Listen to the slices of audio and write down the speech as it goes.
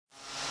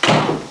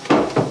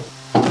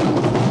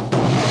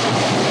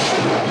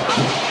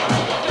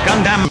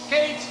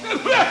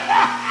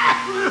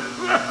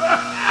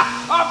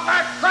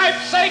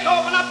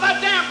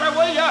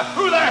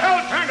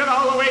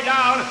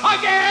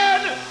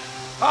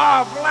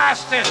Oh,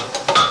 blast it!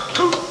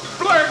 Toot,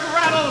 blurg,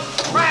 rattle,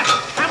 rat,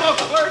 camel,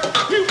 blurg,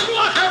 you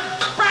blocker,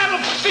 rattle,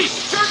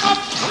 beast, jerk up,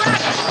 rat!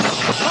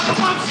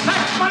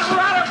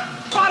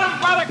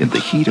 In the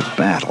heat of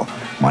battle,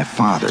 my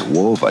father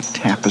wove a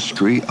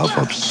tapestry of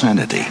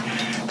obscenity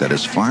that,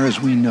 as far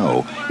as we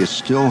know, is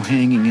still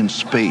hanging in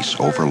space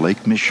over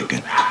Lake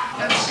Michigan.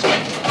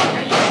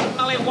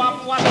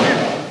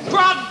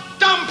 Broad,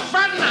 dumb,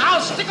 friend,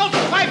 house, stickled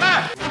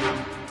fiber!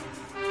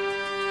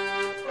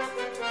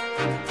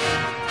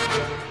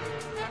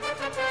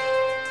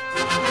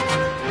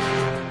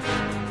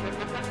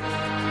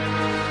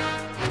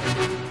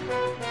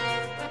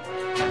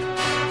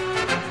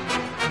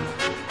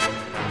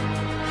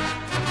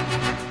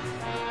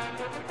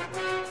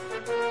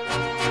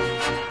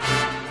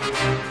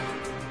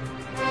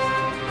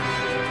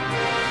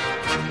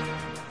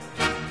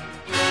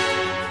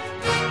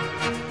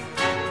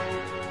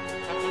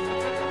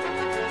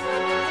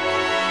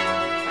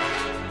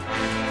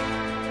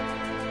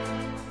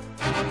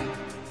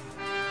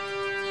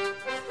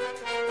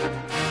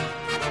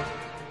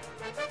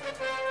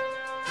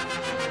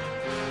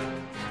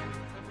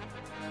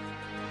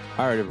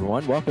 All right,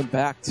 everyone. Welcome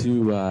back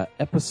to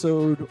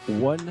episode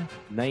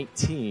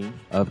 119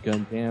 of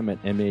Gundam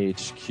at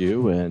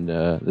MAHQ.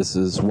 And this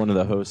is one of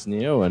the hosts,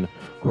 Neo. And,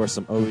 of course,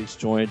 I'm always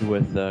joined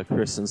with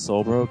Chris and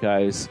Solbro.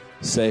 Guys,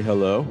 say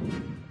hello.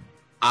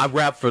 I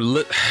rap for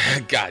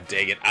God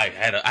dang it! I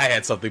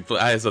had something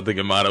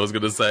in mind. I was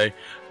gonna say,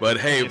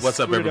 but hey, what's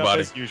up,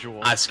 everybody? As usual.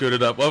 I screwed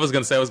it up. What I was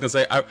gonna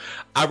say,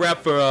 I rap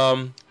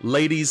for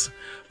ladies,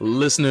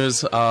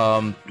 listeners,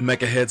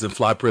 mecha heads, and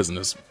fly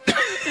prisoners.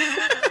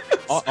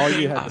 All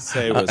you had to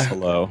say was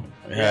hello.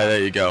 Yeah, there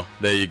you go.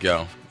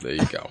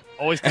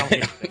 Always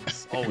complicated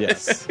things. Always.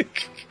 Yes.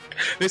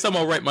 Next time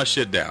I'll write my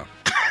shit down.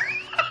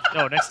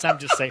 No, next time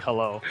just say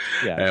hello.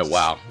 Yeah.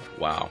 Wow.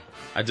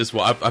 I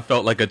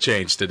felt like a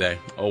change today.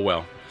 Oh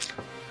well.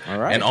 All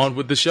right. And on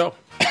with the show.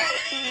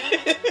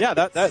 Yeah,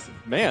 that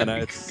man,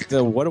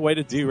 what a way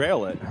to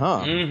derail it,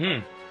 huh?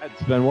 Mm-hmm.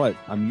 It's been what,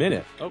 a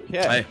minute?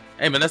 Okay.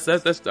 Hey man, that's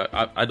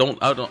I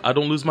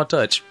don't lose my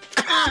touch.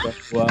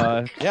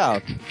 So, yeah.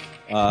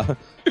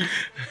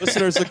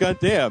 Listeners of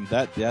Gundam,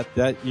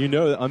 that you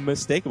know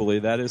unmistakably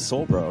that is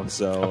Solbro.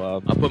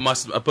 So I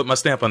put my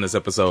stamp on this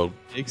episode.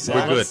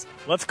 Exactly. We're good.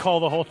 Let's call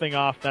the whole thing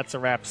off. That's a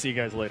wrap. See you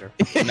guys later.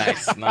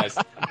 Nice.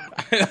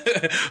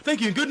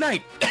 Thank you. Good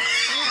night.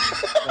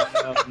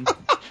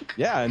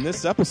 Yeah, in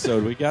this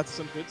episode we got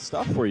some good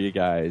stuff for you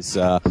guys.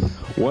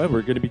 We're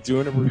going to be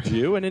doing a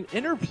review and an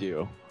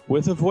interview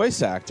with a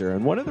voice actor,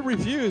 and one of the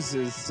reviews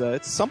is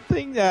it's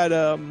something that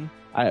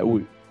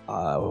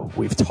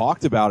we've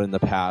talked about in the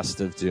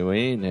past of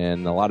doing,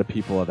 and a lot of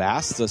people have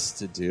asked us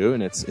to do,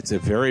 and it's a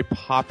very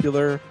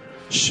popular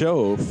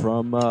show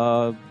from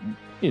the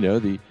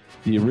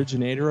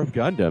originator of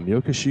Gundam,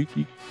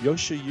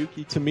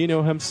 Yoshiyuki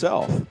Tomino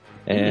himself,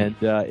 and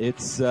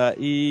it's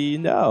Heavy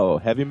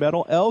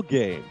Metal L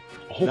Game,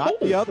 not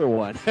the other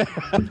one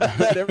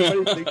that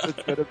everybody thinks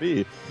it's going to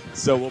be.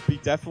 So we'll be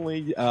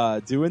definitely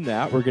doing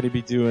that. We're going to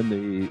be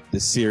doing the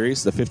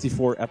series, the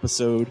 54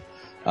 episode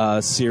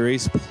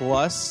series,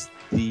 plus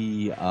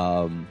the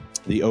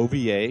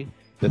OVA,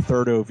 the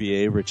third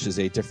OVA, which is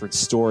a different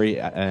story,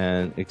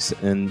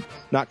 and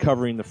not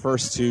covering the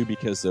first two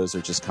because those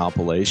are just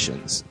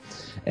compilations.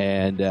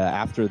 And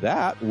after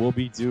that, we'll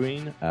be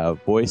doing a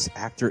voice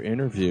actor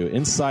interview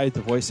inside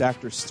the voice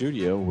actor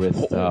studio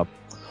with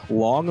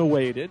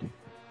long-awaited.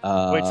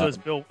 Wait, so is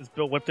Bill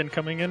Whipton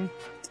coming in?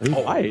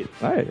 I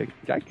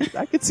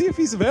could see if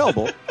he's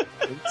available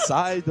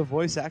inside the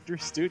voice actor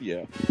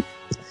studio.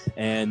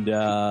 And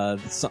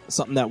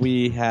something that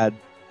we had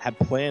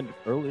planned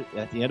early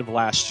at the end of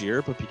last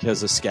year, but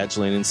because of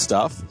scheduling and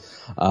stuff,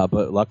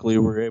 but luckily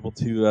we were able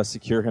to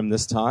secure him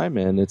this time,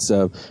 and it's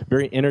a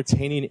very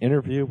entertaining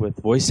interview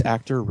with voice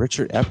actor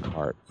Richard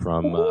Epcar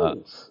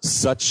from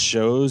such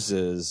shows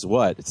as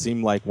what? It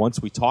seemed like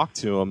once we talked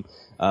to him,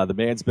 the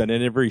man's been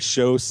in every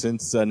show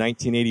since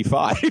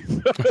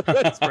 1985.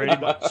 That's pretty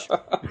much.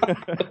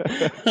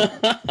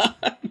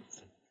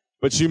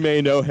 But you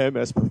may know him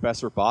as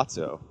Professor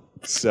Bato.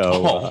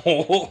 So,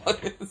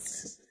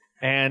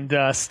 and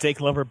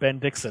steak lover Ben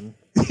Dixon.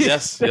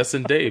 Yes,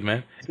 indeed,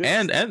 man.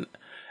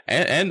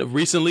 And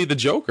recently the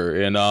Joker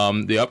in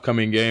the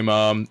upcoming game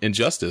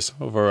Injustice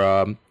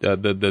over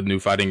the new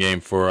fighting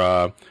game for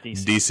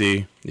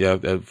DC.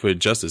 Yeah, for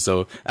Justice.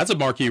 So that's a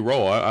marquee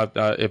role.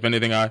 If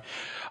anything, I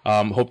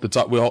hope to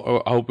talk.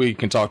 I hope we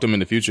can talk to him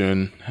in the future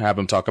and have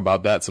him talk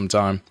about that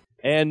sometime.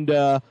 And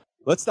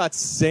let's not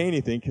say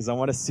anything because I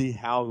want to see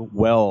how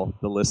well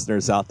the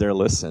listeners out there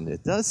listen.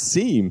 It does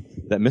seem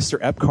that Mr.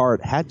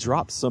 Epcar had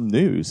dropped some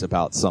news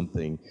about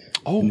something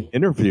in the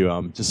interview.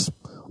 I'm just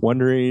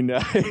wondering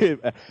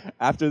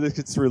after this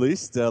gets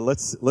released,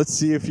 let's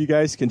see if you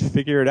guys can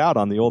figure it out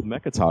on the old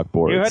Mecha Talk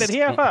boards. You heard it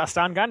here first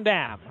on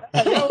Gundam.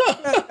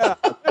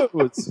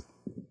 It's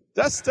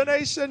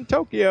Destination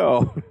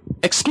Tokyo.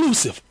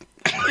 Exclusive.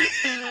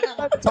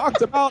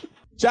 Talked about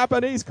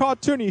Japanese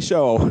cartoony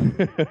show.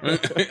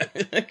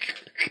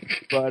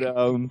 But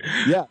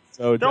yeah.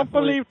 So Don't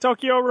believe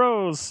Tokyo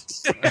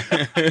Rose.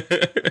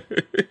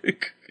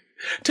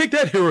 Take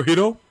that,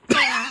 Hirohito.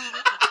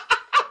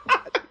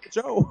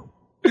 Joe.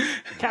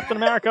 Captain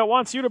America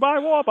wants you to buy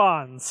war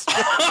bonds.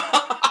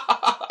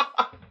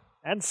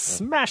 And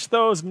smash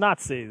those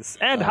Nazis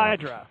and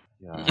Hydra.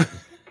 Yeah.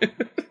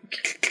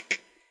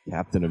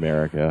 Captain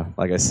America.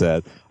 Like I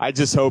said, I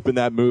just hope in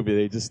that movie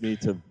they just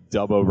need to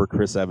dub over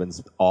Chris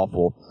Evans'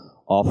 awful,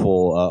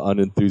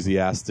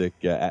 unenthusiastic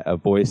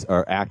voice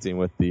or acting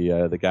with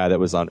the guy that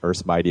was on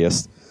Earth's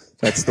Mightiest.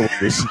 That's the way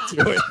they should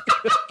do it.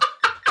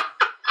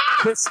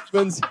 Chris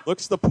Evans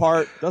looks the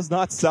part, does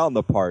not sound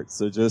the part,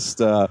 so just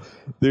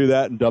do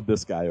that and dub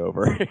this guy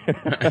over.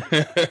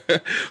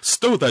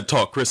 Stow that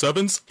talk, Chris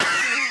Evans.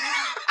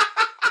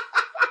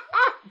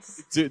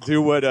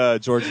 Do what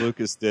George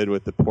Lucas did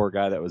with the poor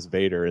guy that was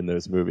Vader in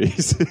those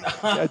movies.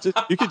 Yeah,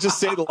 you can just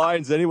say the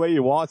lines any way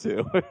you want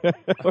to. We're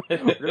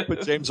going to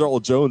put James Earl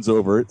Jones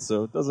over it,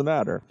 so it doesn't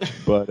matter.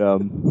 But,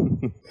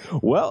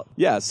 well,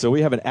 yeah, so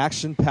we have an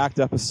action-packed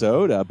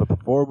episode. But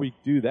before we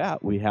do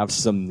that, we have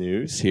some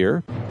news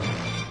here.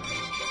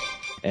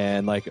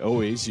 And like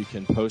always, you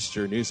can post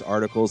your news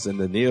articles in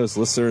the Neo's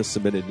Listener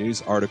Submitted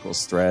News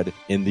Articles thread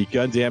in the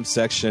Gundam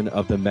section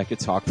of the Mecha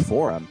Talk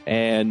forum.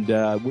 And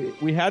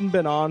we hadn't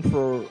been on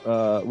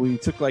for, we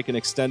took like an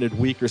extended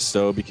week or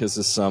so because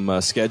of some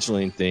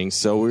scheduling things.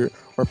 So we're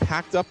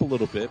packed up a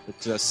little bit,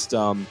 but just,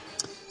 so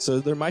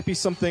there might be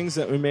some things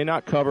that we may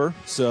not cover.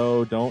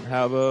 So don't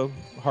have a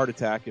heart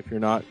attack if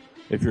your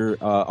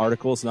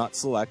article is not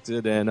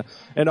selected. And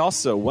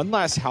also, one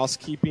last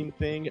housekeeping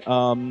thing.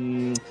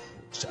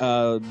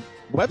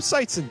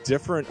 Websites in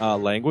different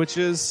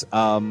languages,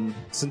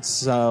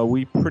 since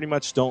we pretty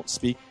much don't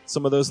speak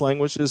some of those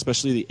languages,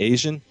 especially the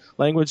Asian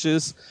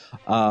languages,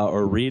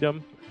 or read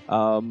them,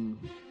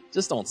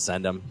 just don't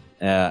send them.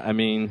 I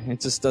mean,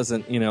 it just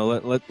doesn't,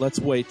 let's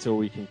wait till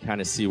we can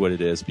kind of see what it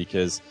is,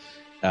 because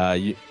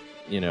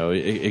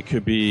it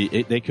could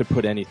be, they could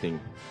put anything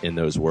in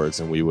those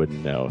words and we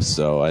wouldn't know.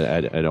 So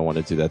I don't want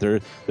to do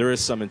that. There is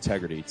some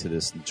integrity to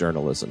this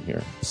journalism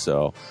here.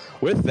 So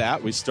with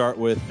that, we start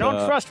with...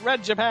 Don't trust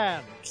Red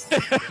Japan.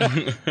 Let's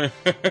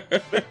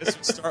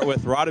start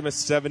with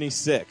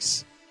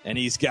Rodimus76. And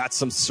he's got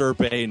some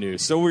Survey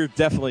news. So we're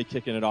definitely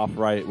kicking it off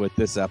right with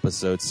this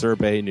episode,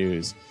 Survey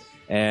news.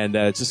 And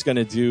just going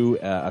to do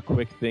a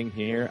quick thing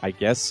here. I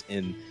guess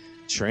in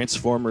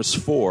Transformers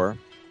 4...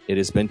 it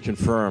has been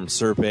confirmed.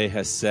 Survey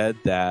has said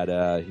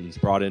that he's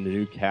brought in a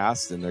new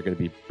cast, and they're going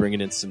to be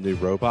bringing in some new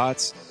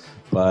robots.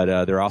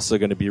 But they're also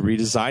going to be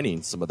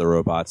redesigning some of the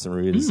robots and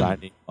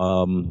redesigning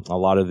a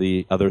lot of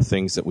the other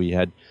things that we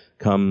had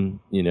come,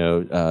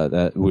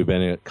 that we've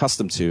been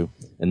accustomed to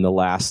in the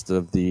last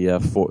of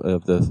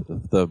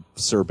the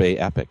Survey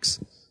epics.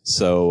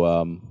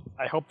 So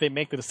I hope they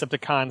make the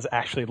Decepticons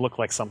actually look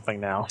like something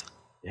now.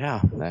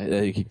 Yeah,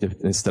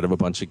 instead of a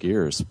bunch of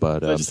gears,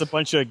 but so just a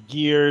bunch of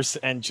gears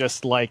and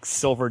just like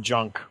silver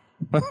junk.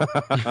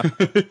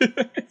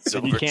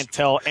 So you can't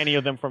tell any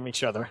of them from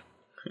each other.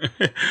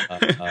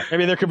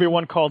 Maybe there could be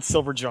one called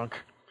Silver Junk.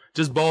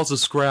 Just balls of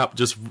scrap,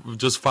 just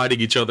fighting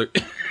each other.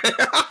 You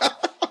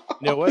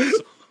know what?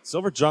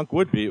 Silver Junk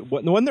would be.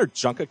 Wasn't there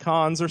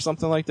Junkicons or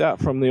something like that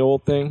from the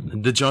old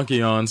thing? The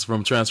Junkions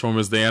from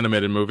Transformers, the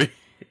animated movie.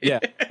 Yeah,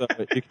 so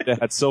you could have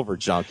had Silver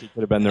Junk. He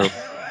could have been there.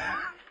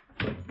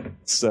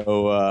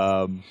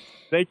 So,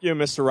 thank you,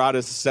 Mr.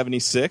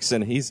 Rodis76,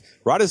 and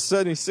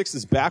Rodis76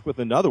 is back with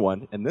another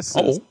one, and this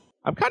is,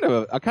 I'm kind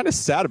of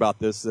sad about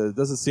this. It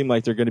doesn't seem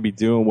like they're going to be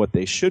doing what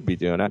they should be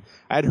doing. I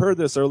had heard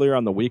this earlier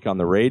on the week on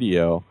the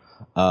radio,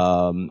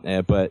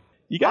 but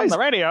you guys on the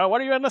radio,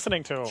 what are you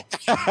listening to?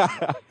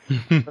 I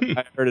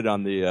heard it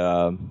on the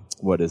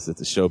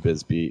the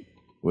Showbiz Beat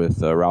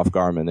with Ralph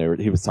Garman.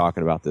 He was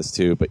talking about this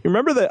too. But you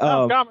remember that?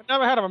 Garman,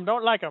 never heard of him.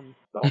 Don't like him.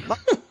 Don't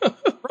like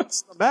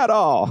them at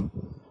all.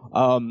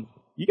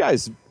 You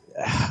guys,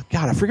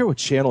 God, I forget what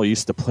channel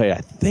used to play it.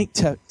 I think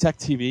Tech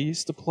TV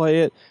used to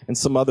play it, and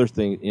some other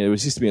thing. It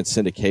was used to be in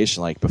syndication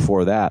like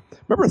before that.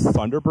 Remember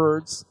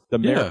Thunderbirds?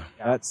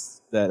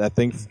 That's that. I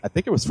think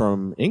it was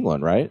from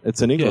England, right?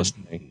 It's an English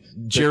thing.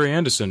 Jerry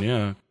Anderson,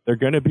 yeah. They're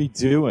going to be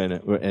doing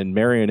it in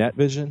Marionette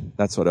Vision.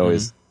 That's what I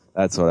always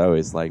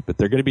like. But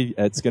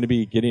it's going to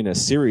be getting a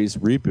series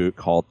reboot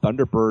called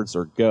Thunderbirds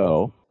or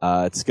Go.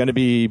 It's going to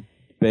be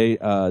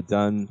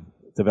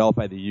developed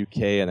by the UK,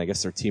 and I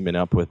guess they're teaming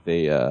up with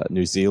a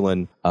New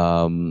Zealand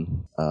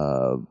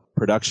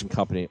production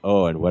company.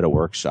 Oh, and Weta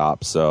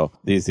Workshop. So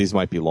these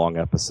might be long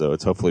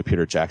episodes. Hopefully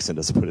Peter Jackson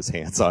doesn't put his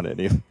hands on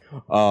any.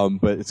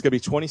 But it's going to be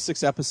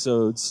 26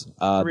 episodes.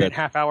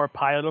 3.5 hour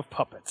pilot of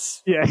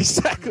puppets. Yeah,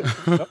 exactly.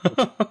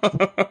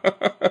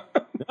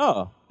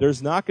 No,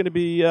 there's not going to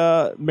be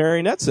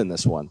marionettes in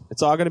this one.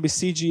 It's all going to be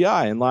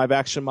CGI and live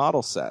action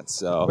model sets.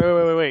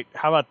 So Wait.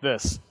 How about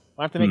this?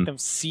 I have to make them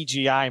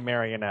CGI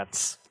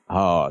marionettes.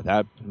 Oh,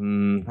 that I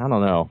don't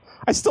know.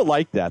 I still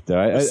like that though.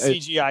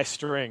 CGI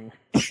string.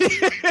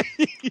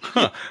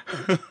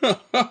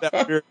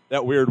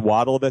 that weird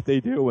waddle that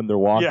they do when they're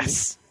walking.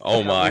 Yes.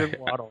 Oh my! Weird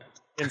waddle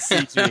in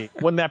CG.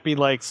 Wouldn't that be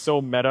like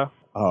so meta?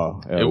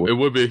 Oh, It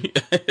would be.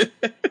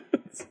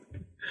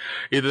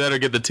 Either that or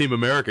get the Team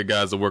America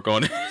guys to work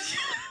on it.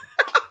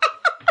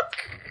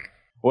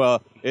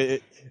 Well,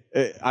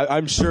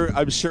 I'm sure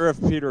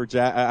if Peter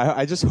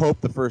I just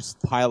hope the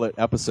first pilot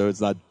episode's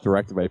not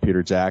directed by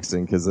Peter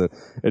Jackson, because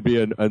it'd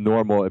be a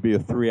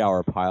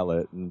 3-hour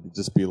pilot and it'd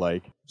just be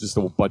like just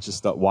a bunch of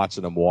stuff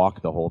watching him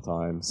walk the whole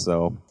time.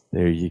 So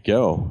there you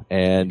go.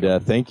 And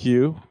thank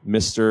you,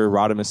 Mr.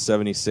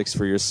 Rodimus76,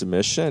 for your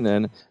submission,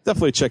 and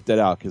definitely check that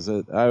out, because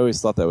I always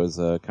thought that was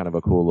kind of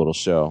a cool little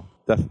show.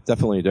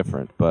 Definitely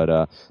different.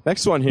 But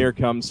next one here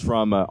comes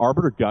from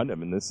Arbiter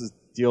Gundam, and this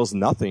deals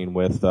nothing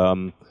with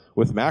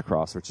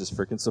Macross, which is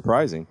freaking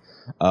surprising.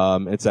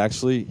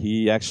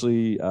 He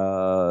actually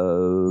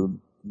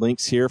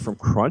links here from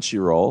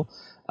Crunchyroll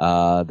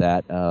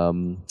that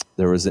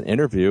there was an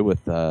interview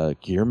with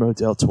Guillermo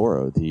del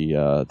Toro,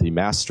 the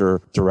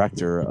master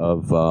director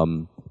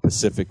of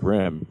Pacific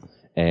Rim.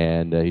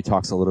 And he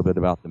talks a little bit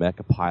about the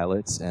mecha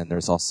pilots, and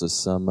there's also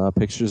some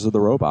pictures of the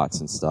robots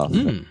and stuff.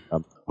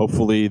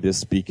 Hopefully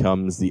this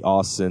becomes the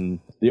awesome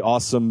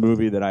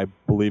movie that I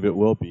believe it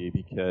will be,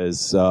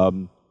 because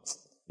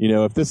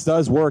if this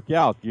does work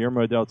out,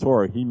 Guillermo del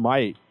Toro, he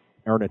might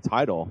earn a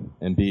title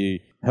and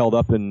be held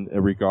up in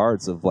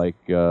regards of like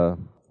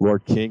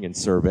Lord King and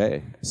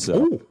Survey.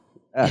 So,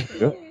 yeah,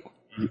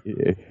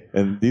 good.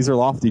 And these are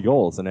lofty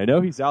goals, and I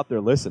know he's out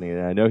there listening,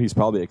 and I know he's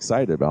probably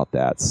excited about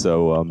that.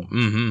 So,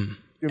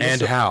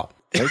 and how?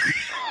 Thank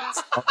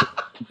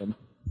you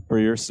for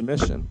your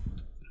submission.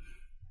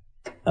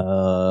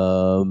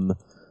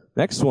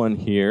 Next one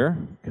here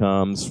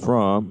comes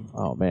from,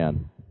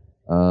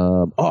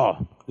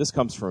 this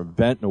comes from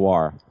Vent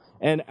Noir.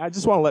 And I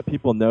just want to let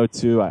people know,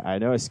 too, I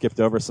know I skipped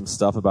over some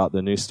stuff about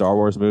the new Star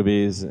Wars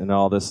movies and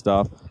all this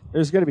stuff.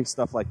 There's going to be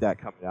stuff like that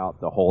coming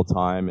out the whole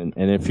time. And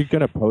if you're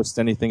going to post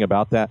anything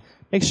about that,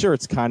 make sure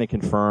it's kind of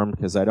confirmed,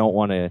 because I don't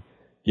want to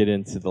get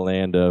into the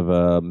land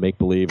of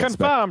make-believe.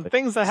 Confirmed.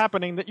 Things are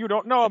happening that you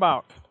don't know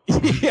about.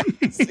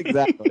 Yes,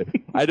 exactly.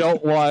 I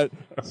don't want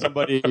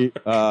somebody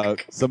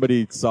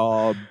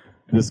saw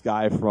this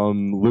guy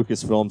from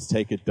Lucasfilms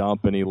take a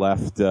dump and he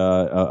left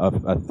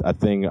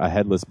a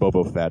headless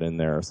Boba Fett in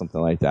there or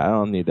something like that. I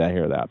don't need to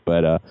hear that.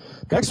 But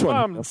next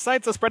one.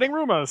 Sites are spreading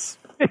rumors.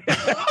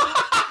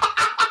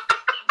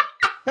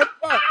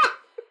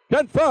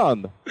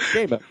 Confirmed.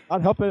 Game it.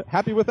 Not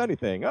happy with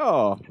anything.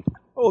 Oh,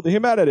 the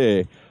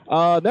humanity.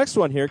 Next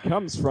one here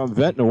comes from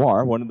Vent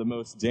Noir, one of the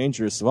most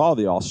dangerous of all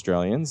the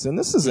Australians. And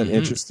this is an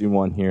interesting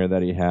one here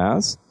that he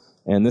has.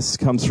 And this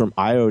comes from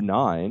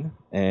IO9,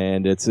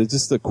 and it's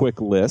just a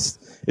quick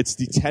list. It's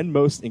the 10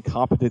 most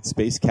incompetent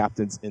space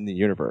captains in the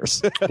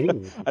universe. I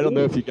don't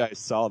know if you guys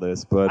saw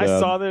this, but I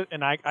saw that,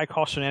 and I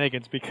call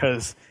shenanigans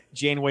because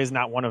Janeway's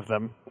not one of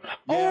them.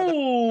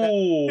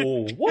 What?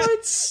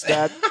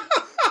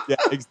 Yeah,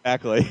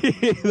 exactly.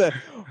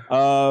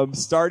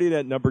 Starting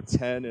at number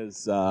 10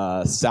 is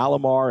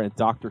Salamar and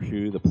Doctor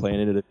Who, the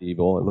Planet of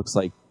Evil. It looks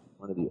like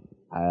one of the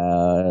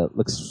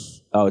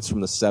it's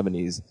from the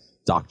 70s.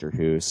 Doctor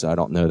Who, so I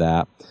don't know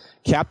that.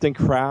 Captain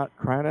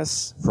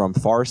Kranis from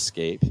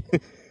Farscape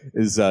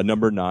is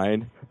number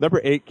 9. Number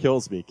 8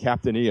 kills me,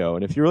 Captain EO.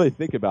 And if you really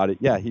think about it,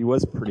 yeah, he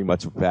was pretty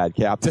much a bad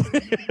captain.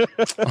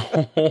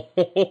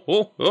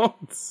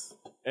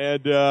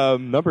 And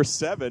number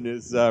 7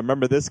 is,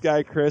 remember this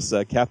guy, Chris?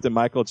 Captain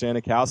Michael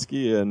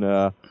Janikowski in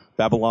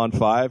Babylon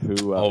 5, who...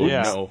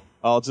 no.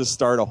 I'll just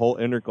start a whole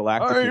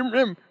intergalactic...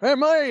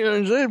 Am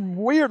I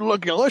weird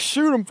looking? Let's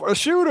shoot him.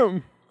 Shoot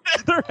him.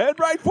 They're head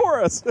right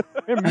for us.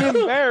 And Ben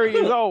Barry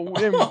is all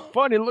them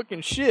funny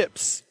looking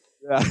ships.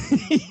 Yeah.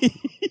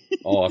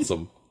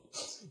 Awesome.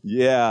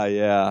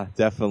 Yeah,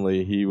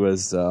 definitely. He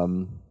was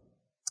number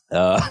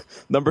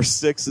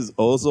 6 is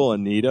Ozil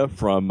and Nita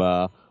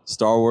from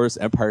Star Wars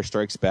Empire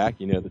Strikes Back.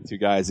 You know, the two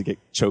guys that get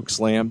choke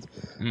slammed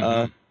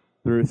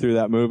through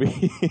that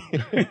movie.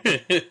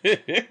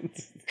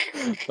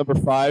 Number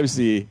 5 is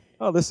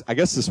I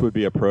guess this would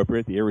be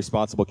appropriate, the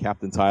irresponsible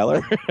Captain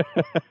Tyler.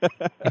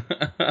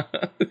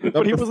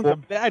 But he wasn't a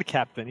bad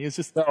captain. He was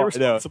just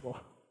irresponsible.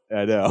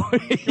 I know.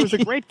 He was a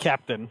great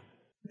captain.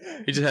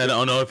 He just had an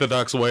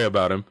unorthodox way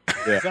about him.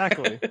 Yeah.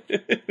 Exactly.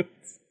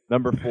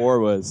 Number 4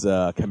 was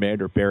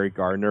Commander Barry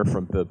Gardner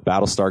from the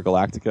Battlestar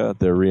Galactica,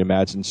 the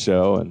reimagined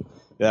show, and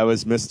that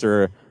was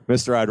Mr.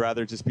 I'd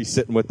rather just be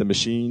sitting with the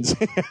machines.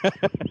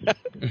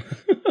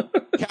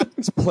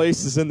 Captain's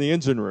place is in the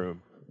engine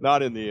room,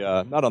 not on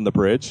the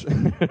bridge.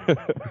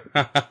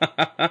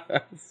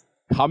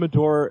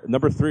 Commodore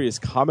number 3 is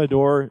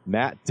Commodore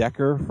Matt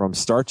Decker from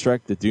Star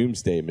Trek: The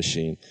Doomsday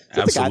Machine. Is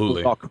that Absolutely. the guy who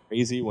was all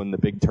crazy when the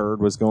big turd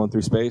was going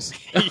through space?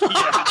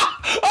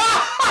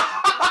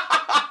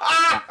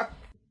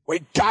 We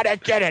gotta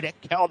get it. It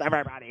killed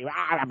everybody.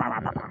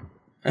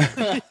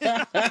 Yes,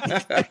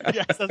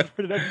 that's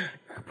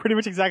pretty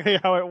much exactly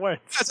how it went.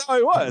 That's how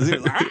he was. He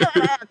was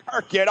like,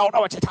 Kirk, you don't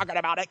know what you're talking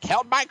about. It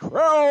killed my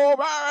crew.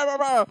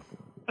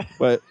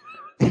 But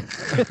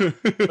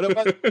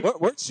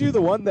weren't you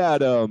the one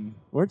that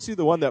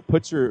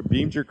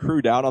beamed your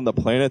crew down on the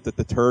planet that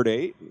the turd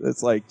ate?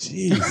 It's like,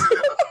 jeez.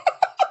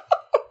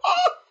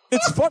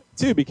 It's fun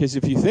too, because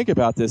if you think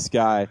about this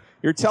guy,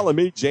 you're telling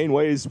me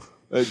Janeway's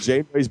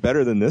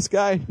better than this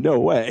guy? No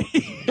way.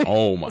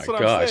 Oh my That's what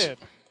I'm gosh. saying.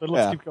 But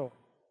let's keep going.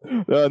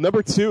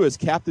 Number 2 is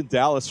Captain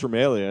Dallas from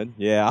Alien.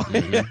 Yeah.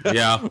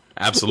 Yeah,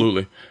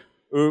 absolutely.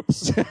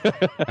 Oops. And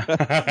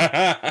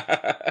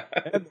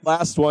the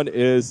last one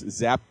is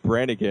Zap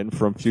Brannigan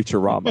from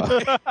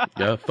Futurama.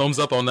 Yeah, thumbs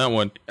up on that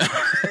one.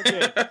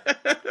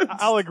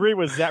 I'll agree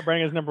with Zap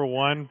Brannigan's number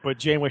 1, but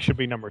Janeway should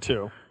be number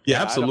 2.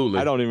 Yeah, absolutely.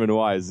 I don't even know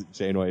why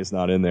Janeway is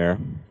not in there.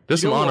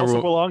 There's You some know who also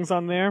honorable. belongs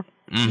on there?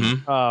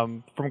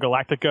 From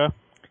Galactica.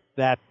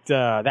 That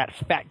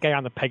fat guy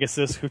on the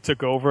Pegasus who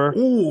took over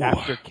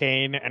after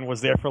Kane and was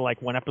there for like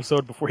one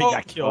episode before he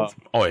got killed.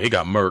 Oh, he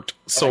got murked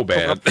so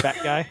bad. Fat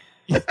guy.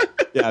 Yeah,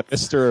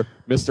 Mr.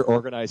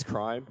 Organized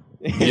Crime.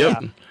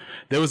 Yep.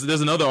 There's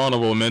another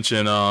honorable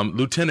mention.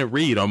 Lieutenant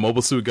Reed on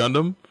Mobile Suit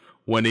Gundam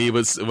when he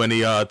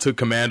took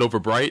command over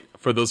Bright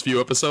for those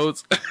few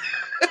episodes.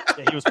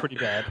 Yeah, he was pretty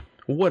bad.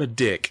 What a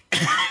dick.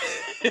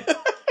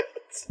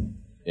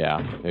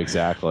 Yeah,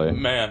 exactly.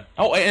 Man.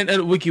 Oh,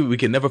 and we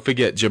can never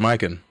forget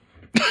Jamaican.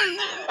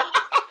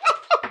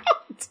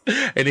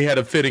 And he had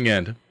a fitting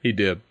end. He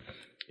did.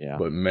 Yeah.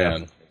 But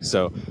man.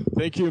 So,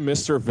 thank you,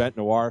 Mr. Vent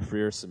Noir, for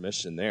your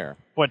submission there.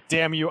 But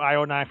damn you,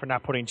 IO9, for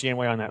not putting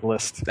Janeway on that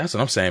list. That's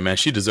what I'm saying, man.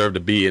 She deserved to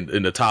be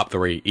in the top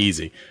 3.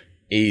 Easy.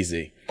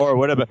 Or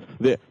what about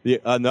the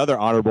another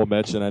honorable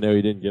mention? I know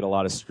he didn't get a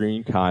lot of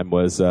screen time.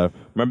 Was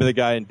remember the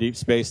guy in Deep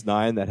Space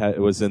Nine that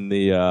was in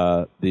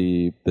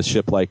the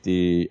ship like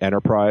the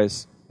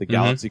Enterprise, the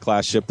Galaxy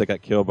class ship that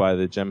got killed by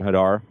the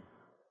Jem'Hadar?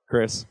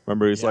 Chris,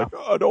 remember he's like,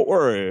 oh, don't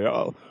worry,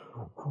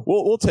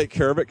 we'll take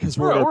care of it because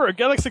We're a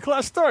Galaxy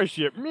class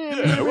starship. we're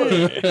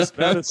the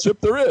baddest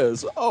ship there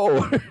is.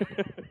 Oh.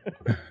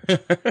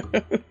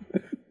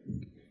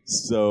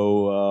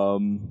 So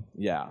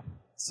yeah.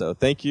 So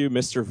thank you,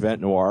 Mr.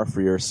 Vent Noir, for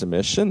your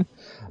submission.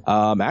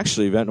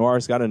 Actually, Vent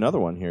Noir's got another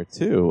one here,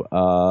 too.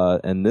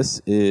 And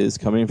this is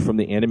coming from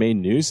the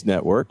Anime News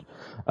Network.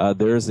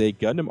 There's a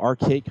Gundam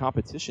Arcade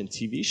Competition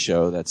TV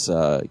show that's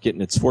getting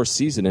its 4th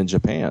season in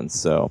Japan.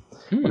 So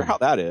I wonder how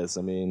that is.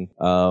 I mean,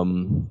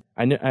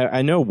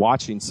 I know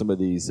watching some of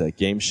these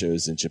game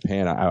shows in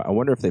Japan, I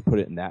wonder if they put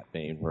it in that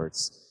vein where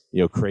it's,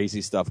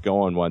 crazy stuff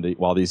going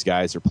while these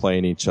guys are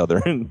playing each other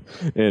in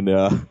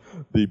the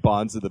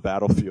Bonds of the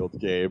Battlefield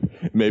game.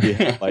 Maybe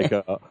have like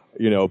a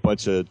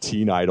bunch of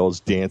teen idols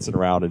dancing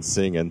around and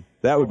singing.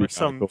 That would be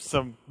some cool.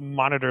 some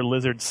monitor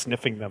lizard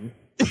sniffing them.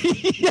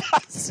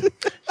 Yes.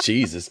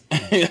 Jesus.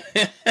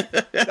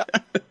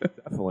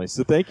 Definitely.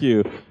 So thank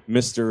you,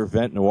 Mr.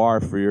 Vent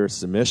Noir, for your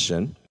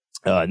submission.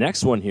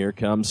 Next one here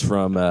comes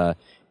from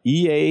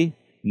EA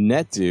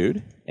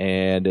NetDude,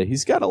 and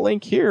he's got a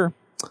link here.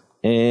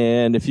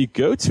 And if you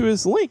go to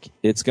his link,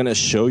 it's going to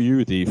show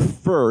you the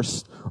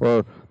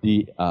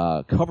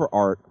cover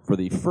art for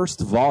the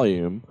first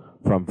volume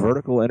from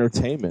Vertical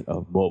Entertainment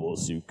of Mobile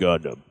Suit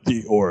Gundam: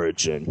 The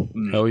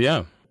Origin. Oh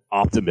yeah.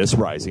 Optimus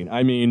Rising.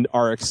 I mean,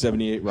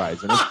 RX-78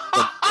 Rising.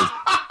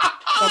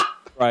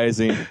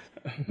 Rising.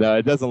 No,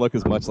 it doesn't look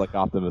as much like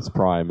Optimus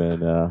Prime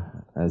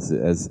as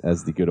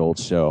the good old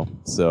show.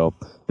 So,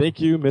 thank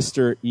you,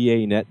 Mr.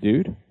 EA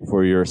NetDude,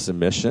 for your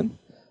submission.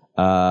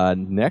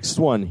 Next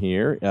one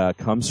here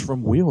comes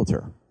from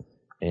Wielder,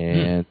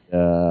 and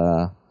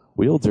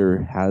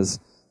Wielder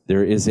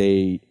there is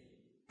a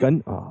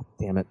gun. Oh,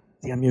 damn it!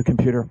 Damn you,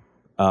 computer!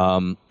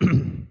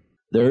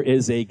 There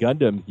is a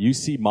Gundam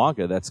UC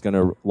manga that's going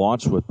to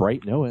launch with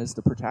Bright Noah as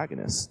the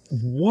protagonist.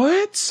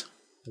 What?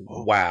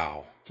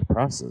 Wow.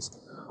 Process.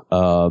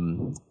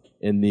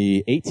 In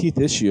the 18th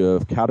issue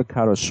of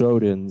Kadokawa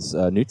Shoten's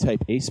New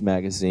Type Ace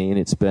magazine,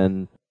 it's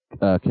been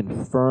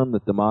confirmed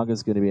that the manga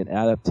is going to be an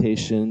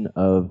adaptation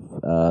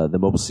of the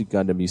Mobile Suit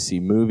Gundam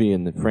UC movie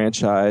and the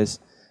franchise,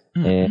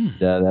 and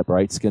that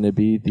Bright's going to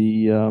be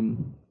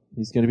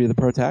he's going to be the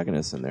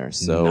protagonist in there.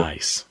 So,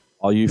 nice.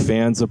 All you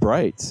fans of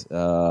Bright,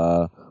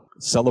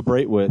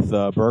 celebrate with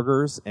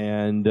burgers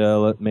and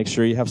make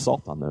sure you have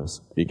salt on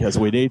those because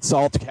we need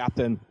salt,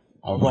 Captain.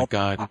 Oh my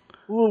God.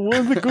 Well,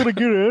 when's it going to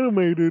get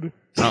animated?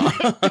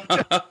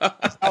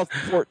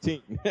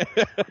 2014.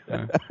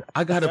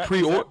 I got a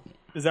pre-order.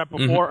 Is that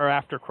before or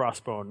after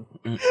Crossbone?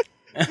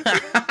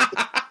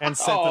 And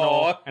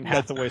Sentinel and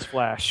Hathaway's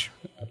Flash.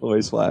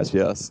 Hathaway's Flash,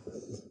 yes.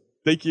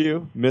 Thank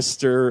you,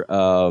 Mr.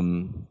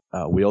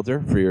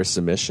 Wielder, for your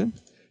submission.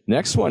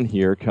 Next one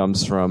here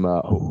comes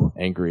from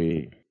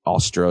angry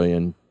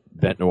Australian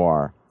Vent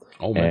Noir.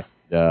 Oh man.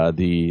 And,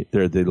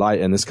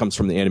 and this comes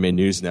from the Anime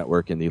News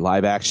Network, and the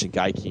live action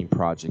Gaiken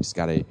project's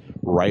got a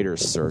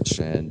writer's search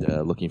and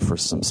looking for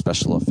some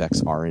special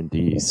effects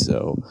R&D.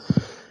 So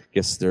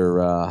guess they're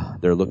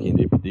looking.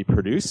 The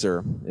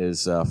producer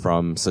is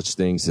from such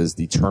things as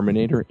The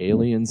Terminator,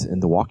 Aliens,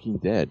 and The Walking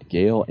Dead.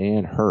 Gail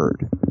Ann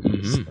Hurd.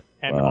 Mm-hmm.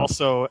 And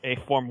also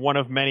one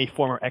of many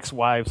former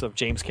ex-wives of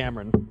James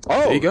Cameron. Oh,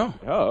 there you go.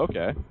 Oh,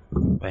 okay.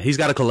 He's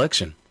got a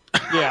collection.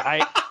 Yeah,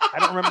 I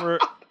don't remember.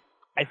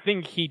 I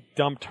think he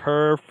dumped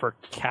her for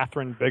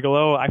Catherine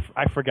Bigelow.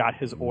 I forgot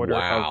his order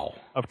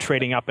of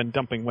trading up and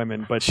dumping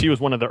women, but she was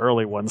one of the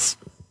early ones.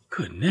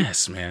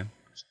 Goodness, man.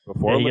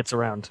 Before he gets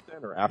around.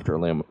 Or after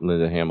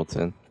Linda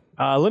Hamilton?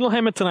 Linda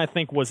Hamilton, I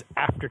think, was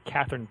after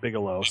Catherine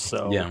Bigelow.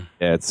 So yeah,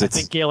 I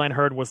think Gail Ann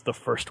Hurd was the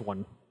first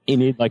one. You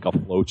need like a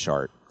flow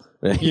chart.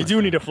 You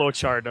do need a flow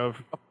chart a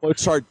flow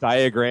chart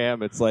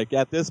diagram. It's like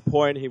at this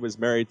point he was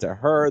married to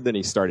her, then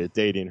he started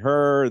dating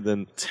her,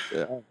 then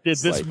did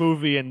this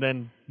movie, and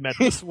then met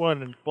this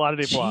one, and blah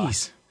blah blah.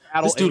 Jeez,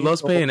 this dude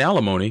loves paying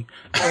alimony.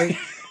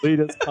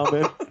 Leaders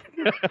coming.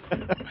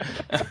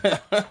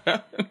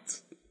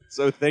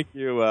 So thank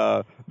you,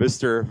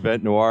 Mr.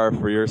 Vent Noir,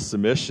 for your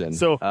submission.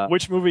 So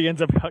which movie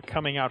ends up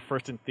coming out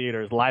first in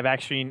theaters? Live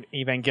action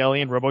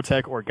Evangelion,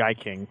 Robotech, or Guy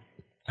King?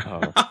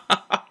 Oh.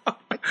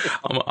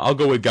 I'll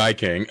go with Guy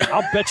King.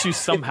 I'll bet you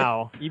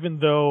somehow, even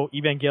though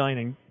Evangelion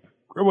and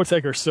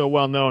Robotech are so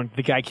well known,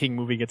 the Guy King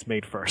movie gets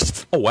made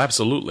first. Oh,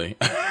 absolutely.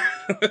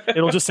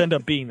 It'll just end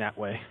up being that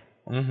way.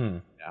 Mm-hmm.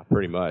 Yeah,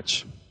 pretty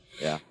much.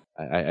 Yeah,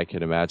 I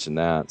can imagine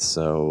that.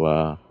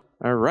 So,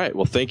 all right.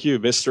 Well, thank you,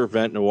 Mr.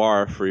 Vent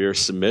Noir, for your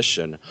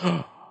submission.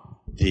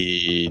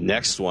 The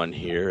next one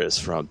here is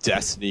from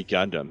Destiny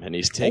Gundam, and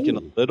he's taking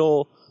a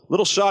little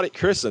shot at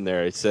Chris in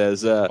there. He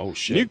says, "Oh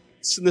shit!" New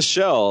Ghost in the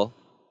Shell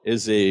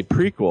is a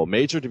prequel,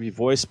 Major to be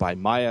voiced by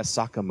Maya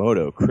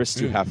Sakamoto, Chris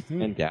to have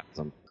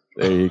fangasm.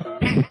 There you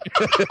go.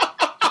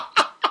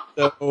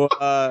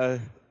 So,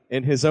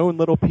 in his own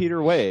little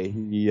Peter way,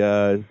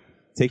 he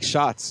takes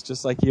shots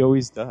just like he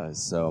always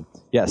does. So,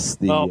 yes,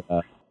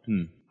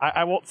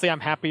 I won't say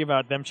I'm happy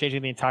about them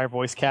changing the entire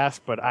voice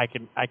cast, but I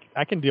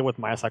can deal with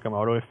Maya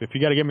Sakamoto. If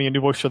you got to give me a new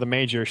voice for the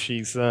Major, she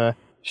is a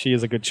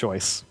good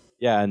choice.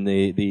 Yeah, and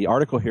the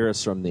article here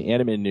is from the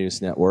Anime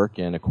News Network,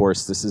 and of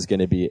course, this is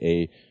going to be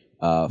a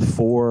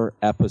 4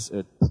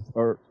 episode,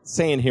 or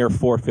saying here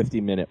 4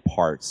 50-minute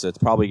parts. So it's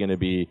probably going to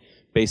be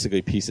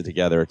basically piece it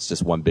together. It's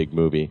just one big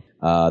movie.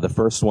 The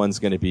first one's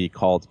going to be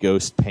called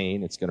Ghost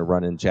Pain. It's going to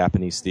run in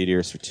Japanese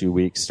theaters for 2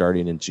 weeks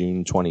starting in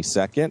June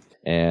 22nd.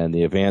 And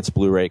the advanced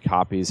Blu-ray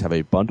copies have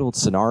a bundled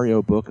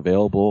scenario book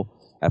available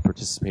at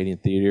participating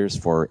theaters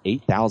for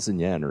 8,000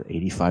 yen or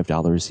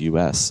 $85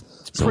 US.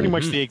 It's pretty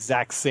much the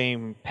exact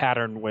same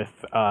pattern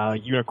with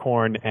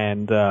Unicorn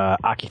and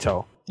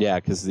Akito. Yeah,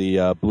 because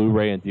the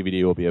Blu-ray and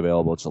DVD will be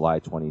available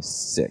July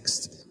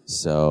 26th.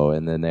 So,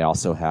 and then they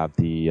also have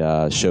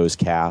the show's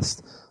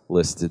cast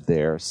listed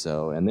there.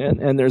 So, and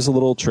there's a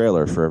little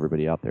trailer for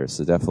everybody out there.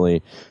 So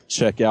definitely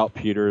check out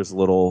Peter's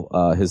little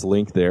his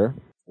link there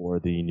for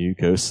the new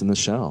Ghost in the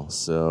Shell.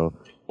 So,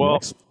 well,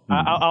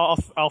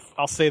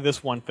 I'll say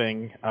this one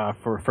thing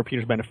for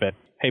Peter's benefit.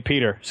 Hey,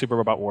 Peter, Super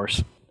Robot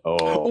Wars.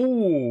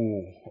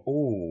 Oh,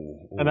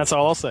 and that's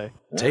all I'll say.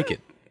 Take it.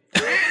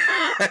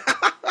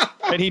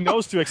 And he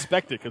knows to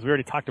expect it because we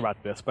already talked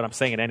about this, but I'm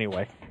saying it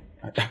anyway.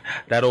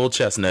 That old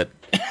chestnut.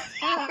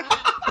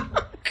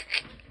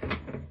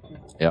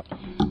 Yep.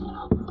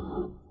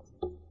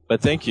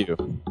 But thank you.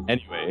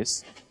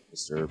 Anyways,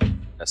 Mr.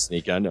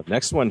 Destiny Gundam.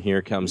 Next one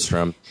here comes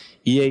from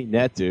EA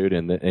Net Dude,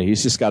 and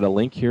he's just got a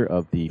link here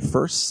of the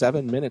first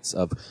 7 minutes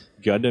of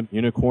Gundam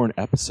Unicorn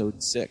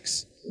Episode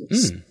 6.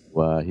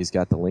 So, he's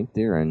got the link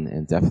there,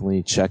 and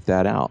definitely check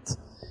that out.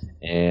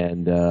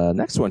 And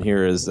next one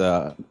here is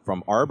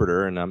from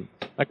Arbiter, and I'm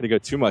not going to go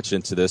too much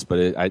into this,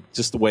 but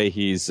just the way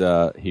he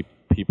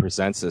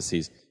presents this,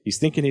 he's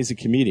thinking he's a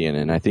comedian,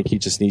 and I think he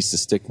just needs to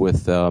stick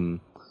with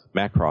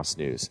Macross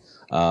News.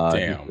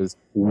 Damn. It was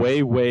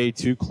way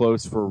too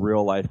close for a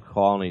real life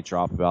colony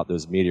drop about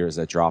those meteors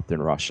that dropped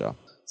in Russia.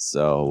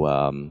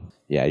 So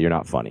yeah, you're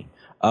not funny.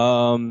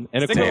 And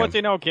stick with what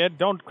you know, kid.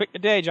 Don't quit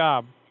your day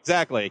job.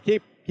 Exactly.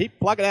 Keep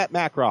plugging at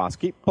Macross.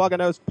 Keep plugging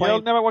those planes.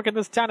 You'll never work in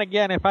this town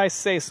again if I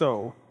say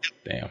so.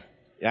 Damn.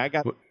 Yeah,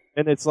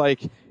 and it's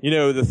like,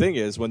 the thing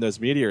is, when those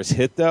meteors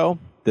hit, though,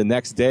 the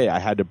next day I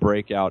had to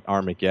break out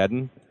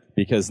Armageddon,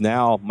 because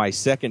now my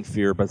second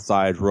fear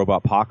besides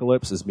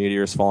Robopocalypse is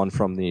meteors falling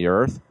from the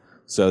Earth.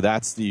 So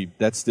that's the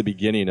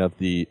beginning of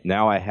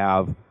now I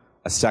have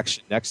a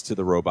section next to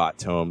the robot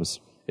tomes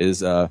is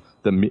the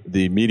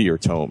meteor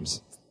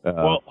tomes.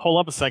 Well,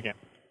 hold up a second.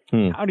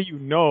 How do you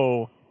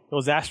know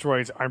those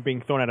asteroids aren't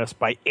being thrown at us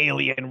by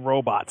alien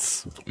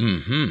robots?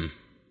 Mm-hmm.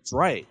 That's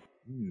right.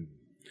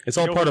 It's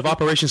all part of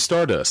Operation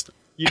Stardust.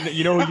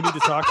 You know who you need to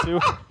talk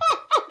to?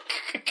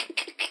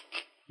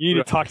 You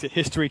need to talk to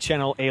History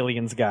Channel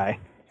Aliens guy.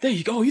 There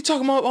you go. You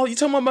talking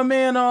about my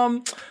man?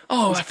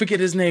 I forget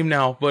his name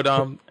now, but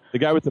the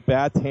guy with the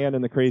bad tan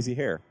and the crazy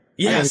hair.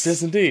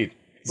 Yes, indeed.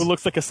 Who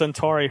looks like a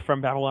Centauri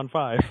from Babylon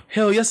 5.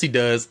 Hell yes, he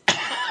does.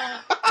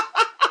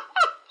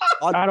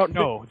 I don't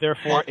know.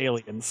 Therefore,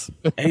 aliens.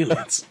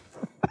 Aliens.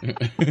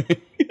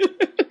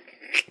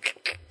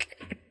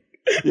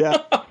 Yeah.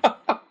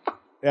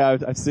 Yeah,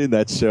 I've seen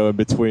that show in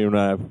between when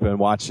I've been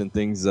watching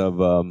things of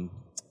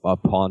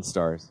Pawn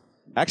Stars.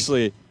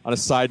 Actually, on a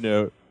side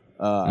note,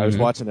 I was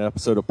watching an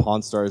episode of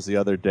Pawn Stars the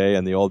other day,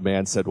 and the old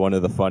man said one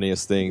of the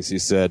funniest things. He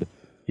said,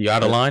 "You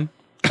out of line?"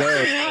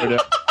 No.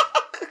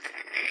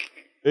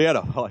 He had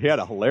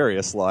a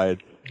hilarious line.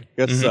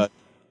 It's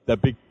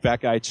that big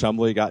fat guy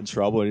Chumley got in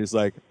trouble, and he's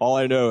like, "All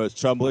I know is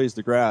Chumley's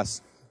the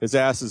grass. His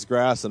ass is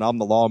grass, and I'm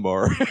the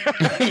lawnmower."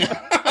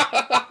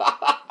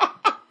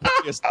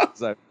 Biggest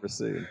things I've ever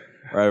seen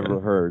or ever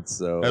heard.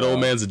 So that old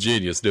man's a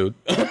genius, dude.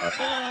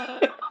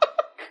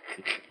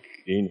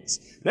 Genius.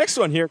 Next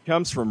one here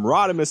comes from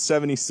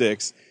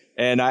Rodimus76,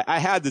 and I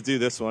had to do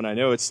this one. I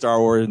know it's Star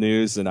Wars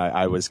news, and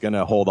I was going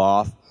to hold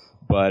off,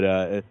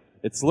 but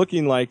it's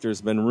looking like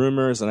there's been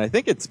rumors, and I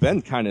think it's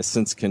been kind of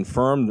since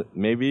confirmed.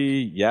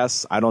 Maybe,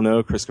 yes, I don't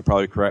know. Chris could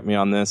probably correct me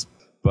on this,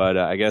 but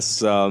I guess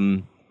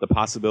the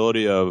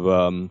possibility of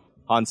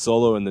Han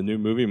Solo in the new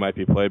movie might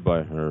be played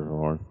by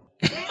her.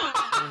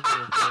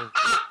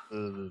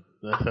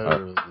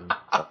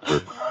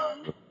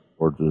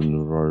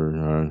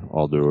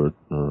 I'll do it.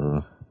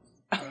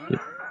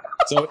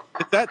 So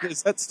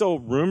is that still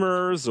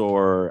rumors,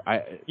 or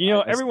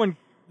everyone?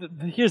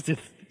 Here's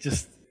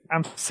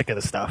I'm sick of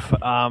this stuff.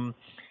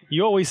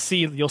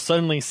 You'll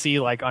suddenly see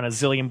like on a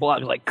zillion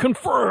blogs like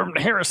confirmed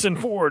Harrison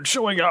Ford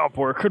showing up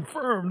or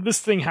confirmed this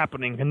thing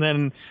happening, and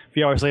then a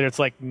few hours later it's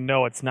like,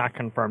 no, it's not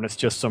confirmed. It's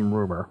just some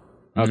rumor.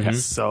 Okay,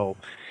 so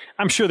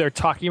I'm sure they're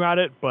talking about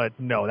it, but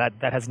no,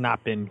 that has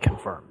not been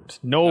confirmed.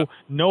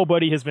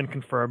 Nobody has been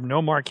confirmed.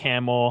 No Mark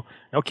Hamill,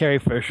 no Carrie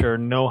Fisher,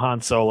 no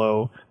Han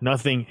Solo.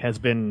 Nothing has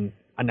been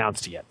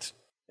announced yet.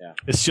 Yeah,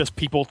 it's just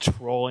people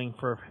trolling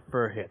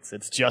for hits.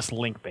 It's just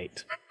link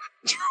bait.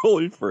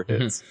 Trolling for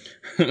hits.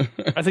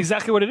 That's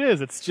exactly what it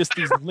is. It's just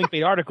these link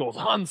bait articles.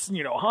 Han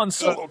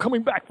Solo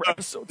coming back for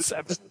episode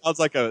 7.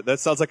 That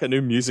sounds like a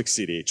new music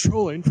CD.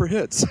 Trolling for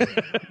hits.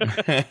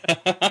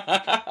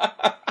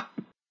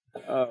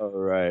 All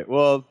right.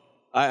 Well,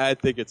 I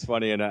think it's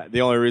funny, and the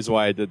only reason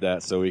why I did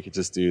that so we could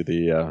just do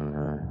the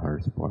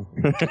hard support.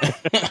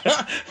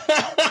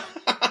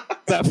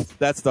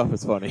 That stuff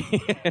is funny.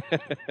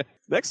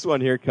 Next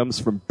one here comes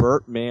from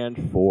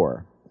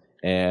Bertman4.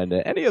 And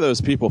any of those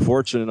people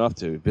fortunate enough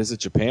to visit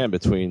Japan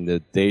between the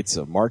dates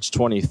of March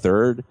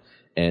 23rd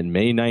and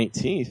May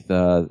 19th,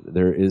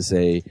 there is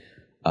a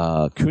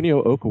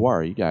Kunio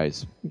Okawara. You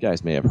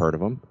guys may have heard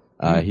of him.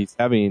 He's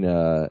having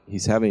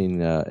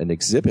an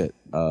exhibit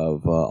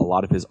of a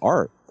lot of his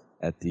art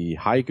at the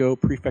Haigo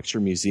Prefecture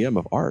Museum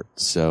of Art.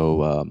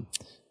 So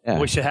yeah.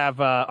 We should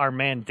have our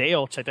man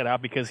Dale check that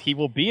out because he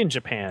will be in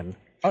Japan.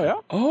 Oh yeah.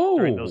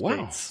 During those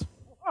dates.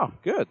 Oh,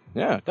 good.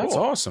 Yeah, that's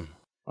awesome.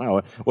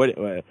 Wow. What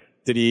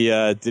did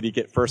he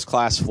get first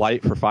class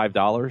flight for $5?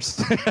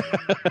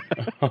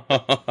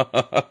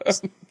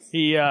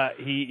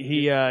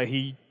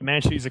 He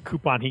managed to use a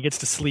coupon. He gets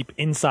to sleep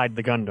inside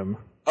the Gundam.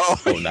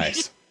 Oh,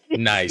 nice.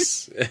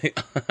 Nice.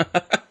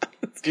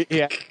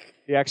 Yeah,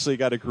 he actually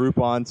got a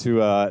Groupon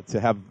to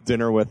have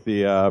dinner with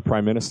the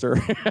Prime Minister.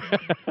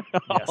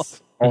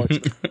 Yes.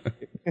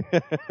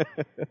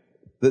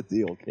 The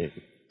deal came.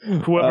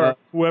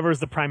 Whoever's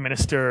the Prime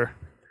Minister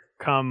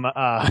come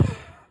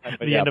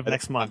the end of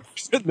next month.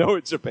 No,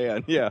 it's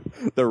Japan. Yeah,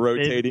 they're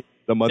rotating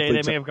the monthly.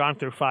 They may have gone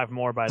through 5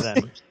 more by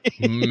then.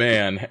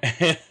 Man.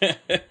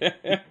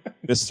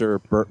 Mr.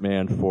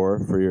 Bertman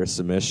for your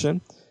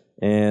submission.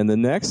 And the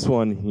next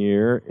one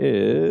here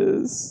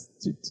is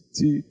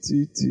there's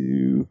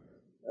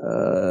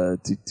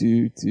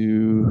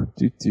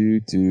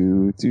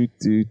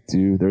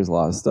a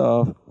lot of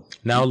stuff.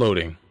 Now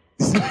loading.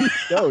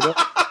 No.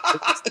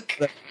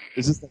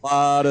 There's just a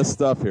lot of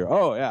stuff here.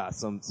 Oh yeah,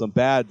 some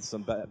bad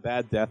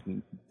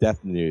death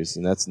news,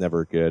 and that's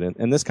never good.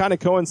 And this kind of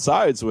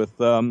coincides with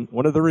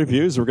one of the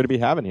reviews we're going to be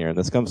having here, and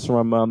this comes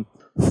from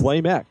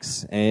Flame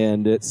X,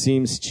 and it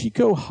seems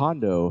Chico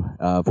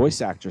Hondo, voice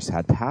actress,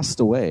 had passed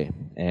away,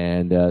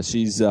 and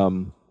she's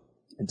done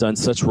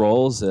such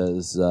roles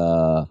as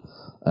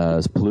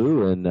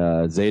Blue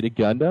in Zeta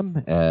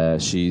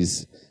Gundam.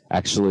 She's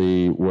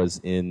actually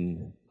was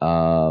in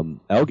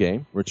L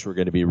Game, which we're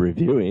going to be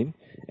reviewing.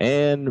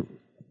 And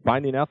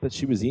finding out that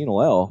she was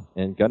Enel L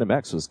and Gundam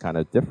X was kind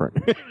of different.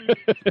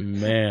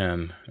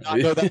 Man. I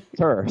know that's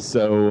her.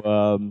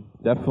 So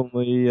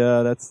definitely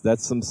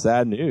that's some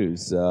sad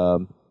news.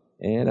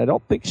 And I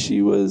don't think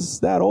she was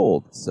that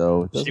old.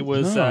 So she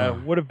was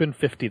would have been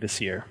 50 this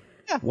year.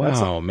 Yeah,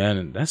 wow,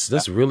 man. That's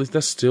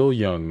still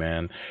young,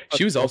 man.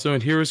 She was also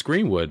in Heroes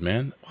Greenwood,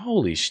 man.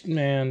 Holy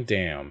man,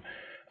 damn.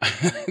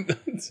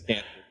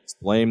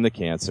 Blame the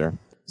cancer.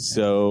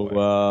 So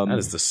that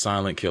is the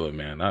silent killer,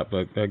 man.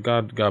 But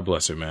God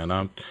bless her,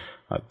 man.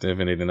 If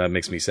anything, that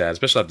makes me sad,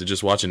 especially after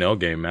just watching L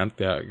Game, man.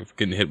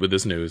 Getting hit with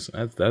this news,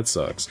 that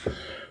sucks.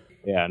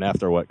 Yeah, and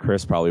after what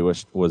Chris probably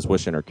was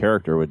wishing her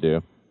character would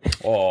do.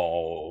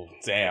 Oh,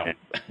 damn!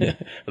 At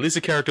least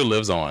the character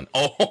lives on.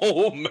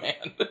 Oh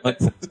man,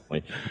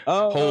 Unfortunately.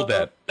 Hold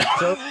that.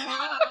 So,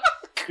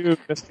 you,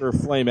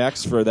 Mr. Flame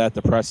X, for that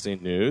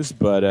depressing news,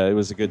 but it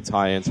was a good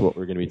tie-in to what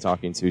we're going to be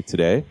talking to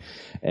today.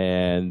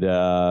 And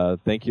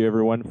thank you,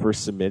 everyone, for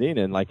submitting.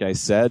 And like I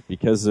said,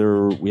 because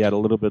we had a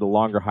little bit of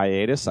longer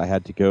hiatus, I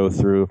had to go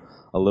through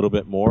a little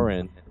bit more.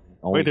 And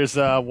Wait, there's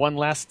one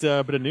last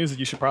bit of news that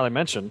you should probably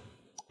mention.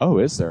 Oh,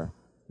 is there?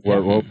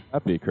 What would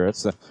that be,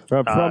 Chris?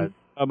 From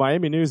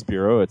Miami News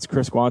Bureau, it's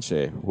Chris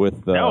Guanche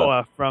with...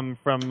 from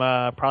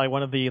probably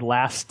one of the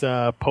last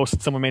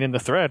posts someone made in the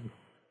thread.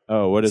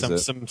 Oh, what is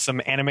it?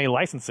 Some anime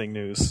licensing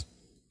news.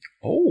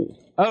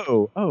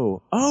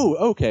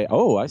 Okay.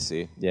 Oh, I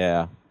see.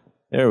 Yeah.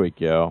 There we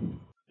go.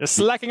 You're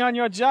slacking on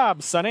your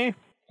job, Sonny.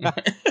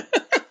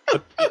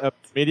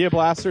 Media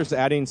Blasters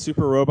adding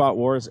Super Robot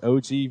Wars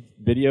OG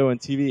video and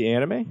TV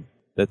anime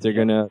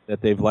that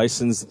they've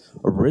licensed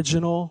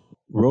original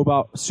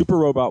Super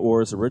Robot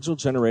Wars original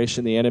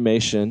generation, the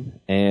animation,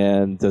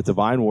 and the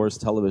Divine Wars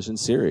television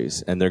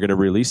series, and they're going to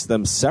release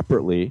them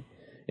separately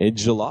in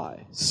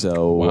July.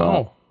 So,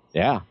 wow.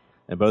 Yeah,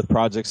 and both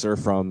projects are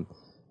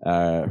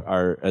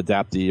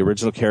adapt the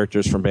original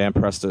characters from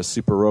Banpresto's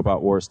Super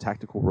Robot Wars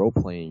tactical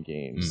role-playing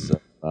games.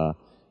 So,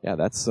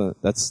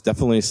 that's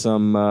definitely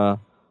some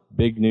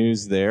big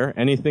news there.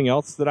 Anything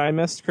else that I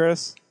missed,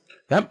 Chris?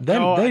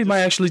 They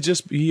might actually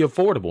just be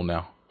affordable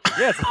now.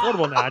 Yeah, it's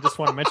affordable now. I just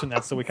want to mention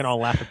that so we can all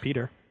laugh at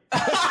Peter.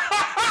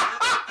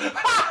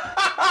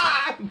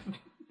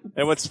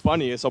 And what's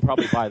funny is he'll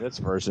probably buy this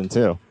version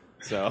too.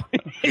 So,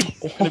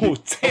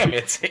 damn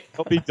it!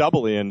 He'll be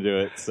doubly into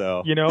it.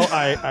 So,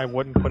 I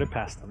wouldn't put it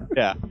past them.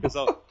 Yeah, because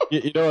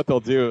you know what they'll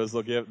do is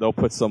they'll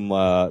put some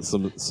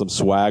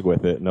swag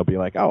with it, and they'll be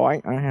like, oh,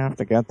 I have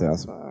to get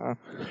this.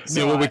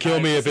 See, what would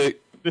kill me if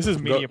it. This is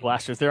Media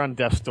Blasters. They're on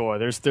Death's Door.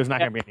 There's not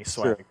going to be any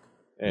swag.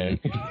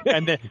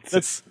 And then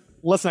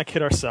let's not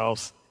kid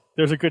ourselves.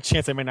 There's a good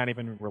chance they might not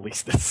even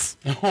release this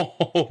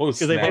because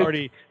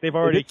they've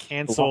already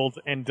canceled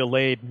and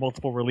delayed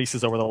multiple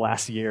releases over the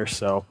last year.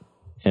 So,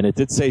 and it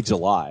did say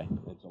July.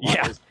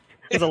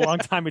 There's a long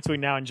time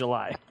between now and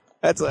July.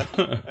 That's a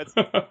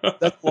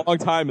long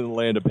time in the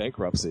land of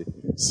bankruptcy.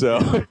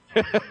 So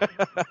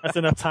that's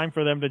enough time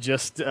for them to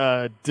just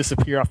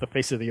disappear off the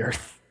face of the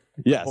earth.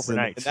 Yes,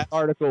 overnight. And that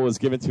article was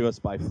given to us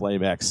by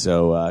FlameX,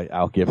 so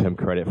I'll give him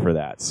credit for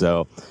that.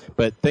 So,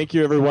 but thank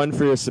you everyone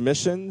for your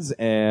submissions,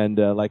 and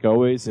like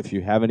always, if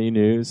you have any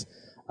news,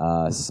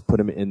 put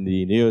them in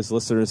the news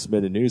listener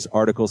submitted news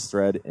articles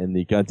thread in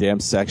the Gundam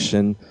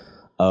section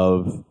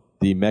of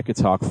the Mecha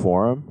Talk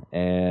forum.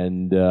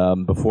 And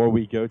before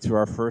we go to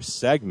our first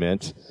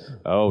segment,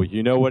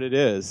 you know what it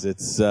is.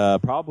 It's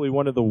probably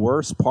one of the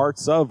worst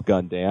parts of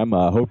Gundam,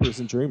 Hopers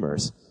and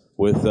Dreamers,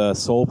 with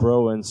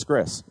Soulbro and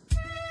Skris.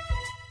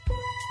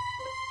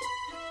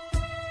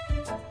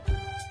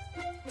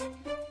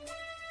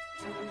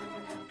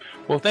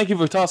 Well, thank you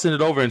for tossing it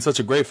over in such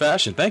a great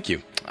fashion. Thank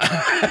you.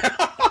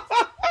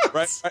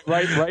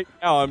 Right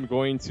now, I'm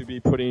going to be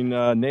putting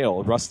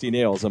rusty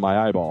nails in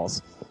my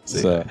eyeballs.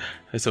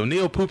 So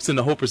Neil poops in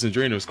the Hopers and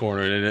Dreamers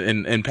corner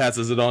and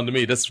passes it on to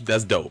me.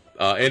 That's dope.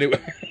 Anyway,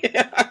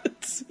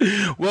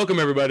 welcome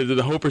everybody to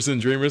the Hopers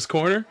and Dreamers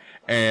corner,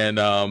 and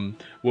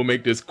we'll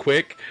make this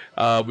quick.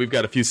 We've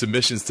got a few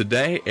submissions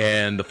today,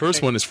 and the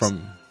first one is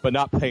from. But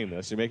not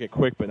painless. You make it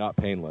quick, but not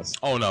painless.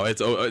 Oh no,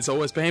 it's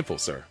always painful,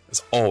 sir.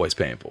 It's always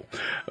painful.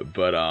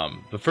 But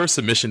the first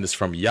submission is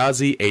from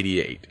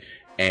Yazi88,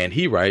 and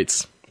he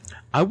writes,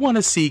 "I want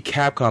to see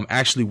Capcom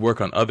actually work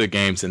on other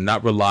games and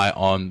not rely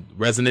on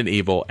Resident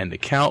Evil and the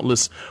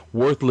countless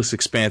worthless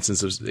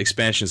expansions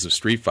of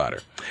Street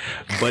Fighter.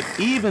 But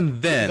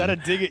even then, is that a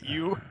dig at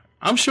you?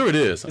 I'm sure it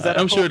is.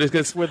 I'm sure it is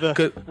because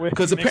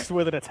mixed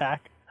with an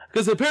attack.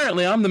 Because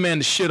apparently I'm the man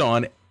to shit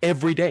on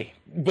every day.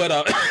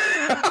 But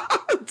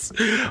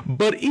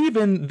but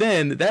even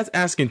then, that's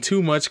asking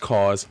too much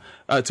because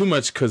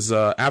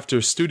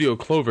after Studio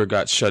Clover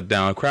got shut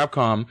down,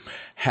 Capcom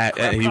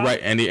he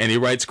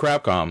writes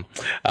Capcom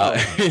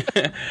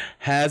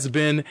has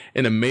been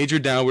in a major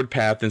downward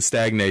path and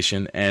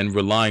stagnation and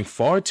relying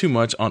far too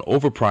much on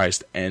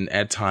overpriced and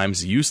at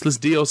times useless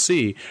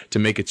DLC to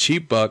make a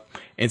cheap buck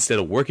instead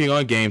of working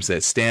on games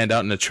that stand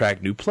out and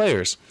attract new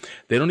players.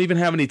 They don't even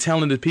have any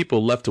talented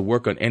people left to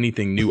work on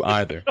anything new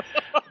either.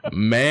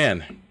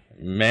 Man,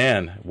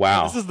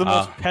 wow. This is the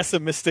most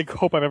pessimistic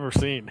hope I've ever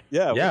seen.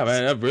 Yeah,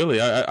 man, really.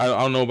 I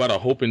don't know about a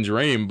hope and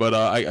dream, but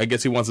I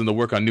guess he wants them to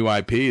work on new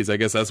IPs. I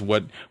guess that's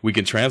what we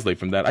can translate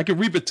from that. I can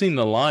read between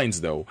the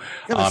lines, though.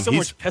 Yeah, there's so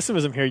much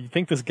pessimism here. You'd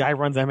think this guy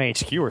runs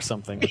MHQ or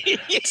something.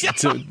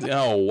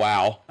 Oh,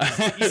 wow.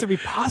 He used to be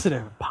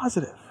positive.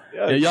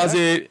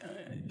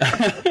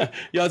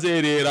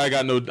 Yazi88,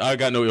 I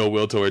got no ill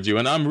will towards you,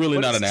 and I'm really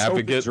not an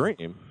advocate.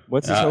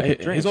 What's his open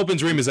dream? His open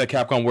dream is that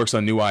Capcom works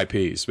on new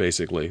IPs.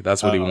 Basically,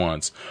 that's what he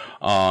wants.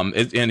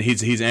 And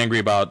he's angry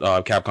about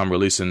Capcom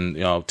releasing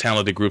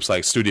talented groups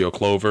like Studio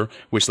Clover,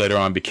 which later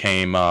on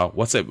became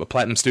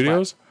Platinum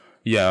Studios.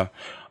 Yeah,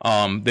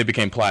 they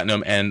became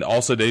Platinum, and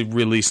also they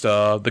released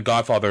The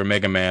Godfather of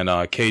Mega Man,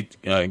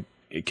 Keiji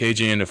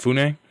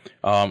Inafune,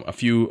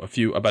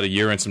 about a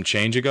year and some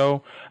change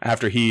ago,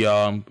 after he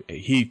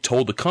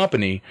told the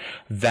company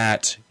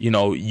that,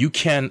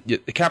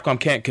 Capcom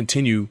can't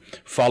continue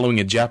following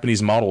a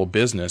Japanese model of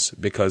business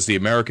because the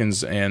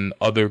Americans and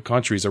other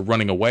countries are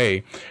running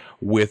away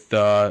with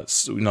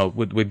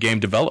game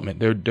development.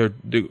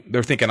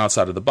 They're thinking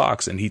outside of the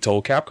box, and he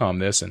told Capcom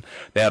this, and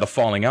they had a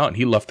falling out, and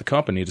he left the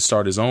company to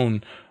start his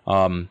own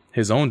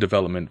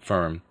development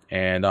firm.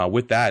 And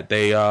with that,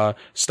 they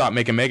stopped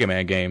making Mega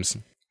Man games.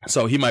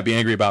 So he might be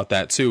angry about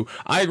that too.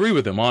 I agree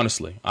with him,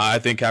 honestly. I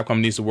think Capcom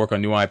needs to work on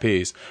new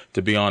IPs,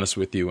 to be honest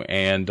with you.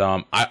 And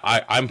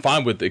I'm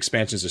fine with the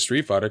expansions of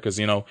Street Fighter because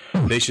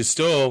they should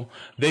still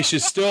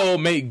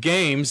make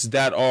games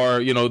that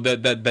are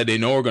that they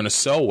know are going to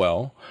sell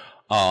well.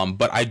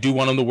 But I do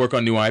want them to work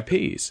on new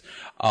IPs.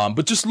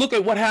 But just look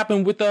at what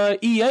happened with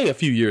EA a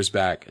few years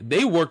back.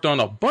 They worked on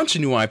a bunch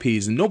of new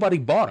IPs and nobody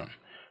bought them.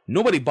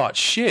 Nobody bought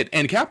shit.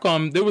 And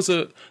Capcom, there was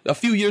a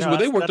few years where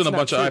they worked on a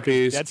bunch of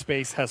IPs. Dead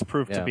Space has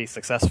proved to be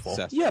successful.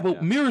 Yeah,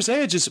 but Mirror's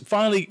Edge is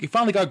finally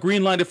got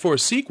green-lighted for a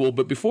sequel,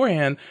 but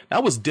beforehand,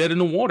 that was dead in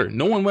the water.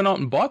 No one went out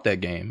and bought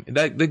that game.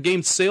 The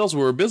game's sales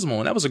were abysmal,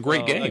 and that was a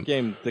great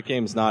game. The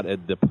game's not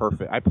the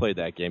perfect. I played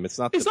that game. It's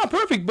not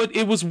perfect, but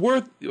it was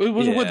worth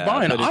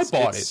buying. I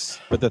bought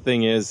it. But the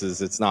thing is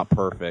it's not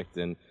perfect,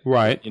 and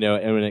right.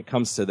 And when it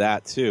comes to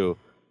that too,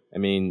 I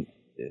mean,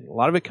 a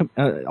lot of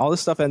it, all this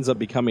stuff ends up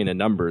becoming a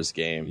numbers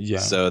game. Yeah.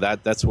 So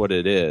that's what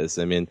it is.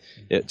 I mean,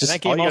 that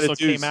game also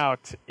came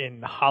out in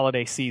the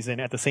holiday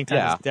season at the same time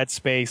as Dead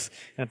Space,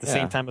 and at the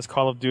same time as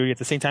Call of Duty, at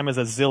the same time as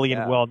a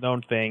zillion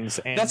well-known things.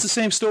 And that's the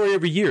same story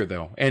every year,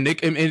 though, and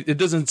it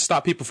doesn't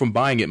stop people from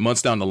buying it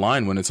months down the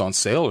line when it's on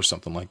sale or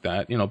something like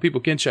that.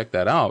 People can check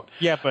that out.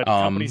 Yeah, but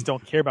companies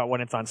don't care about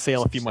when it's on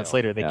sale a few months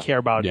later. They care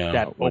about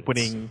that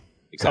opening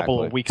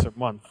couple of weeks or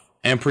month.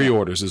 And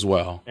pre-orders as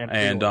well.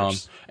 And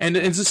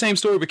it's the same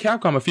story with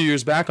Capcom a few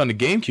years back on the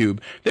GameCube.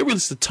 They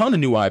released a ton of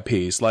new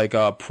IPs like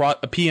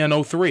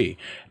PNO3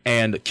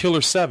 and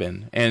Killer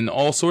 7 and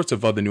all sorts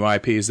of other new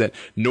IPs that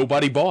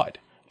nobody bought.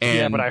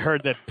 And but I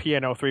heard that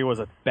PNO3 was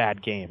a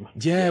bad game.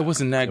 Yeah, it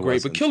wasn't that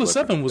great. But Killer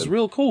 7 was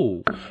real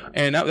cool.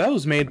 And that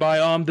was made by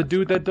the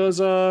dude that does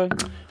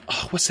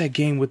what's that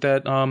game with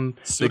that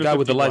the guy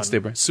with the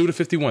lightsaber? Suda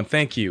 51,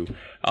 thank you.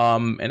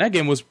 And that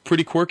game was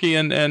pretty quirky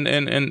and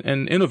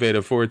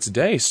innovative for its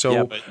day.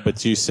 So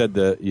but you said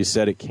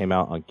it came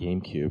out on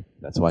GameCube.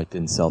 That's why it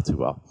didn't sell too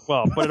well.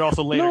 Well, but it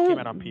also later came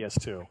out on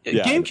PS2.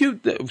 Yeah.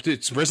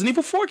 GameCube, Resident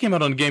Evil 4 came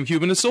out on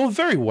GameCube and it sold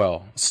very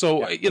well.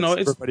 So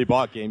everybody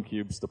bought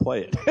GameCubes to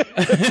play it.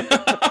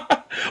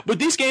 But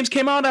these games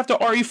came out after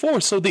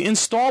RE4, so the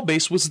install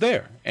base was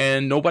there,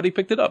 and nobody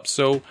picked it up.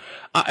 So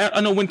I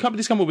know when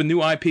companies come up with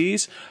new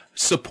IPs,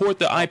 support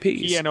the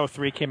IPs.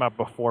 PNO3 came out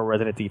before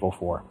Resident Evil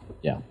 4.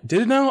 Yeah.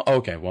 Did it now?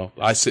 Okay, well,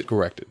 I sit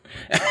corrected.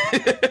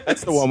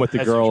 That's the one with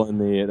the girl in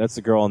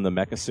the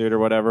mecha suit or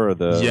whatever, or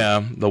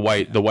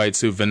the white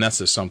suit,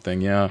 Vanessa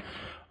something, yeah.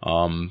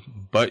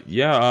 But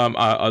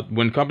yeah,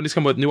 when companies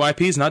come with new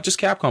IPs, not just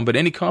Capcom, but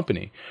any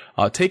company,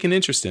 take an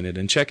interest in it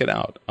and check it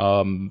out.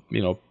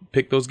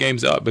 Pick those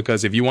games up,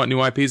 because if you want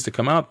new IPs to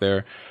come out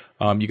there,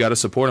 you got to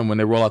support them when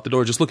they roll out the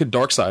door. Just look at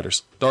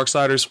Darksiders.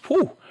 Darksiders,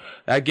 whew,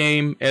 that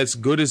game, as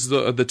good as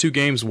the two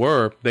games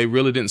were, they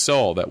really didn't sell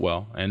all that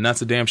well, and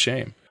that's a damn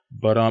shame.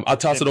 But I'll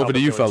toss it over to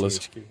you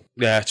fellas.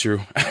 Yeah,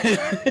 true.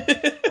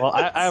 Well,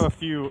 I have a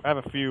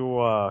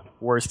few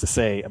words to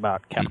say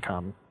about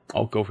Capcom.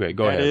 Oh, go ahead.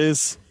 Go ahead. That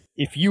is,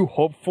 if you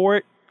hope for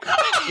it,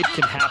 it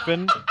can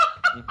happen.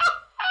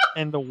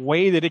 And the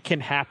way that it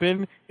can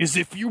happen is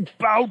if you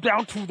bow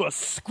down to the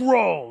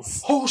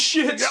Skrulls. Oh,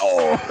 shit.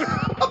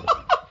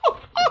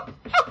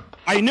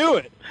 I knew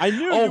it.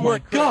 Oh, my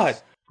God.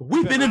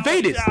 We've been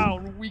invaded.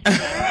 Down, we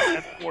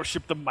can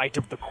worship the might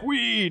of the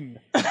Queen.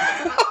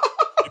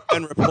 You've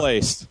been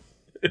replaced.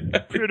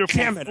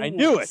 Damn it, I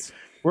knew it.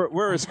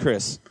 Where is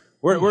Chris?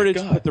 Where did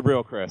you put the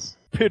real Chris?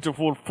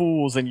 Pitiful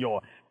fools in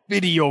your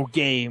video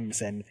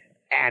games and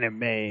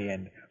anime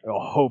and your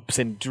hopes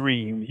and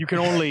dreams. You can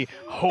only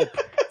hope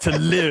to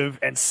live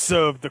and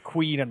serve the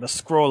Queen and the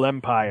Skrull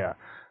Empire.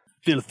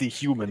 Filthy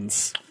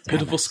humans.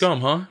 Pitiful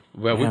scum, huh?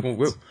 Well,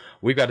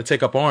 we got to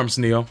take up arms,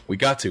 Neo. We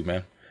got to,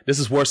 man. This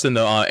is worse than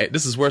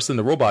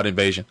the robot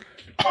invasion.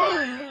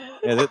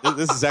 Yeah,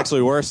 this is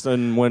actually worse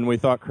than when we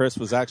thought Chris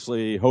was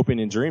actually hoping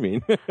and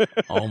dreaming.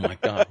 Oh my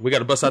God, we got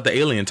to bust out the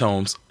alien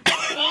tomes.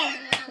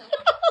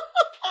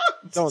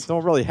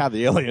 Don't really have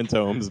the alien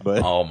tomes,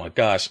 but oh my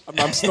gosh,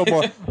 I'm still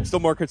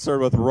more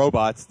concerned with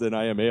robots than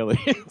I am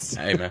aliens.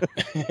 Hey man,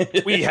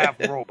 we have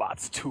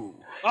robots too.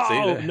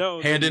 Oh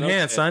no, hand in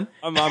hand, son.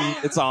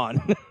 It's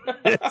on.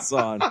 It's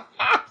on.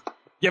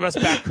 Give us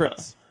back,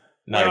 Chris.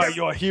 Nice. Where are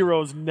your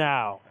heroes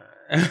now?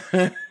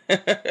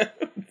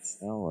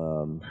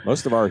 Well,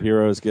 most of our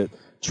heroes get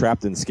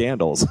trapped in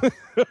scandals,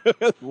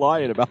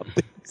 lying about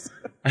things.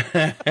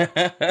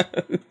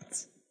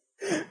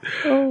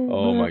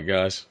 Oh my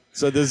gosh.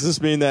 So does this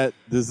mean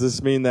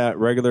that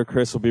regular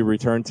Chris will be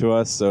returned to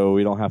us, so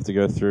we don't have to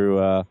go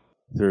through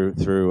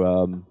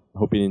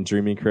hoping and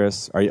dreaming,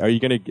 Chris? Are you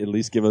going to at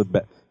least give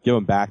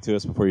them back to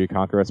us before you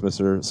conquer us,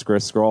 Mr.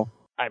 Chris Scroll?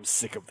 I'm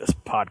sick of this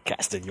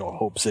podcast and your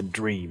hopes and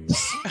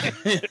dreams.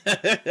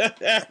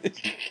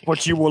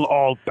 But you will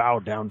all bow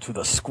down to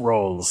the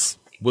scrolls.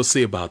 We'll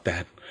see about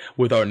that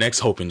with our next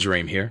hope and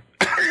dream here.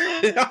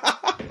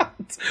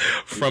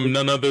 From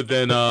none other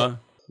than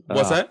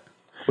what's that?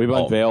 We've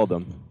unveiled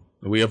them.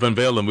 We have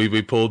unveiled him.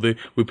 We pulled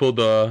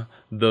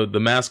the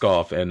mask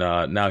off, and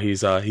now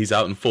he's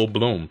out in full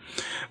bloom.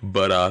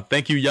 But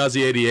thank you,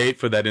 Yazi88,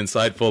 for that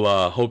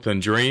insightful hope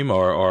and dream,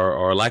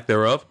 or lack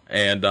thereof.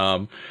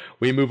 And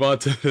we move on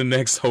to the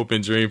next hope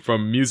and dream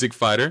from Music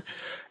Fighter,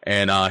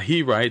 and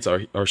he writes,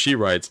 or she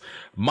writes,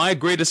 my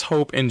greatest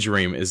hope and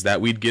dream is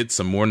that we'd get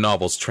some more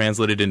novels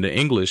translated into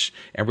English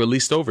and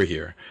released over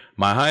here.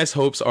 My highest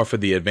hopes are for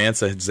the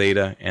Advance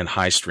Zeta and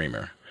High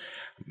Streamer.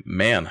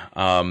 Man,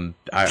 I'm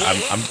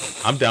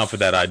down for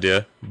that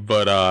idea,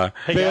 but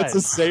Advance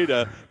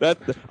Zeta.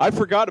 I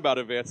forgot about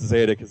Advance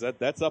Zeta because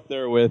that's up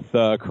there with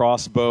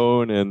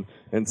Crossbone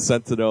and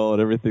Sentinel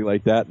and everything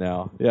like that.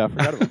 Now, yeah, I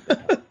forgot about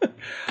that.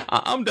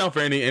 I'm down for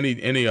any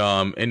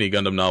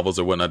Gundam novels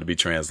or whatnot to be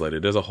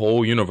translated. There's a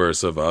whole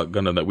universe of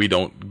Gundam that we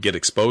don't get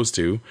exposed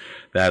to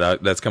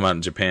that's come out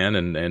in Japan,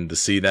 and to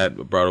see that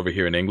brought over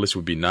here in English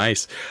would be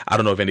nice. I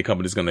don't know if any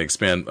company's going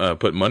to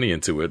put money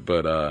into it,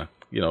 but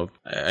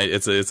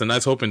it's a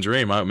nice hope and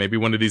dream. Maybe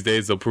one of these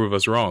days they'll prove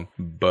us wrong.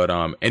 But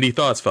any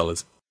thoughts,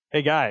 fellas?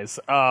 Hey guys,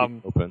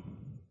 Open.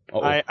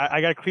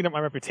 I got to clean up my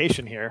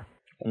reputation here.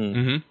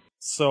 Mm-hmm.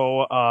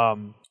 So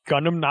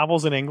Gundam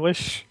novels in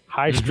English,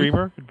 High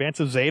Streamer,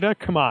 Advance of Zeta.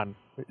 Come on,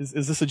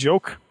 is this a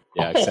joke?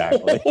 Yeah,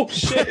 exactly. Oh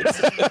shit!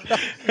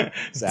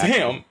 Exactly.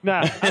 Damn.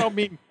 Nah, I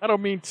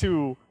don't mean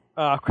to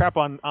crap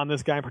on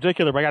this guy in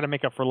particular, but I got to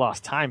make up for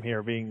lost time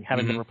here,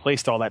 having been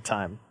replaced all that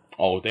time.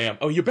 Oh damn!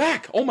 Oh, you're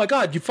back! Oh my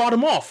God, you fought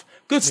him off.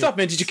 Good stuff,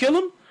 man. Did you kill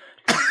him?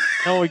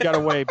 No, he got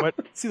away. But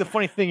see, the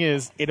funny thing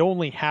is, it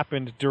only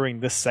happened during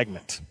this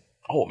segment.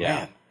 Oh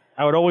man!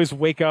 I would always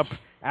wake up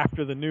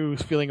after the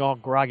news feeling all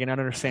groggy and not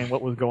understand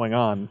what was going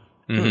on.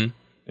 Mm-hmm.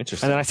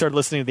 Interesting. And then I started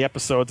listening to the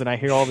episodes, and I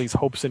hear all these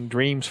hopes and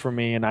dreams from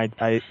me, and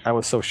I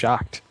was so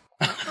shocked.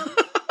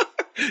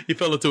 You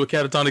fell into a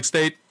catatonic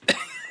state.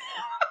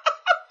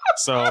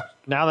 So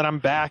now that I'm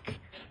back,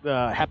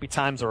 the happy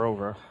times are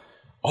over.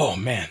 Oh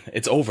man,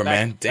 it's over,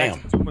 man. Damn.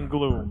 Back to doom and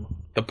gloom.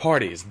 The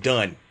party is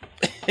done.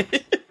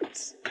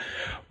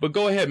 But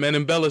go ahead, man.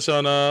 Embellish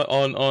on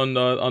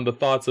the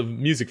thoughts of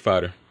Music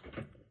Fighter.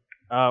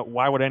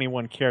 Why would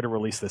anyone care to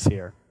release this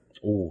here?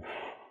 Ooh.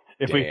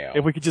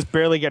 If we could just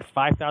barely get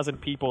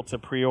 5,000 people to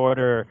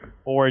pre-order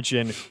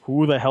Origin,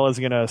 who the hell is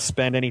going to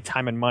spend any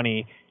time and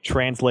money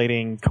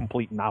translating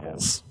complete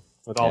novels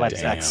with all that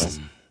text? It's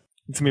going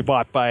to be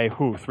bought by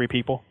who? 3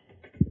 people?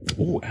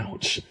 Ooh,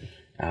 ouch.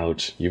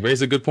 You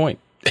raised a good point.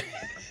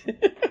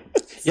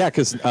 Yeah,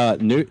 because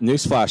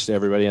newsflash to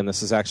everybody, and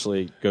this is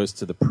actually goes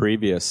to the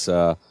previous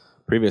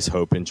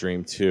hope and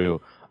dream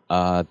too.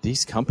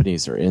 These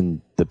companies are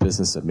in the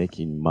business of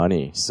making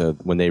money, so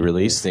when they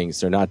release things,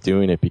 they're not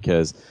doing it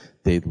because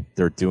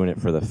they're doing it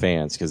for the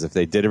fans. Because if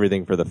they did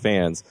everything for the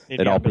fans,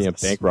 they'd all be in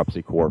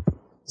bankruptcy corp.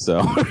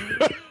 So.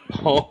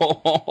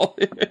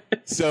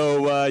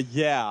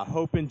 Yeah,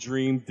 hope and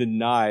dream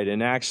denied.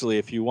 And actually,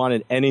 if you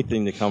wanted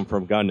anything to come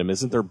from Gundam,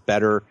 isn't there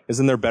better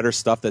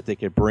stuff that they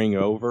could bring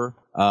over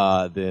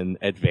than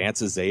Advance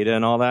Zeta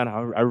and all that?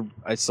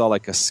 I saw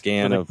like a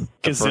scan of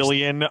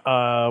gazillion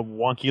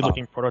wonky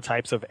looking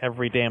prototypes of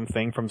every damn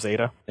thing from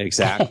Zeta.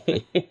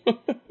 Exactly.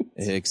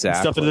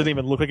 Exactly. Stuff that doesn't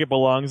even look like it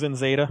belongs in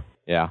Zeta.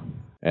 Yeah,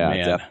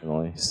 man.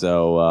 Definitely.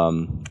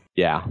 So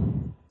yeah,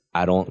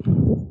 I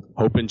don't.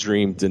 Hope and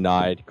dream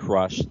denied,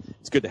 crushed.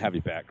 It's good to have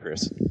you back,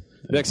 Chris.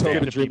 Next hope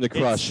and dream to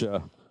crush.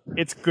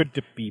 It's good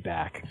to be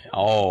back.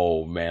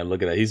 Oh man,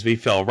 look at that. He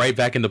fell right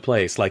back into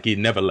place like he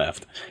never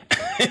left.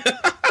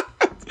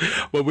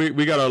 Well,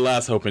 we got our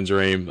last hope and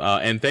dream,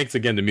 and thanks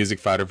again to Music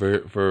Fighter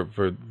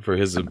for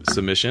his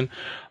submission.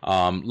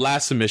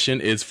 Last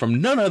submission is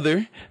from none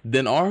other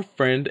than our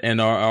friend and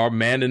our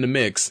man in the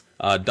mix,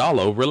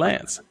 Dalo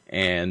Relance,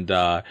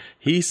 and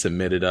he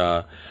submitted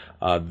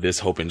this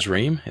hope and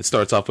dream. It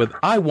starts off with,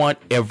 I want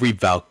every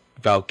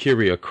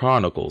Valkyria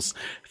Chronicles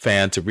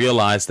fan to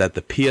realize that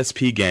the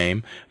PSP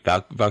game,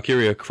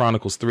 Valkyria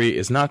Chronicles 3,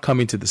 is not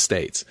coming to the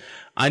States.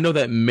 I know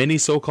that many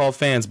so-called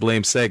fans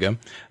blame Sega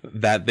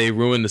that they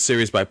ruined the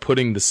series by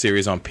putting the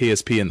series on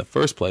PSP in the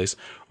first place,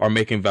 or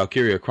making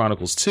Valkyria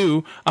Chronicles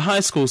 2 a high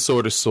school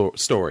sort of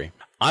story.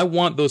 I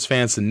want those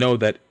fans to know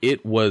that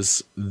it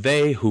was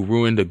they who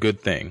ruined a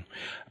good thing,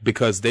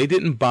 because they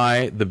didn't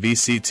buy the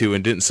VC2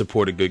 and didn't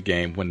support a good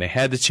game when they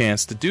had the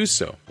chance to do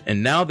so.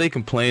 And now they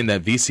complain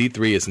that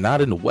VC3 is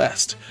not in the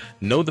West.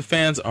 No, the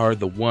fans are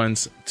the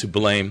ones to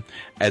blame,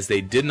 as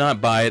they did not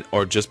buy it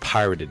or just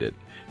pirated it.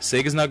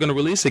 Sega's not going to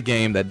release a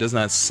game that does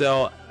not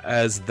sell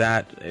as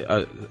that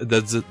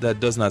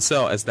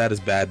is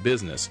bad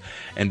business,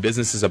 and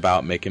business is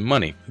about making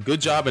money.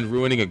 Good job in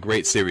ruining a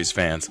great series,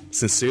 fans.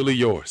 Sincerely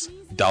yours,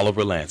 Dollar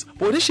Relance.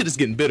 Boy, this shit is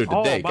getting bitter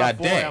today. God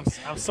damn.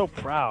 I'm so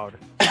proud.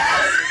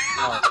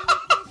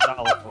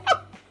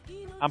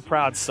 I'm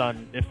proud,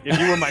 son. If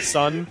you were my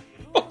son,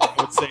 I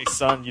would say,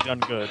 son, you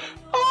done good.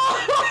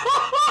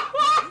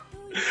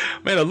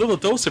 Man, a little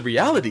dose of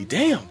reality.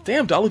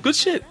 Damn, Dollar. Good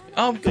shit.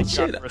 Good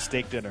shit. For a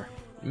steak dinner.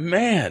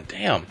 Man,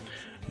 damn.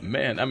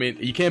 Man, I mean,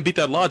 you can't beat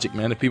that logic,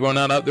 man. If people are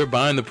not out there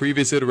buying the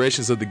previous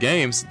iterations of the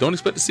games, don't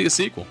expect to see a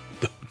sequel.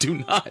 Do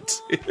not.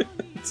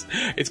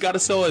 It's got to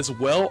sell as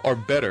well or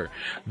better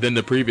than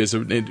the previous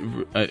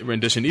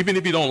rendition. Even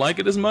if you don't like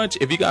it as much,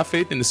 if you got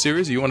faith in the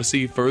series, you want to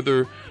see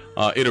further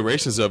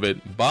iterations of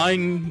it,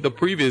 buying the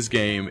previous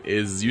game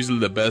is usually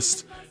the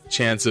best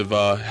chance of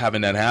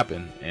having that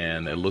happen.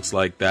 And it looks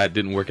like that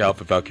didn't work out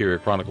for Valkyria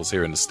Chronicles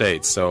here in the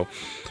States. So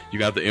you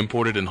got to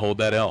import it and hold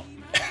that L.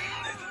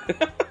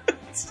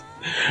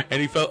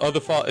 Any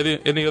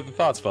other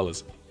thoughts,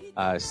 fellas?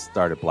 I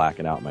started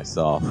blacking out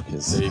myself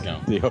because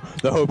there you go.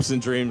 The hopes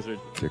and dreams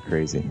they're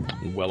crazy.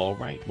 Well, all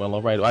right.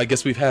 Well, I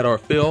guess we've had our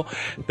fill.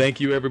 Thank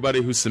you,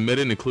 everybody who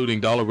submitted, including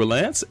Dollar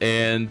Relance.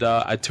 And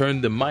I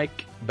turn the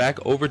mic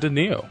back over to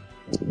Neo.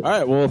 All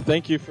right. Well,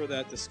 thank you for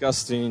that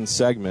disgusting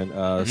segment,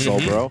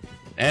 Solbro.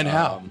 And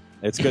how?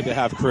 It's good to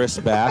have Chris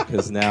back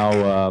because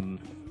now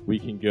we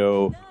can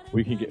go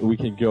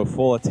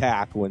full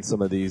attack when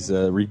some of these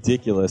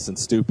ridiculous and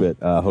stupid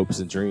hopes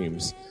and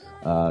dreams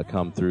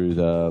come through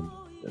the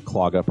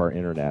clog up our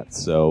internet.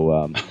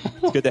 So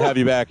it's good to have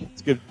you back.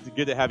 It's good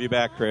to have you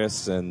back,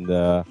 Chris and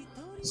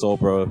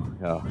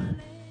Solbro.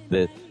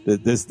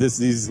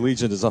 These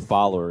legions of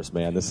followers,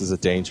 man. This is a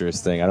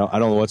dangerous thing. I don't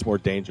know what's more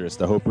dangerous: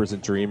 the hopers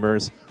and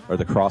dreamers or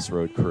the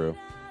Crossroad crew.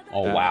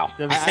 Oh wow!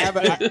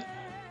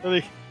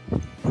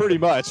 Pretty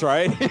much,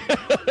 right?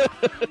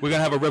 We're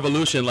gonna have a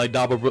revolution like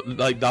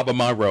Daba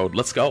My Road.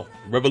 Let's go,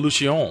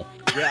 revolution.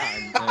 Yeah,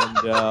 and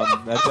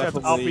that's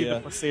definitely. I'll be the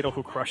Macedo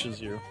who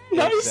crushes you.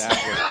 Nice.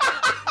 Exactly.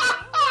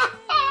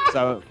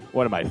 So,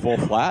 what am I, full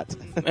flat?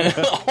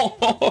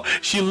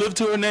 She lived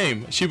to her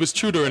name. She was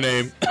true to her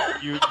name.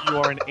 You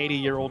are an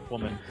 80-year-old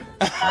woman.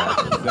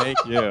 Thank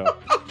you.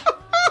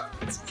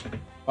 If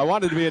I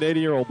wanted to be an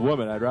 80-year-old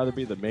woman, I'd rather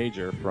be the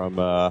Major from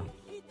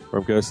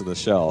Ghost in the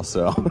Shell.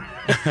 So,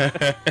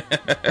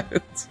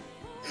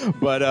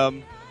 but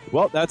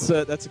well, that's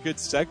a good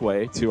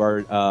segue to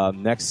our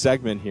next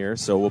segment here.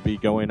 So we'll be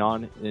going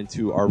on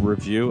into our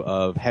review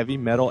of Heavy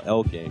Metal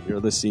L Game.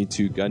 You're listening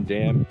to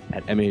Gundam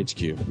at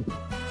MAHQ.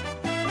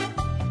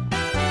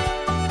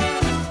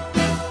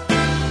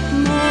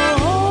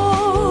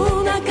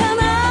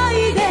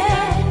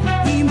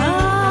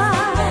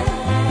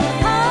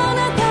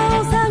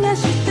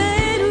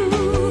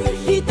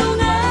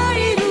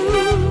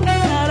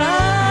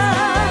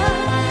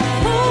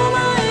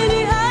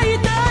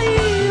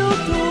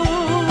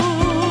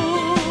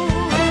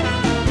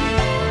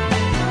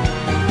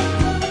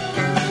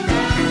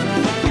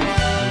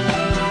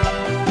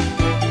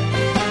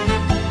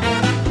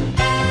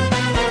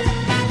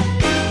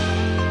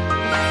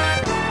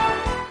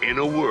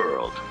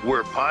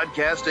 'Where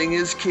podcasting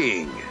is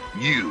king'.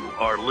 You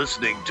are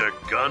listening to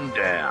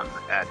Gundam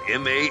at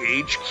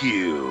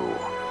MAHQ.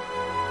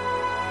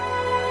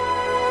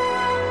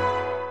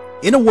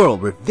 In a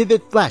world where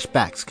vivid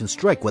flashbacks can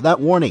strike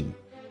without warning.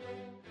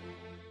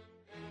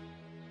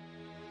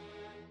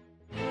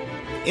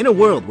 In a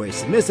world where a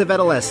submissive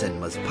adolescent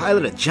must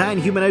pilot a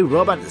giant humanoid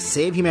robot to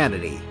save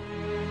humanity.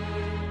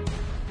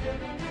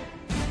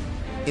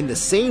 In the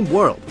same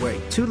world where a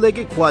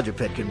two-legged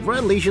quadruped can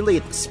run leisurely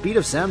at the speed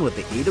of sound with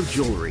the aid of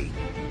jewelry.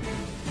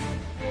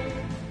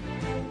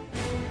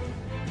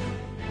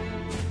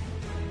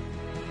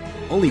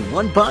 Only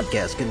one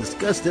podcast can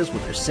discuss this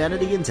with their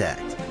sanity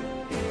intact.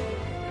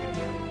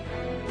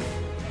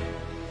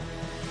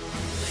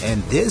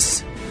 And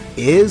this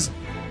is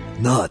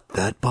Not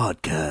That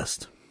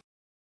Podcast.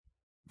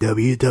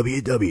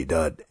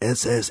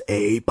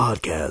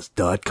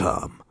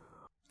 www.ssapodcast.com.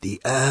 The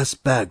Ass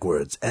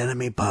Backwards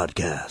Anime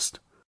Podcast.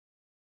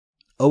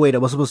 Oh wait, I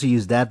was supposed to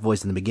use that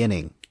voice in the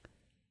beginning.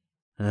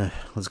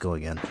 Let's go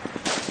again.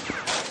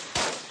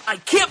 I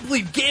can't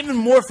believe Game &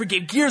 Morpher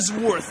gave Gears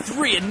of War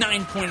 3 a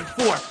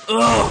 9.4.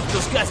 Ugh,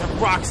 those guys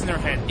have rocks in their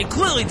head. It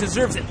clearly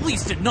deserves at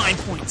least a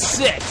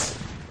 9.6.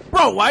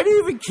 Bro, why do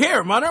you even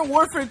care? Modern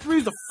Warfare 3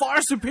 is a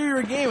far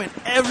superior game in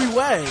every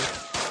way.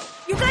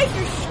 You guys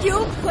are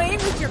still playing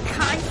with your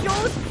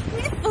consoles? You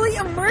need to fully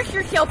immerse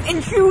yourself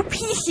in true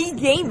PC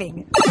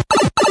gaming.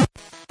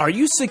 Are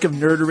you sick of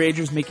nerd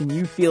ragers making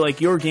you feel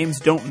like your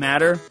games don't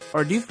matter?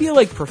 Or do you feel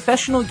like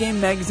professional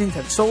game magazines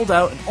have sold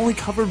out and only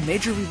cover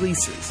major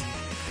releases?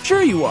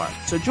 Sure you are,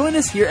 so join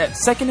us here at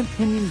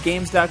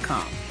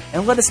SecondOpinionGames.com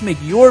and let us make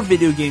your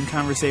video game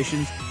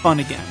conversations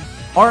fun again.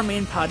 Our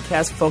main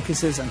podcast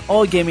focuses on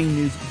all gaming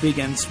news, big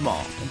and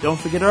small. And don't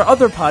forget our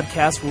other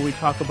podcasts where we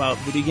talk about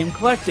video game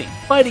collecting,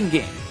 fighting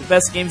games, the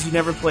best games you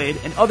never played,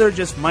 and other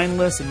just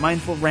mindless and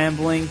mindful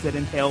ramblings that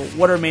entail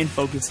what our main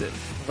focus is.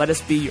 Let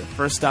us be your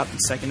first stop in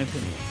Second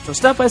Opinion. So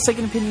stop by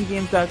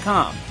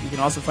SecondOpinionGames.com. You can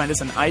also find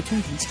us on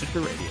iTunes and Stitcher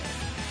Radio.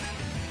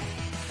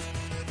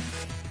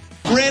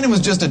 Brandon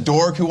was just a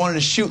dork who wanted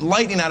to shoot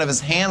lightning out of his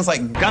hands like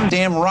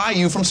Gundam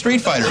Ryu from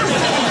Street Fighter.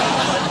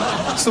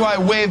 So I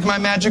waved my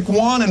magic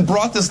wand and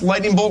brought this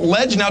lightning bolt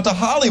legend out to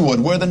Hollywood,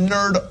 where the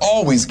nerd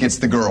always gets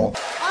the girl. All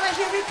right,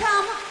 here we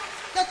come.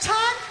 The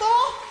time for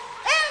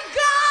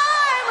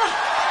Endgame!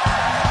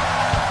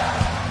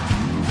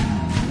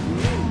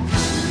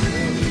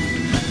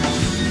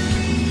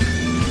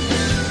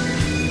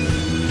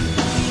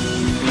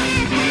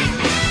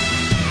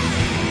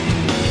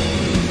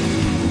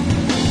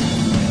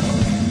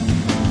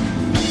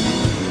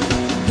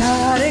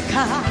 誰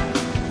か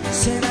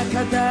背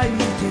中抱いて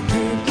て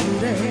く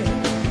れ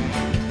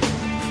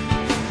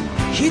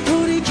一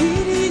人き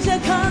りじゃ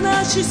悲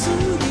しすぎ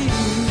る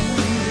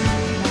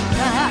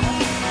な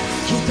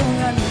人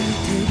が見て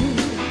る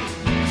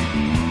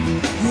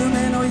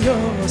夢のよ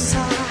うさ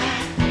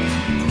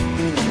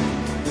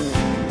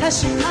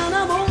確か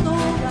なものが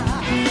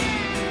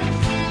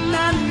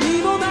何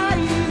にもない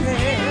ね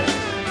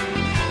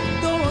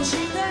どうして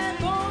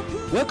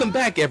僕 Welcome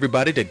back,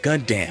 everybody, to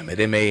Gundam at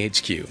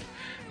MAHQ.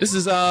 This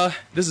is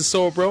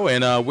Soul Bro,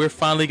 and we're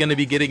finally going to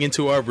be getting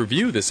into our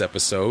review this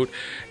episode,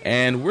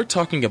 and we're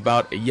talking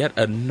about yet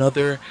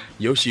another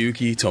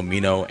Yoshiyuki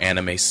Tomino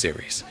anime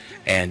series,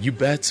 and you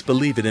best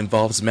believe it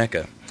involves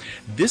mecha.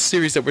 This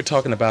series that we're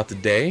talking about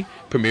today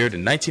premiered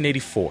in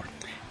 1984,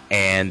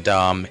 and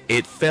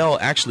it fell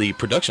actually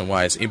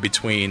production-wise in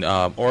between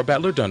Aura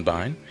Battler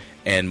Dunbine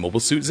and Mobile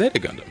Suit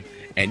Zeta Gundam,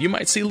 and you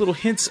might see little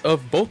hints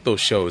of both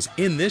those shows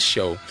in this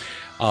show.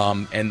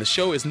 And the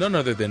show is none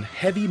other than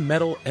Heavy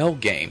Metal L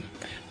Game.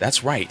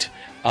 That's right.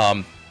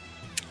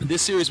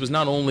 This series was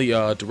not only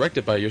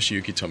directed by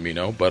Yoshiyuki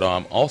Tomino, but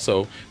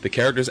also the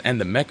characters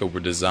and the mecha were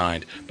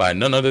designed by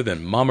none other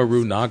than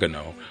Mamoru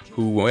Nagano,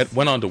 who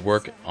went on to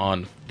work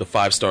on the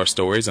 5-Star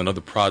Stories and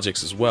other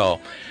projects as well,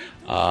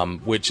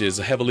 which is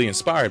heavily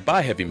inspired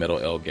by Heavy Metal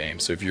L Game.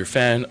 So if you're a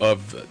fan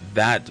of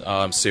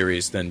that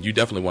series, then you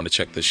definitely want to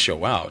check this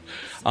show out.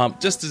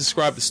 Just to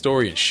describe the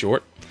story in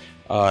short,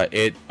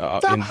 it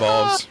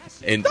involves,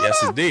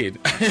 yes, indeed.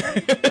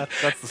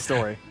 That's the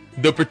story.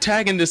 The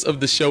protagonist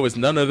of the show is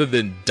none other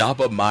than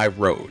Daba My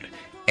Road,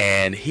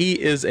 and he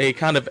is a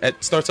kind of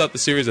starts out the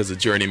series as a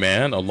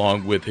journeyman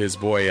along with his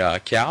boy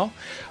Cal.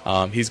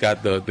 He's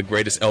got the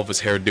greatest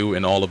Elvis hairdo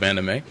in all of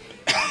anime.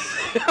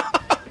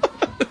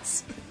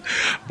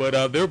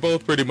 But they're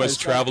both pretty much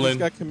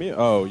traveling.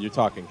 Oh, you're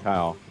talking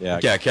Kyle.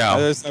 Yeah, Cal.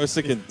 I was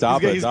thinking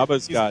Daba.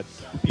 Daba's got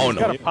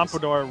a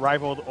pompadour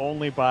rivaled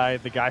only by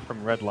the guy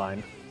from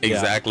Redline.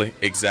 Exactly.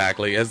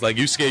 It's like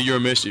you scare your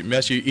mess,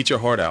 you eat your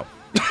heart out.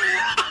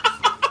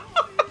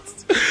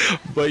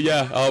 But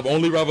yeah,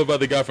 only rivaled by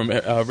the guy from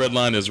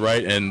Redline is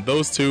right, and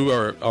those two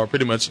are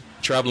pretty much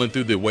traveling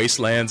through the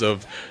wastelands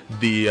of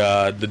the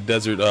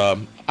desert.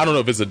 I don't know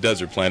if it's a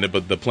desert planet,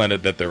 but the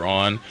planet that they're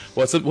on.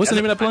 What's the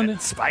name of that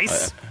planet?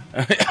 Spice.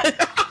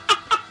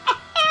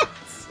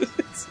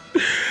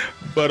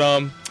 But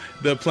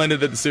the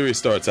planet that the series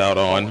starts out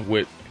on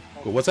with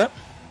what's that?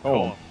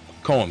 Koem.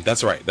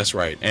 That's right.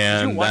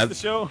 And did you watch the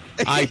show?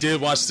 I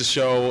did watch the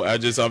show.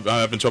 I'm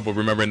having trouble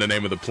remembering the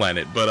name of the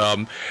planet. But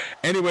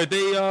anyway,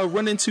 they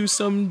run into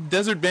some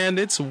desert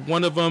bandits.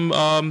 One of them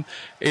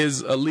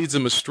leads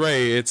them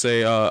astray. It's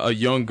a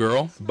young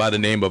girl by the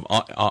name of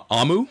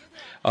Amu,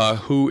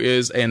 who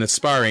is an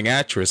aspiring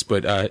actress,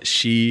 but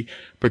she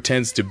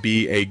pretends to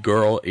be a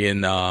girl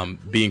in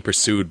being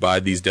pursued by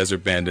these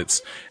desert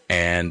bandits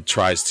and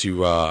tries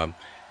to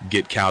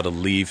get Cal to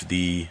leave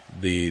the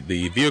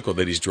vehicle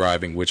that he's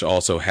driving, which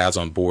also has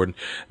on board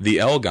the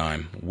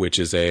L-Gaim, which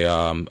is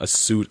a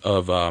suit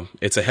of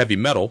it's a heavy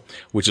metal,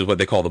 which is what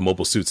they call the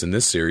mobile suits in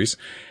this series,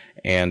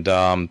 and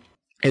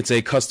it's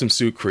a custom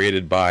suit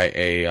created by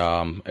a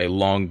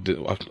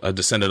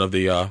descendant of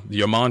the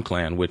Yaman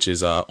clan, which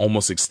is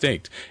almost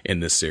extinct in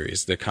this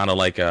series. They're kind of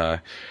like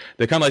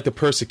the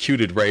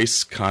persecuted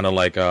race, kind of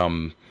like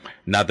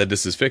not that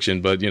this is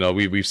fiction, but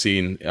we've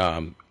seen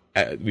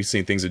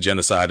things of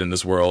genocide in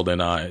this world, and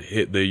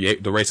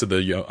the race of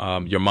the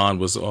Yaman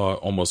was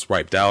almost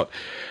wiped out,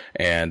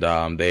 and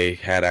they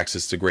had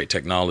access to great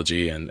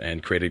technology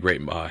and created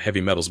great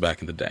heavy metals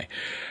back in the day.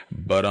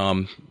 But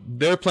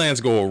their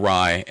plans go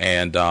awry,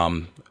 and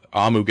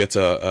Amu gets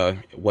a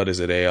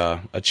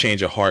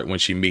change of heart when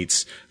she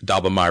meets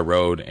Daba My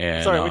Road.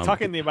 And sorry, are we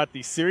talking about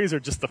the series or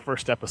just the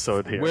first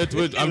episode here?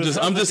 I'm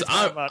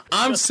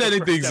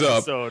setting things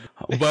up.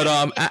 But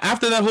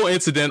after that whole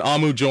incident,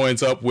 Amu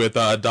joins up with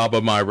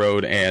Daba My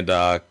Road and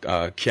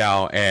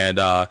Cal,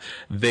 and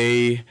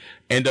they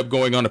end up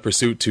going on a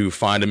pursuit to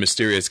find a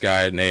mysterious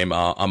guy named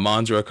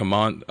Amandra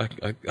Kamandra,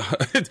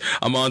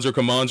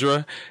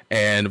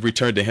 and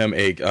return to him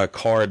a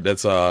card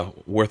that's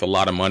worth a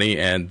lot of money.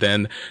 And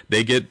then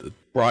they get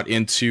brought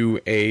into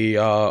a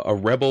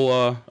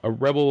rebel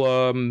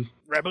scum.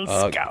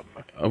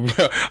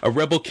 A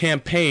rebel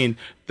campaign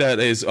that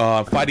is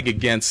fighting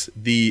against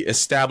the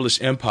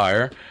established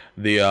empire,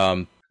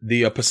 the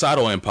the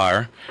Poseidon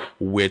Empire,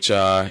 which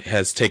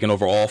has taken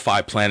over all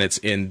 5 planets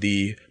in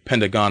the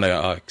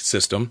Pentagona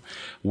system,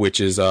 which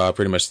is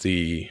pretty much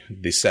the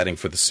setting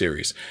for the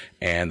series.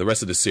 And the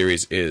rest of the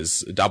series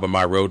is Daba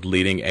Myrode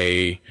leading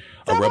a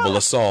rebel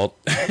assault,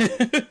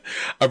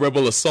 a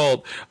rebel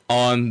assault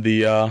on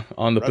the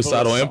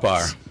Poseidon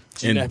Empire.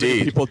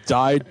 Indeed, people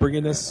died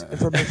bringing this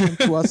information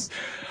to us.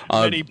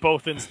 Many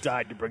Bothans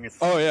died to bring it.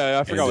 Oh yeah,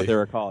 I forgot what they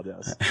were called.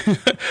 Yes.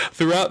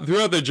 throughout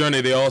their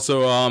journey, they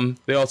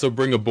also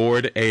bring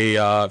aboard a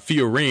a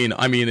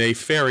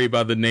fairy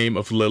by the name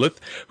of Lilith,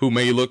 who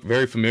may look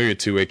very familiar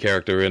to a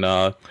character in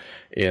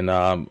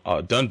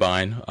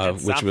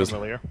Dunbine, which was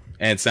familiar.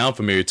 And sound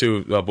familiar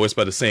too, voiced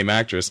by the same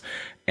actress,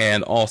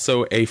 and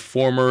also a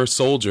former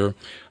soldier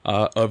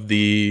of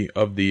the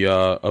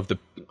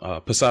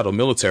Poseidon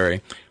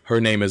military. Her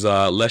name is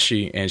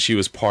Leshy, and she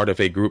was part of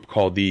a group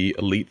called the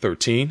Elite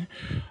 13,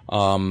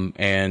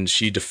 and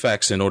she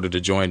defects in order to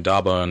join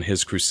Daba on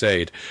his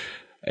crusade.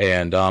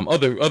 And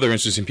other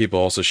interesting people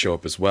also show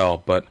up as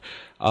well. But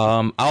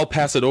I'll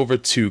pass it over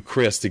to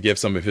Chris to give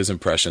some of his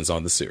impressions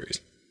on the series.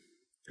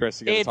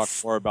 Chris, you got to talk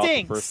more about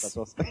the first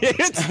episode.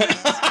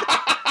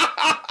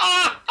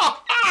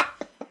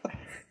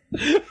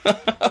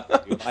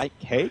 You like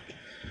cake?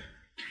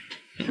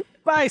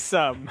 Buy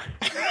some.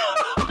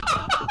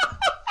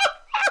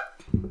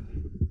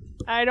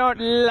 I don't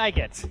like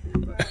it.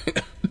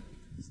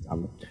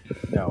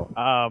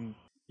 No.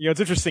 What's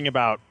interesting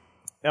about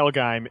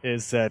Elgheim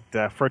is that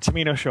for a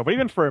Tomino show, but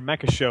even for a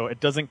mecha show, it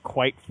doesn't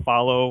quite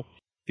follow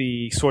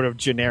the sort of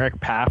generic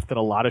path that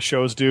a lot of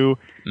shows do.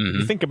 Mm-hmm.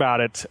 You think about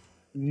it,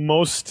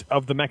 most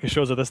of the mecha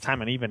shows at this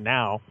time, and even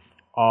now,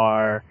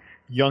 are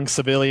young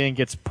civilian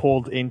gets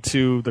pulled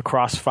into the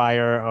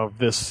crossfire of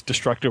this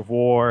destructive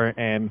war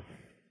and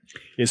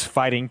is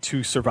fighting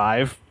to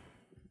survive.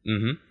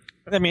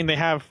 Mm-hmm. I mean, they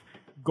have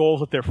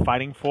goals that they're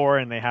fighting for,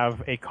 and they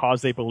have a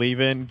cause they believe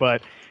in,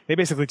 but they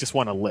basically just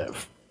want to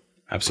live.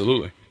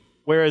 Absolutely.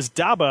 Whereas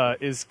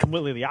Daba is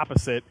completely the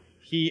opposite.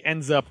 He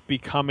ends up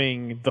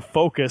becoming the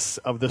focus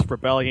of this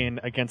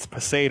rebellion against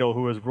Poseidon,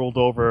 who has ruled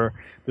over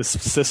this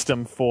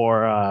system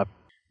for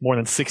more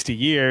than 60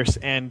 years.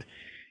 And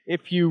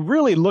if you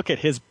really look at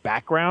his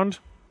background,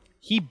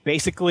 he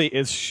basically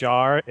is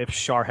Shar if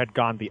Shar had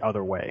gone the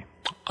other way.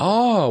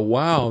 Oh,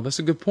 wow. That's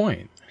a good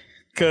point.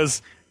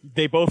 Because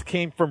they both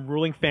came from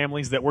ruling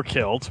families that were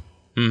killed.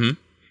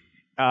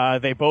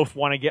 Mm-hmm. They both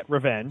want to get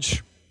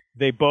revenge.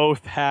 They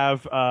both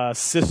have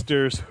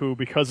sisters who,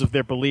 because of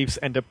their beliefs,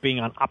 end up being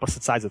on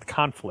opposite sides of the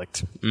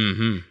conflict.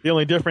 Mm-hmm. The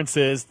only difference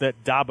is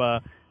that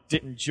Daba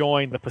didn't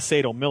join the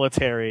Poseidon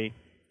military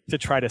to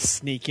try to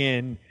sneak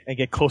in and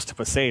get close to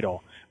Poseidon,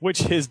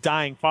 which his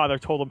dying father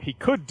told him he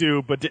could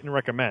do but didn't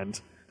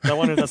recommend. So I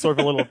wonder if that's sort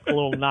of a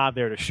little nod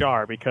there to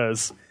Shar,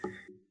 because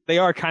they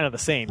are kind of the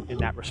same in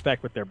that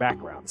respect with their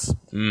backgrounds.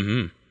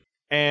 Mm-hmm.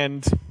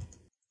 And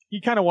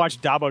you kind of watch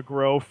Daba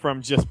grow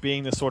from just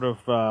being this sort of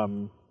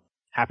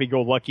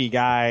happy-go-lucky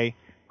guy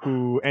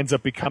who ends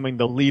up becoming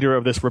the leader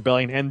of this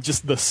rebellion and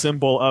just the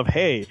symbol of,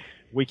 hey,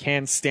 we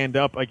can stand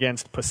up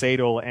against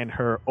Poseidon and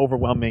her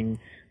overwhelming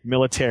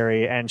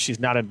military, and she's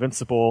not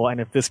invincible, and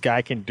if this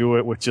guy can do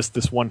it with just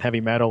this one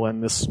heavy metal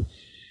and this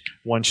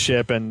one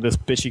ship and this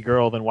bitchy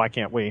girl, then why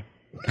can't we?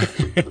 A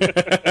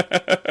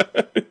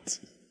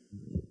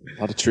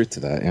lot of truth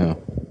to that, yeah.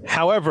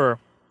 However,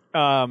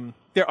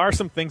 there are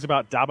some things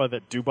about Daba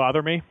that do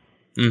bother me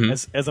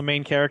as a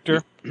main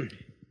character.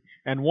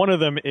 And one of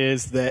them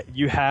is that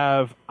you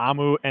have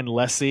Amu and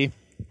Lessie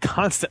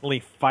constantly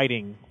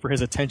fighting for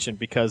his attention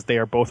because they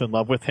are both in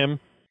love with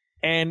him.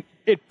 And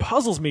it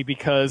puzzles me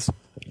because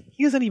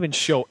he doesn't even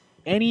show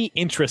any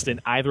interest in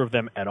either of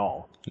them at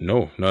all.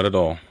 No, not at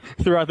all.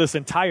 Throughout this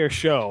entire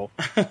show.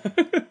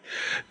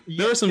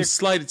 There's some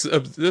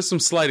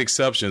slight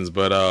exceptions,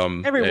 but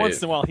every once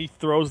in a while he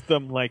throws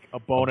them like a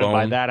bone, and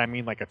by that I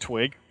mean like a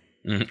twig.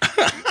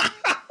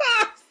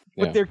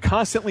 But they're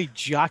constantly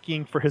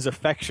jockeying for his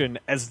affection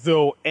as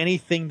though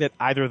anything that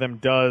either of them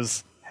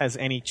does has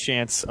any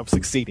chance of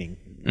succeeding.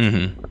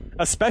 Mm-hmm.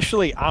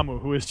 Especially Amu,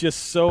 who is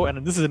just so,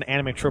 and this is an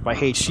anime trope I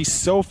hate, she's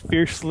so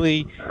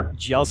fiercely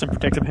jealous and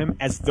protective of him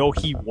as though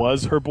he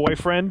was her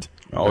boyfriend.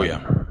 Oh,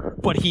 yeah.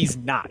 But he's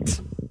not.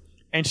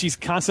 And she's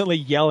constantly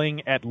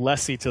yelling at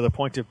Lessie to the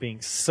point of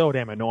being so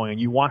damn annoying.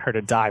 You want her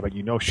to die, but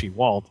you know she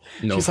won't.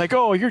 No. She's like,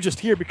 oh, you're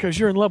just here because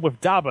you're in love with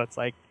Daba. It's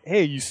like,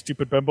 hey, you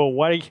stupid bimbo,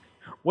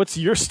 what's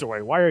your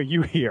story? Why are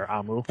you here,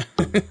 Amu?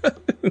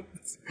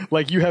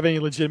 Like you have any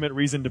legitimate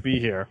reason to be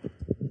here.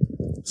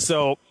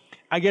 So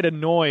I get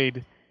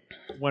annoyed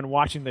when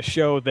watching the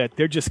show that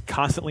they're just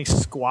constantly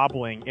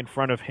squabbling in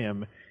front of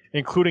him,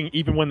 including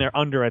even when they're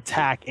under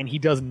attack, and he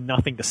does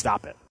nothing to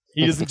stop it.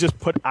 He doesn't just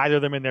put either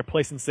of them in their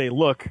place and say,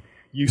 look,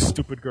 you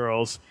stupid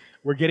girls,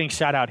 we're getting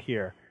shot out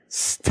here.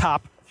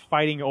 Stop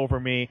fighting over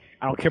me.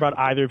 I don't care about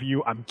either of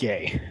you. I'm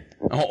gay.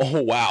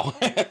 Oh wow.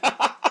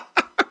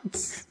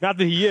 Not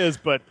that he is,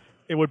 but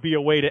it would be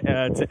a way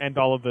to end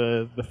all of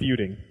the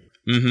feuding.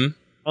 Mm-hmm.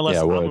 Unless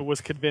Amu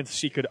was convinced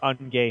she could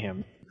ungay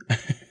him.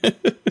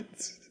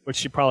 Which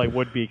she probably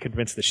would be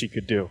convinced that she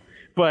could do.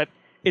 But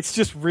it's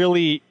just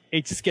really,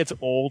 it just gets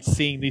old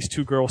seeing these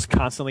two girls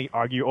constantly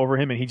argue over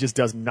him, and he just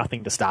does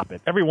nothing to stop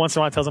it. Every once in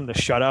a while he tells them to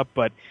shut up,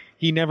 but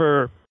he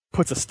never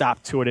puts a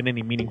stop to it in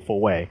any meaningful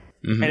way.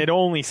 And it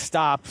only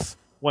stops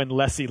when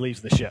Lessie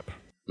leaves the ship.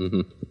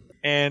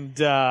 And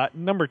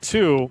number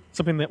two,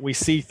 something that we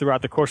see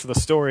throughout the course of the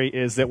story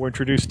is that we're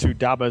introduced to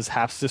Daba's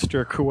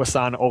half-sister,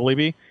 Kuwasan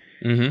Olibi.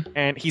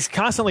 And he's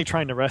constantly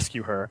trying to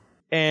rescue her.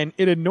 And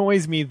it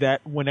annoys me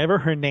that whenever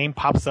her name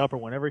pops up or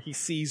whenever he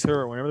sees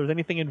her or whenever there's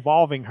anything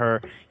involving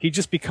her, he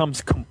just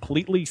becomes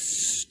completely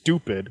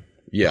stupid.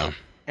 Yeah.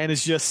 And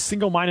is just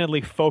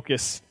single-mindedly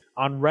focused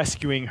on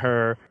rescuing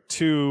her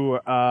to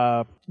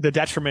the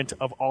detriment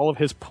of all of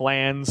his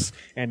plans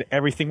and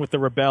everything with the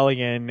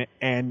rebellion.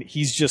 And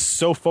he's just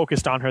so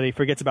focused on her that he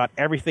forgets about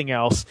everything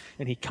else.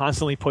 And he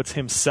constantly puts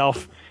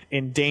himself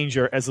in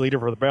danger as leader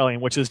of the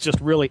rebellion, which is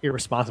just really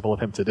irresponsible of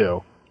him to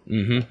do.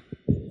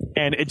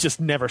 And it just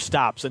never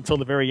stops until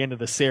the very end of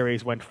the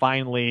series when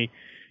finally,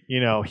 he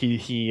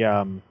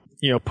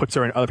puts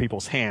her in other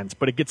people's hands.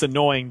 But it gets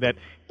annoying that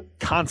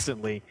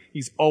constantly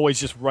he's always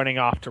just running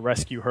off to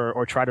rescue her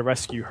or try to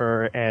rescue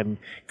her and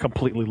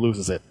completely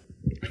loses it.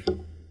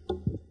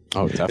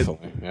 Oh,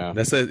 definitely. Yeah.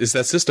 It's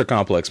that sister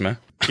complex, man.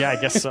 Yeah, I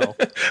guess so.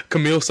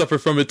 Camille suffered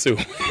from it too.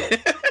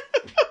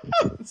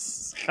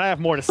 I have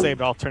more to say,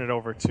 but I'll turn it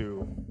over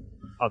to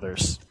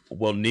others.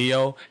 Well,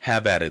 Neo,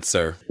 have at it,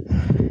 sir.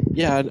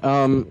 Yeah,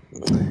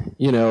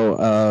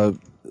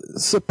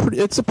 it's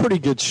a pretty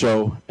good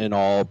show and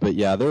all, but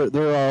yeah,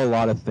 there are a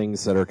lot of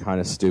things that are kind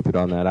of stupid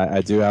on that.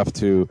 I do have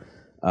to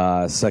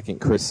second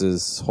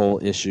Chris's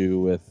whole issue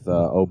with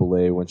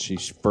Obele when she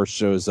first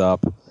shows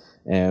up,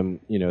 and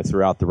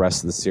throughout the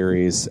rest of the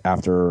series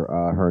after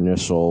her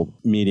initial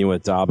meeting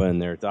with Daba in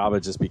there,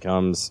 Daba just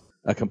becomes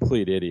a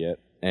complete idiot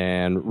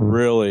and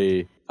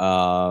really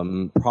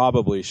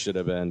probably should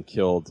have been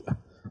killed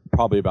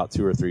probably about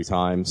 2 or 3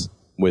 times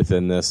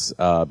within this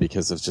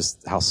because of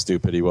just how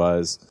stupid he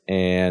was.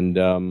 And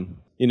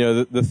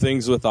the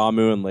things with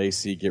Amu and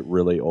Lacey get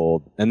really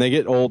old, and they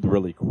get old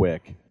really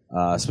quick,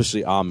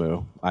 especially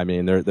Amu. I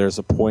mean, there's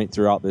a point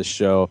throughout this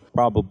show,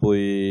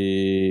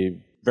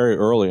 probably very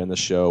early in the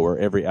show, where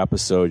every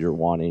episode you're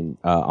wanting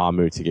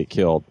Amu to get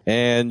killed,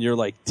 and you're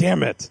like,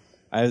 damn it,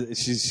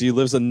 she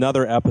lives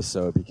another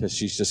episode because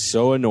she's just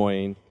so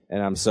annoying,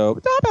 and I'm so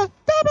Daba.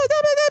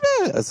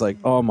 It's like,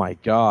 oh my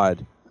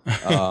god.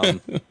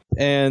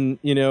 And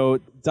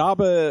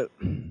Daba,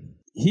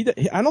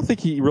 I don't think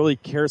he really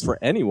cares for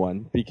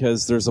anyone,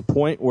 because there's a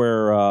point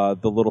where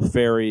the little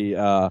fairy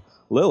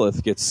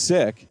Lilith gets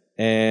sick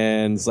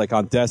and it's like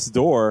on death's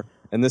door,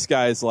 and this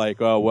guy's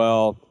like, oh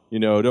well,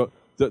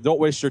 don't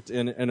waste your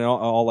and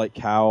all like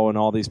Cow and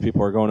all these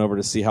people are going over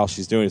to see how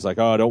she's doing. He's like,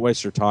 oh, don't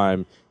waste your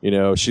time,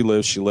 she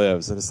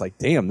lives, and it's like,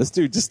 damn, this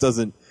dude just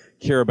doesn't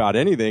care about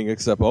anything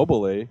except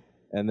Obele.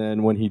 And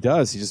then when he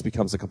does, he just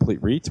becomes a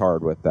complete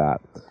retard with that.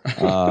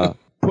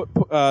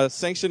 Put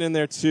Sanction in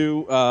there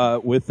too.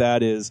 With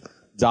that is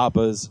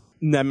Daba's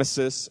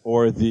nemesis,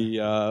 or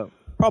the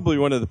probably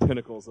one of the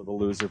pinnacles of the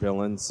loser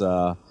villains,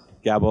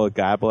 Gable.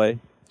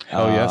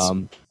 Oh yes!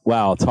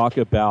 Wow, talk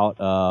about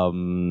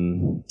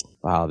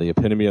the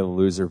epitome of a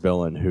loser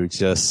villain who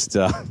just.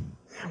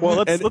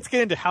 Well, let's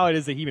get into how it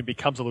is that he even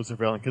becomes a loser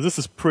villain, because this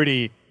is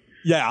pretty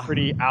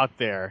out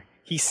there.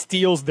 He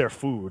steals their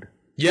food.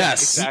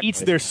 Yes. Exactly. He eats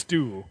their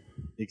stew.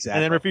 Exactly.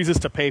 And then refuses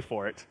to pay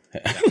for it.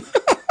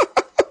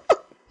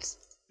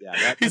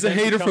 He's a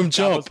hater from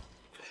jump.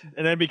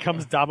 And then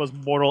becomes Daba's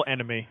mortal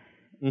enemy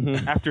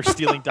after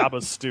stealing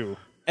Daba's stew.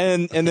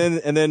 And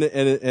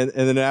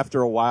then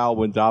after a while,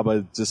 when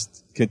Daba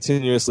just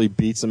continuously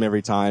beats him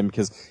every time,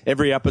 because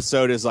every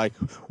episode is like,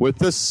 with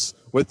this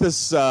fill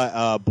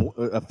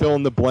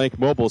in the blank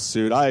mobile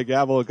suit, I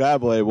Gable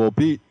will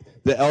beat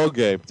the L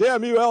game.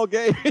 Damn you, L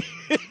game!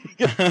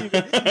 He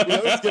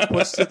always get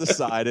pushed to the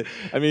side.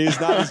 I mean, he's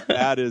not as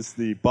bad as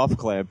the Buff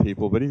Clan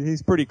people, but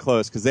he's pretty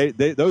close, because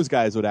those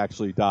guys would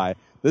actually die.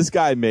 This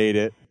guy made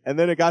it, and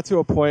then it got to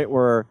a point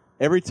where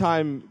every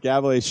time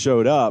Gable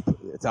showed up,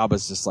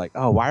 Daba's just like,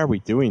 oh, why are we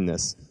doing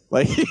this?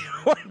 Like,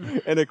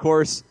 and of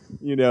course,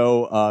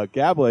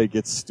 Gable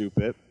gets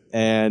stupid.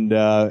 And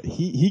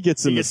he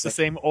gets the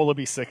same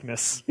Olabi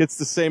sickness. Gets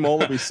the same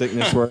Olabi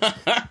sickness where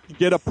you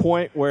get a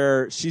point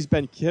where she's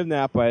been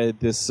kidnapped by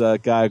this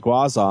guy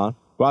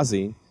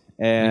Guazin,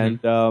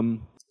 and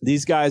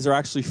these guys are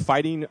actually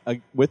fighting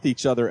with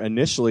each other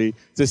initially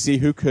to see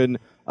who can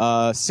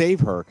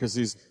save her, because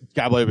he's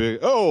Gable be,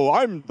 oh,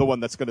 I'm the one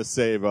that's going to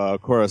save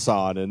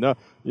Khorasan, and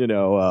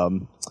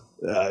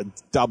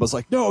Daba's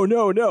like,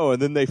 no,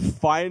 and then they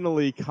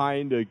finally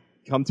kind of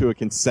come to a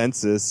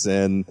consensus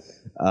and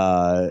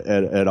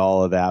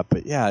all of that.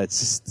 But yeah,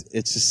 it's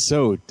just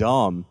so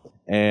dumb.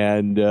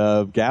 And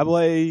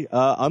Gable,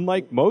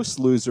 unlike most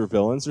loser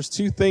villains, there's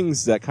 2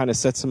 things that kind of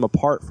sets him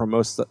apart from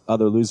most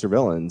other loser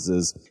villains.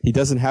 Is he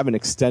doesn't have an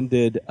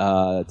extended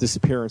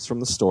disappearance from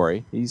the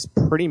story. He's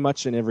pretty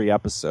much in every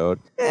episode.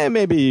 And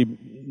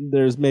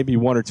there's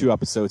 1 or 2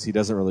 episodes he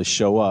doesn't really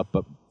show up,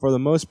 but for the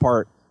most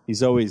part,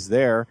 he's always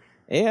there.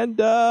 And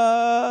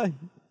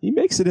he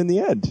makes it in the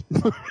end.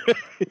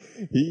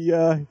 He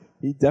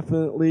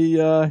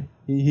definitely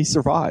he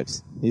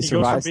survives. He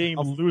survives. Goes from being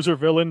loser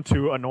villain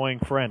to annoying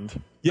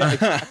friend.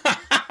 Yeah,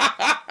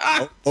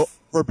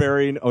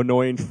 overbearing,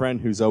 annoying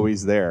friend who's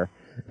always there.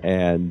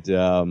 And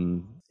for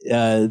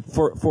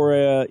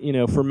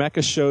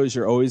mecha shows,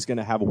 you're always going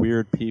to have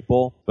weird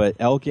people, but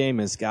L Game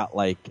has got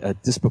like a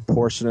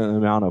disproportionate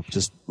amount of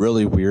just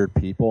really weird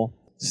people.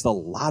 Just a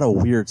lot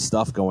of weird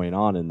stuff going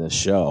on in this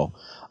show.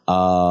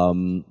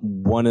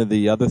 One of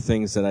the other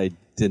things that I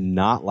did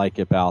not like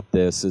about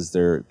this is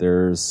the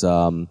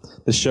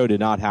series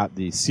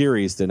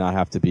did not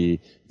have to be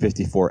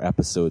 54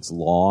 episodes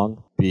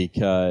long,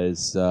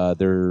 because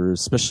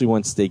especially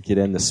once they get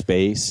into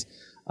space,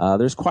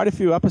 there's quite a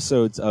few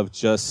episodes of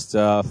just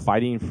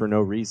fighting for no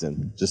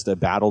reason, just a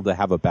battle to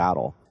have a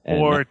battle.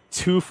 Or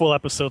 2 full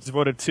episodes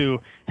devoted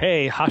to,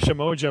 hey,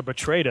 Hashimoja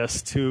betrayed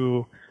us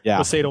to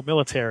the Sato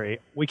military.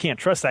 We can't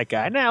trust that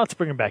guy. Now let's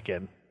bring him back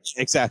in.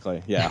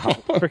 Exactly, yeah.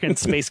 Freaking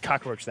space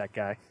cockroach, that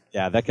guy.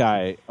 Yeah, that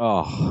guy,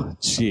 oh,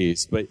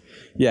 jeez. But,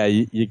 yeah,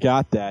 you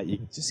got that. You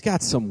just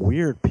got some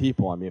weird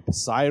people. I mean,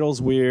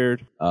 Poseidon's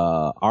weird.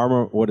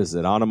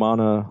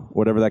 Anamana,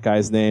 whatever that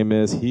guy's name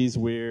is, he's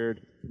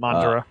weird.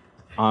 Mandra.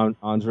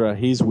 Andra,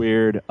 he's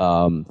weird.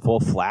 Full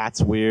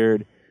Flat's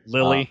weird.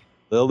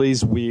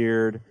 Lily's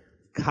weird.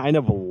 Kind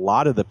of a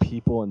lot of the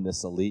people in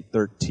this Elite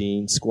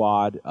 13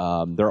 squad,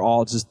 they're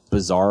all just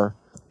bizarre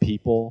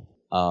people.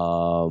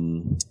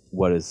 Nay,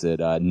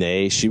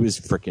 she was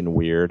freaking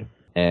weird.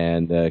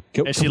 And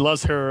she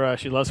loves her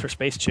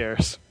space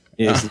chairs.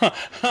 That's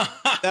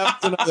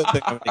another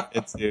thing I'm going to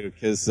get to,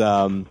 because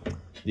the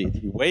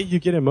way you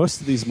get in most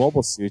of these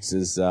mobile suits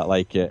is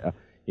in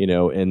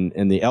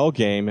the L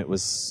Game it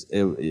was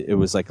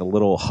like a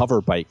little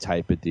hover bike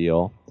type of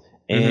deal,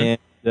 and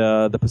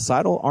the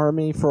Poseidon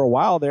army for a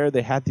while there,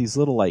 they had these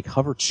little like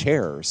hover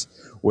chairs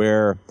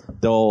where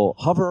they'll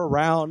hover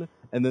around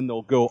and then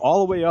they'll go all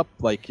the way up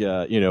like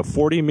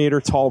 40-meter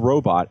tall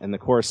robot. And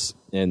of course,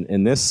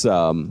 in this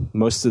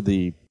most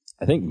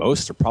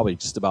or probably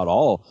just about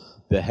all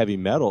the heavy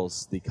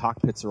metals, the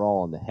cockpits are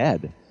all on the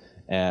head.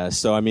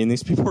 So I mean,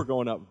 these people are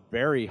going up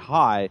very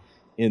high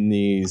in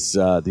these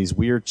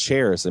weird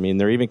chairs. I mean,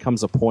 there even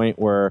comes a point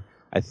where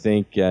I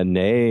think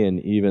Nay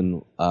and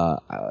even a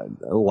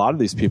lot of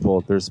these people,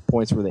 there's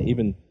points where they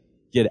even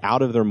get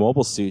out of their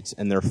mobile suits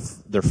and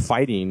they're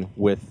fighting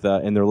with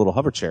in their little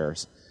hover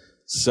chairs.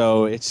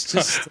 So it's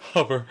just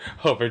hover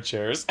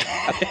chairs.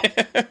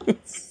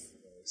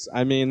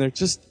 I mean, they're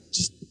just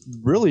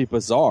really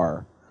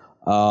bizarre.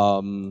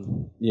 But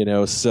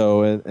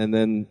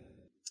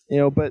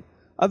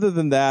other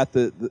than that,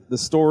 the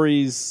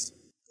stories,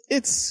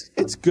 it's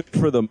good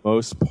for the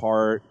most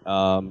part.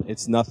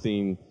 It's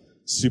nothing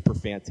super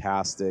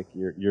fantastic.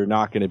 You're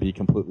not going to be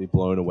completely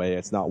blown away.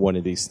 It's not one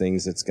of these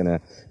things that's going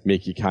to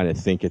make you kind of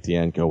think at the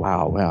end, go,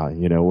 wow,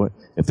 you know what,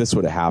 if this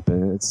would have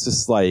happened. It's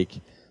just like,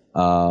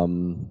 it's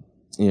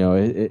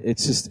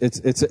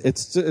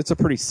a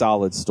pretty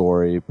solid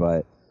story,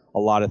 but a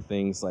lot of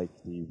things like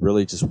the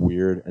really just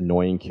weird,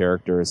 annoying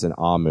characters in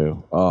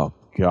Amu. Oh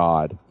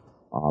God,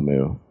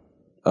 Amu.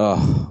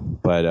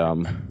 But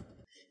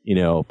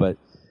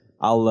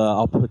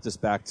I'll put this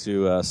back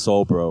to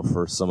Soulbro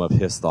for some of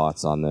his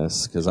thoughts on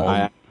this, because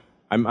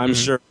I'm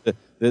sure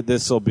that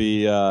this will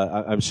be.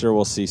 I'm sure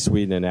we'll see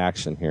Sweden in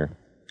action here.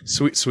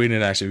 Sweden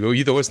in action. Well,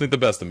 you always think the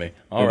best of me.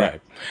 All right.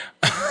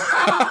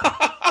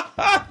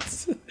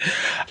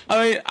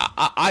 I mean,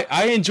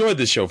 I enjoyed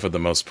this show for the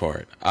most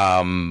part.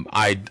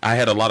 I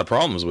had a lot of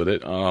problems with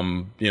it.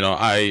 I'll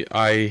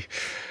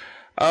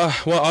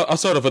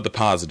start off with the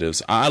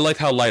positives. I like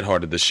how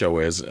lighthearted the show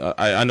is.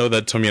 I know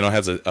that Tomino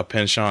has a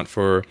penchant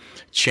for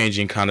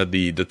changing kind of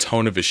the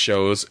tone of his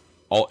shows.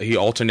 He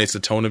alternates the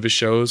tone of his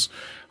shows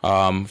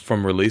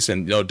from release,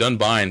 and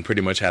Dunbine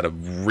pretty much had a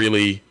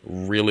really,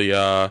 really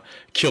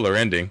killer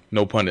ending.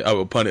 No pun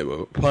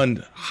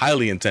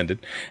highly intended.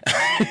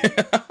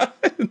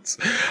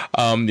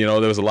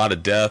 There was a lot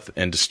of death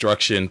and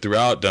destruction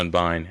throughout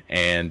Dunbine,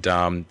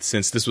 and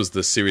since this was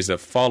the series that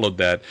followed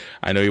that,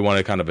 I know you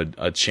wanted kind of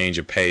a change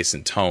of pace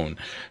and tone.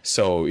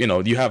 So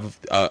you have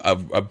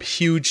a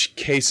huge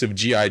case of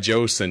G.I.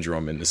 Joe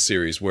syndrome in the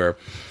series, where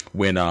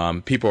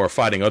when people are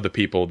fighting other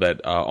people, that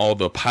all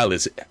the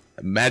pilots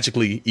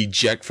magically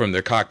eject from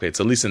their cockpits,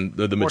 at least in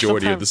the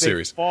majority of the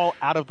series. Fall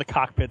out of the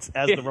cockpits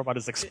as the robot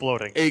is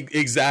exploding.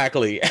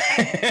 Exactly.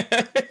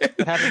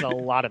 It happens a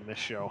lot in this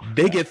show.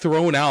 They get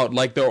thrown out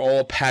like they're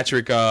all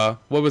Patrick.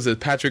 What was it?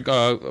 Patrick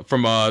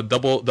from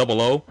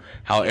Double O.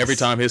 How every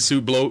time his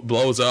suit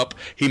blows up,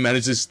 he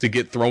manages to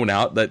get thrown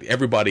out. That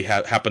everybody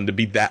happened to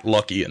be that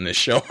lucky in this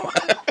show.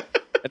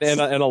 and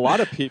a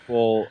lot of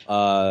people,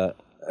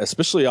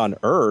 especially on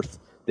Earth,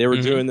 they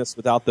were doing this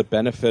without the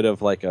benefit of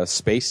like a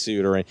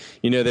spacesuit or,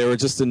 they were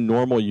just in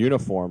normal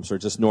uniforms or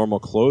just normal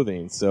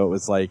clothing. So it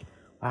was like,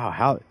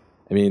 wow,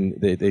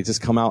 they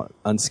just come out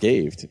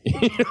unscathed.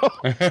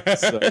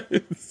 So,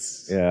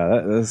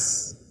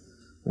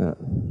 that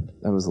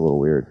was a little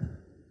weird.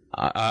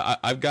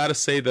 I've got to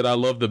say that I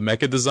love the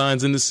mecha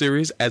designs in the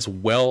series, as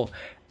well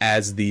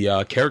as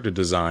the character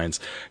designs.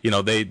 You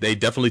know, they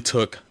definitely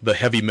took the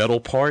heavy metal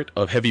part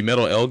of Heavy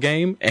Metal L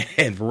Game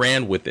and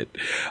ran with it.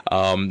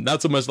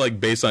 Not so much like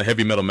based on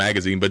Heavy Metal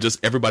Magazine, but just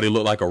everybody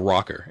looked like a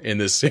rocker in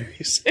this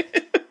series.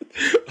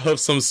 Of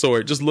some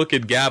sort. Just look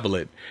at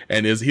Gablet,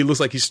 and he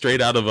looks like he's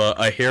straight out of a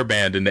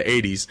hairband in the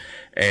 80s.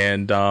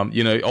 And,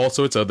 you know, all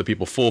sorts of other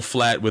people, Full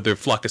Flat with their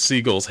Flock of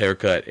Seagulls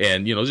haircut.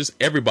 And, you know, just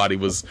everybody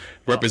was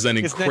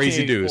representing It's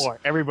crazy dudes. 1984.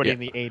 Everybody in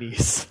the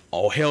 80s.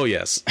 Oh, hell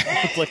yes.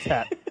 Look like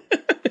that.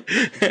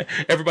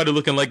 Everybody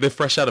looking like they're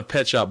fresh out of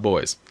Pet Shop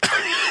Boys.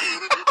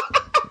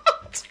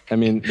 I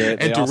mean,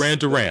 and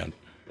Duran.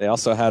 They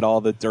also had all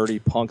the dirty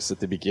punks at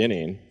the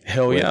beginning.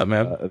 Hell yeah,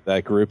 man.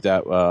 That group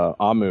that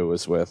Amu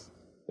was with.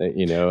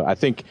 You know, I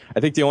think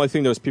the only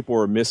thing those people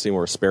were missing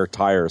were spare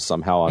tires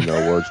somehow on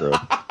their wardrobe.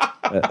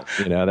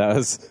 You know, that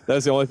was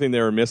the only thing they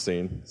were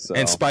missing. So.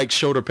 And spiked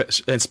shoulder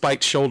pads.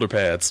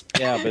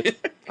 Yeah, but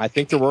I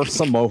think there were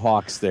some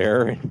mohawks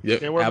there. Yep,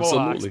 There were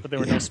absolutely. mohawks, but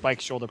there were no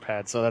spiked shoulder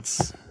pads, so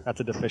that's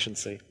a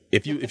deficiency.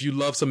 If you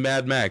love some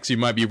Mad Max, you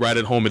might be right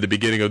at home at the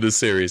beginning of this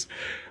series.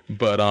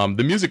 But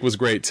the music was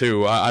great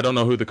too. I don't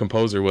know who the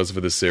composer was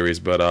for this series,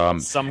 but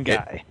some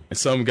guy.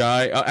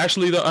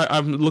 Actually,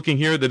 I'm looking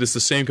here that it's the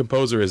same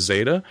composer as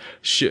Zeta,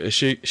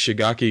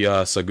 Shigaki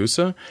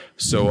Sagusa.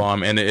 So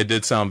and it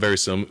did sound very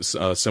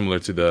similar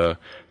to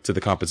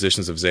the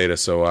compositions of Zeta.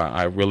 So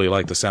I really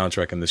like the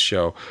soundtrack in this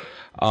show.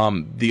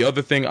 The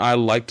other thing I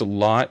liked a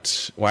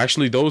lot, well,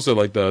 actually, those are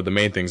like the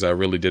main things I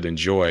really did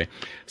enjoy.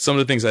 Some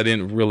of the things I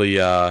didn't really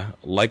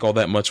like all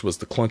that much was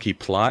the clunky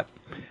plot.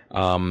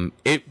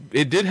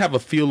 It did have a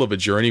feel of a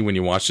journey when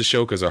you watch the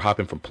show because they're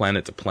hopping from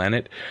planet to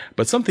planet,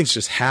 but some things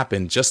just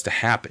happened just to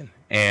happen.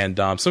 And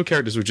some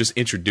characters were just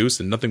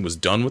introduced and nothing was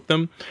done with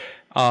them.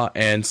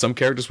 And some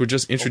characters were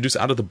just introduced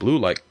out of the blue,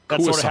 like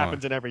That sort of Kuo-san.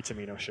 happens in every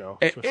Tomino show.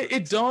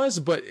 It does,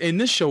 but in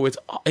this show,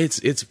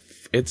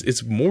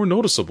 it's more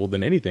noticeable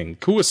than anything.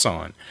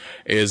 Kuo-san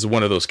is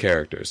one of those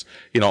characters.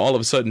 You know, all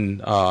of a sudden,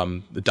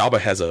 Daba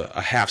has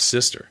a half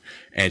sister,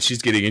 and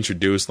she's getting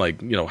introduced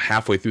like, you know,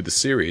 halfway through the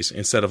series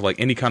instead of like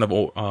any kind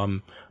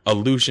of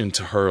allusion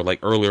to her like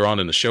earlier on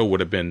in the show would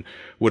have been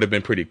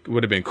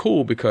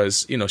cool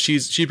because, you know,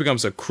 she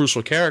becomes a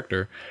crucial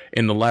character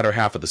in the latter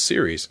half of the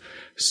series.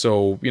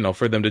 So, you know,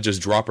 for them to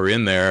just drop her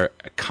in there,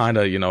 kind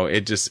of, you know,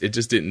 it just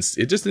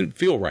didn't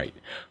feel right.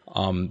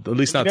 At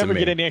least not to me. You never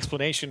get any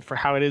explanation for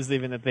how it is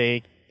even that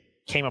they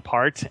came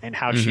apart and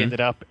how she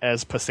ended up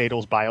as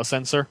Poseidon's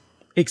biosensor.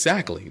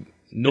 Exactly.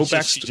 No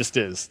She just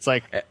is. It's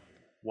like,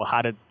 well,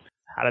 how did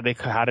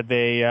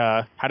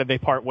they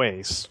part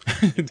ways?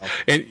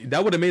 And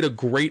that would have made a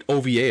great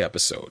OVA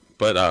episode,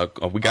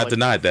 but we got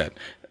denied that.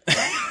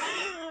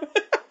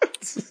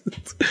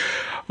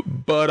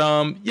 But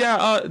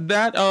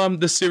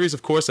the series,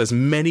 of course, as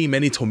many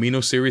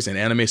Tomino series and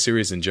anime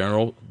series in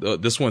general,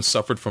 this one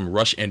suffered from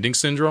rush ending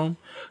syndrome.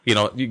 You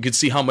know, you could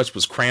see how much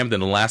was crammed in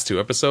the last 2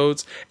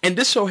 episodes, and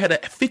this show had a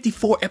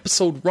 54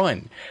 episode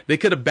run. They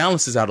could have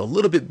balanced this out a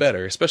little bit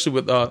better, especially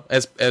with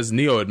as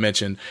Neo had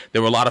mentioned,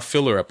 there were a lot of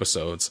filler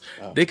episodes.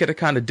 They could have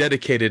kind of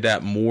dedicated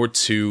that more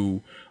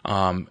to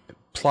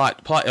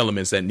plot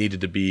elements that needed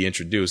to be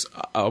introduced.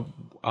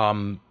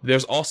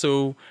 There's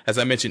also, as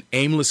I mentioned,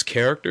 aimless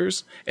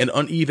characters and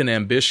uneven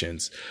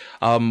ambitions.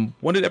 One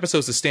of the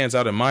episodes that stands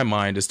out in my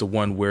mind is the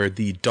one where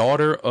the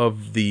daughter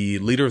of the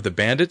leader of the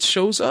bandits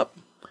shows up.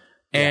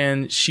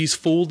 And she's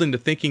fooled into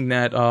thinking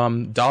that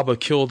Daba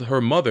killed her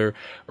mother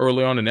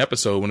early on in the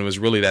episode when it was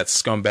really that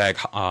scumbag,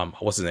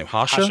 what's his name,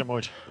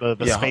 Hashimoto,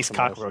 the space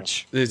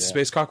cockroach. The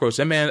space cockroach.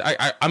 And man,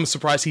 I'm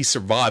surprised he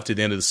survived to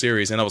the end of the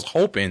series. And I was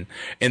hoping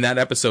in that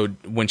episode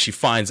when she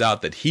finds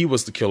out that he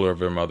was the killer of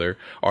her mother,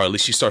 or at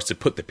least she starts to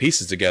put the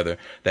pieces together,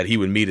 that he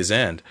would meet his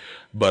end.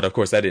 But of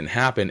course that didn't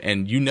happen.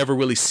 And you never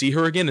really see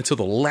her again until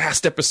the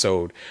last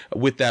episode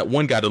with that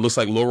one guy that looks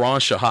like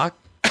Laurent Shahak.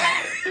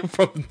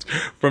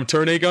 from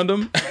Turn A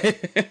Gundam.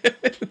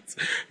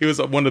 He was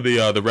one of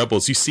the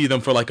rebels. You see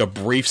them for like a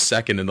brief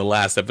second in the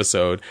last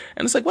episode,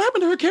 and it's like, what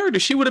happened to her character?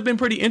 She would have been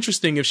pretty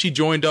interesting if she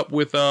joined up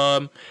with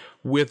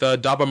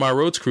Daba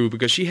Myrode's crew,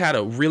 because she had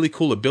a really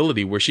cool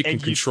ability where she can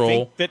control. You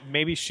think that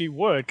maybe she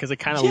would, because it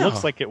kind of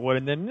looks like it would,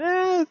 and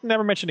then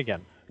never mentioned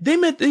again.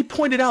 They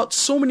pointed out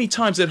so many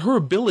times that her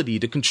ability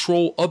to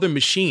control other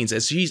machines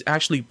as she's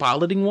actually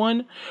piloting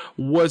one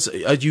was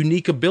a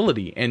unique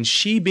ability, and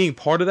she being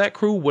part of that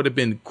crew would have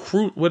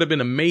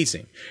been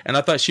amazing. And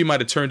I thought she might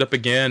have turned up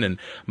again and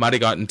might have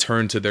gotten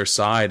turned to their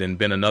side and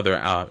been another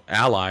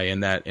ally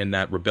in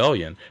that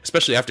rebellion,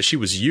 especially after she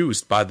was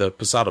used by the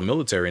Posada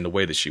military in the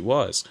way that she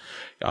was.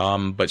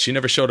 But she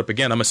never showed up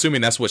again. I'm assuming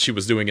that's what she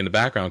was doing in the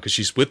background, because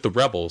she's with the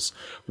rebels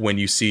when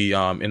you see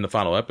in the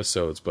final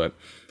episodes. But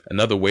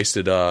another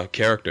wasted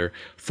character.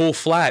 Full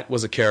Flat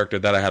was a character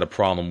that I had a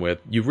problem with.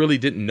 You really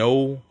didn't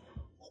know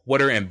what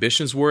her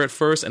ambitions were at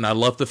first, and I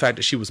love the fact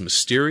that she was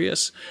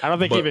mysterious. I don't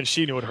think but- even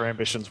she knew what her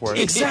ambitions were.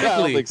 Exactly. I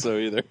don't think so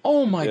either.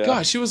 Oh my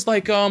gosh, she was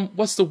like,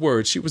 what's the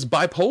word? She was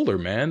bipolar,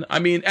 man. I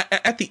mean,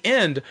 at the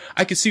end,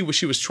 I could see what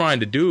she was trying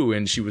to do,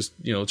 and she was,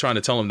 trying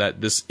to tell him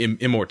that this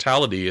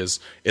immortality is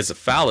a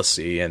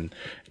fallacy, and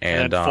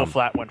then full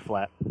flat went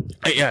flat.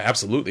 yeah,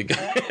 absolutely.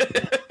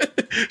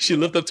 She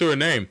lived up to her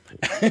name,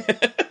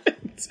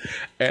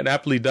 and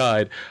aptly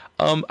died.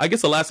 I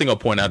guess the last thing I'll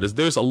point out is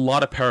there's a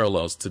lot of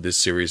parallels to this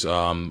series,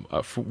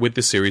 with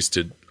this series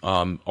to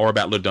Our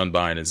Battler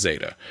Dunbine and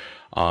Zeta.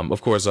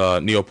 Of course,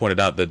 Neo pointed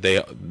out that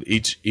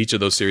each of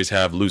those series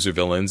have loser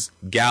villains.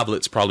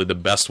 Gablet's probably the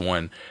best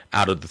one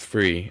out of the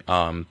three.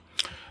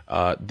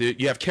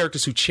 You have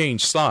characters who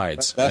change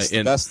sides. Best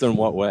in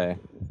what way?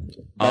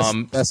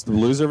 Best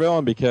loser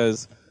villain,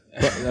 because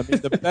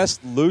the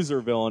best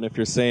loser villain, if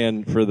you're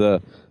saying for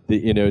the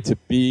to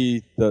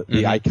be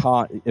the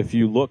icon, if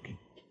you look,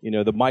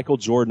 the Michael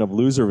Jordan of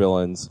loser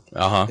villains,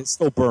 it's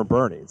still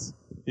Bernie's.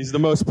 He's the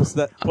most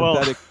pathetic.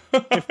 Well,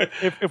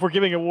 if we're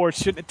giving awards,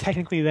 shouldn't it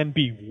technically then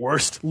be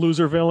worst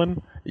loser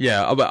villain?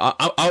 Yeah,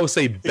 I would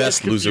say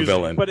best loser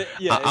villain. But it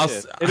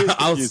is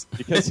confusing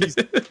because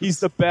he's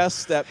the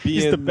best at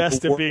being He's the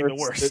best at being the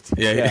worst.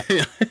 Yeah.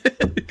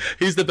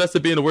 He's the best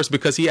at being the worst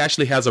because he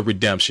actually has a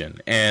redemption,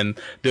 and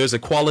there's a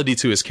quality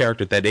to his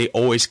character that they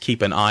always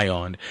keep an eye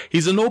on.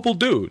 He's a noble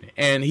dude,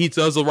 and he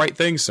does the right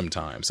thing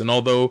sometimes. And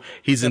although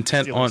he's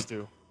intent on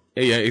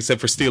yeah, except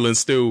for stealing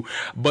Stu,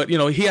 but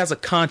he has a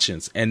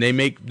conscience, and they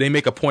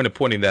make a point of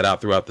pointing that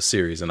out throughout the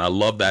series, and I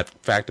love that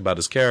fact about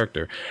his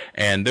character.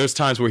 And there's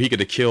times where he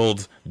could have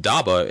killed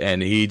Daba,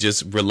 and he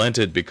just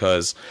relented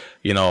because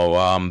had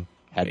no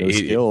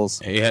skills.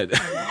 He had.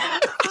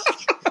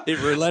 He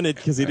relented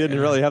because he didn't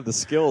really have the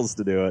skills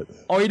to do it.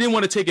 Or he didn't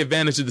want to take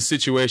advantage of the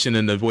situation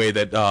in the way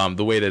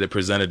that it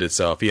presented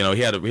itself. He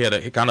had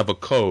a kind of a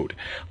code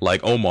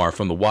like Omar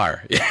from The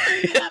Wire.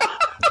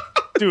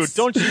 Dude,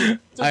 don't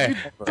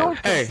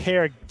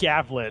compare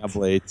Gavlet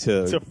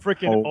to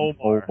freaking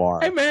Omar.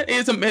 Hey man,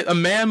 a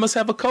man must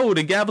have a code,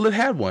 and Gavlet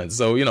had one.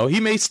 So he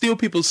may steal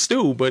people's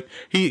stew, but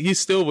he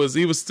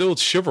was still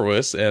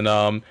chivalrous,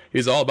 and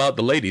he's all about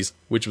the ladies,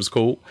 which was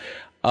cool.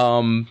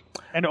 And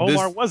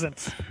Omar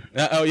wasn't.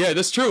 Oh yeah,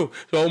 that's true.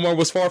 So Omar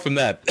was far from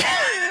that.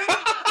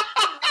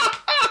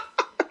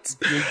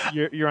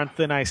 You're on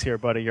thin ice here,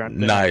 buddy. You're on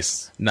thin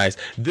ice. Nice.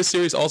 This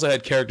series also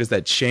had characters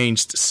that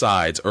changed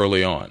sides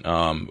early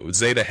on.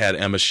 Zeta had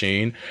Emma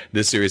Sheen.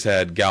 This series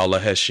had Gal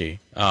Laheshi.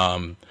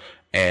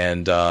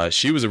 And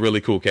she was a really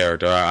cool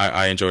character.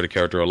 I enjoyed the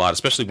character a lot,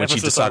 especially when she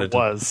decided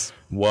was.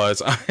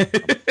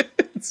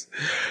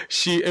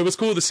 It was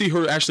cool to see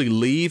her actually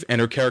leave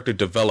and her character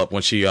develop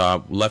when she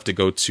left to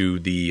go to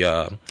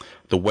the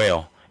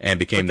Whale. And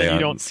became you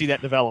don't see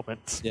that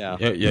development. Yeah,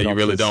 you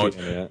really don't.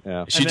 Yeah.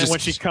 And then when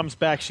she comes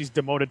back, she's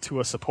demoted to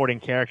a supporting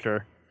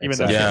character, even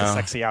though she has a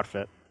sexy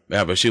outfit.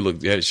 Yeah, but she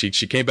looked. Yeah, she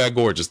came back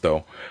gorgeous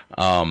though.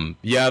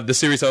 The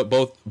series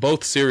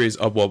both series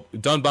of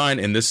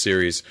Dunbine in this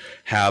series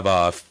have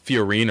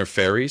Fiorine or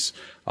fairies.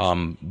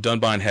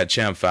 Dunbine had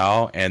Cham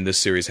Fowl, and this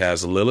series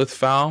has Lilith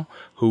Fowl,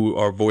 who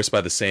are voiced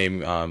by the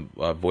same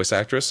voice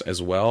actress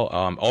as well.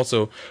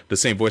 Also, the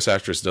same voice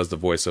actress does the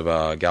voice of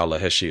Gal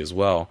Laheshi as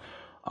well.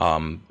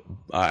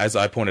 As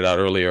I pointed out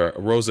earlier,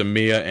 Rosa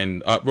Mia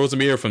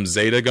from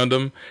Zeta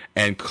Gundam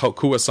and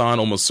Kuwa-san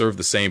almost serve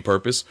the same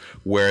purpose,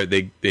 where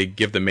they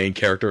give the main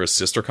character a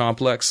sister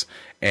complex,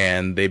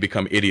 and they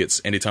become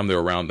idiots anytime they're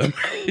around them.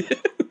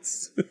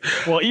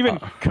 Well, even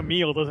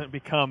Camille doesn't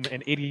become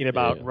an idiot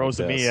about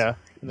Rosa Mia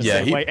in the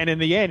same way, and in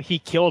the end, he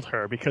killed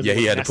her because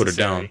he had to put her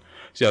down.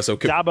 Yeah, so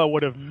Daba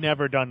would have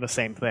never done the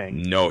same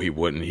thing. No, he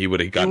wouldn't. He would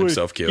have gotten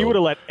himself killed. He would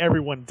have let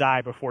everyone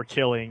die before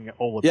killing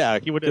Olaf. Yeah,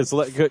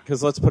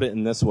 because let's put it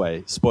in this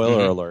way.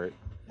 Spoiler alert.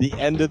 The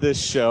end of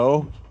this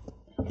show,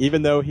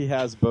 even though he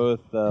has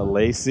both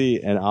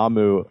Lacey and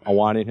Amu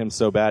wanting him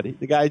so bad,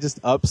 the guy just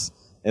ups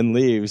and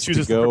leaves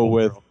to go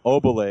with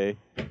Obele,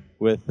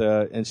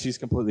 and she's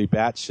completely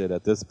batshit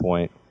at this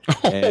point.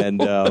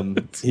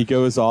 And he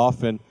goes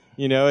off and...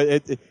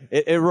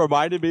 it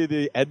reminded me of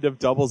the end of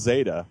Double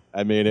Zeta.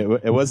 I mean,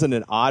 it wasn't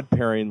an odd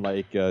pairing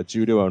like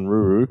Judo and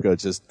Ruruka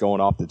just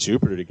going off to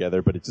Jupiter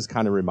together, but it just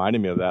kind of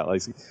reminded me of that.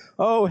 Like,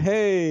 oh,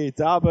 hey,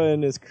 Daba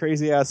and his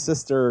crazy-ass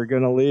sister are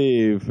going to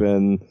leave,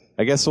 and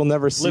I guess we'll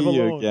never see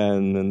you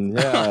again. And,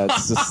 yeah,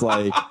 it's just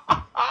like...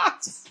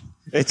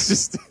 It's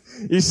just...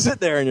 You sit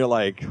there and you're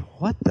like,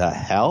 what the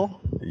hell?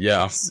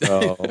 Yeah.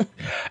 So.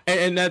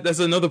 and that's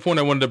another point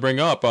I wanted to bring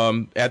up.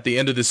 At the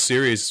end of this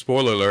series,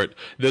 spoiler alert,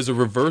 there's a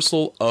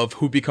reversal of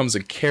who becomes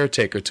a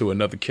caretaker to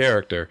another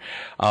character.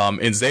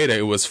 In Zeta,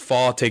 it was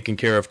Fa taking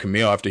care of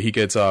Camille after he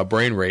gets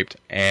brain raped.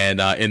 And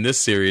in this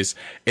series,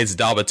 it's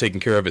Daba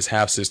taking care of his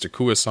half-sister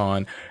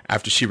Kuwa-san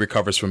after she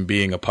recovers from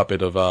being a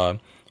puppet of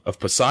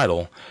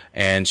Poseidon,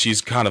 and she's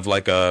kind of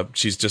like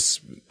she's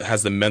just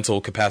has the mental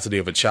capacity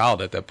of a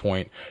child at that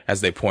point,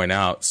 as they point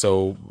out.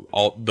 So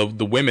all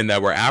the women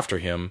that were after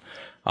him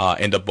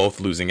end up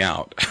both losing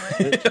out.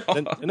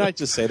 Didn't I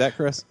just say that,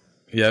 Chris?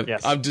 Yeah,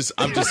 Yes. I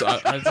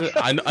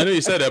know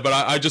you said that, but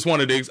I just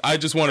wanted to. You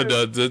just wanted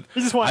to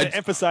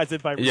emphasize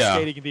it by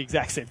restating the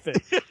exact same thing.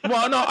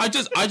 Well, no, I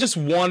just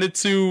wanted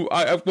to.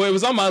 Well, it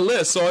was on my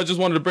list, so I just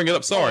wanted to bring it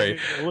up. Sorry.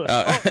 All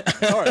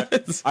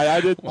right.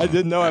 I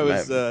didn't know I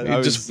was.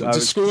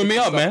 Just screwing me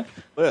up, man.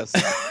 List.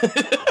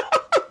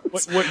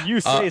 What you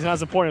say is not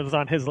as important as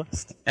on his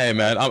list. Hey,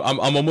 man,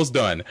 I'm almost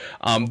done.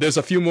 There's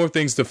a few more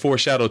things to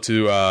foreshadow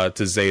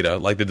to Zeta,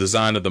 like the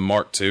design of the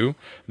Mark II,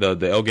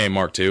 the L Game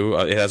Mark II.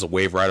 It has a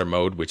Wave Rider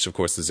mode, which of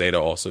course the Zeta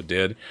also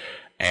did.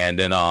 And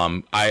then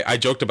I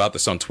joked about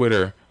this on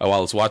Twitter while I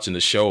was watching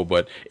the show.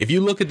 But if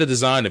you look at the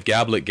design of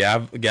Gablet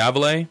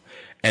Gavile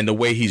and the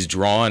way he's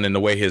drawn and the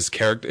way his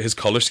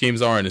color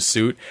schemes are in his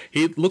suit,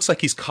 he looks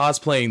like he's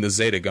cosplaying the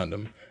Zeta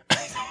Gundam.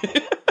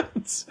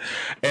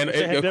 And I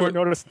had never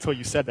noticed until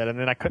you said that, and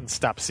then I couldn't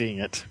stop seeing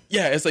it.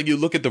 Yeah, it's like you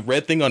look at the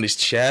red thing on his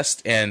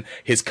chest and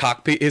his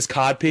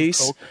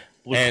codpiece,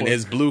 and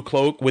his blue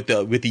cloak with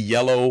the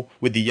yellow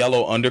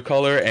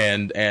undercolor,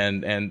 and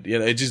you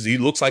know, he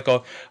looks like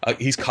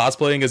he's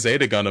cosplaying a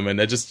Zeta Gundam, and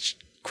that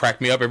just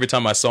cracked me up every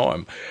time I saw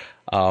him.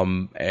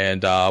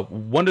 And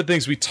one of the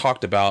things we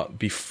talked about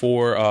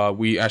before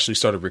we actually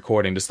started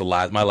recording, just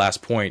my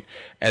last point,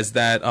 is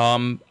that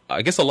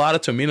I guess a lot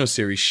of Tomino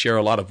series share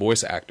a lot of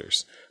voice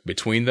actors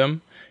between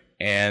them,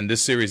 and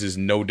this series is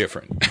no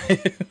different.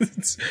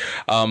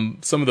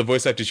 Some of the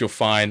voice actors you'll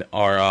find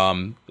are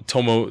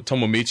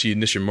Tomomichi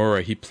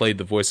Nishimura. He played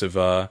the voice of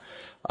God,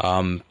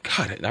 I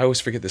always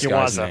forget this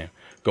guy's name.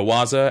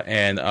 Gawaza,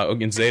 and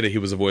in Zeta he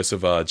was the voice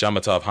of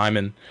Jamatov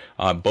Hyman,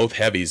 both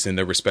heavies in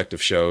their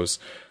respective shows.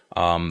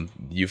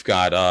 You've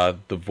got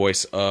the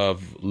voice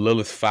of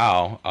Lilith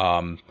Fowl,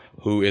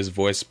 who is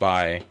voiced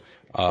by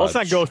let's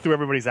not go through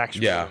everybody's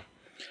actual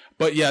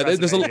but yeah,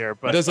 there's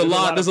a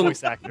lot of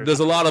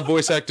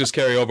voice actors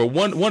carry over.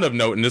 One of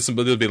note, and this will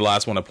be the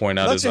last one to point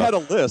out. Unless you had a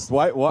list,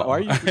 why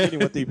are you forgetting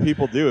what the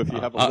people do if you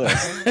have a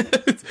list?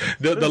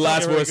 the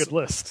last voice good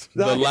list.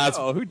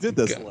 Who did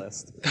this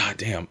list? God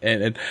damn!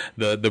 And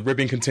the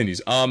ribbon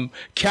continues.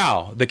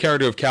 Cal, the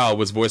character of Cal,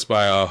 was voiced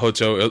by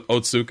Hocho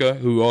Otsuka,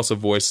 who also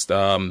voiced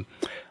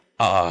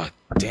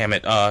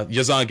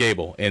Yazan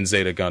Gable in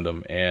Zeta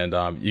Gundam, and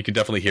you can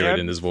definitely hear it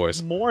in his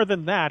voice. More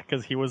than that,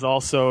 because he was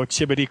also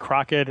Chibody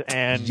Crockett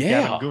and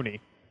Gavin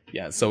Gooney.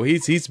 Yeah, so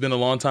he's been a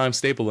long time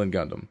staple in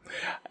Gundam,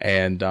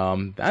 and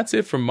that's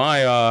it from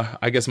my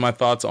my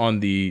thoughts on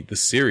the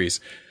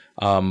series.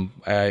 We won't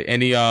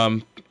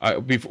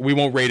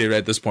rate it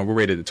at this point. We'll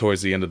rate it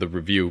towards the end of the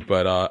review,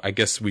 but I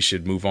guess we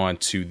should move on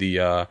to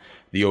the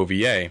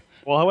OVA.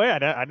 Well,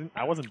 wait,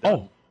 I wasn't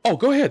done. Oh,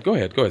 go ahead,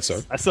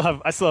 sir. I still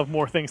have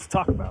more things to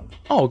talk about.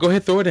 Oh, go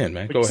ahead, throw it in,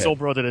 man. But go you ahead. Soul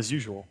Broed it as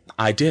usual.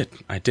 I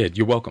did.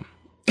 You're welcome.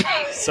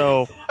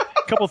 So, a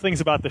couple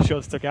things about the show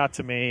that stuck out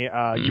to me.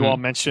 You all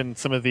mentioned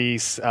some of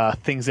these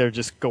things that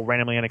just go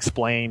randomly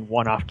unexplained,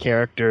 one-off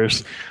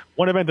characters.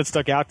 One event that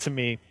stuck out to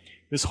me,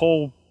 this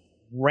whole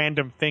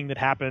random thing that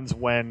happens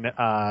when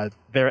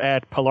they're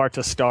at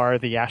Palarta Star,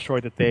 the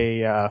asteroid that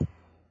they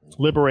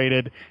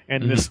liberated,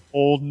 and this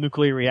old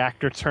nuclear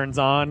reactor turns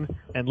on,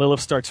 and Lilith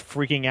starts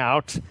freaking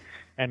out,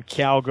 and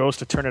Cal goes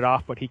to turn it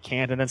off, but he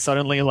can't, and then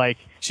suddenly, like,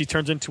 she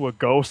turns into a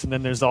ghost, and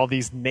then there's all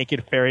these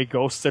naked fairy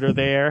ghosts that are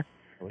there,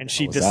 and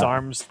she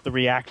disarms the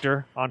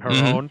reactor on her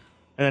own,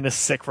 and then is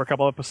sick for a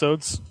couple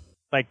episodes.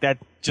 Like, that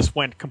just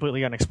went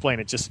completely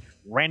unexplained. It just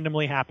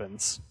randomly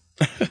happens.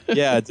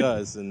 Yeah, it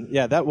does. And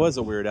yeah, that was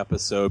a weird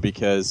episode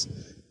because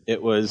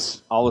it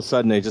was all of a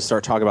sudden they just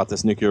start talking about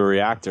this nuclear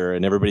reactor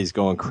and everybody's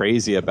going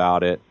crazy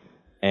about it.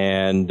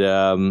 And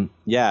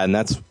and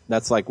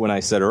that's like when I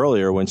said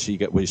earlier when she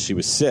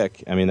was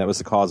sick. I mean, that was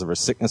the cause of her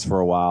sickness for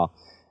a while.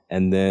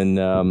 And then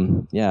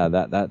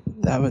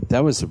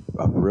that was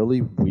a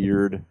really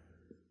weird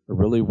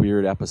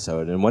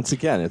episode. And once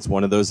again, it's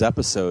one of those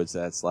episodes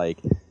that's like,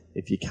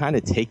 if you kind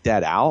of take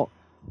that out,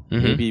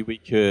 maybe we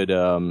could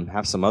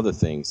have some other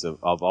things of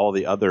all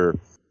the other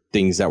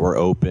things that were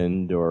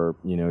opened, or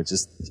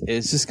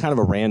it's just kind of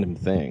a random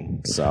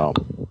thing. So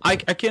I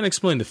can't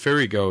explain the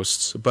fairy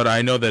ghosts, but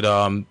I know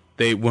that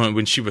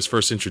when she was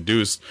first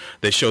introduced,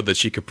 they showed that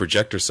she could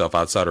project herself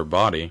outside her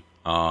body.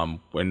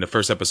 In the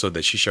first episode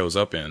that she shows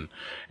up in,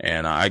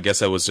 and I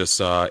guess I was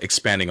just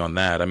expanding on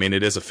that. I mean,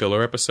 it is a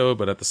filler episode,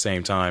 but at the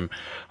same time,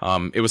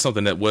 it was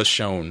something that was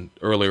shown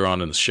earlier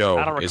on in the show.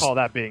 I don't recall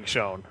that being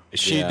shown.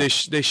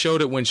 They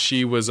showed it when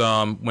she was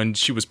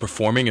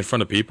performing in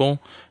front of people.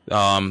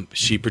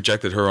 She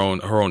projected her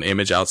own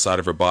image outside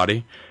of her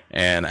body.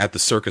 And at the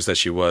circus that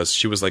she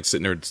was like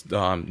sitting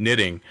there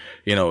knitting,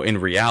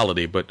 in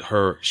reality, but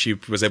she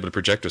was able to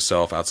project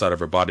herself outside of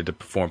her body to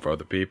perform for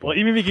other people. Well,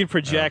 even if you can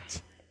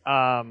project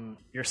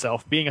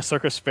yourself, being a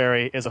circus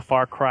fairy is a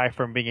far cry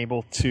from being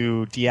able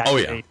to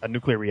deactivate a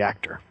nuclear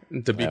reactor.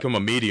 To become a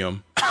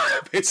medium,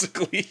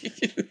 basically.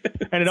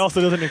 And it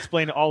also doesn't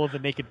explain all of the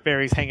naked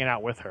fairies hanging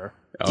out with her.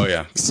 Oh,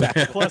 yeah.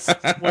 Plus,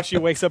 when she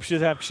wakes up, she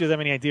doesn't have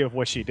any idea of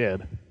what she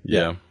did.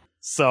 Yeah.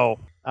 So,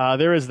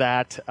 there is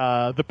that.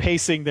 The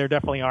pacing, there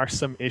definitely are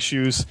some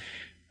issues.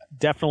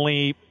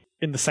 Definitely,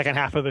 in the second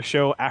half of the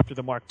show, after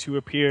the Mark II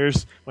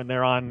appears, when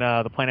they're on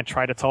the planet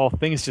Tritatol,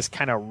 things just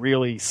kind of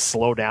really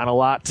slow down a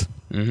lot.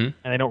 Mm-hmm.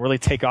 And they don't really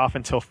take off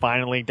until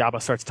finally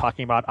Daba starts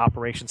talking about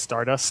Operation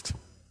Stardust.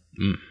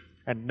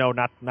 And no,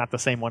 not the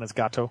same one as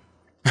Gato.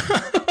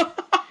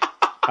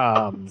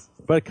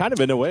 But kind of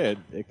in a way,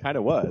 it kind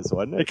of was,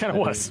 wasn't it? It kind of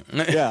was.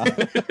 Yeah.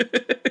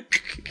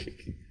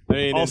 I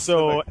mean,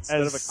 also,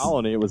 instead of a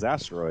colony, it was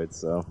asteroids.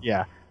 So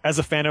yeah, as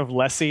a fan of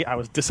Lessie, I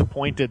was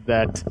disappointed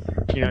that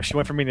she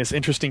went from being this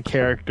interesting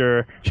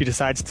character. She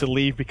decides to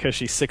leave because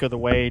she's sick of the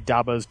way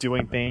Daba's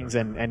doing things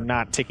and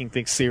not taking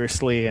things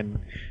seriously and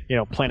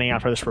planning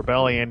out for this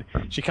rebellion.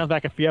 She comes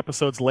back a few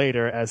episodes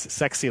later as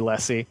sexy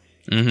Lessie,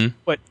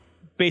 but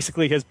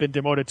basically has been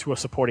demoted to a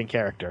supporting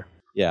character.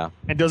 Yeah,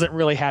 and doesn't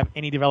really have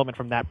any development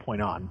from that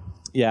point on.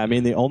 Yeah, I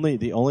mean the only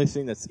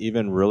thing that's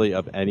even really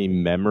of any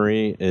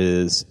memory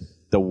is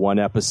the one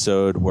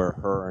episode where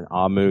her and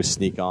Amu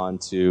sneak on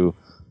to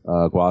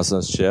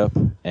Guaza's ship,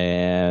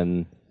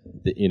 and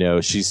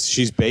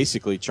she's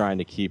basically trying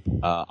to keep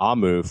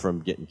Amu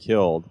from getting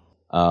killed,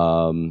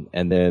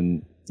 and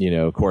then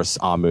of course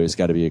Amu's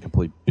got to be a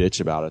complete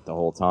bitch about it the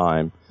whole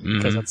time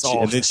because that's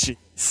all she.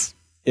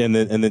 And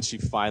then she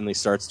finally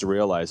starts to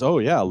realize, oh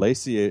yeah,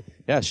 Lacey,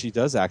 she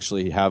does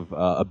actually have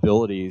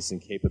abilities and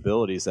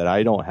capabilities that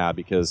I don't have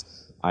because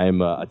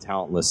I'm a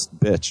talentless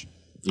bitch,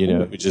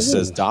 who just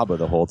says Daba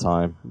the whole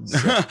time. So.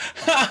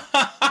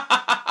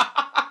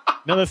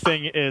 Another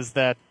thing is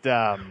that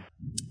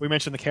we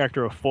mentioned the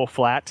character of Full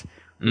Flat,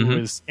 who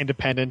is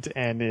independent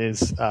and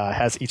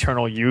has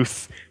eternal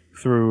youth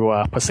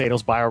through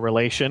Poseidon's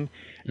biorelation,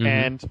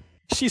 and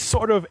she's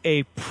sort of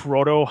a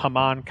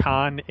proto-Haman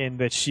Khan in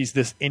that she's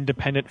this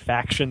independent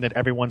faction that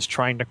everyone's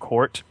trying to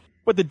court.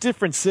 But the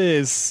difference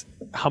is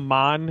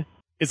Haman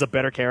is a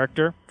better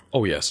character.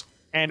 Oh, yes.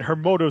 And her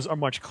motives are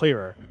much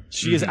clearer.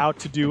 She is out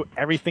to do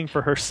everything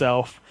for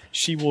herself.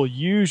 She will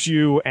use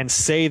you and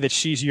say that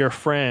she's your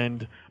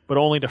friend, but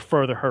only to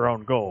further her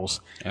own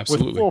goals.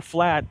 Absolutely. With Full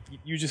Flat,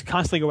 you just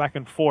constantly go back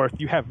and forth.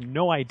 You have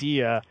no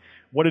idea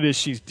what it is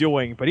she's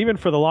doing. But even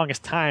for the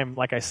longest time,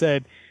 like I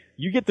said,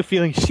 you get the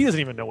feeling she doesn't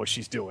even know what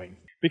she's doing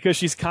because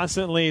she's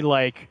constantly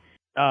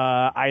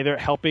either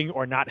helping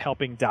or not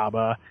helping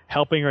Daba,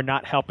 helping or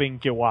not helping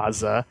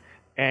Giwaza,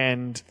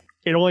 and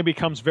it only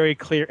becomes very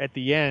clear at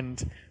the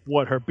end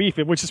what her beef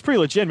is, which is pretty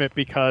legitimate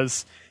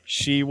because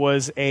she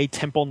was a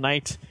temple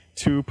knight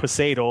to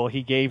Poseidon.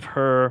 He gave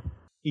her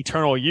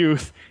eternal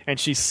youth, and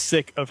she's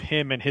sick of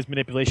him and his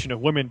manipulation of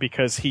women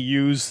because he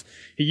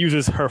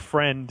uses her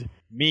friend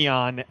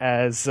Mion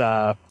as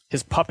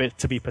his puppet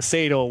to be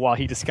Poseidon while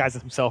he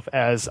disguises himself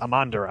as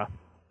Amandara.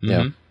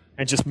 Yeah.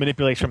 And just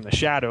manipulates from the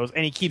shadows.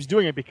 And he keeps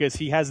doing it because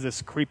he has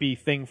this creepy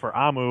thing for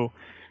Amu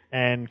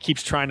and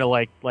keeps trying to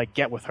like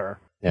get with her.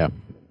 Yeah.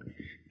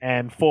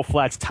 And Full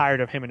Flat's tired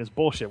of him and his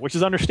bullshit, which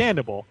is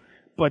understandable.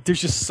 But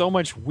there's just so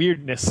much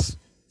weirdness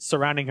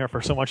surrounding her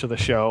for so much of the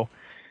show.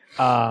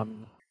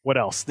 What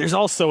else? There's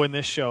also in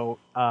this show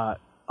a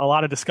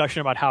lot of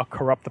discussion about how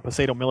corrupt the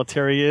Poseidon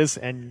military is,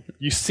 and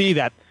you see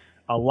that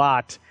a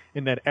lot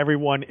in that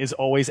everyone is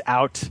always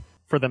out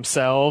for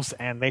themselves,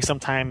 and they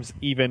sometimes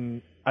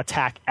even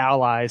attack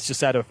allies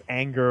just out of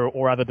anger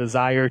or out of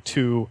desire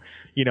to,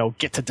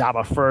 get to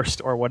Daba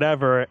first or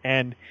whatever.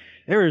 And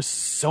there is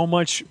so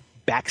much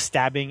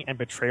backstabbing and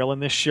betrayal in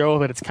this show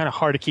that it's kind of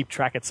hard to keep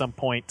track at some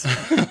point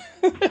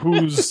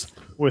who's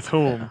with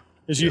whom.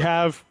 Because you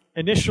have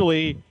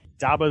initially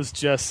Daba's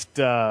just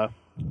a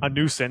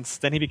nuisance,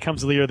 then he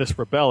becomes the leader of this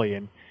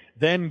rebellion.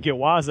 Then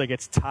Giwaza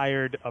gets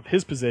tired of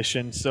his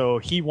position, so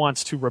he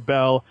wants to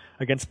rebel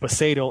against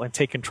Poseidon and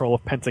take control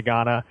of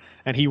Pentagona,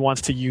 and he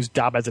wants to use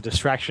Daba as a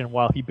distraction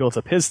while he builds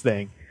up his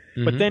thing.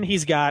 But then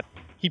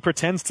he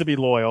pretends to be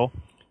loyal.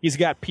 He's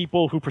got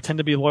people who pretend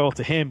to be loyal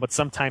to him, but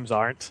sometimes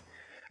aren't.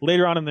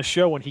 Later on in the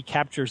show, when he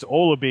captures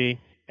Olaby,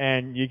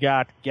 and you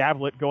got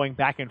Gablet going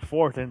back and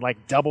forth and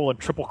double and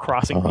triple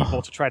crossing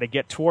people to try to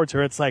get towards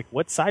her, it's like,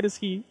 what side is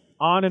he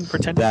on and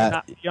pretending to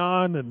not be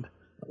on? And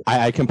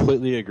I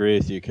completely agree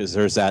with you because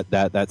there's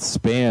that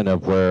span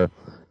of where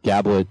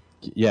Gablet,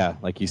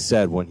 like you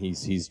said, when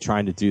he's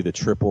trying to do the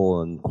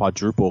triple and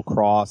quadruple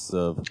cross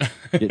of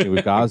getting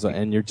with Gaza,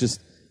 and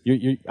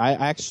I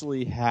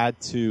actually had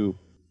to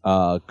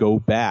go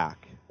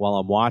back while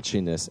I'm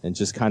watching this and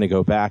just kind of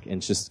go back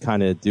and just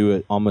kind of do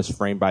it almost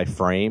frame by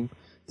frame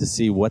to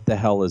see what the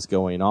hell is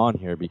going on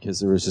here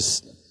because it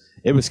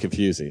was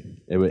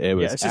confusing. It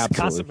was it's just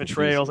constant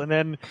betrayals. And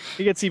then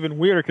it gets even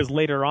weirder because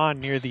later on,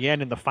 near the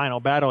end in the final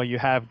battle, you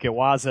have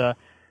Giwaza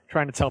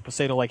trying to tell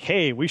Poseidon,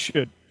 hey, we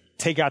should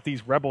take out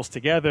these rebels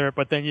together.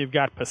 But then you've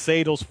got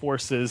Poseidon's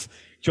forces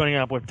joining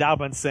up with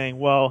Daba and saying,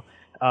 well,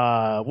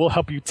 we'll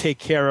help you take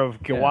care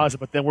of Giwaza,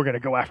 but then we're going to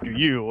go after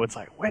you. It's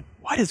like, what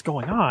is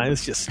going on?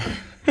 It's just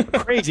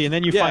crazy. And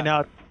then you find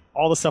out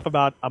all the stuff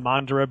about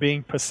Amandara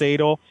being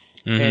Poseidon.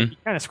 And he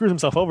kind of screws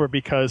himself over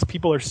because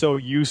people are so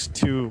used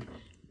to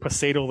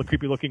Poseidon, the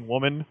creepy-looking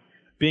woman,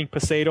 being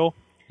Poseidon,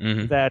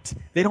 that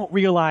they don't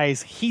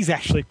realize he's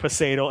actually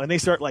Poseidon, and they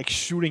start like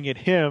shooting at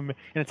him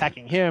and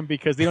attacking him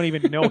because they don't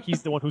even know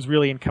he's the one who's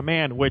really in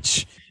command.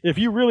 Which, if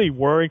you really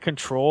were in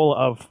control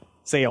of,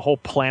 say, a whole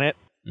planet,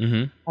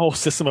 a whole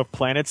system of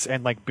planets,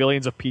 and like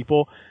billions of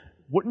people,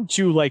 wouldn't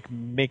you like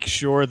make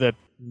sure that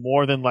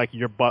more than like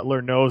your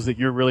butler knows that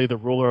you're really the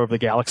ruler of the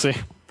galaxy?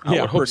 I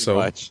would hope so.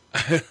 Much.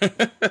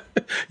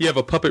 You have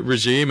a puppet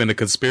regime and a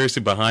conspiracy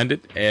behind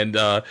it, and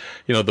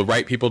the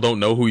right people don't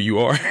know who you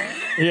are.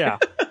 Yeah.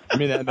 I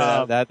mean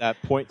that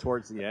point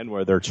towards the end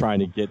where they're trying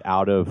to get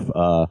out of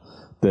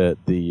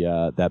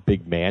that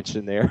big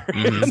mansion there.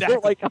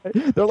 Exactly.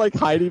 they're like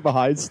hiding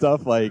behind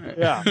stuff. Like,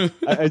 yeah,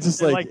 I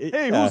just like,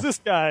 hey, who's this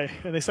guy?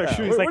 And they start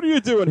shooting. What are you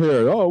doing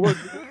here? Oh, we're.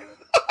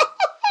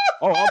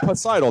 Oh, I'm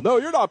Poseidon. No,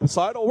 you're not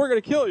Poseidon. We're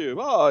going to kill you.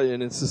 Oh,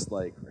 and it's just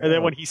like... And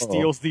then when he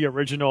steals the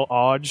original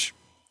Auge...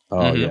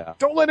 Oh, yeah.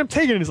 Don't let him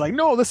take it. And he's like,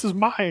 no, this is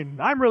mine.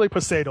 I'm really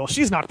Poseidon.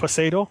 She's not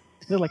Poseidon.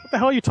 They're like, what the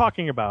hell are you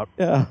talking about?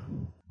 Yeah.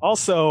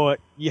 Also,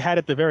 you had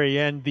at the very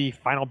end, the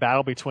final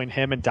battle between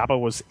him and Daba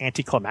was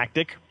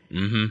anticlimactic.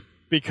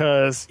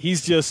 Because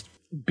he's just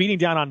beating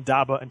down on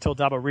Daba until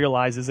Daba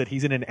realizes that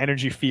he's in an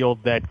energy field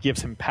that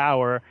gives him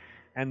power.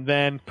 And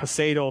then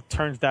Poseidon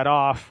turns that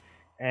off.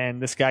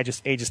 And this guy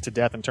just ages to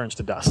death and turns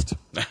to dust.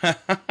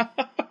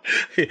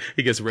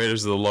 He gets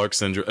Raiders of the Lark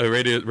syndrome,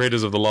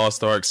 Raiders of the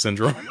Lost Ark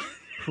syndrome.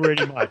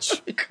 Pretty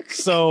much.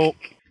 So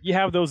you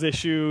have those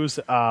issues.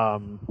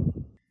 The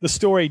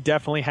story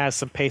definitely has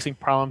some pacing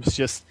problems,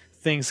 just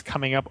things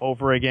coming up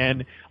over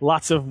again.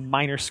 Lots of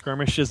minor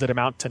skirmishes that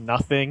amount to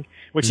nothing,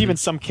 which even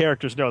some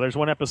characters know. There's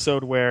one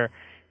episode where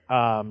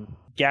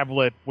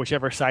Gablet,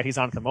 whichever side he's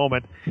on at the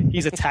moment,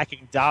 he's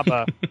attacking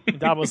Daba. And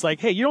Daba's like,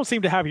 hey, you don't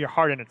seem to have your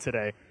heart in it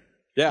today.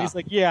 Yeah. He's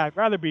like, yeah, I'd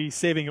rather be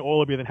saving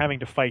Olivia than having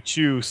to fight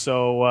you,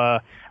 so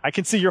I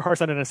can see your heart's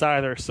not in this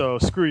either, so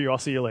screw you, I'll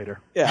see you later.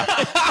 Yeah.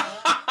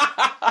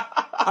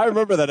 I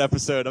remember that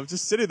episode. I'm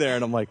just sitting there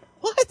and I'm like,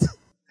 what?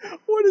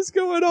 What is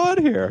going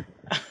on here?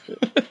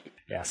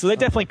 Yeah, so they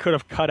definitely could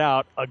have cut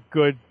out a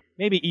good,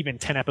 maybe even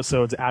 10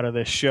 episodes out of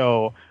this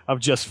show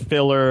of just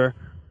filler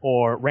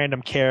or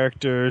random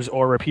characters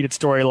or repeated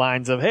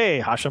storylines of,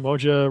 hey,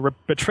 Hashimoja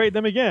betrayed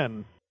them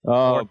again.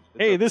 Or,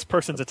 hey, this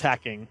person's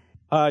attacking.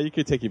 You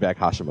could take you back,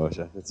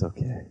 Hashimoja. It's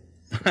okay.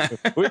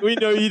 we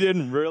know you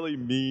didn't really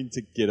mean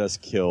to get us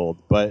killed,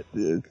 but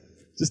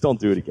just don't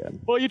do it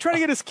again. Well, you try to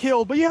get us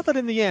killed, but you have that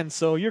in the end,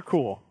 so you're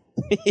cool.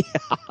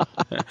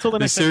 Until the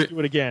next time you do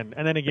it again,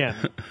 and then again.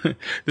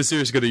 This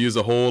series is going to use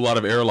a whole lot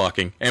of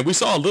airlocking, and we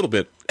saw a little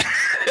bit.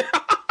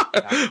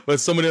 But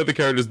so many other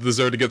characters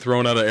deserve to get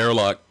thrown out of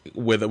airlock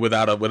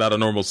without a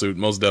normal suit,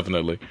 most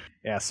definitely.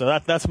 Yeah, so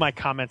that's my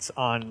comments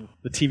on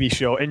the TV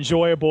show.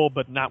 Enjoyable,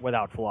 but not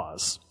without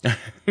flaws.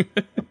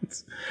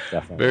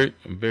 Definitely. Very,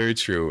 very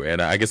true.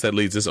 And I guess that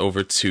leads us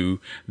over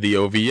to the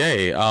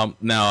OVA.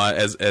 Now,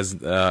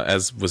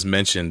 as was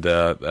mentioned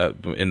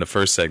in the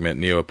first segment,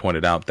 Neo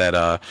pointed out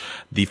that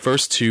the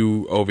first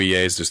two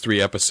OVAs, there's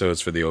 3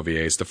 episodes for the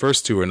OVAs. The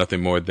first 2 are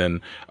nothing more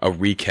than a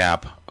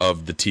recap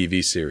of the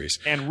TV series,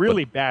 and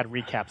really bad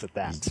recaps at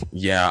that.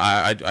 Yeah,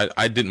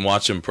 I didn't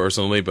watch them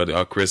personally,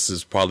 but Chris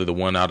is probably the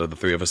one out of the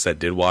 3 of us that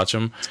did watch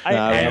them.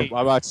 I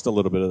watched a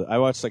little bit of it. I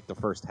watched like the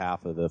first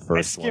half of the first one.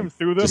 I skimmed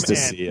through them just to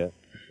see it.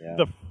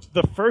 Yeah.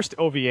 The first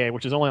OVA,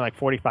 which is only like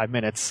 45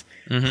 minutes,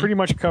 pretty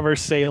much covers,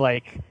 say,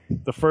 like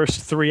the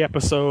first 3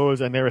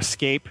 episodes and their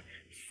escape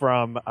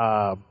from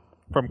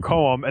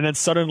Koum, and then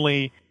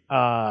suddenly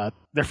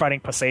they're fighting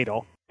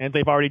Poseidon, and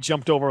they've already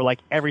jumped over like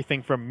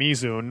everything from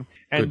Mizun,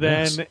 and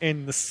then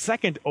in the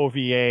second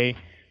OVA,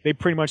 they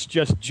pretty much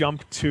just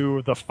jump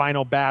to the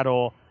final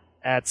battle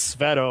at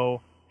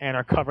Sveto and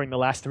are covering the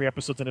last 3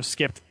 episodes and have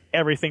skipped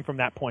everything from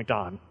that point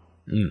on.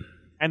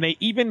 And they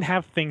even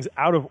have things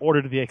out of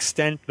order to the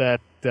extent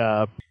that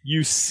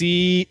you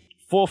see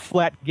Full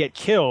Flat get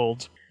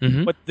killed,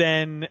 but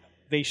then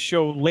they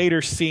show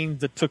later scenes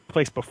that took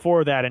place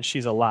before that, and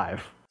she's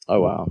alive.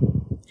 Oh, wow.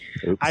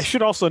 Oops. I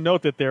should also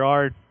note that there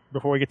are,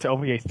 before we get to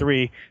OVA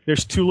 3,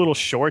 there's 2 little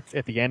shorts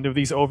at the end of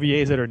these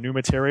OVAs that are new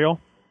material.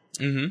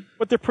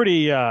 But they're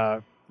pretty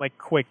like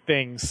quick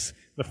things.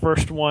 The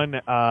first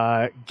one,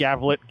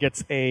 Gavlet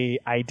gets a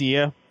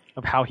idea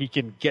of how he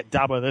can get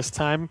Daba this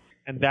time.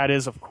 And that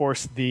is, of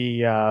course,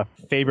 the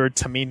favored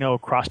Tamino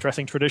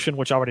cross-dressing tradition,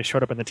 which already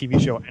showed up in the TV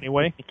show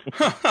anyway.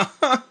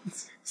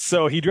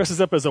 So he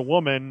dresses up as a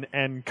woman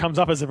and comes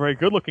off as a very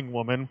good-looking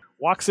woman,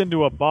 walks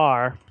into a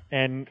bar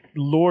and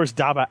lures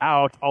Daba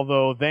out,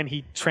 although then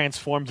he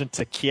transforms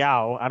into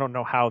Kiao. I don't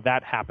know how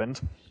that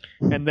happened.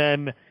 And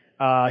then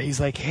he's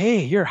like,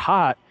 hey, you're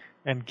hot.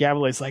 And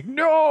Gavlet's like,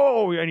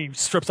 no! And he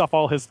strips off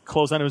all his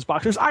clothes onto his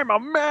boxers. I'm a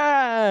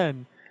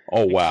man!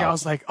 Oh, wow. And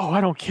Cal's like, oh,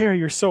 I don't care.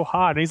 You're so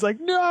hot. And he's like,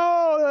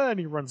 no! And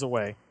he runs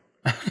away.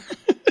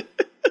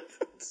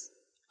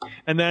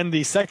 And then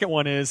the second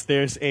one is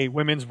there's a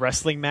women's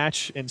wrestling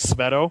match in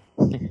Sveto.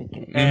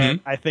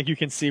 And I think you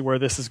can see where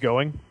this is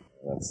going.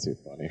 That's too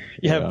funny.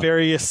 You have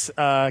various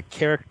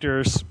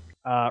characters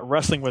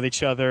wrestling with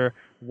each other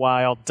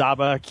while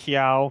Daba,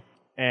 Kiao,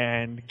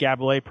 and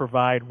Gablet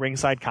provide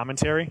ringside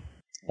commentary.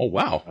 Oh,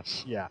 wow.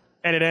 Yeah.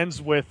 And it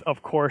ends with,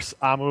 of course,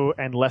 Amu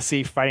and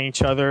Lessie fighting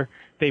each other.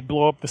 They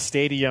blow up the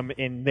stadium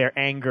in their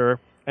anger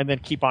and then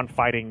keep on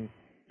fighting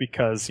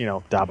because,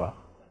 Daba.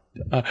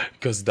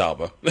 Because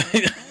Daba.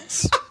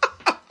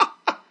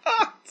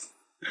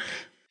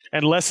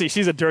 And Lessie,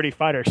 she's a dirty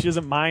fighter. She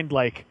doesn't mind,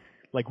 like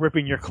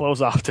ripping your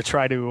clothes off to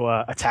try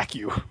to attack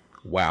you.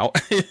 Wow.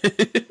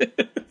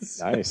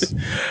 Nice.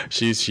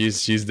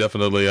 She's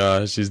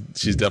definitely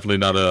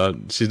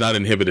she's not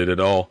inhibited at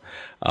all.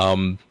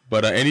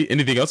 But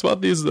anything else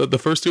about these the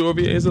first two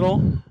OVAs at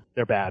all?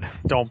 They're bad.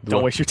 Don't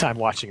waste your time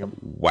watching them.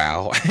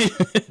 Wow.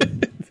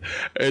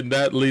 And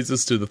that leads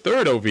us to the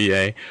third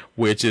OVA,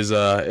 which is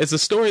it's a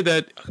story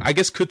that I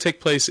guess could take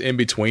place in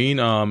between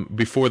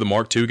before the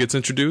Mark II gets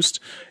introduced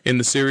in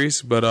the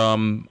series, but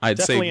I'd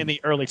definitely say in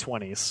the early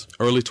 20s.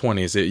 Early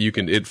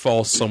 20s. It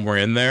falls somewhere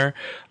in there.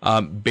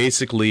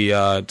 Basically,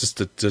 just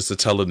to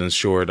tell it in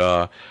short,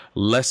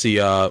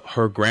 Lessie,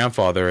 her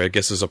grandfather, I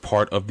guess, is a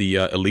part of the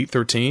Elite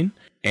 13,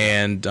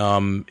 and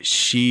the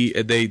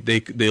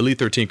Elite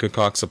 13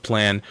 concocts a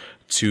plan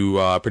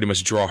to pretty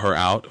much draw her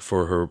out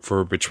for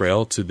her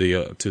betrayal to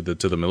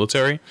the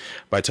military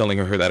by telling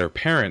her that her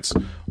parents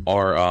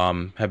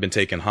have been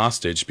taken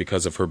hostage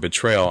because of her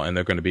betrayal and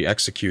they're going to be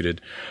executed.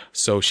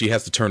 So she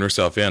has to turn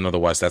herself in,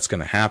 otherwise that's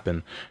going to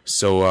happen.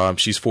 So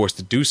she's forced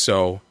to do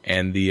so,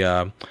 and the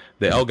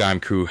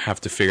Elgheim crew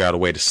have to figure out a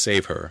way to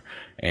save her.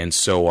 And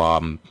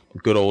so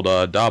good old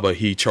Daba,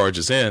 he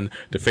charges in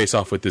to face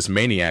off with this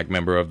maniac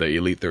member of the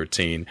Elite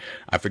 13.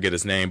 I forget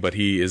his name, but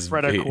he is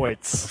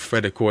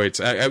Freda Coitz.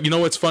 You know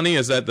what's funny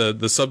is that the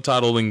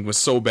subtitling was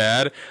so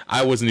bad,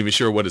 I wasn't even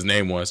sure what his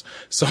name was.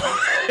 So,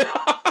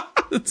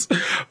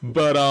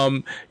 but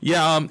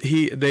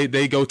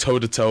they go toe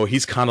to toe.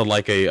 He's kind of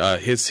like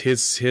his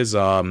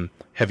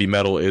heavy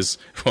metal is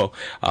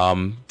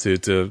I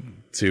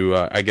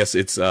guess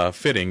it's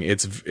fitting.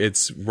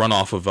 It's run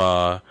off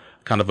of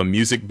kind of a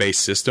music-based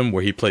system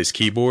where he plays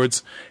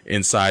keyboards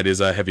inside his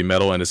heavy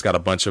metal, and it's got a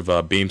bunch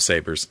of beam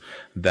sabers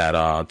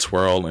that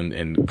twirl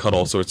and cut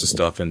all sorts of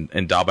stuff. And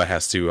Daba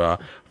has to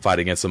fight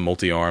against a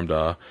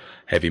multi-armed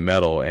heavy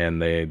metal, and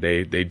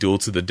they duel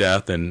to the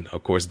death. And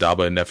of course,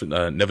 Daba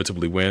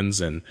inevitably wins,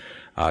 and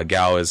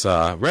Gao is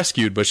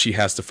rescued, but she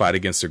has to fight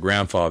against her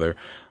grandfather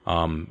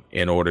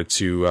in order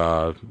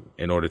to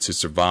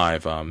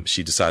survive.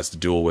 She decides to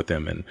duel with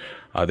him, and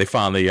they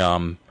finally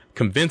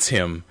convince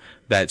him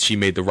that she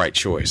made the right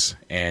choice,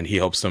 and he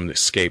helps them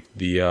escape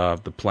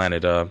the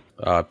planet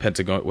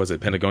Pentagon. Was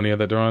it Pentagonia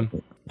that they're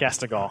on?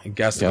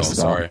 Gastagal.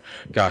 Sorry,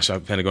 gosh,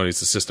 Pentagonia is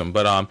the system,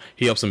 but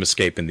he helps them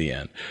escape in the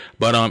end.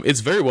 But it's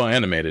very well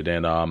animated,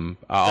 and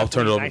I'll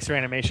turn it over. Nicer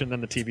animation than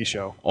the TV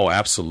show. Oh,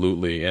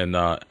 absolutely. And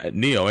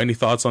Neo, any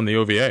thoughts on the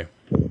OVA?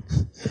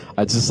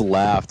 I just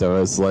laughed. I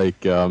was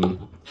like,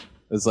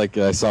 it's like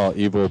I saw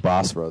evil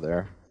Basra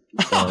there.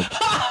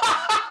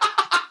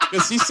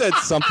 Because he said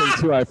something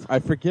too. I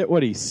forget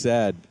what he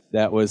said.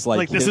 That was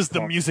like this is the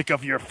music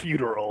of your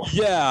funeral.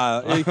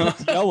 Yeah, he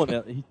kept yelling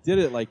it. He did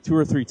it like 2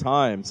 or 3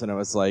 times, and I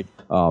was like,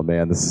 "Oh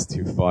man, this is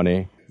too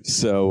funny."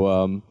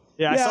 So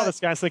I saw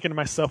this guy thinking to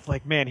myself,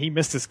 like, man, he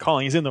missed his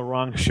calling. He's in the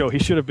wrong show. He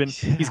should have been.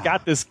 Yeah. He's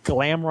got this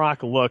glam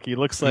rock look. He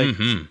looks like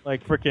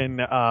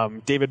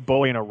freaking David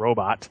Bowie in a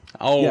robot.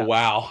 Oh yeah.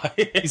 Wow!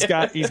 He's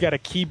got a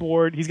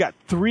keyboard. He's got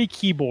 3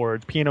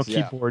 piano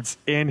keyboards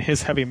in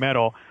his heavy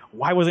metal.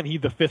 Why wasn't he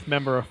the 5th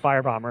member of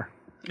Firebomber?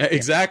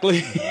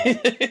 Exactly.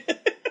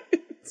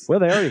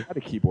 Well, they already had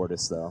a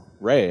keyboardist, though.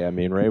 Ray. I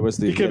mean, Ray was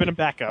the... He could have been a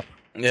backup.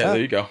 Yeah,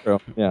 there you go.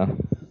 Yeah.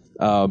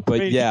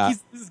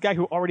 This is a guy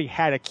who already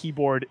had a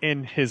keyboard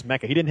in his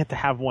mecha. He didn't have to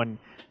have one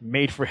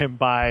made for him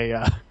by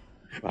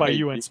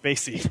UN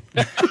Spacey.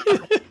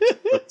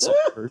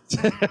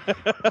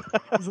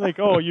 He's like,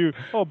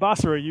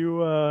 Basra,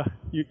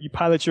 you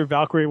pilot your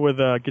Valkyrie with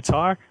a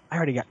guitar? I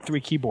already got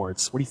 3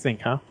 keyboards. What do you think,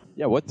 huh?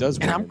 Yeah, what does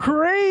win? And I'm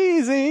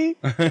crazy!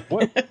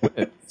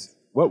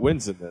 What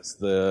wins in this?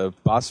 The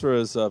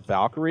Basra's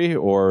Valkyrie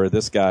or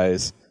this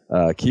guy's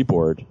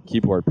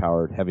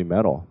keyboard-powered heavy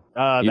metal?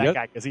 That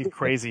guy, because he's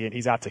crazy and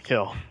he's out to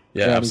kill.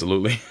 Yeah,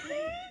 absolutely.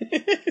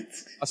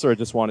 Basra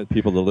just wanted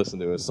people to listen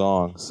to his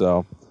song,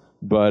 so...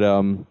 But,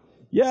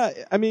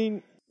 I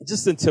mean,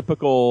 just in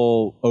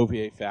typical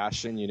OVA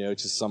fashion,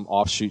 just some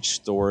offshoot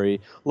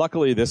story.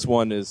 Luckily, this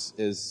one is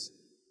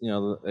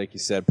like you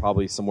said,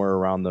 probably somewhere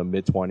around the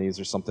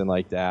mid-20s or something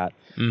like that.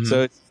 Mm-hmm.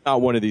 So it's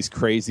not one of these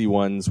crazy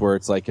ones where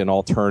it's like an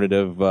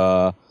alternative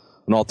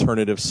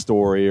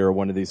story, or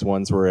one of these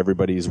ones where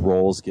everybody's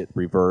roles get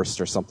reversed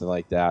or something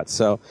like that.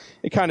 So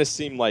it kind of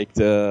seemed like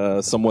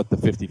somewhat the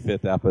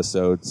 55th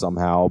episode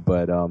somehow,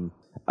 but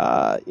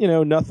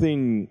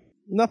nothing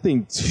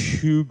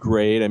too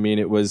great. I mean,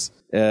 it was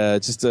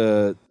just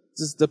the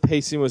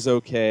pacing was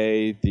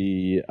okay.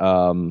 The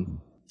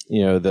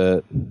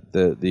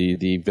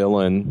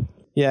villain,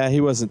 yeah,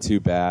 he wasn't too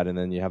bad. And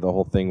then you have the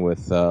whole thing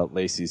with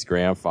Lacey's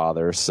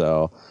grandfather.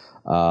 So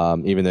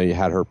even though you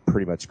had her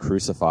pretty much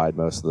crucified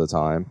most of the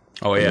time.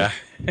 Oh yeah,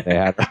 they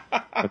had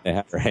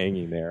her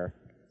hanging there.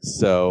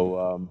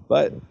 So,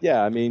 but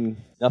yeah, I mean,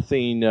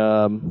 nothing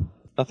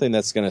Nothing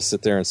that's going to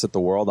sit there and set the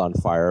world on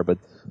fire, but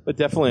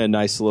definitely a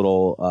nice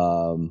little,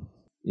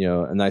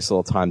 a nice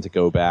little time to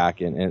go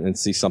back and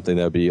see something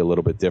that would be a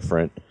little bit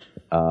different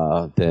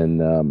than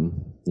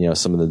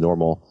some of the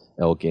normal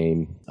L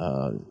Game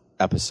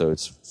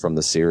episodes from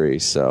the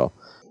series. So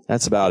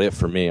that's about it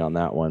for me on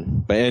that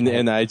one. But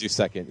and I do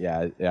second.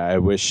 Yeah, I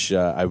wish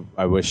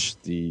I wish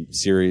the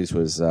series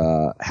was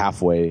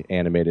halfway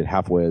animated,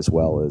 halfway as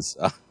well as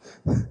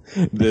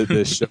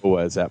the show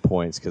was at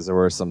points, because there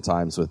were some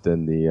times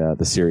within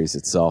the series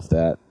itself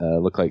that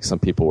looked like some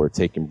people were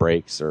taking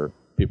breaks or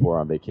people were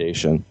on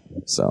vacation.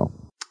 So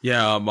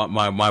yeah,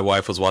 my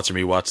wife was watching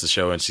me watch the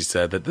show, and she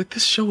said that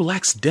this show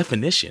lacks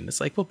definition.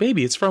 It's like, well,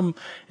 baby, it's from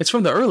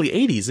the early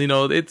 '80s.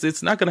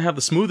 It's not going to have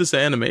the smoothest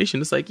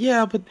animation. It's like,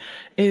 yeah, but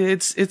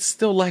it's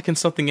still lacking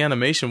something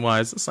animation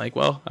wise. It's like,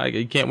 well,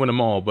 you can't win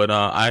them all. But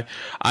I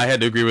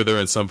had to agree with her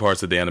in some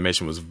parts that the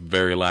animation was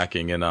very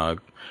lacking. And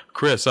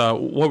Chris,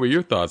 what were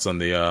your thoughts on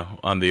the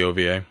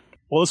OVA?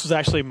 Well, this was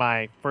actually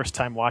my first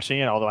time watching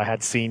it, although I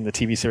had seen the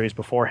TV series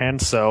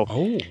beforehand. So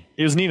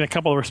it was neat in a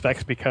couple of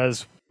respects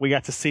because we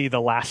got to see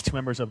the last two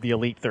members of the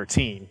Elite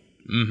 13.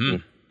 Mm-hmm.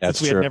 That's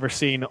true. We had never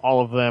seen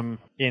all of them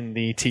in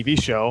the TV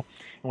show.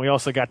 And we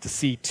also got to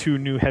see two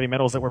new heavy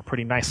metals that were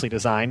pretty nicely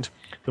designed.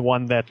 The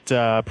one that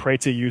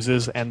Preta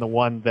uses and the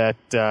one that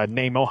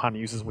Nei Mohan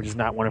uses, which is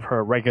not one of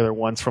her regular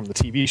ones from the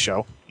TV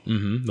show.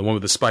 Mm-hmm. The one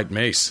with the spiked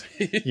mace.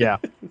 Yeah.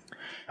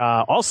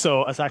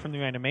 Also, aside from the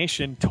new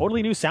animation,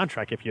 totally new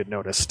soundtrack, if you had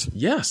noticed.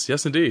 Yes,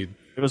 indeed.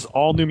 It was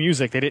all new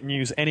music. They didn't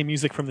use any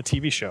music from the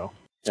TV show.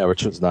 Yeah,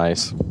 which was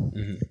nice.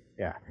 Mm-hmm.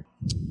 Yeah.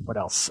 What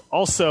else?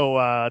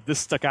 Also, this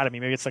stuck out at me.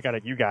 Maybe it stuck out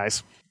at you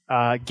guys.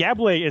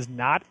 Gable is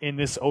not in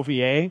this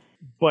OVA,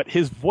 but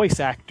his voice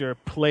actor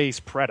plays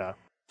Preta.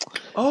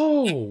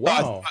 Oh,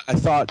 wow. I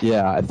thought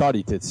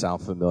he did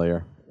sound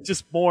familiar.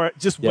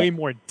 Way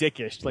more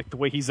dickish, like the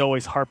way he's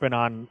always harping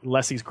on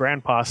Leslie's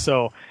grandpa.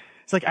 So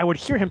it's like I would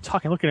hear him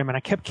talk and look at him, and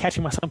I kept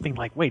catching myself thinking,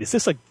 like, wait, is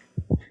this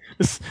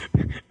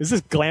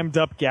glammed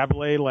up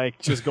Gable, like,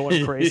 just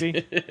going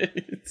crazy?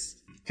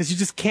 Because you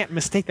just can't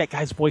mistake that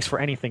guy's voice for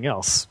anything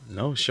else.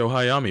 No, Sho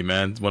Hayami,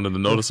 man. One of the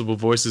noticeable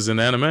voices in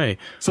anime.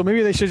 So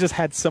maybe they should have just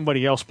had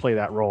somebody else play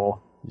that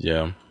role.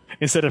 Yeah.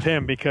 Instead of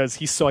him, because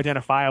he's so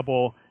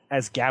identifiable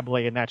as Gable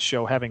in that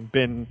show, having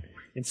been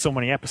in so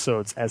many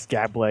episodes as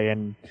Gable,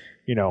 and,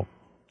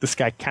 this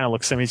guy kind of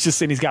looks similar.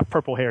 He's got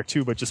purple hair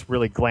too, but just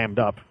really glammed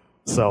up.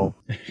 So,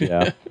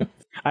 yeah.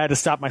 I had to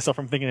stop myself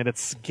from thinking that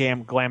it's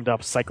glammed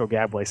up Psycho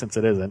Gable, since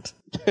it isn't.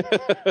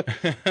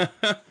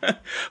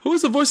 Who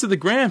was the voice of the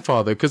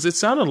grandfather? Because it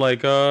sounded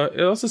like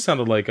it also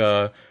sounded like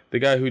the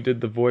guy who did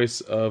the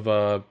voice of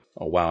I'm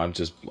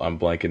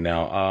blanking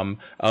now.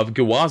 Of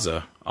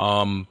Gawaza.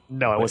 No,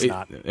 it was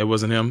not. It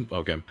wasn't him.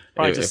 Okay,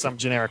 probably just some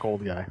generic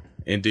old guy.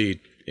 Indeed.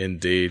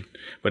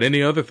 But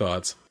any other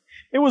thoughts?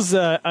 It was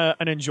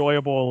an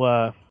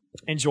enjoyable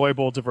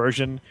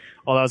diversion.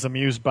 Although I was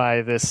amused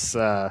by this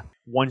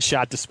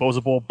one-shot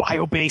disposable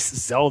bio-based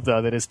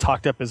Zelda that is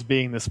talked up as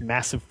being this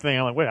massive thing.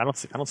 I'm like, wait, I don't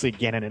see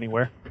Ganon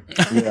anywhere.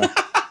 Yeah.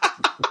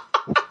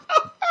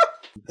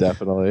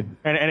 Definitely.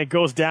 And it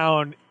goes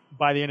down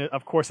by the end.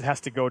 Of course, it has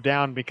to go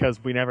down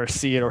because we never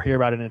see it or hear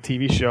about it in a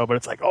TV show. But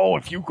it's like, oh,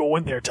 if you go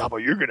in there,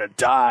 Tabo, you're gonna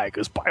die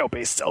because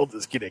bio-based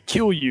Zelda's gonna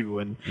kill you.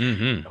 And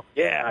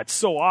yeah, it's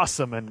so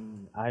awesome.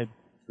 And I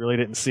really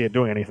didn't see it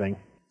doing anything.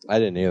 I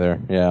didn't either.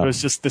 Yeah, it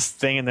was just this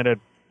thing, and then it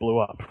blew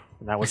up,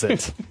 and that was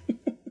it.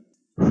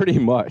 Pretty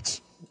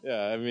much.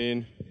 Yeah, I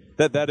mean,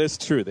 that is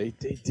true. They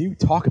do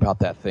talk about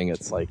that thing.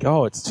 It's like,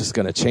 oh, it's just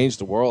going to change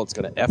the world. It's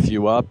going to F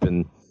you up,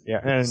 and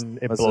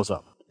it blows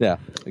up. Yeah,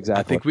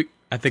 exactly.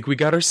 I think we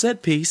got our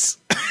set piece.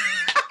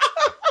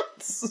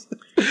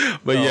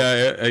 But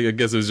yeah, I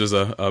guess it was just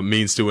a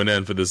means to an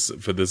end for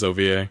this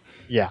OVA.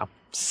 Yeah.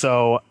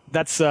 So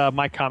that's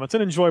my comments.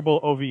 An enjoyable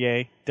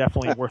OVA,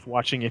 definitely worth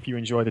watching if you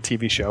enjoy the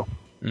TV show.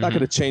 Not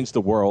going to change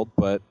the world,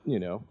 but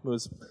it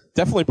was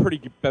definitely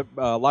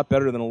a lot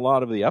better than a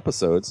lot of the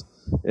episodes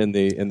in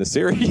the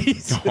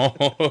series.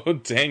 Oh,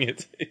 dang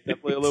it!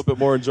 Definitely a little bit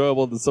more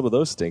enjoyable than some of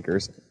those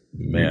stinkers.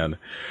 Man,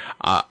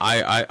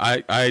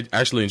 I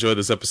actually enjoyed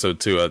this episode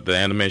too. The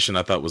animation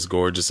I thought was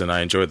gorgeous, and I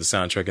enjoyed the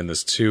soundtrack in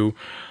this too.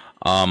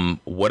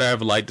 What I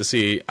would like to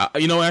see,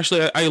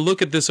 actually, I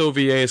look at this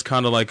OVA as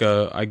kind of like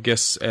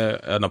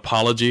an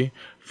apology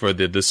for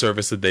the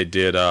service that they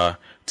did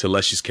to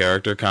Leslie's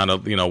character, kind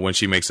of, when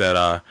she makes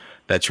that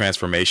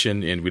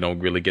transformation, and we don't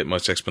really get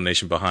much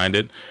explanation behind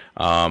it,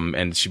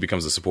 and she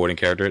becomes a supporting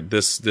character.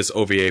 This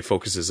OVA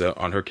focuses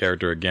on her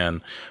character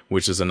again,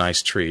 which is a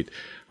nice treat.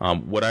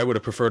 What I would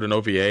have preferred an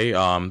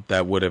OVA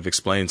that would have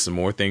explained some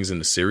more things in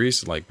the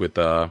series, like with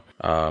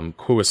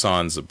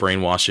Kuwa-san's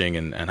brainwashing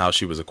and how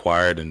she was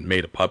acquired and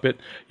made a puppet.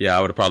 Yeah,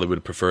 I would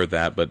have preferred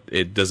that, but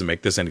it doesn't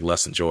make this any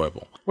less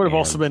enjoyable. Would have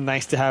also been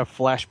nice to have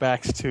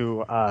flashbacks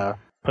to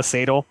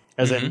Poseidon,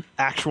 as in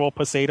actual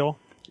Poseidon.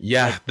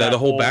 Yeah, the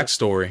whole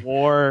backstory.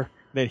 War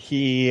that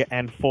he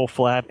and Full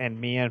Flat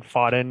and Mian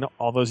fought in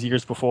all those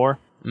years before.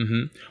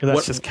 Mm-hmm. Because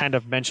that's just kind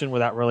of mentioned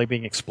without really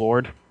being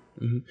explored.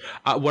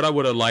 What I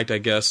would have liked, I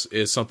guess,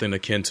 is something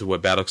akin to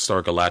what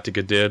Battlestar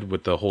Galactica did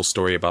with the whole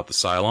story about the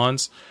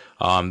Cylons.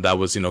 That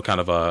was, kind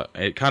of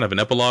an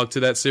epilogue to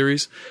that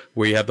series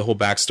where you have the whole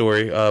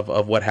backstory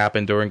of what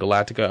happened during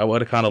Galactica. I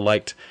would have kind of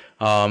liked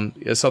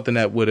something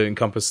that would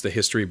encompass the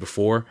history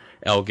before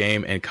L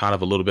Game and kind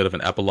of a little bit of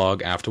an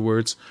epilogue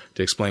afterwards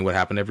to explain what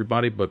happened to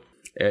everybody. But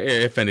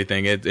if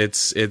anything,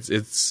 it's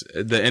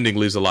the ending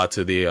leaves a lot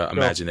to the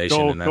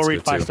imagination. And that's go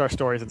read good 5-star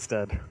stories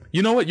instead.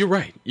 You know what? You're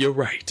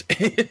right.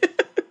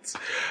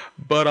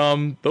 But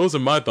those are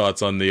my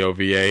thoughts on the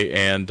OVA,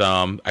 and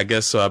I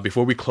guess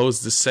before we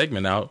close this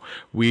segment out,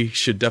 we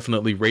should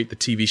definitely rate the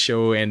TV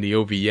show and the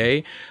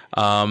OVA.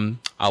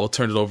 I will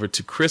turn it over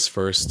to Chris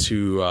first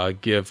to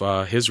give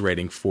his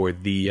rating for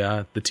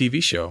the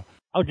TV show.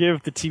 I'll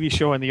give the TV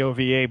show and the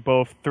OVA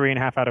both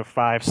 3.5 out of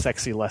 5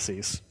 sexy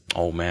lessies.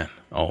 Oh man.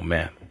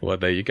 Well,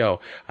 there you go.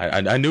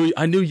 I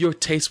knew your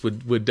taste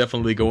would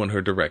definitely go in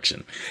her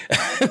direction.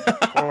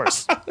 Of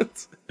course.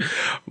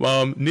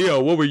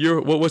 Neo,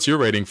 what's your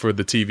rating for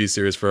the TV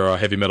series for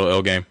Heavy Metal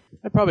L Game?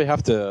 I'd probably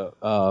have to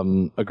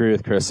agree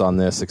with Chris on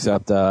this,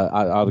 except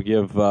I'll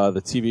give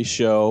the TV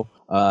show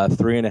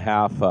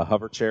 3.5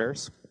 hover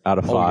chairs out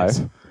of 5. Oh,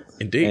 yes.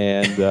 Indeed.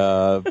 And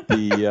the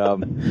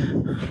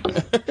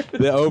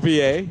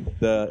OVA,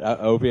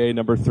 OVA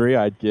number 3,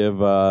 I'd give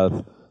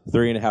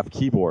 3.5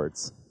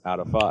 keyboards out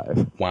of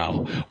 5.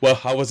 Wow. Well,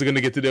 I wasn't going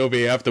to get to the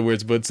OVA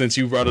afterwards, but since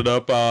you brought it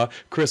up,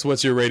 Chris,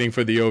 what's your rating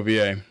for the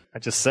OVA? I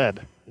just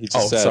said. He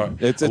just said. Sorry.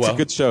 It's a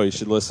good show. You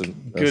should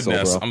listen.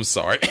 Goodness, I'm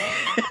sorry.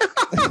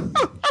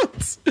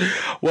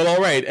 Well,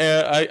 all right.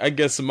 I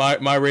guess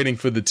my rating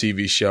for the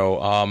TV show,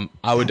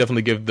 I would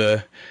definitely give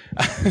the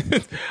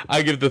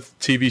I give the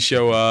TV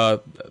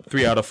show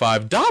 3 out of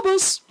 5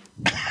 Dabas.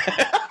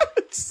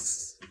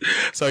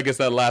 So I guess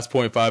that last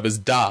 0.5 is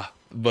Da.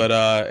 But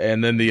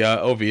and then the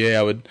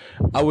OVA,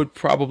 I would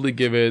probably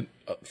give it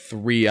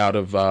 3 out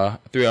of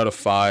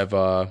 5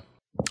 dual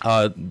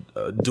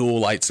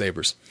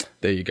lightsabers.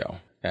 There you go.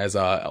 As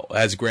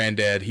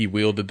Granddad, he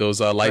wielded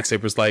those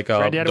lightsabers like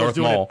Granddad Darth was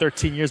doing Maul. it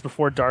 13 years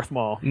before Darth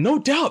Maul. No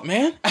doubt,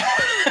 man.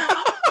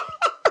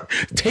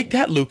 Take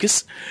that,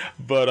 Lucas.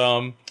 But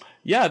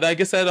yeah, I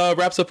guess that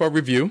wraps up our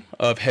review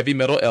of Heavy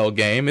Metal L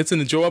Game. It's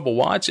an enjoyable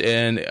watch,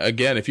 and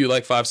again, if you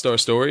like 5-star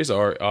stories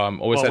or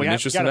always had an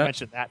interest in that,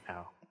 mention that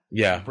now.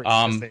 Yeah,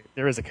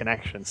 there is a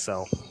connection.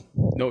 So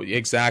no,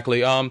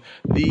 exactly.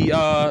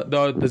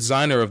 The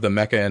designer of the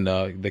mecha and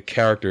the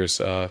characters,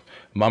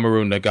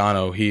 Mamoru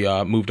Nagano, he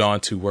moved on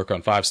to work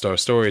on 5-star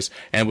stories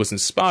and was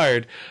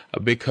inspired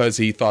because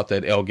he thought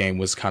that L Game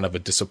was kind of a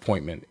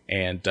disappointment.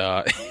 And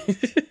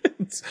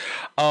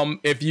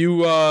if you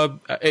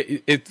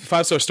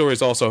 5-star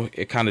stories also,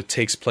 it kind of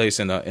takes place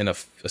in a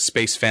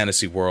space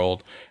fantasy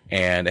world,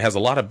 and it has a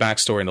lot of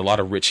backstory and a lot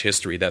of rich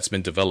history that's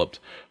been developed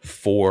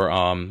for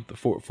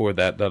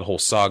that whole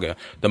saga.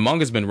 The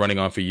manga's been running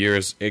on for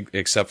years,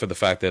 except for the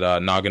fact that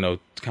Nagano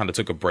kind of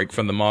took a break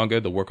from the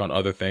manga to work on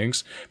other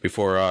things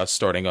before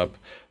starting up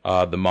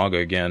the manga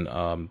again,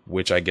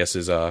 which I guess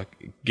is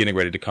getting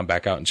ready to come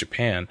back out in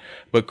Japan.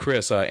 But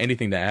Chris,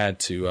 anything to add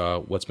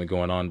to what's been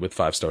going on with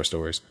 5-star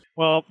stories?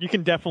 Well, you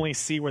can definitely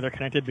see where they're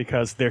connected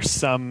because there's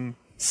some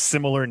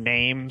similar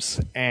names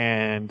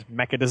and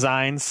mecha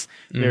designs.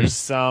 Mm-hmm. There's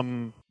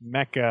some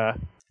mecha,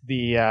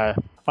 the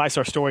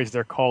 5-star stories,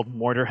 they're called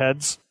mortar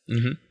heads.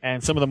 Mm-hmm.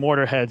 And some of the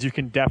mortar heads you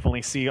can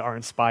definitely see are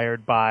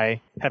inspired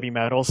by heavy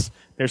metals.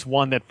 There's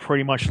one that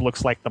pretty much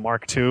looks like the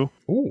Mark II.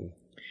 Ooh.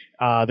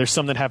 There's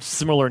some that have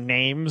similar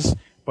names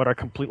but are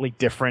completely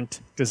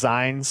different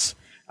designs.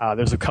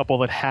 There's a couple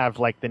that have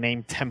like the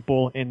name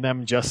Temple in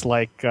them, just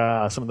like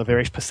some of the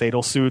various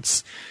Poseidon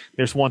suits.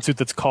 There's one suit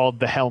that's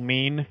called the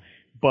Helmine,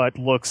 but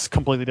looks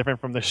completely different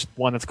from the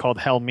one that's called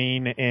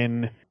Helmine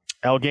in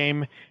L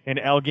Game. In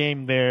L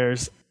Game,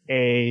 there's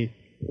a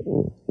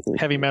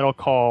heavy metal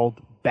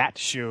called Bat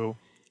Shoe,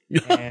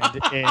 and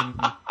in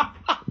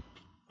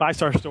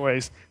 5-star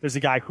stories, there's a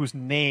guy whose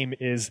name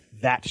is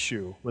That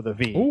Shoe with a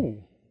V.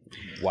 Ooh,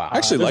 wow! I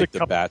actually like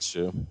the Bat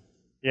Shoe.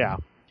 Yeah.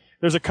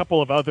 There's a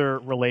couple of other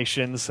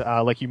relations.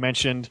 Like you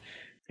mentioned,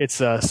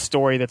 it's a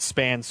story that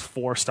spans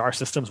 4 star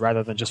systems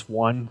rather than just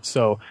one.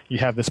 So you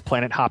have this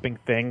planet hopping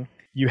thing.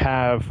 You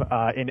have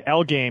in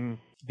L Game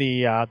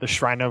the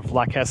Shrine of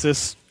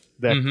Lachesis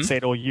that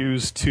Poseidon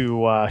used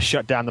to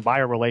shut down the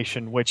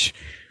biorelation, which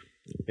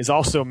is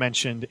also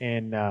mentioned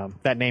in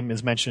that name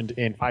is mentioned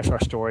in 5-star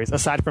stories.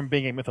 Aside from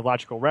being a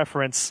mythological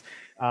reference,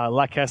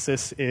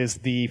 Lachesis is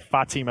the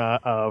Fatima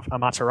of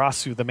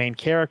Amaterasu, the main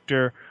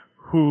character,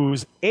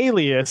 whose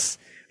alias,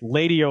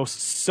 Ladios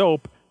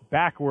Soap,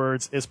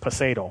 backwards is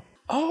Poseidon.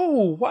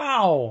 Oh,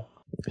 wow.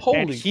 Holy.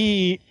 And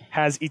he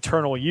has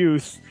eternal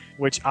youth,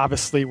 which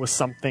obviously was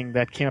something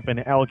that came up in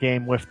L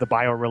Game with the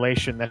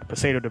biorelation that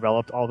Poseidon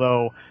developed,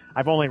 although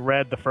I've only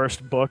read the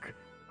first book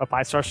of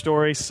 5-star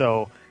stories,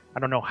 so I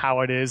don't know how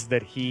it is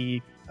that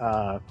he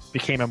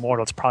became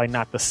immortal. It's probably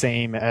not the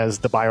same as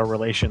the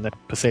biorelation that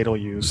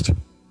Poseidon used.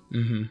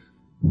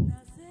 Mm-hmm.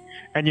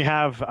 and you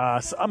have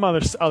some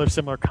other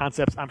similar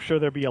concepts. I'm sure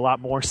there'll be a lot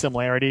more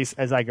similarities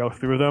as I go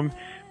through them,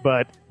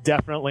 but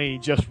definitely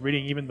just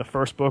reading even the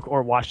first book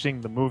or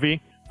watching the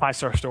movie,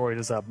 5-Star Stories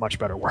is a much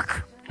better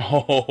work.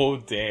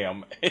 Oh,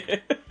 damn.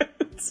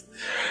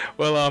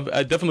 Well,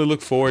 I definitely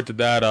look forward to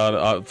that.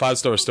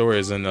 5-Star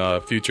Stories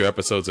in future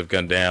episodes of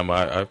Gundam.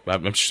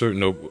 I'm sure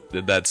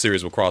that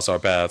series will cross our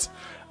paths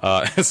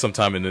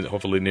sometime in the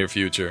hopefully near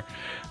future.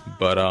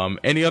 But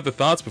any other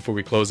thoughts before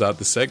we close out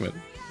this segment?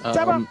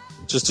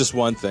 Just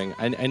one thing.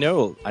 I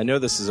know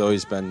this has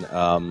always been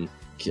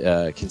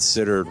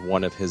considered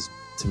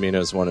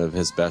Tomino's one of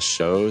his best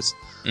shows.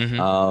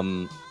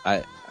 Mm-hmm.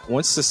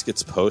 Once this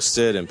gets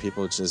posted and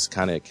people just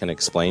kind of can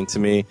explain to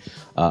me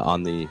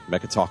on the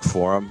Mecha Talk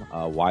forum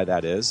why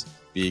that is,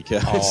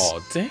 because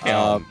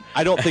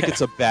I don't think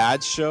it's a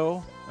bad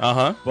show.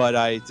 But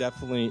I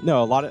definitely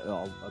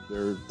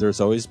there's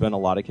always been a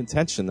lot of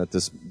contention that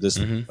this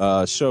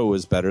show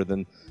was better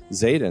than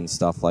Zeta and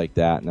stuff like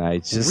that, and I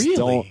just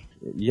don't.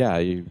 Yeah,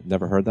 you've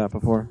never heard that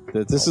before?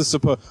 This is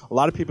a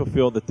lot of people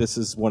feel that this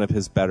is one of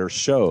his better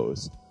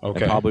shows, and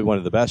probably one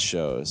of the best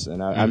shows.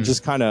 And I'm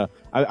just kind of,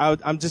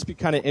 I'm just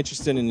kind of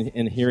interested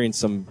in hearing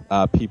some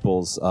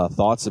people's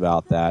thoughts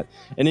about that.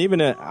 And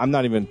even I'm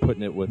not even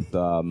putting it with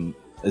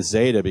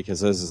Zeta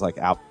because this is like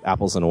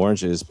apples and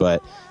oranges.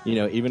 But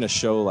even a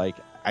show like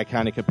I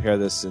kind of compare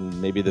this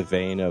in maybe the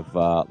vein of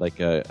what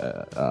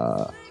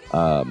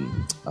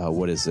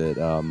is it,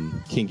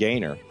 King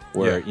Gainer.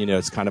 Where,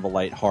 it's kind of a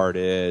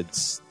lighthearted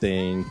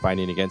thing,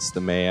 fighting against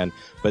the man.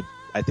 But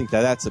I think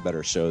that's a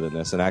better show than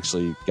this and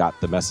actually got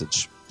to the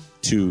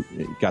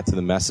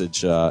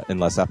message in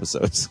less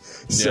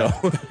episodes. So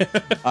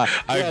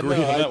I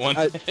agree on that one.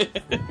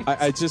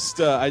 I just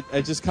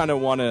kind of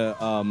want to,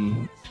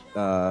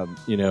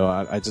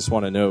 I just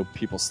want to know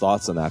people's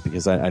thoughts on that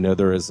because I know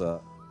it's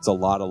a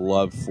lot of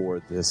love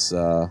for this,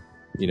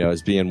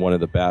 as being one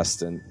of the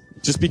best. And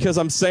just because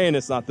I'm saying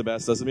it's not the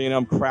best doesn't mean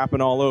I'm crapping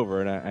all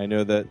over. And I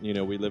know that,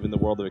 we live in the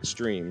world of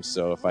extremes.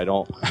 So if I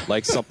don't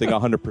like something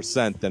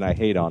 100%, then I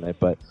hate on it.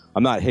 But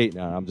I'm not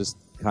hating on it.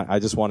 I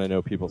just want to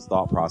know people's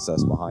thought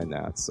process behind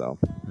that. So,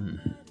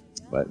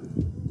 but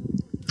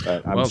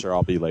I'm sure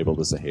I'll be labeled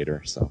as a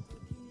hater. So,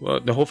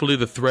 well, hopefully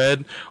the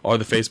thread or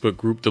the Facebook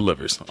group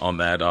delivers on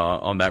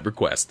that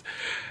request.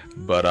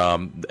 But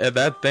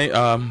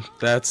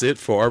that's it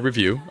for our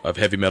review of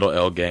Heavy Metal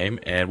L Game,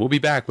 and we'll be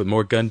back with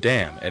more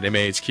Gundam at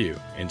MAHQ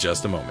in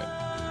just a moment.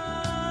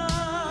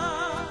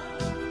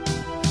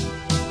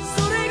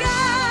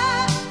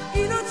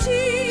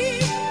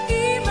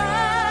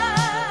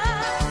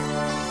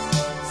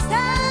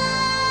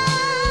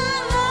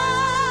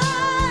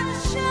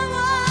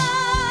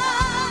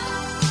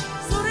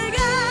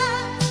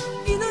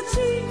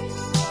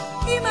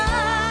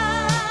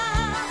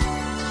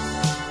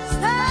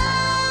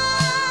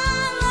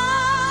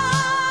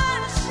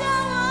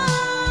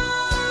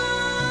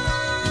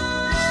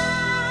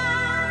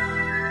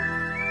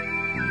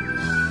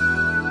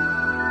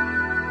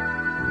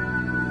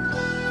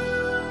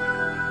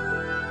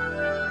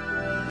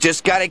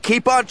 Just gotta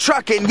keep on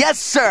trucking, yes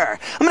sir!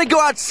 I'm gonna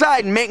go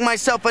outside and make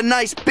myself a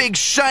nice big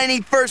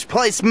shiny first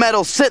place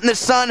medal, sit in the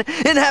sun,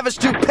 and have a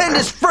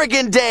stupendous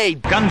friggin' day,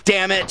 god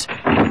damn it!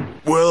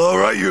 Well,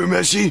 alright,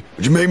 Urameshi.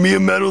 Would you make me a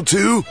medal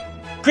too?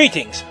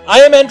 Greetings,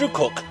 I am Andrew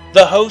Cook,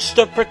 the host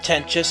of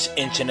Pretentious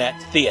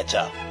Internet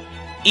Theater.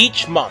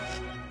 Each month,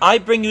 I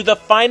bring you the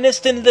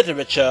finest in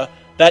literature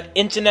that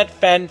internet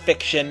fan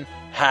fiction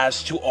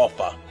has to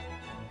offer.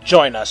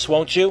 Join us,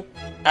 won't you?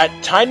 At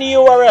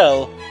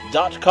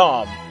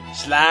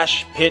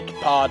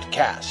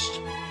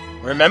tinyurl.com/pitpodcast.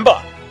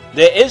 Remember,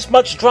 there is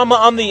much drama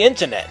on the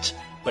internet,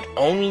 but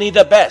only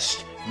the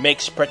best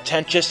makes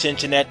Pretentious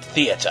Internet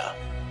Theater.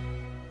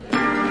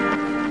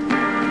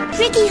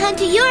 Ricky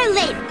Hunter, you're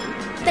late,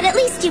 but at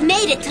least you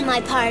made it to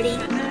my party.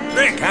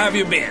 Rick, how have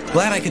you been?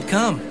 Glad I could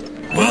come.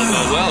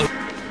 Well.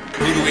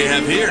 Who do we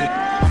have here?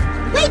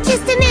 Wait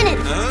just a minute.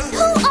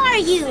 Who are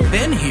you?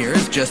 Ben here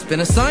has just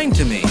been assigned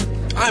to me.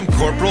 I'm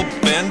Corporal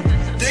Ben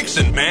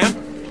Dixon, ma'am.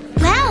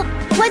 Well,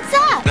 what's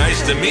up?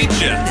 Nice to meet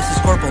you. This is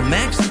Corporal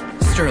Max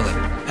Sterling.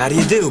 How do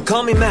you do?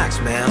 Call me Max,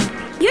 ma'am.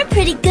 You're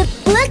pretty good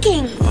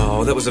looking.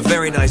 Oh, that was a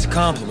very nice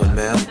compliment,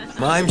 ma'am.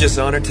 I'm just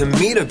honored to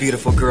meet a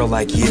beautiful girl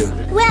like you.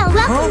 Well,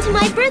 welcome to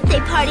my birthday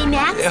party,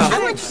 Max. I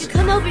want you to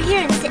come over here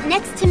and sit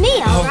next to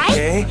me, all right?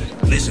 Okay.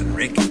 Listen,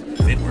 Rick,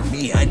 if it were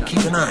me, I'd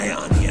keep an eye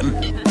on him.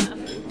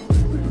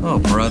 Oh,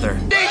 brother.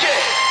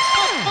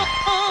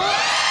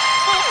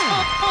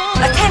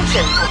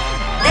 Attention!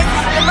 This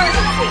is an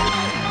emergency.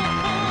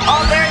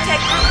 All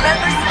Veritech group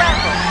members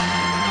scramble.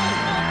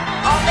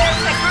 All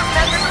Veritech group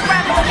members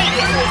scramble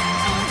immediately.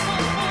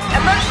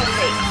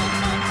 Emergency!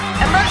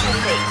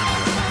 Emergency!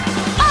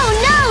 Oh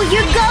no,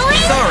 you're going?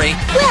 Sorry.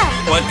 Well,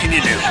 what can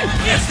you do?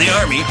 It's the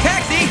army.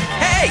 Taxi!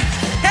 Hey!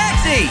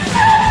 Taxi!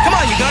 Come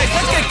on, you guys,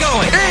 let's get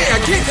going. Hey, I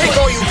can't take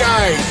all you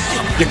guys.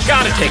 You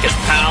gotta take us,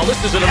 pal. This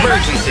is an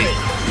emergency.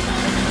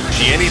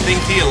 She anything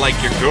to you like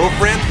your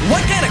girlfriend?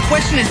 What kind of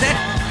question is that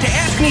to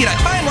ask me at a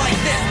time like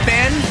this,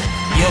 Ben?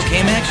 You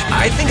okay, Max?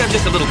 I think I'm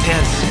just a little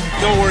tense.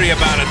 Don't worry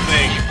about a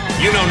thing.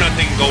 You know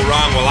nothing can go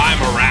wrong while I'm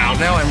around.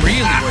 Now I'm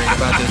really worried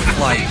about this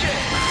flight.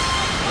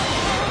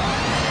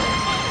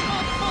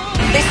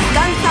 This is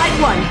Gunside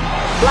 1.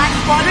 Black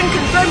Squadron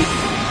confirmed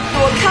to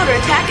a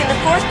counterattack in the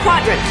 4th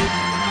quadrant.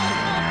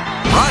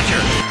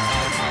 Roger.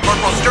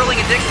 Corporal Sterling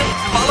and Dixon,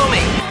 follow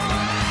me.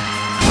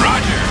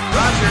 Roger.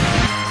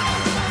 Roger.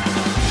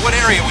 What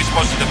area are we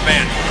supposed to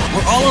defend?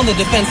 We're all on the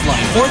defense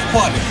line, 4th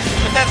quadrant.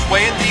 But that's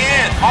way at the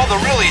end. All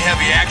the really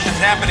heavy action's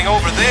happening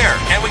over there.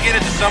 Can't we get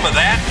into some of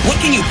that? What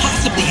can you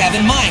possibly have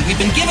in mind? We've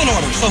been given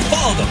orders, so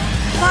follow them.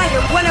 Fighter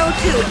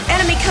 102,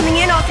 enemy coming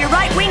in off your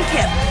right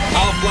wingtip.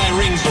 I'll fly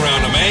rings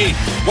around them, eh?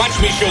 Watch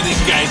me show these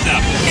guys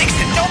up.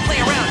 Dixon, don't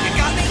play around. You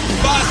got me?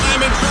 Boss,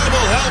 I'm in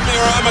trouble. Help me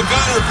or I'm a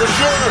gunner for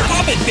sure.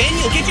 Stop it, Ben.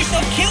 You'll get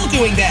yourself killed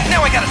doing that.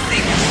 Now I gotta see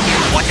you.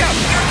 Watch out.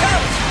 Here it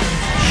comes.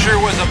 Sure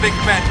was a big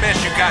fat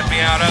mess you got me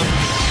out of.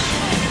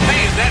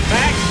 Hey, is that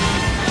Max?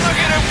 Look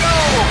at him go!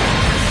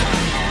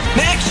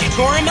 Max, you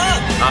tore him up.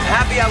 I'm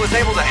happy I was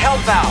able to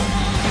help out.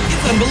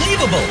 It's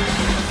unbelievable.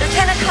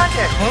 Lieutenant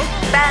Hunter,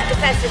 bad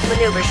defensive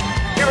maneuvers.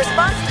 Your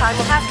response time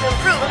will have to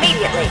improve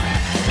immediately.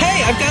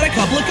 Hey, I've got a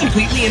couple of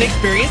completely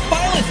inexperienced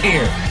pilots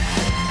here.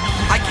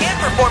 I can't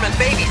perform and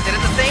babysit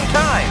at the same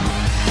time.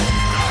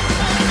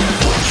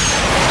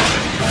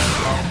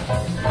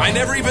 I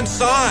never even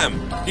saw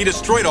him. He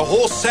destroyed a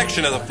whole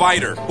section of the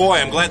fighter. Boy,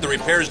 I'm glad the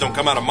repairs don't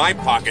come out of my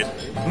pocket.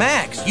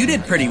 Max, you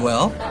did pretty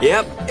well.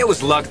 Yep, it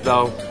was luck,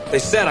 though. They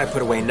said I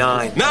put away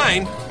 9.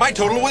 9? My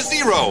total was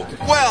 0.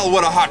 Well,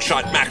 what a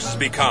hotshot Max has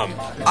become.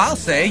 I'll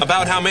say.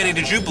 About how many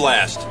did you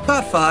blast?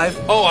 About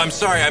 5. Oh, I'm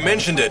sorry I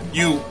mentioned it.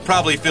 You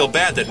probably feel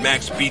bad that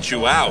Max beat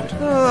you out.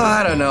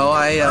 I don't know.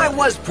 I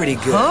was pretty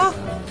good. Huh?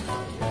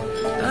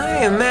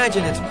 I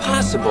imagine it's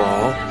possible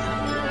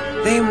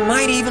they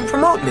might even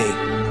promote me.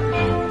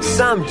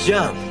 Some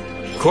jump.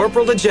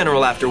 Corporal to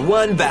general after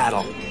one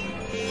battle.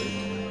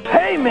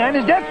 Hey, man,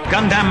 is that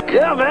Gundam?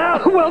 Yeah,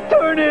 man. Well,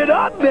 turn it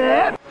up,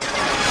 man.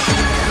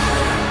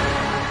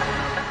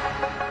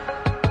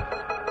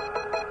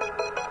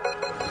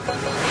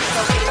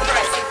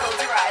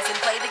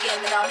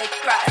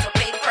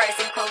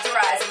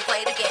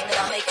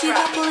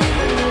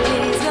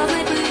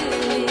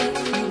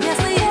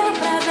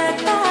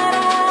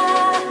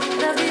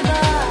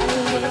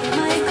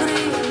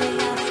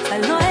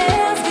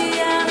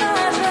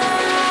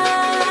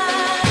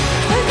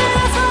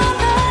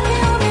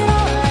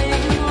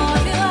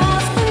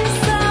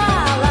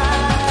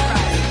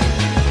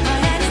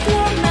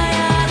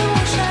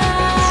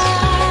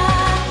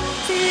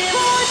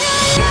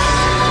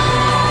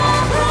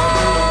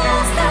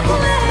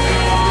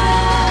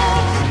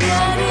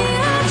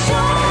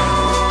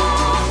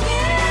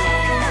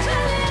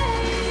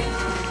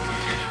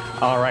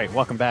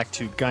 Welcome back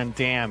to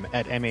Gundam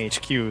at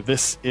MHQ.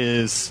 This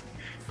is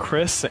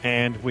Chris,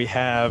 and we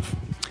have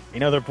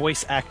another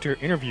voice actor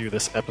interview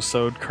this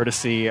episode,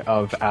 courtesy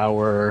of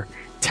our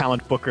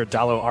talent booker,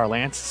 Dalo R.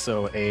 Lance.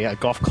 So a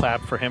golf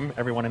clap for him,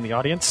 everyone in the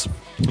audience.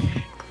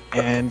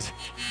 And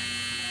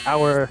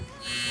our...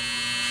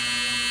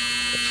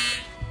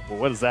 Well,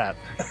 what is that?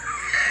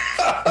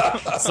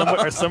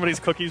 Are somebody's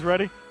cookies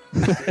ready?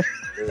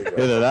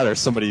 Either that or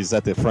somebody's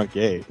at the front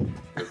gate.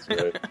 That's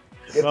right.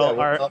 Get Well,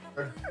 that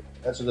one.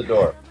 Answer the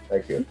door.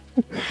 Thank you.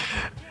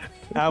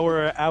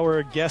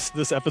 Our guest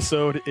this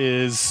episode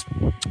is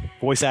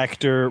voice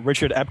actor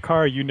Richard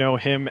Epcar. You know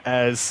him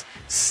as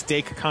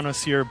steak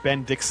connoisseur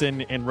Ben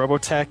Dixon in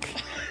Robotech,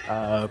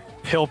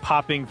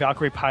 pill-popping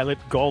Valkyrie pilot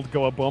Gold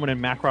Goa Bowman in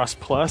Macross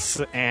Plus,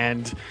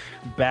 and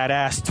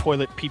badass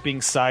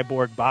toilet-peeping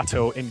cyborg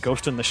Bato in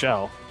Ghost in the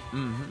Shell.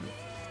 Mm-hmm.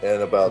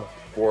 And about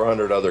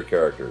 400 other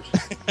characters.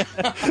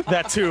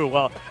 That too.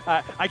 Well,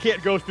 I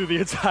can't go through the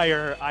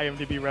entire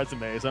IMDb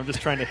resume, so I'm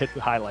just trying to hit the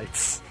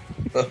highlights.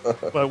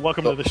 But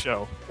welcome to the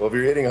show. Well, if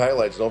you're hitting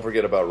highlights, don't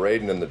forget about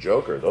Raiden and the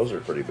Joker. Those are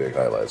pretty big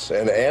highlights.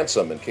 And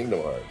Ansem in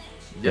Kingdom Hearts.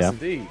 Yes,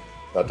 indeed.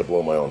 Not to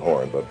blow my own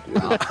horn, but...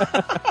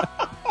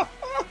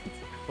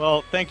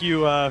 Well, thank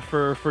you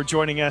for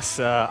joining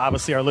us.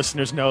 Obviously, our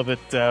listeners know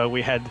that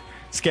we had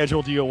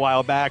scheduled you a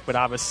while back, but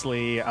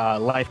obviously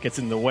life gets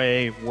in the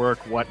way, work,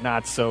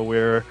 whatnot, so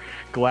we're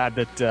glad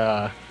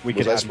that we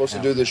could... Was I supposed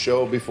to do this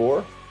show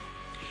before?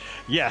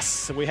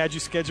 Yes, we had you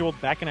scheduled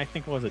back in, I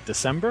think, was it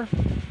December?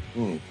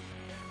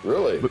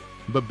 Really?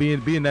 But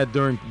being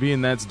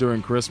that's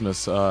during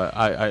Christmas,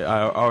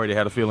 I already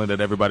had a feeling that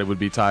everybody would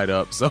be tied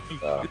up. So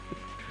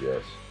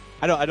yes,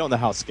 I don't know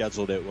how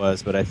scheduled it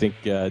was, but I think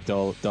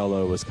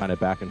Dolo was kind of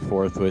back and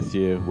forth with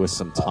you with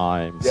some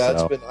time. Yeah,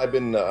 so.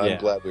 I'm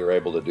glad we were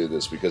able to do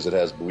this because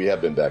we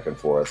have been back and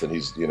forth, and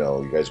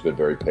you guys have been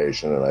very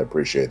patient, and I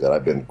appreciate that.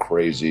 I've been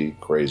crazy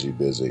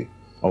busy.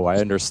 Oh, I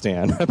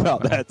understand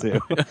about that too.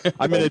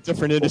 I'm in a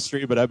different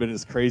industry, but I've been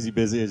as crazy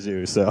busy as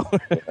you. So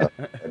yeah,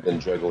 I've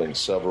been juggling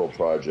several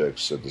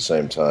projects at the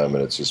same time,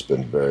 and it's just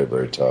been very,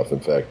 very tough.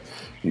 In fact,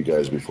 you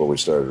guys before we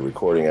started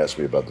recording asked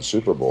me about the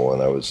Super Bowl,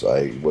 and I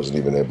wasn't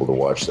even able to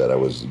watch that. I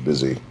was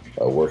busy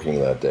working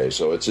that day.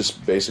 So it's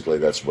just basically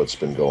that's what's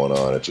been going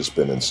on. It's just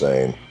been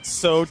insane.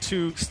 So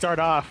to start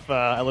off,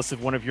 I listed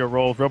one of your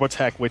roles,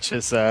 Robotech, which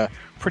is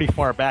pretty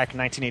far back,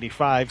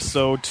 1985.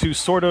 So to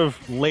sort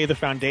of lay the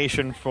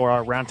foundation for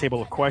our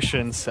roundtable of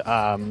questions,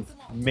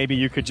 maybe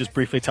you could just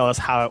briefly tell us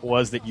how it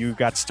was that you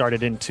got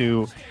started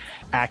into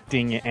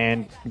acting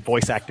and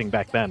voice acting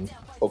back then.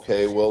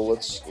 Okay, well,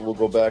 we'll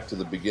go back to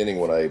the beginning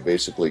when I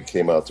basically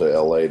came out to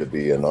L.A. to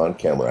be an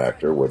on-camera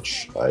actor,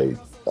 which I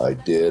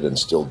did and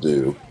still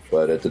do.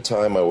 But at the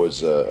time, I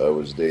was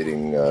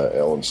dating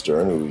Ellen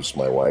Stern, who's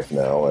my wife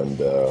now,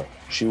 and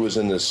she was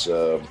in this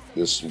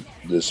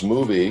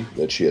movie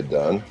that she had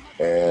done.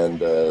 And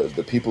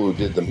the people who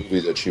did the movie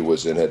that she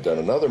was in had done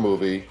another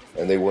movie,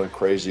 and they weren't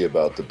crazy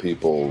about the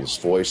people's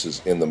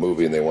voices in the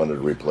movie, and they wanted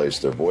to replace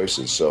their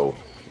voices. So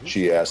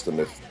she asked them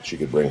if she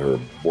could bring her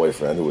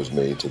boyfriend, who was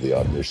me, to the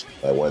audition.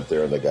 I went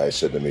there, and the guy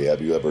said to me,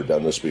 "Have you ever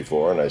done this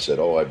before?" And I said,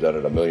 "Oh, I've done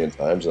it 1,000,000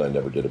 times, and I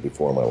never did it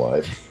before in my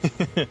life."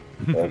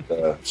 And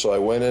so I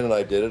went in, and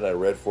I did it, and I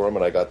read for him,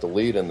 and I got the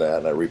lead in that,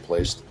 and I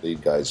replaced the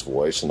lead guy's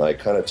voice, and I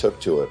kind of took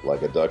to it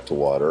like a duck to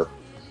water.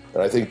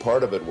 And I think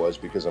part of it was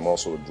because I'm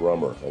also a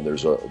drummer, and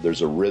there's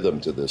a rhythm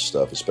to this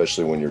stuff,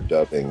 especially when you're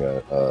dubbing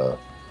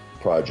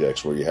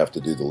projects where you have to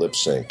do the lip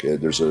sync.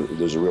 There's a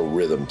real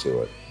rhythm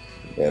to it.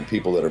 And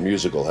people that are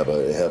musical have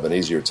an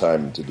easier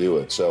time to do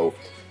it. So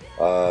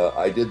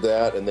I did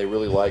that, and they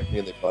really liked me,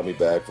 and they brought me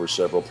back for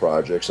several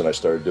projects, and I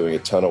started doing a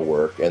ton of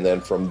work. And then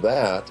from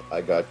that,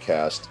 I got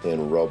cast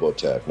in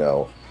Robotech.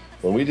 Now,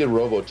 when we did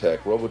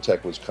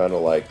Robotech was kind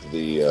of like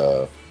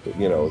the,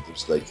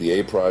 it's like the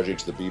A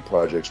projects, the B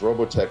projects.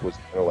 Robotech was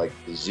kind of like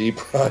the Z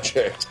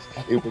project.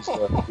 It was,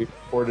 we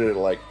recorded it at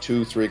like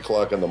 2, 3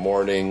 o'clock in the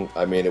morning.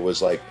 I mean, it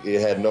was like,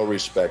 it had no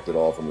respect at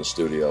all from the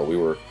studio. We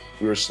were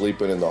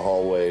sleeping in the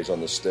hallways,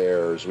 on the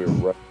stairs. We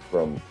were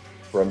running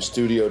from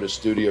studio to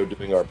studio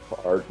doing our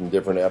part in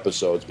different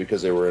episodes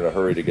because they were in a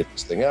hurry to get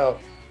this thing out.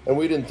 And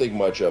we didn't think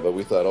much of it.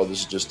 We thought, oh, this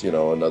is just,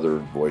 another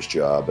voice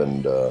job.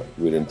 And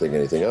we didn't think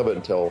anything of it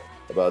until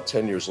about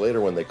 10 years later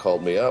when they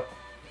called me up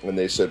and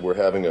they said, we're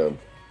having a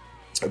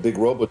big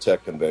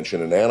Robotech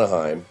convention in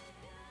Anaheim.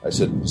 I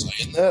said, was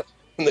I in that?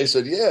 And they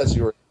said, yes,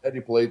 you were.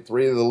 You played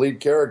 3 of the lead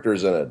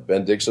characters in it,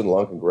 Ben Dixon,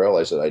 Lunk, and Grell.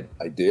 I said,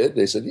 I did?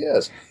 They said,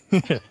 yes.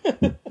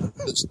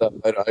 This stuff,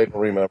 I don't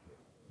remember.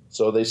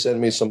 So they sent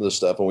me some of the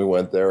stuff, and we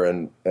went there,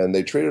 and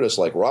they treated us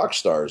like rock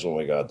stars when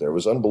we got there. It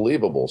was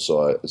unbelievable.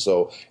 A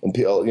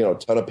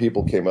ton of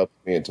people came up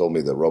to me and told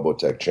me that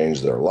Robotech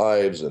changed their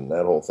lives and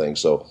that whole thing.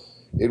 So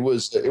it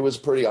was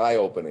pretty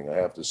eye-opening, I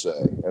have to say.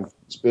 And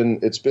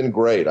it's been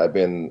great. I've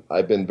been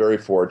very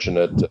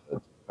fortunate to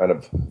kind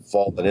of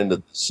fallen into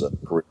this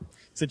career.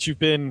 Since you've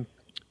been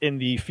in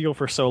the field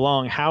for so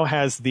long, how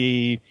has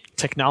the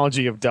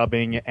technology of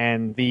dubbing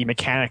and the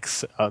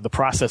mechanics, the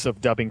process of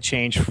dubbing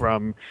changed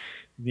from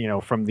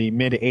the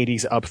mid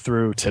 80s up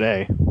through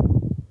today?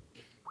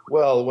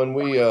 Well, when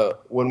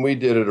we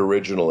did it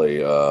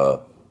originally,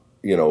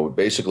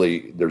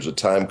 basically there's a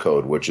time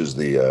code, which is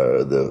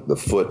the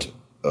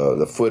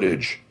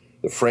footage,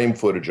 the frame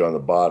footage on the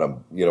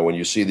bottom. When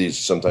you see these,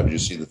 sometimes you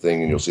see the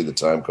thing and you'll see the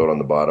time code on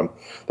the bottom.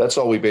 That's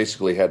all we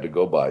basically had to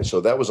go by.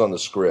 So that was on the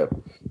script,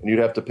 and you'd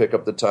have to pick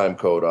up the time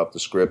code off the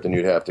script, and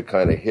you'd have to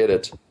kind of hit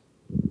it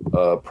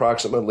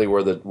approximately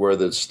where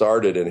the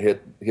started and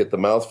hit the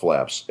mouth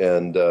flaps.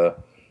 And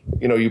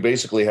you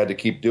basically had to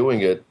keep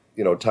doing it,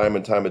 time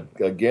and time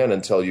again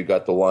until you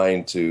got the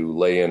line to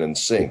lay in and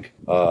sync.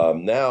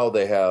 Now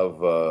they have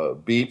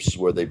beeps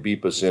where they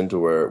beep us into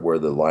where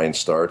the line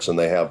starts, and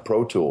they have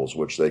Pro Tools,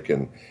 which they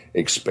can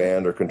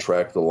expand or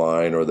contract the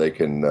line, or they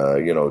can,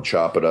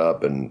 chop it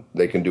up, and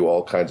they can do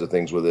all kinds of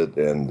things with it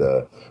and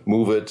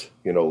move it,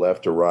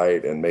 left to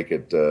right and make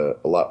it a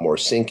lot more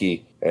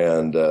syncy.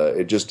 And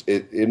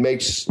it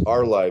makes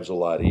our lives a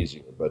lot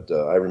easier. But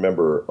I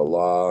remember a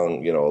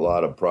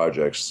lot of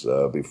projects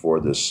before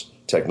this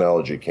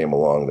technology came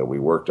along that we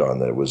worked on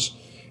that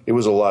it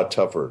was a lot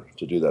tougher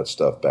to do that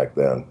stuff back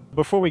then.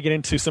 Before we get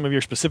into some of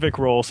your specific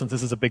roles, since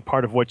this is a big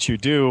part of what you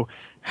do,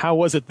 how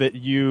was it that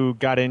you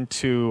got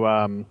into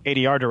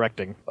ADR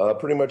directing?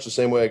 Pretty much the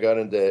same way I got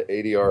into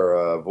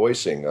ADR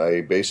voicing.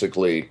 I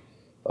basically...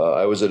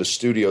 I was at a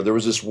studio. There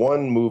was this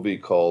one movie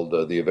called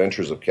The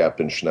Adventures of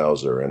Captain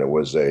Schnauzer, and it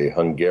was a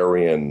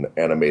Hungarian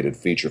animated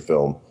feature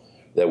film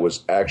that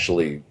was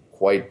actually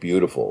quite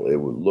beautiful. It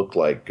looked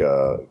like,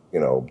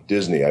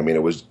 Disney. I mean,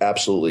 it was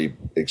absolutely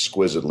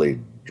exquisitely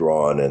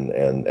drawn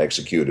and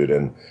executed.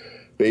 And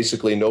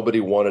basically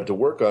nobody wanted to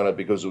work on it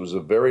because it was a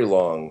very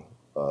long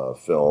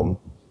film,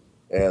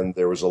 and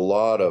there was a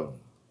lot of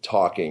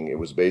talking. It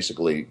was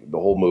basically, the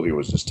whole movie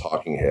was just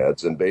talking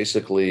heads, and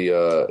basically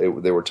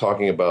they were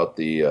talking about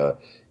the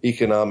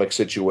economic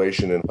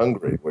situation in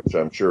Hungary, which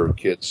I'm sure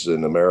kids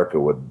in America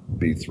would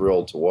be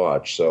thrilled to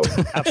watch. So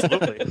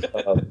absolutely.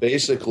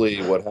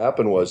 Basically what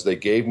happened was they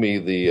gave me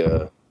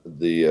the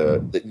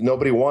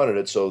nobody wanted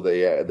it, so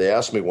they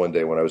asked me one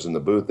day when I was in the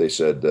booth. They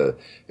said,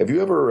 "Have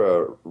you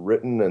ever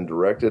written and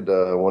directed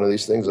one of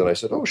these things?" And I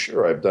said, "Oh,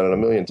 sure, I've done it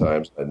 1,000,000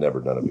 times." I'd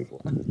never done it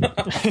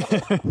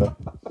before.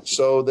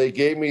 So they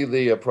gave me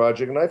the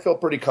project, and I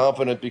felt pretty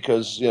confident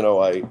because, you know,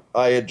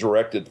 I had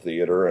directed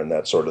theater and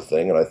that sort of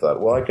thing, and I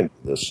thought, well, I can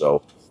do this.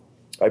 So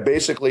I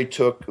basically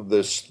took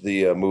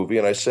the movie,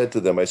 and I said to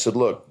them, I said,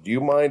 look, do you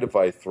mind if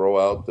I throw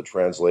out the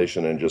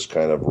translation and just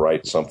kind of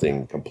write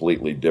something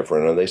completely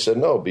different? And they said,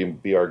 no,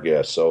 be our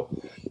guest. So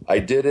I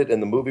did it,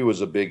 and the movie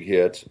was a big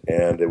hit,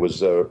 and it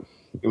was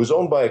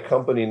owned by a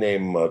company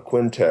named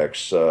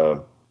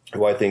Quintex,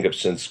 who I think have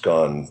since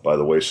gone by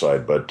the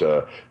wayside, but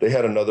they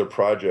had another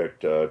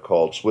project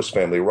called Swiss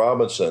Family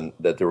Robinson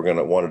that they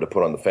wanted to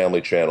put on the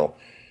Family Channel,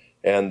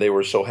 and they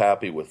were so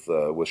happy with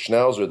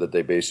Schnauzer that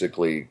they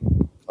basically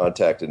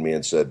contacted me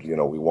and said, you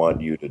know, we want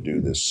you to do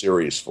this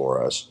series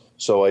for us.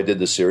 So I did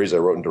the series. I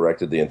wrote and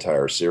directed the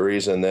entire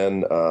series, and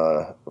then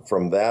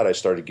from that I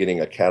started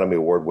getting Academy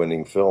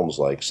Award-winning films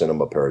like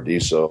Cinema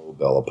Paradiso,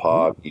 Belle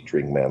Epoque,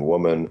 Eating Man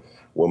Woman,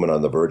 Woman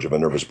on the Verge of a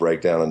Nervous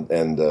Breakdown,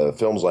 and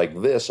films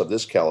like this, of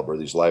this caliber,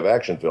 these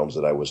live-action films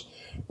that I was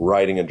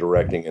writing and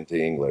directing into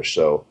English.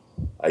 So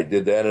I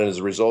did that, and as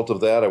a result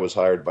of that, I was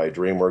hired by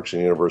DreamWorks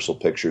and Universal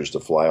Pictures to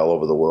fly all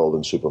over the world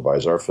and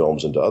supervise our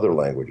films into other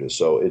languages.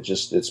 So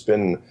it's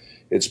been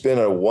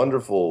a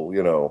wonderful,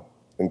 you know,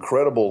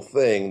 incredible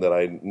thing that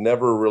I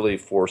never really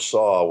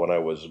foresaw when I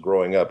was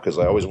growing up, because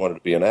I always wanted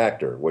to be an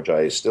actor, which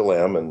I still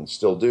am and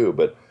still do,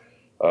 but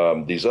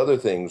these other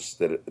things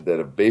that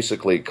have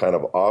basically kind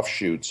of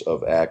offshoots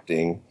of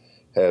acting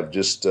have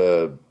just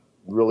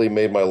really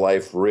made my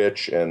life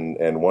rich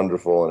and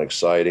wonderful and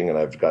exciting. And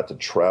I've got to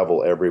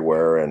travel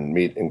everywhere and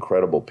meet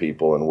incredible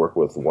people and work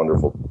with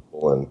wonderful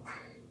people. And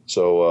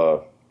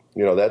so,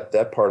 you know,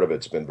 that part of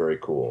it's been very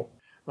cool.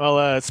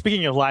 Well,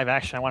 speaking of live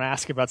action, I want to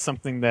ask you about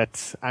something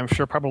that I'm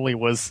sure probably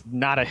was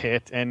not a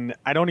hit, and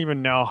I don't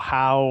even know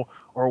how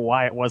or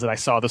why it was that I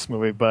saw this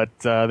movie, but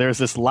there's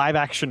this live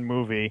action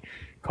movie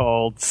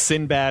called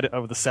Sinbad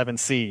of the Seven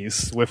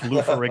Seas with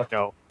Lou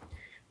Ferrigno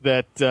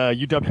that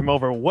you dubbed him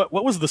over. What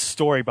was the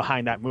story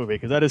behind that movie?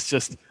 Because that is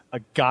just a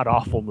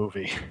god-awful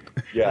movie.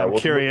 Yeah, I'm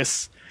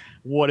curious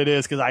what it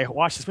is, because I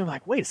watched this movie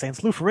like, wait,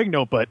 it's Lou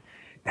Ferrigno, but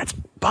that's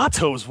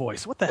Bato's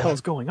voice. What the hell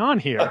is going on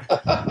here?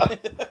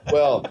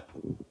 Well,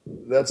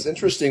 that's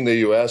interesting that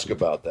you ask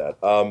about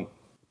that.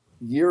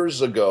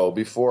 Years ago,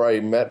 before I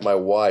met my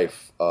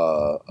wife,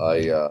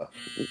 there's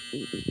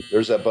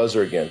that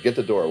buzzer again. Get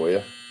the door, will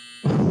you?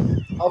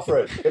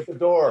 Alfred, get the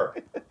door.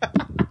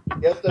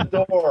 Get the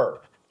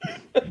door.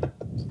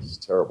 It's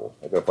terrible.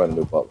 I gotta find a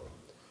new butler.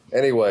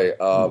 Anyway,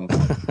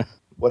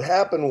 what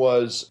happened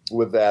was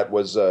with that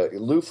was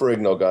Lou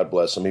Ferrigno, God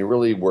bless him, he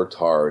really worked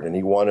hard, and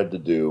he wanted to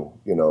do,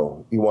 you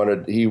know,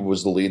 he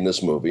was the lead in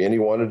this movie, and he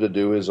wanted to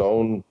do his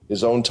own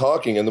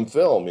talking in the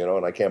film, you know,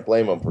 and I can't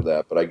blame him for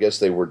that, but I guess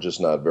they were just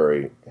not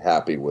very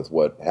happy with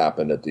what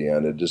happened at the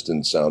end. It just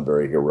didn't sound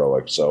very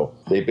heroic, so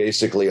they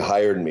basically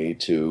hired me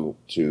to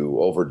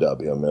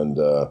overdub him. And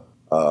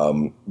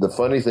the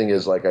funny thing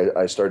is, like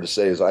I started to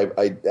say, is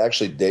I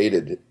actually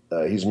dated.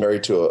 He's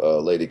married to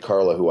a lady,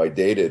 Carla, who I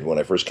dated when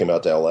I first came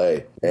out to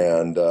L.A.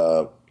 And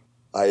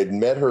I had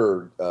met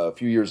her a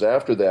few years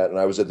after that, and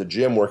I was at the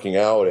gym working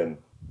out, and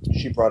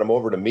she brought him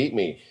over to meet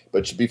me.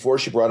 But before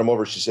she brought him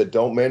over, she said,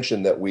 "Don't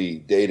mention that we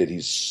dated.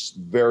 He's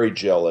very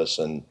jealous,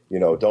 and you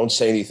know, don't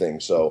say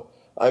anything." So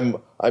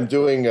I'm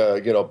doing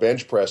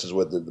bench presses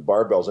with the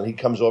barbells, and he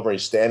comes over and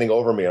he's standing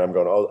over me, and I'm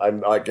going, oh, I'm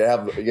like, I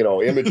have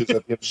images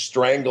of him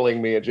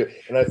strangling me,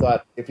 and I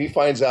thought, if he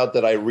finds out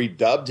that I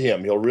redubbed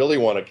him, he'll really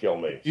want to kill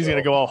me. He's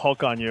gonna go all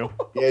Hulk on you.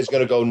 Yeah, he's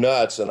gonna go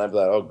nuts, and I'm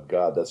like, oh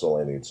God, that's all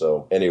I need.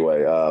 So anyway,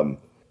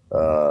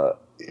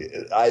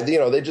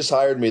 they just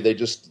hired me.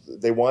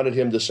 They wanted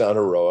him to sound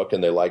heroic,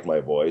 and they liked my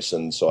voice,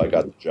 and so I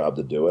got the job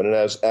to do it. And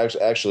it was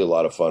actually a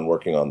lot of fun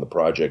working on the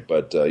project.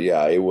 But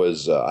yeah, it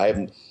was.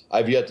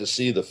 I've yet to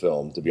see the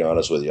film, to be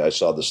honest with you. I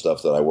saw the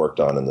stuff that I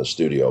worked on in the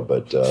studio,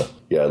 but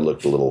yeah, it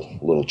looked a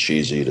little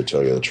cheesy, to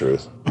tell you the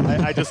truth.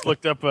 I just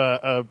looked up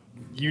a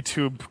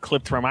YouTube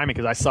clip to remind me,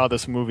 because I saw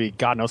this movie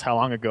God knows how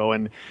long ago,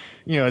 and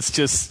it's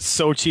just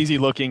so cheesy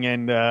looking.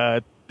 And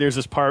there's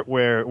this part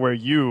where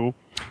you,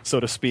 so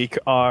to speak,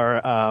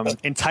 are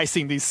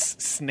enticing these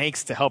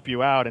snakes to help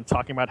you out and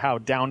talking about how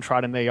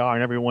downtrodden they are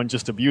and everyone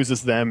just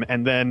abuses them.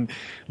 And then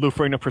Lou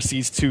Ferrigno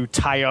proceeds to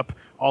tie up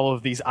all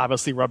of these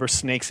obviously rubber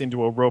snakes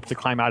into a rope to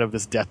climb out of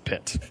this death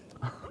pit.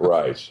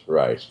 Right.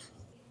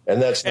 And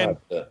that's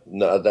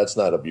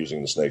not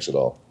abusing the snakes at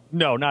all.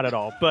 No, not at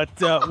all. But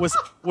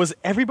was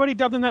everybody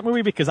dubbed in that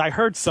movie? Because I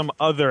heard some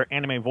other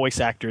anime voice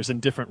actors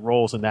in different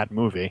roles in that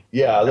movie.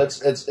 Yeah,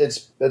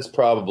 that's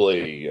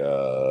probably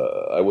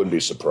I wouldn't be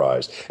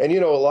surprised. And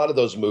a lot of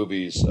those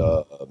movies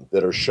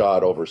that are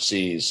shot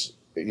overseas,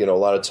 a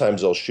lot of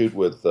times they'll shoot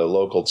with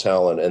local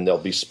talent, and they'll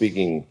be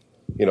speaking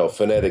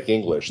phonetic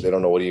English. They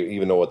don't know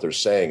even know what they're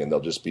saying, and they'll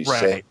just be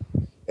saying.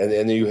 And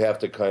then you have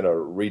to kind of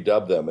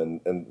redub them,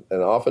 and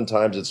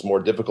oftentimes it's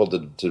more difficult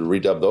to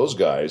redub those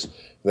guys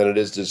than it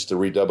is just to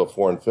redub a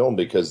foreign film,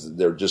 because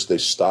they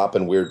stop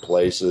in weird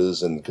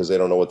places, and because they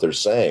don't know what they're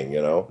saying,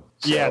 So.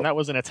 Yeah, and that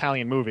was an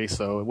Italian movie,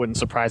 so it wouldn't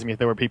surprise me if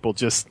there were people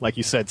just, like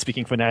you said,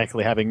 speaking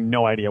phonetically, having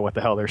no idea what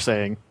the hell they're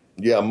saying.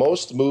 Yeah,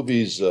 most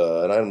movies,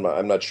 and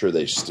I'm not sure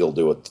they still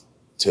do it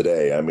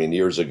today. I mean,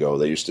 years ago,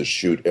 they used to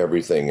shoot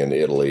everything in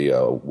Italy,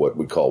 what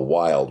we call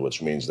wild,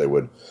 which means they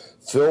would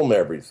film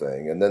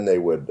everything, and then they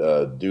would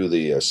do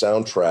the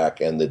soundtrack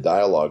and the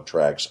dialogue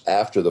tracks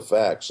after the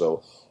fact.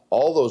 So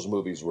all those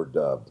movies were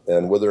dubbed,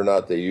 and whether or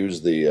not they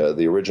used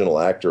the original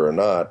actor or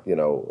not,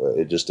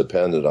 it just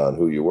depended on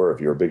who you were. If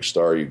you're a big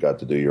star, you got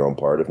to do your own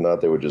part. If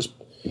not, they would just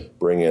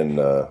bring in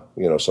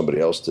somebody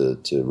else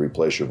to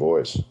replace your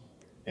voice.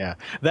 Yeah.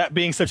 That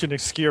being such an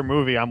obscure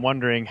movie, I'm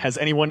wondering, has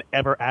anyone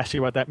ever asked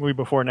you about that movie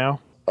before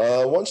now?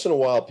 Once in a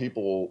while,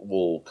 people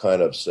will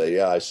kind of say,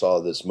 "Yeah, I saw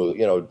this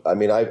movie." I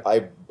mean,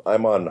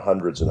 I'm on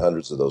hundreds and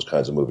hundreds of those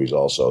kinds of movies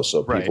also.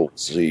 So people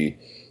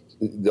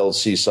they'll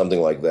see something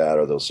like that,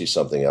 or they'll see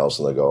something else,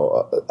 and they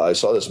go, "I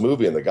saw this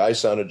movie, and the guy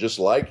sounded just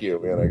like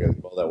you." And I go,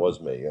 "Well, that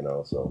was me,"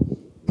 So,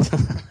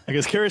 I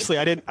guess curiously,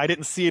 I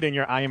didn't see it in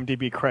your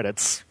IMDb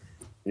credits.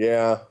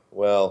 Yeah,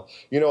 well,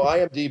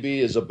 IMDb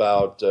is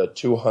about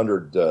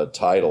 200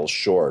 titles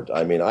short.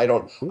 I mean, I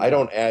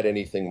don't add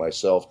anything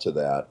myself to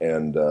that,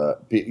 and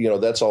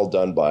that's all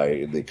done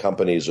by the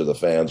companies or the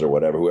fans or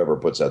whoever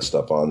puts that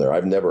stuff on there.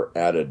 I've never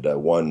added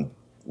one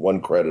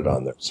credit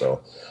on there,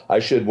 so I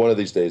should one of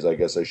these days. I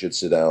guess I should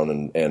sit down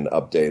and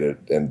update it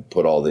and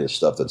put all the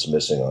stuff that's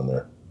missing on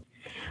there.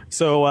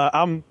 So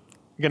I'm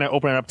going to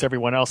open it up to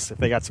everyone else if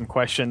they got some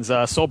questions.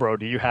 Solbro,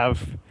 do you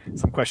have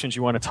some questions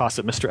you want to toss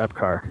at Mr.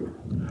 Epcar?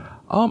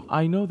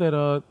 I know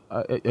that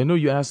I know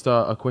you asked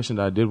a question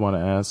that I did want to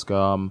ask,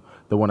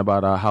 the one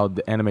about how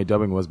the anime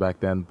dubbing was back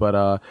then.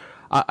 But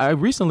I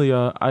recently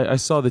I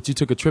saw that you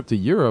took a trip to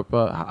Europe.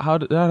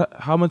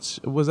 How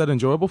much was that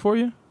enjoyable for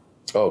you?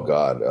 Oh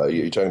God,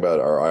 you're talking about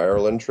our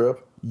Ireland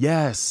trip?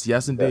 Yes,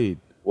 indeed.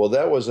 Yeah. Well,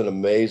 that was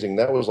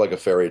that was like a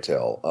fairy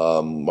tale.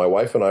 My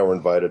wife and I were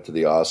invited to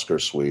the Oscar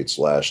suites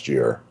last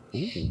year.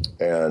 Ooh.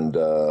 And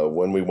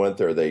when we went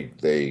there,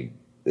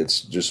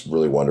 it's just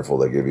really wonderful.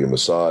 They give you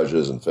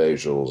massages and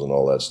facials and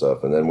all that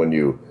stuff. And then when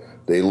you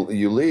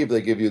leave,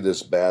 they give you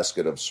this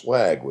basket of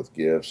swag with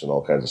gifts and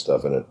all kinds of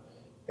stuff in it.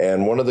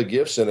 And one of the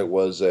gifts in it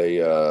was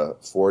a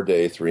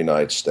 4-day,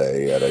 3-night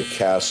stay at a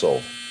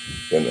castle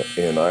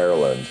in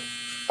Ireland.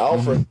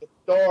 Alfred, get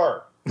the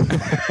door.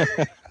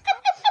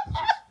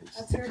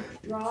 That's her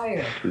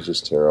dryer. He's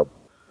just terrible.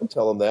 Don't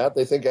tell them that.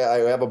 They think I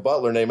have a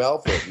butler named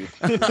Alfred.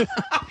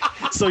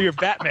 So you're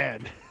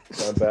Batman.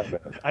 I'm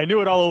Batman. I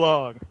knew it all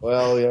along.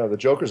 Well, the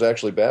Joker's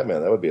actually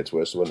Batman. That would be a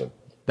twist, wouldn't it?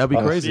 That'd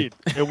be crazy.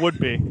 Indeed. It would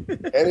be.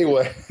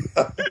 Anyway,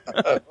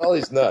 well,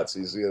 he's nuts.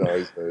 He's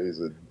a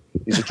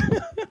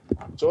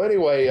So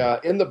anyway,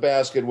 in the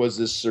basket was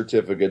this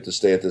certificate to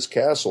stay at this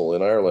castle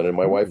in Ireland, and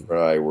my wife and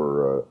I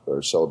were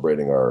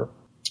celebrating our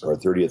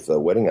 30th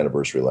wedding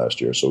anniversary last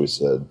year. So we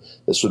said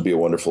this would be a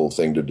wonderful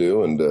thing to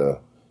do, and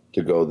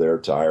to go there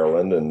to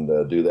Ireland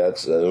and do that.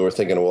 So we were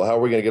thinking, well, how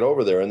are we going to get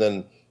over there? And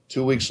then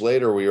 2 weeks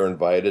later, we were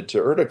invited to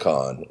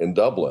Erdicon in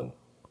Dublin,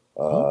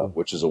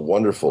 which is a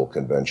wonderful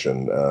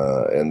convention.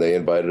 And they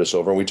invited us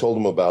over, and we told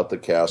them about the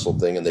castle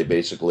thing, and they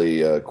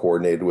basically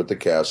coordinated with the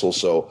castle.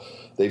 So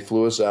they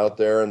flew us out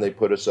there, and they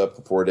put us up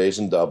for 4 days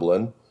in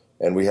Dublin,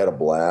 and we had a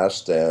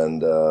blast.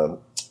 And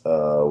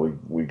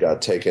we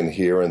got taken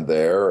here and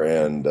there.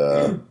 And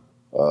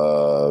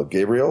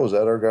Gabriel, is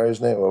that our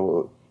guy's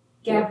name?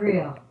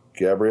 Gabrielle.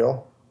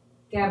 Gabriel?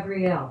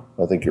 Gabrielle.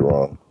 I think you're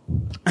wrong.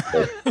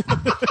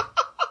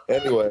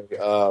 Anyway,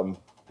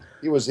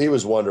 he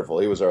was wonderful.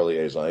 He was our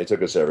liaison. He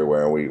took us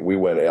everywhere, and we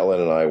went.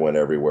 Ellen and I went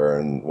everywhere,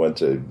 and went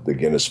to the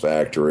Guinness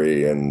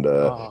factory, and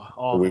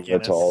we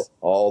went to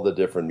all the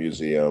different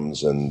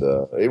museums, and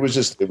it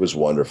was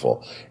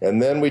wonderful.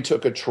 And then we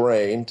took a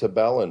train to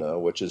Ballina,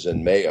 which is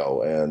in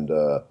Mayo, and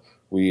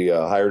we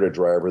hired a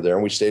driver there,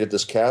 and we stayed at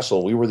this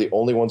castle. We were the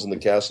only ones in the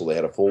castle. They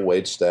had a full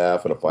wait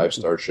staff and a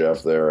 5-star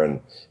chef there,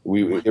 and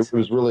it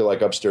was really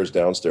like upstairs,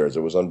 downstairs.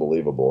 It was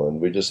unbelievable,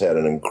 and we just had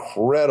an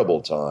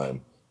incredible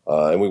time.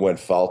 And we went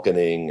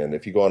falconing, and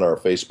if you go on our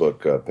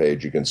Facebook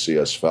page, you can see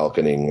us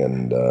falconing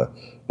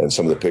and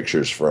some of the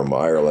pictures from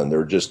Ireland.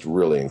 They're just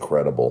really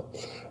incredible.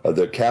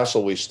 The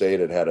castle we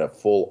stayed at had a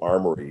full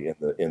armory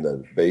in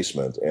the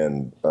basement,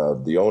 and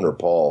the owner,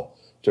 Paul,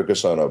 took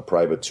us on a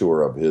private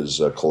tour of his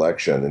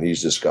collection, and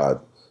he's just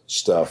got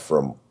stuff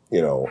from,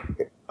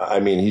 I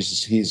mean,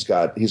 he's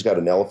got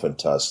an elephant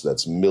tusk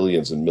that's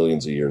millions and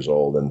millions of years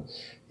old, and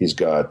he's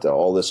got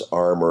all this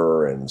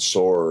armor and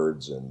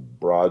swords and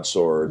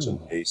broadswords and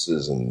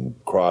maces and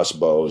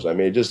crossbows. I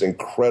mean, just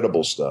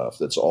incredible stuff.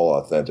 That's all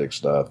authentic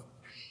stuff.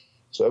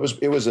 So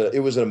it was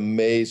an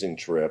amazing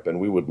trip, and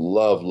we would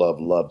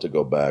love to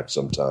go back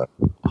sometime.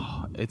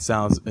 Oh, it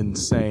sounds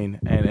insane,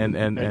 and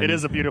it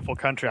is a beautiful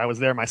country. I was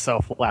there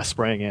myself last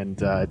spring,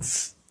 and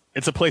it's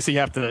a place that you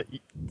have to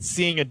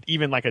seeing it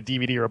even like a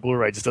DVD or a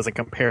Blu-ray just doesn't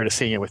compare to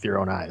seeing it with your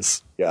own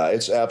eyes. Yeah,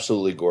 it's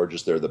absolutely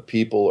gorgeous there. The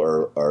people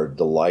are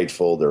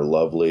delightful. They're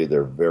lovely.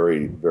 They're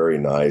very, very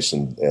nice,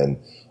 and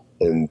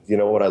you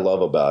know what I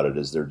love about it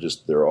is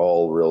they're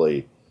all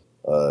really.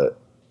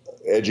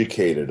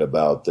 educated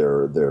about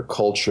their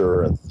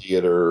culture and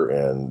theater,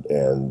 and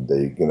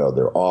they,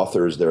 they're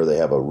authors there. They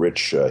have a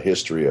rich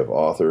history of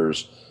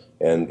authors,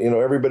 and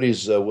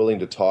everybody's willing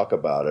to talk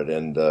about it,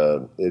 and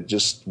it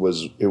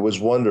was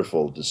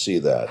wonderful to see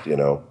that.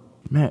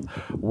 Man,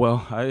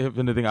 well, I have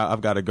anything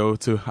I've got to go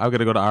to. I've got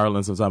to go to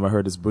Ireland sometime. I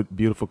heard it's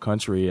beautiful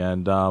country,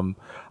 and I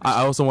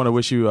also want to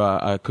wish you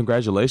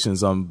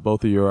congratulations on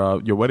both of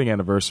your wedding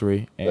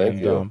anniversary and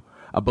Thank you.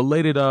 A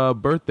belated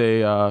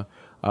birthday.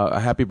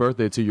 A happy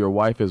birthday to your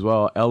wife as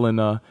well,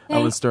 Ellen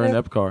Stern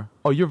Epcar.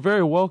 Oh, you're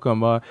very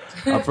welcome.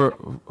 For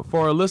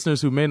our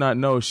listeners who may not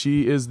know,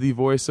 she is the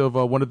voice of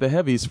one of the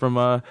heavies from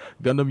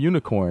Gundam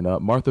Unicorn,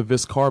 Martha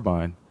Vis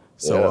Carbine.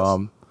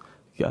 So,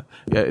 Yes.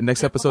 Yeah.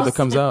 Next episode that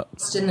comes out.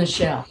 Ghost in the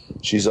Shell.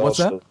 She's What's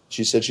also. that?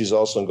 She said she's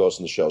also in Ghost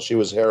in the Shell. She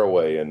was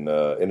Haraway in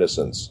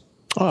Innocence.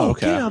 Oh,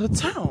 okay. Get out of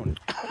town.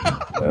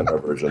 And her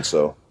version.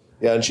 So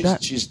yeah, and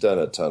she's done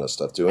a ton of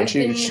stuff too. And I've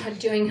been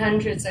doing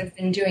hundreds. I've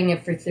been doing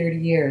it for 30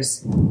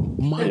 years.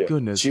 My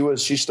goodness.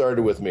 She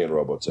started with me in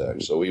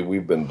Robotech, so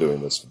we've been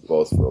doing this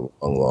both for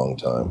a long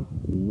time.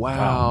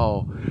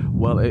 Wow.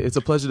 Well, it's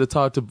a pleasure to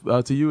talk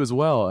to you as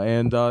well.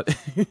 And my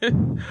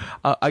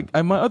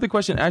other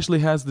question actually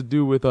has to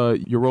do with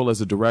your role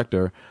as a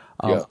director.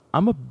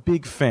 I'm a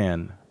big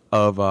fan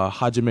of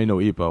Hajime no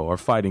Ippo, or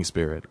Fighting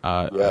Spirit.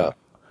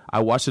 I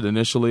watched it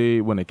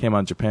initially when it came out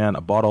in Japan. I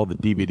bought all the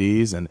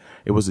DVDs, and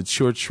it was a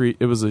true treat.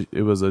 It was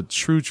a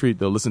true treat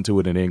to listen to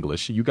it in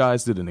English. You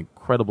guys did an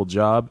incredible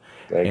job,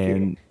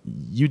 and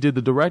you did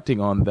the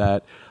directing on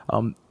that.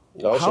 I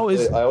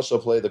also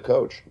play the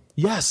coach.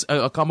 Yes,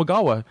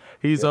 Kamigawa.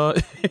 He's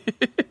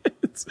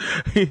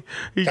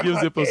he gives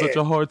Ippo such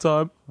a hard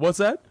time. What's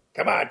that?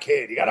 Come on,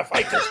 kid. You got to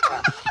fight this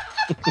guy.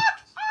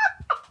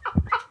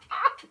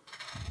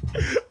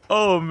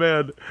 Oh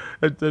man,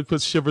 that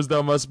puts shivers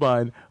down my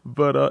spine.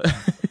 But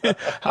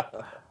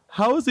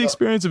how was the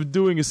experience of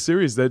doing a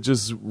series that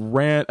just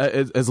ran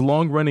as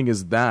long running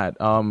as that?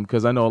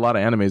 Because I know a lot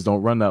of animes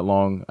don't run that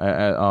long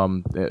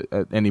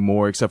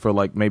anymore, except for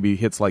like maybe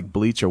hits like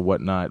Bleach or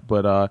whatnot.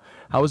 But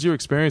how was your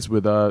experience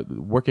with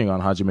working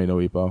on Hajime no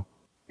Ippo?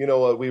 You know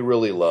what? We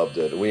really loved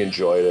it. We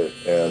enjoyed it,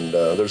 and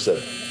there's that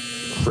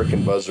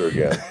frickin' buzzer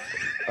again.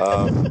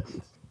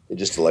 It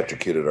just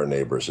electrocuted our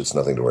neighbors. It's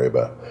nothing to worry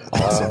about.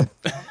 Awesome.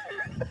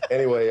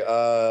 Anyway,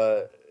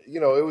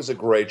 it was a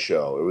great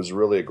show. It was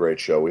really a great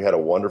show. We had a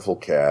wonderful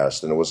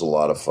cast, and it was a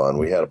lot of fun.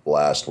 We had a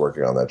blast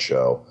working on that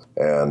show.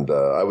 And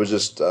I was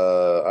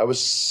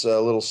a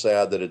little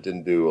sad that it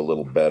didn't do a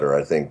little better.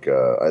 I think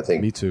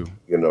me too.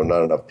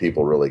 Not enough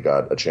people really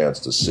got a chance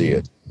to see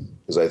it.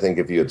 Because I think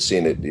if you had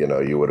seen it,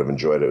 you would have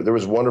enjoyed it. There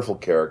was wonderful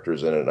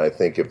characters in it, and I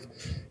think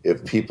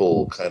if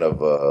people kind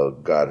of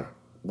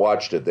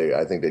watched it,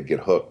 I think they'd get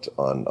hooked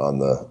on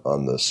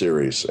the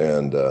series.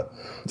 And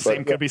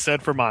same could be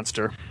said for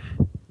Monster.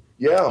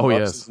 Yeah, oh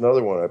yes,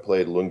 another one. I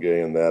played Lunge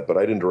in that, but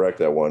I didn't direct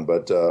that one.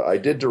 But I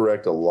did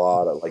direct a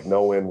lot. Like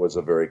No End was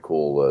a very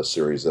cool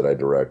series that I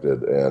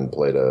directed and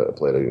played a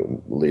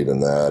lead in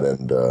that.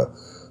 And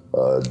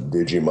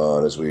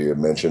Digimon, as we had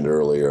mentioned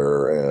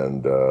earlier,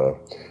 and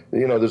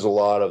there's a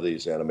lot of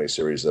these anime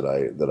series that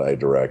I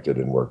directed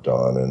and worked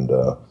on. And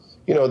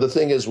the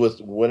thing is,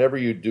 whenever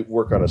you do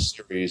work on a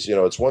series,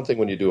 it's one thing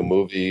when you do a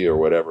movie or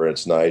whatever.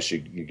 It's nice. You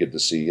get to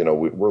see,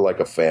 we're like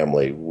a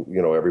family.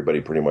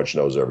 Everybody pretty much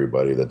knows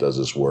everybody that does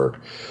this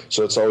work.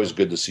 So it's always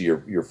good to see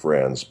your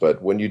friends.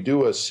 But when you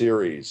do a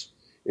series,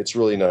 it's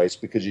really nice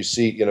because you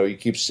see, you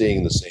keep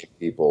seeing the same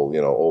people,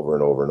 over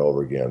and over and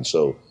over again.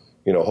 So,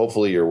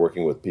 hopefully you're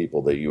working with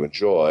people that you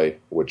enjoy,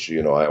 which,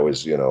 I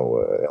always,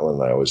 Ellen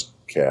and I always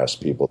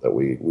cast people that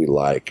we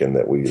like and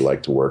that we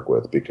like to work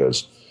with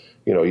because,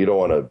 you don't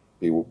want to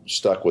be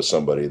stuck with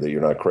somebody that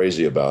you're not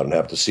crazy about and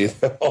have to see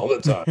them all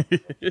the time.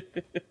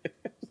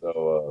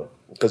 So,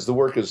 because the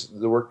work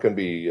can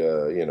be,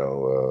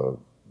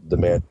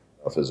 demanding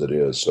enough as it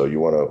is. So you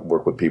want to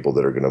work with people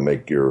that are going to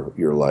make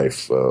your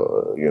life,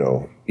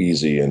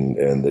 easy and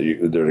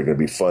they're going to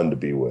be fun to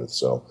be with.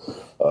 So,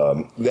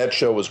 that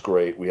show was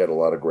great. We had a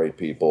lot of great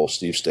people.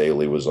 Steve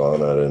Staley was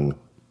on it, and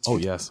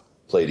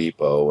played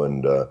Ippo,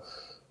 and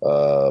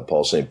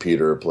Paul St.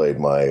 Peter played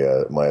my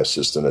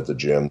assistant at the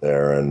gym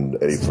there, and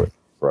Eddie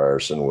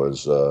Frierson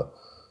was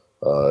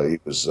he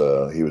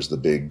was the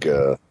big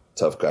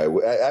tough guy.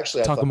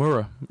 Actually,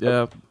 Takamura,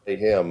 I played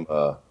him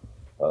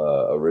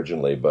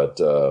originally, but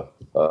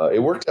it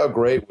worked out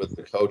great with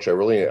the coach. I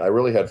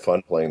really had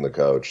fun playing the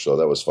coach, so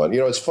that was fun.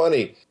 It's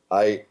funny.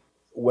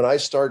 When I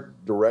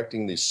start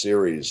directing these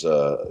series,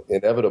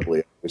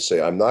 inevitably I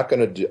say I'm not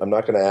going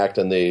to act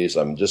in these.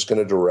 I'm just going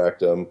to direct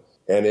them.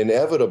 And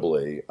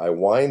inevitably, I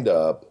wind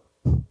up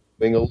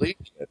being a lead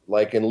in it.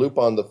 Like in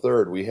Lupin the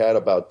Third, we had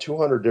about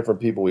 200 different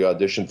people we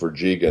auditioned for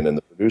Jigen, and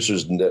the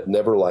producers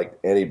never liked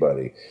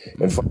anybody.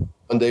 And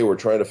one day we're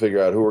trying to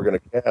figure out who we're going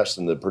to cast,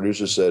 and the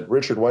producer said,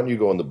 "Richard, why don't you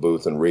go in the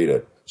booth and read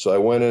it?" So I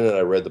went in and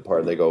I read the part,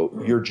 and they go,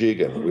 "You're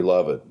Jigen. We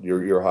love it.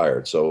 You're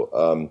hired."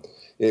 So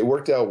it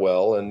worked out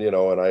well, and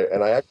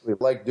I actually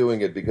like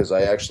doing it because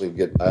I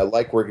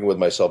like working with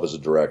myself as a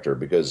director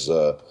because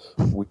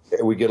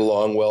we get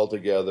along well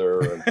together.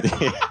 And,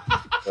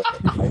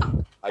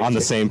 on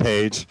the same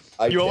page.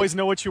 You always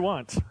know what you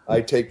want.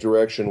 I take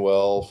direction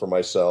well for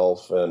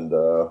myself, and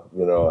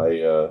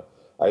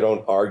I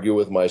don't argue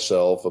with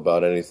myself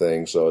about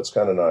anything, so it's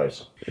kind of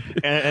nice.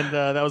 And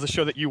that was a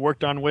show that you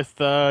worked on with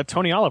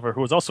Tony Oliver,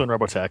 who was also in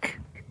Robotech.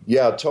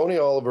 Yeah, Tony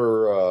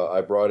Oliver I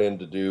brought in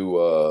to do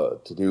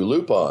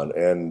Lupin,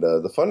 and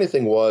the funny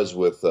thing was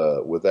with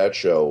that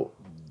show,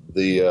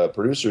 the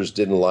producers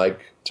didn't like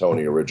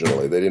Tony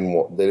originally. They didn't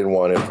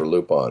want him for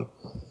Lupin.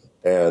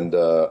 And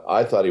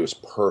I thought he was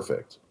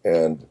perfect.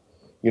 And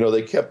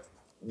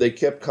they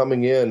kept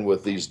coming in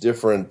with these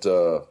different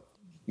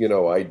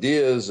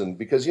ideas, and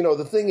because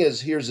the thing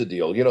is, here's the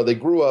deal.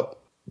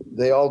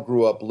 They all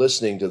grew up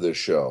listening to this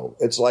show.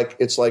 It's like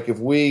if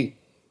we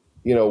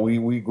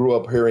grew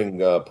up hearing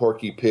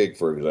Porky Pig,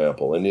 for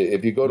example, and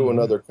if you go to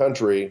another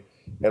country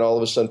and all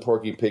of a sudden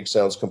Porky Pig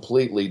sounds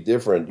completely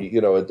different,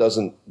 it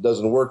doesn't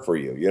work for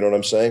you. You know what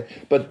I'm saying?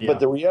 But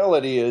the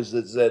reality is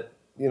that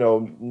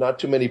not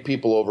too many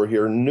people over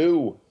here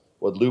knew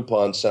what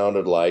Lupin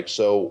sounded like.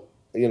 So,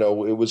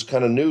 it was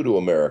kind of new to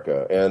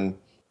America. And,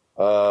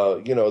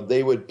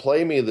 they would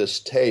play me this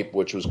tape,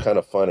 which was kind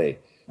of funny.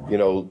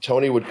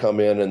 Tony would come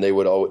in and they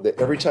would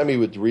every time he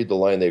would read the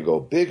line, they'd go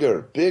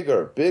bigger,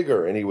 bigger,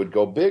 bigger. And he would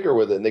go bigger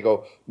with it. And they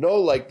go, no,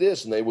 like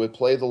this. And they would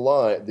play the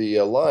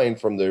line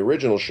from the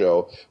original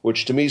show,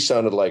 which to me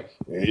sounded like,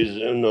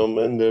 it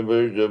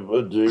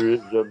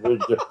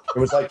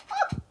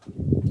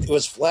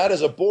was flat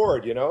as a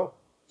board,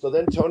 So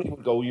then Tony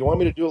would go, you want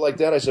me to do it like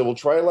that? I said, well,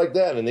 try it like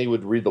that. And they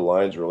would read the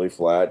lines really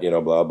flat,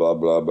 blah, blah,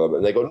 blah, blah.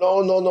 And they go,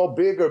 no,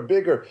 bigger,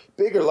 bigger,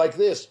 bigger, like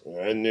this.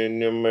 And they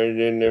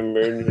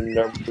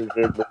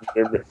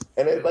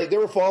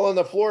were falling on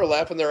the floor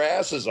laughing their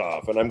asses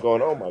off. And I'm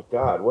going, oh, my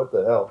God, what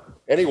the hell?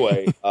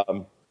 Anyway,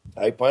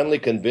 I finally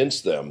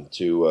convinced them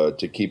to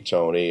keep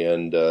Tony,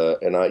 and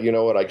I, you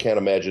know what? I can't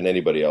imagine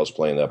anybody else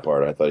playing that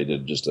part. I thought he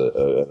did just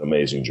an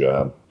amazing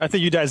job. I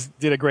think you guys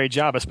did a great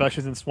job,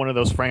 especially since one of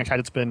those franchises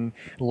that's been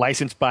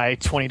licensed by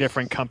 20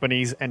 different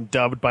companies and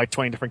dubbed by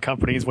 20 different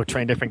companies with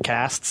 20 different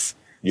casts.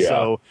 Yeah.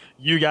 So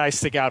you guys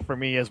stick out for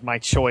me as my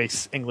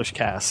choice English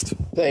cast.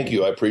 Thank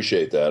you. I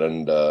appreciate that,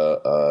 and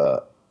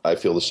I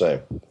feel the same.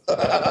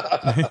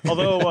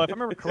 Although, if I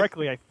remember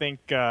correctly, I think,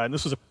 and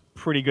this was a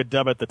pretty good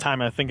dub at the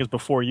time, I think it was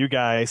before you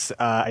guys,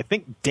 I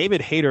think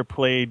David Hayter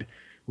played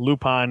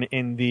Lupin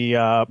in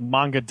the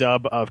manga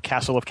dub of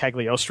Castle of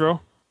Cagliostro.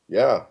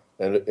 Yeah,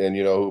 and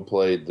you know who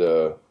played,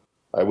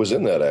 I was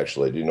in that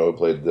actually, do you know who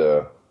played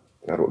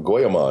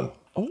Goemon?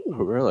 Oh,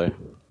 really?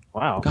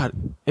 Wow. God,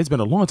 it's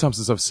been a long time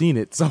since I've seen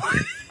it, so...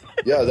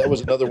 Yeah, that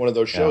was another one of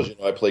those shows.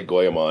 Yeah. I played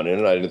Goemon in it,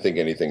 and I didn't think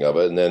anything of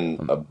it, and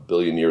then a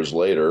billion years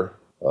later...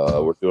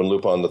 we're doing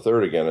Lupin the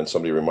Third again, and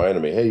somebody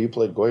reminded me, hey, you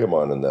played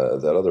Goemon in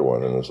that other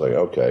one. And it's like,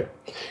 okay.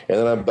 And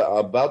then I'm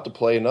about to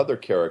play another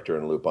character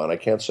in Lupin. I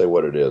can't say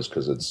what it is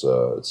because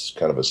it's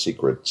kind of a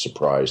secret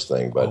surprise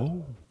thing.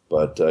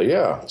 But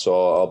yeah,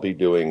 so I'll be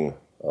doing...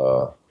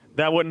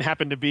 that wouldn't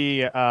happen to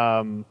be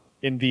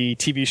in the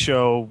TV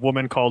show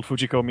Woman Called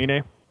Fujiko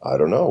Mine? I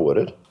don't know, would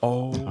it?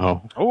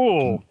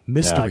 Oh.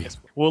 Mystery. Yeah,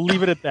 we'll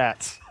leave it at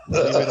that.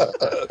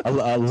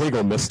 A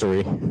legal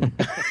mystery.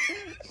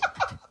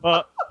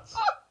 Well,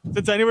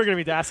 since I knew we were going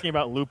to be asking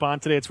about Lupin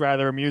today, it's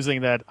rather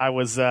amusing that I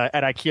was at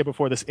IKEA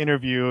before this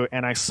interview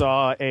and I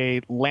saw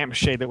a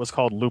lampshade that was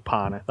called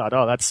Lupin. I thought,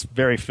 oh, that's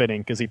very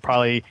fitting because he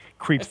probably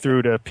creeped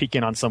through to peek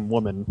in on some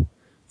woman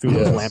through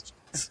those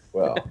lampshades.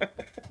 Well,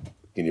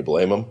 can you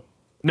blame him?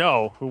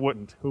 No, who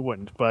wouldn't?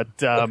 But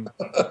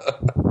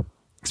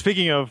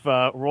speaking of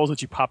roles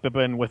that you popped up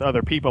in with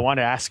other people, I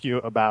wanted to ask you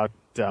about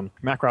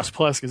Macross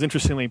Plus because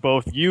interestingly,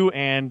 both you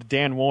and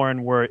Dan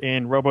Warren were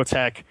in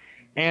Robotech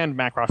and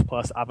Macross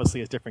Plus,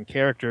 obviously, as different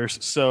characters.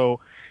 So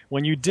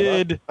when you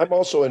did... I'm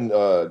also in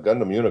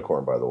Gundam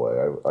Unicorn, by the way.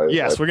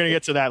 Yes, we're going to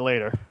get to that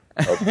later.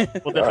 Okay.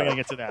 We'll definitely going to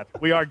get to that.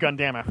 We are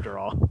Gundam, after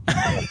all.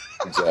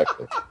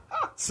 Exactly.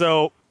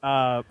 So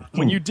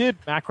when you did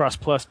Macross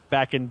Plus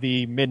back in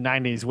the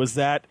mid-'90s, was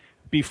that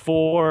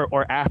before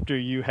or after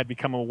you had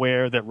become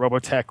aware that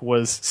Robotech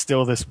was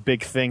still this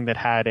big thing that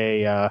had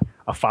a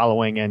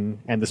following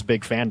and this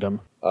big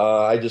fandom?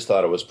 I just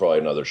thought it was probably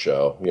another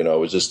show. You know, it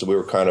was just we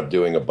were kind of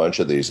doing a bunch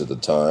of these at the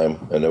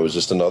time, and it was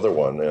just another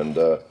one. And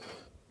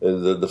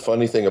the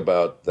funny thing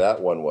about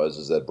that one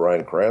is that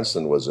Bryan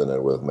Cranston was in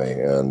it with me,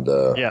 and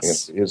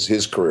yes.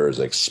 his career has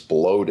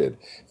exploded.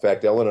 In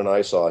fact, Ellen and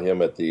I saw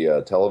him at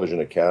the Television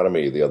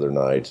Academy the other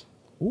night.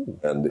 Ooh.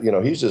 And, you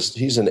know,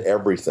 he's in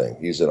everything.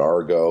 He's in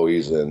Argo.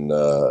 He's in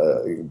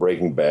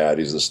Breaking Bad.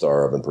 He's the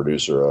star of and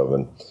producer of.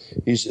 And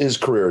his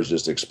career has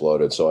just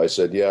exploded. So I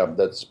said, yeah,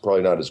 that's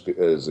probably not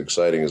as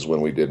exciting as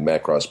when we did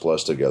Macross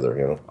Plus together,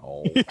 you know.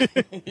 Oh.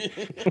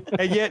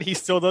 And yet he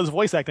still does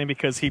voice acting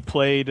because he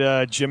played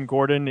Jim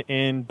Gordon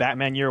in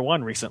Batman Year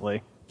One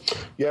recently.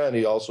 Yeah, and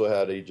he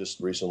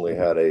just recently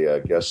had a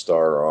guest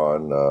star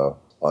on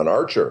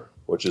Archer,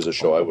 which is a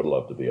show I would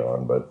love to be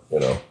on, but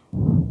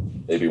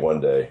maybe one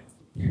day.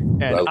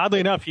 And oddly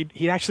enough,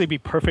 he'd actually be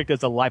perfect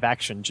as a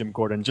live-action Jim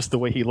Gordon, just the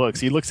way he looks.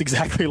 He looks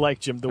exactly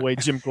like the way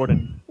Jim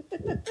Gordon.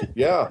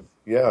 Yeah.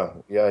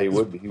 He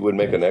would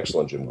make an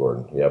excellent Jim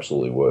Gordon. He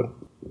absolutely would.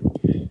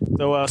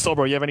 So,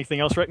 Solbro, you have anything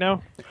else right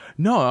now?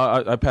 No,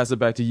 I pass it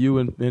back to you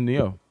and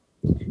Neo.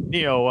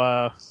 Neo,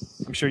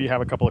 I'm sure you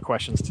have a couple of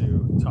questions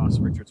to toss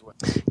Richard's way.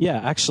 Yeah,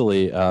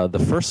 actually,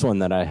 the first one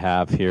that I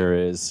have here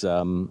is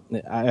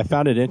I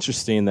found it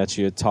interesting that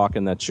you had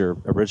talking that your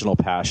original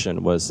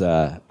passion was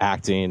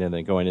acting and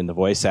then going into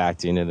voice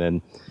acting, and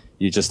then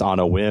you just on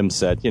a whim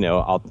said,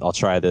 I'll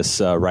try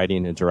this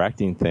writing and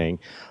directing thing.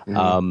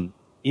 Mm-hmm.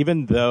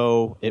 Even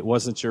though it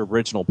wasn't your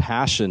original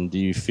passion, do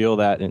you feel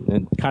that,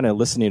 and kind of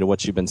listening to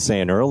what you've been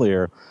saying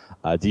earlier,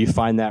 do you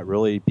find that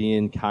really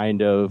being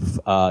kind of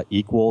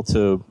equal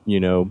to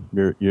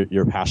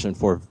your passion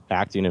for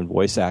acting and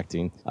voice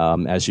acting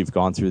as you've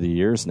gone through the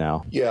years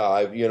now? Yeah,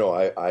 I've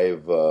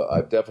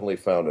definitely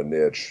found a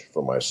niche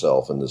for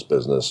myself in this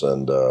business,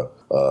 and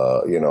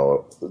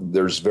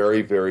there's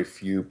very, very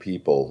few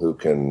people who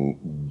can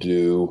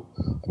do.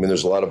 I mean,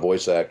 there's a lot of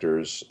voice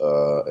actors,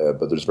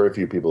 but there's very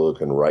few people who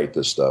can write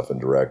this stuff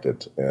and direct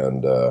it,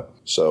 and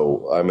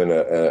so I'm in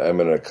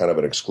a kind of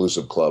an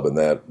exclusive club in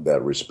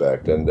that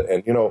respect, and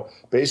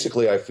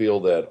basically I feel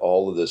that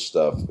all of this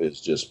stuff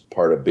is just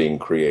part of being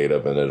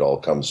creative, and it all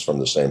comes from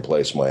the same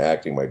place. My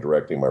acting, my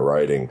directing, my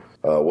writing,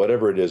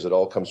 whatever it is, it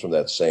all comes from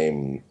that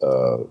same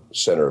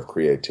center of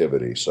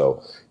creativity.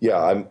 So yeah,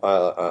 I'm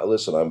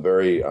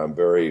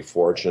very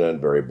fortunate,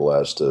 very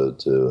blessed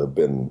to have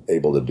been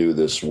able to do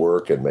this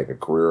work and make a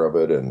career of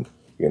it, and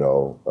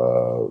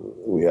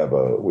we have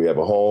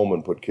a home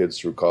and put kids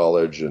through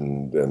college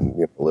and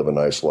live a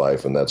nice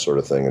life and that sort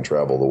of thing, and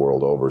travel the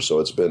world over. So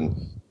it's been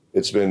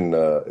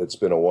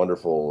a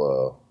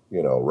wonderful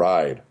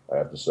ride, I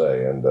have to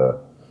say, and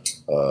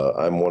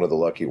I'm one of the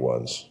lucky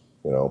ones.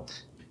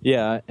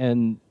 Yeah,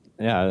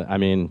 I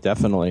mean,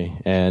 definitely.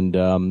 And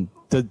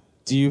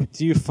do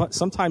you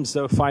sometimes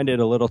though find it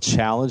a little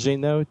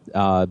challenging though,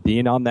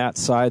 being on that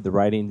side, the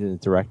writing and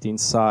the directing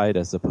side,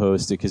 as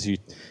opposed to, because you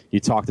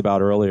talked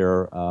about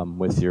earlier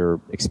with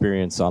your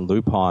experience on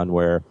Lupin,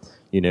 where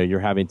you're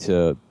having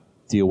to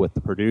deal with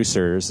the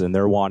producers and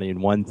they're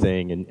wanting one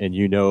thing, and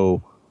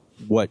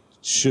what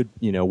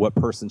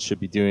person should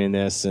be doing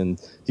this, and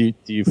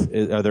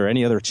are there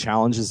any other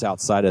challenges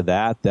outside of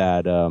that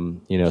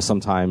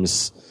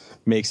sometimes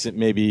makes it,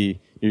 maybe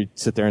you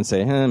sit there and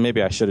say,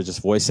 maybe I should have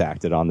just voice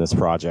acted on this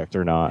project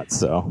or not?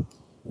 So,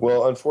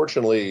 well,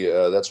 unfortunately,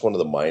 that's one of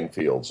the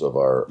minefields of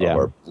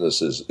our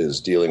business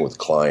is dealing with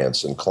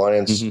clients, and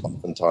clients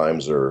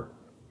oftentimes are,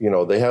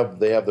 they have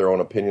their own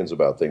opinions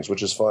about things,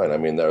 which is fine. I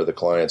mean, they're the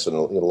clients, and a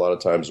lot of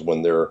times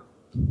when they're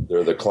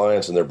the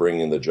clients and they're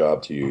bringing the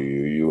job to you,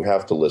 you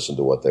have to listen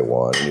to what they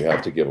want, and you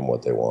have to give them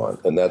what they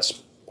want, and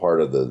that's part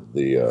of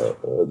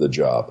the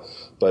job.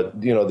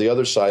 But the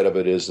other side of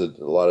it is that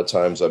a lot of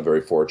times I'm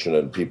very fortunate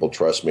and people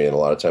trust me, and a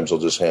lot of times they'll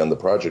just hand the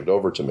project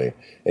over to me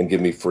and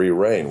give me free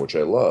reign, which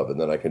I love,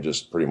 and then I can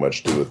just pretty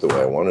much do it the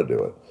way I want to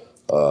do it.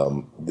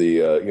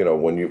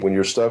 When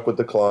you're stuck with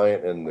the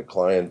client and the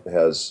client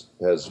has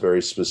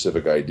very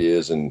specific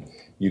ideas, and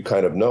you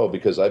kind of know,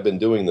 because I've been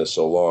doing this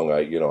so long,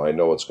 I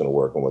know what's going to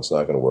work and what's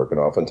not going to work, and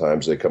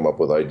oftentimes they come up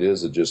with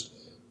ideas that just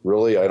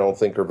really I don't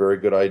think are very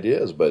good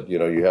ideas, but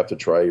you have to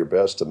try your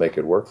best to make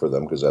it work for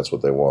them, because that's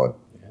what they want.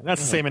 And that's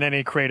the same in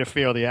any creative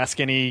field. You ask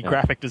any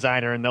graphic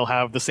designer, and they'll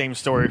have the same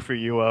story for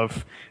you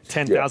of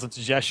 10,000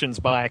 suggestions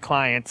by a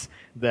client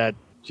that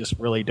just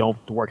really don't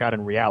work out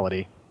in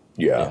reality.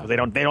 Yeah, they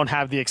don't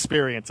have the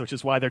experience, which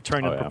is why they're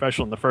turning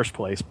professional in the first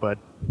place. But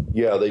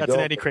that's in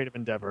any creative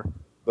endeavor.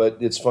 But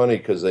it's funny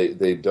because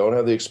they don't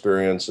have the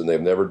experience and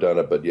they've never done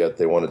it, but yet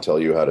they want to tell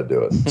you how to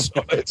do it.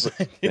 So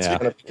it's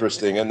kind of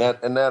interesting, and that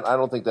I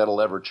don't think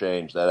that'll ever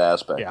change, that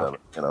aspect of it.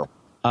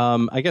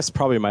 I guess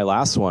probably my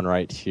last one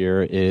right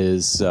here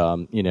is,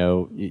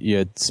 you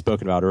had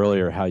spoken about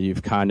earlier how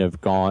you've kind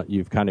of grown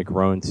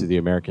to the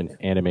American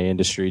anime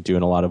industry,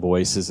 doing a lot of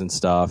voices and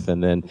stuff,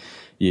 and then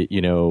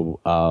you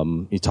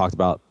talked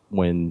about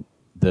when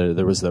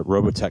there was the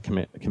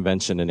Robotech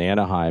convention in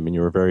Anaheim, and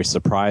you were very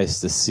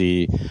surprised to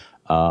see,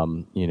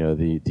 the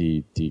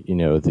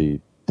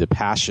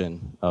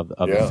passion of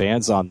the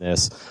fans on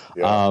this.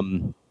 Yeah.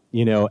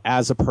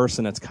 As a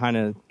person that's kind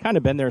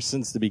of been there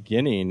since the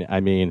beginning, I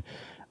mean,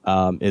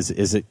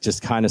 is it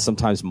just kind of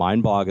sometimes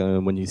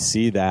mind-boggling when you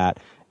see that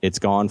it's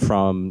gone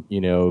from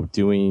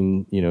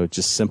doing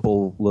just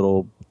simple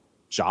little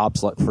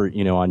jobs for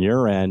on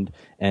your end,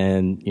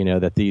 and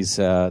that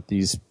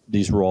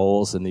these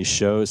roles and these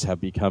shows have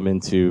become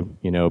into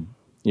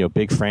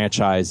big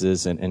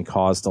franchises and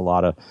caused a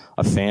lot of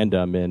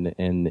fandom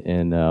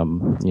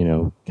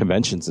in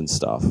conventions and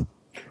stuff.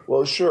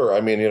 Well, sure.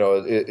 I mean,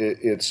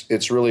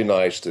 it's really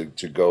nice to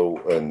go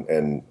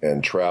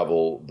and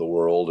travel the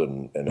world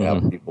and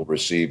have people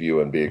receive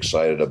you and be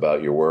excited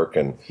about your work.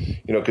 And,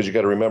 because you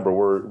got to remember,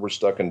 we're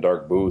stuck in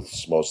dark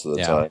booths most of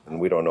the time,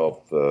 and we don't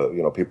know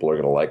if, people are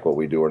going to like what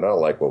we do or not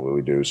like what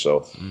we do.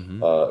 So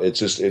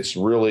it's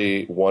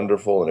really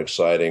wonderful and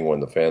exciting when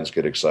the fans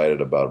get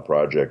excited about a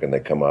project and they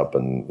come up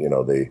and,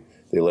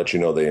 they let you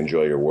know they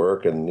enjoy your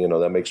work, and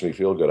that makes me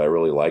feel good. I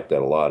really like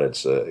that a lot.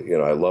 It's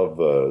I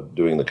love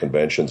doing the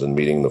conventions and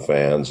meeting the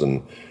fans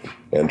and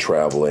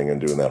traveling and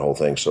doing that whole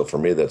thing. So for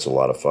me, that's a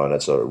lot of fun.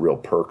 That's a real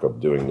perk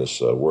of doing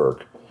this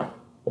work.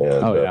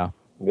 And, I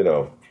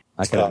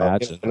can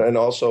imagine. And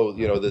also,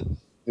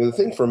 the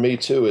thing for me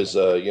too is,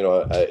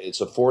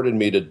 it's afforded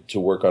me to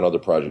work on other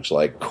projects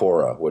like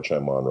Korra, which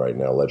I'm on right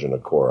now, Legend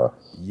of Korra.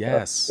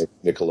 Yes,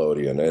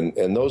 Nickelodeon,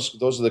 and those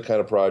are the kind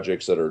of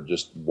projects that are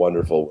just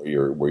wonderful.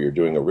 Where you're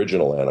doing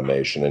original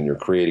animation and you're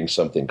creating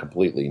something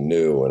completely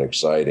new and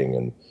exciting,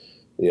 and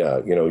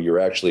you're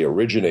actually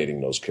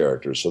originating those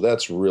characters. So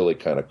that's really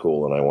kind of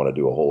cool, and I want to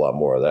do a whole lot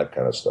more of that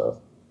kind of stuff.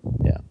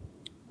 Yeah,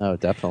 oh,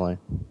 definitely.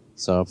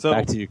 So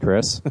back to you,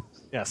 Chris.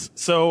 Yes.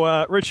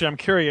 So, Richard, I'm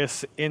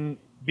curious, in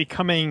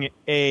becoming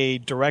a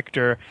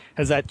director,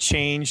 has that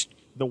changed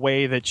the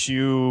way that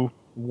you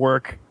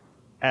work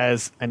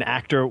as an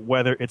actor,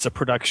 whether it's a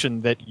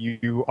production that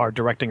you are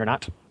directing or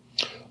not?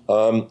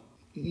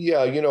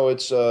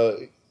 It's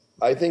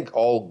I think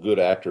all good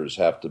actors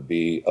have to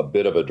be a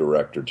bit of a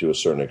director to a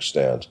certain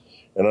extent.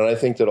 And I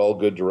think that all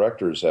good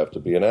directors have to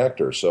be an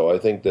actor. So I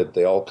think that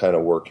they all kind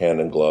of work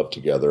hand in glove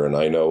together. And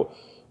I know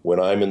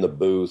when I'm in the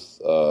booth,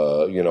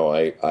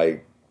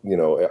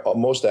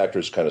 most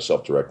actors kind of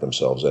self-direct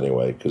themselves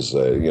anyway, because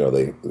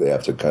they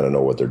have to kind of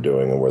know what they're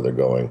doing and where they're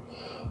going,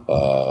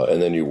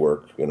 and then you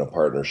work in a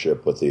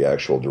partnership with the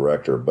actual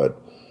director. But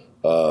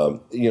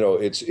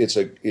it's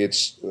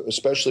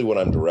especially when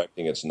I'm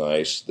directing, it's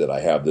nice that I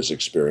have this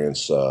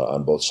experience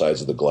on both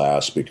sides of the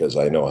glass, because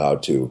I know how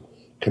to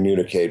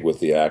communicate with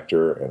the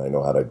actor and I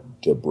know how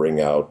to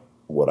bring out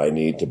what I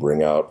need to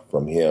bring out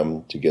from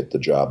him to get the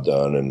job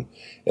done.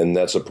 And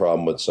that's a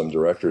problem with some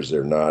directors.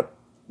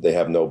 They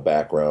have no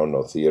background,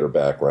 no theater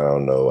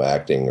background, no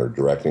acting or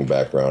directing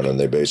background, and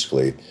they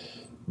basically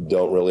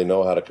don't really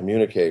know how to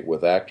communicate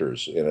with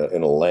actors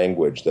in a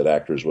language that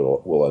actors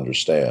will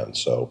understand.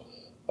 So,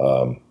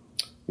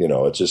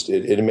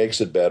 it makes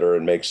it better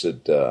and makes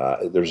it,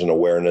 there's an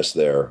awareness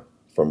there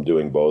from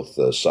doing both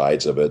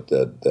sides of it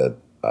that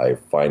I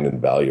find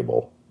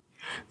invaluable.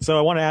 So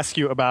I want to ask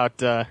you about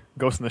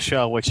Ghost in the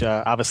Shell, which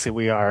obviously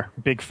we are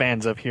big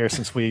fans of here,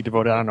 since we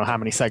devoted I don't know how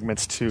many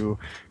segments to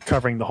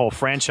covering the whole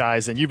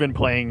franchise. And you've been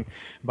playing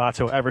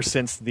Batou ever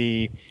since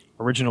the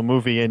original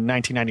movie in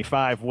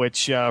 1995,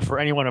 which for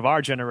anyone of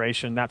our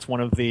generation, that's one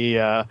of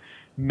the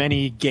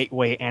many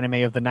gateway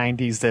anime of the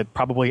 90s that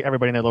probably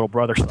everybody and their little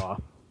brother saw.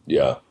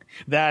 Yeah.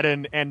 That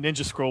and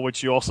Ninja Scroll,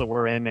 which you also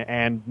were in,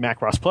 and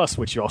Macross Plus,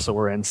 which you also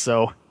were in.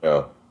 So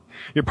yeah.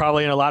 You're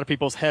probably in a lot of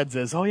people's heads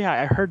as, oh yeah,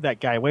 I heard that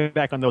guy way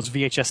back on those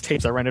VHS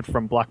tapes I rented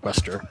from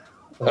Blockbuster.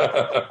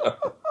 Yeah.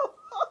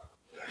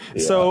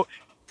 So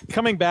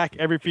coming back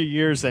every few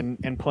years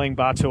and playing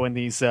Batou in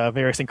these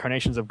various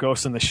incarnations of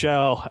Ghost in the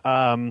Shell,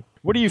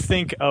 what do you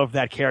think of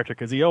that character?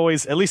 Because he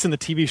always, at least in the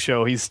TV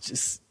show, he's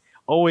just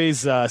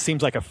always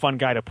seems like a fun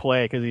guy to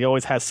play, because he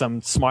always has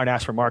some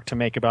smart-ass remark to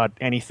make about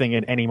anything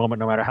in any moment,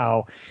 no matter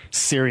how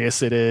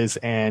serious it is.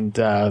 And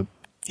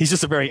he's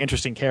just a very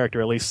interesting character,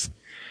 at least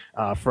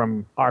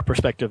from our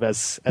perspective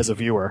as a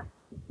viewer.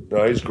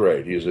 No, he's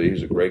great. He's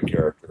a great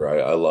character.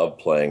 I love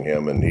playing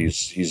him, and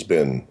he's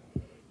been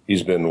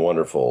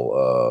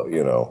wonderful.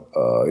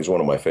 He's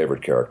one of my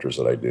favorite characters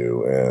that I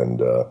do. And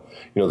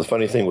the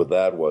funny thing with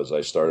that was,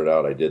 I started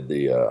out. I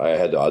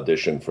had to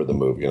audition for the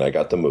movie, and I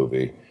got the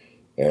movie.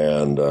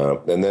 And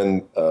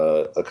then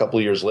a couple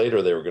of years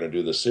later, they were going to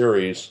do the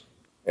series,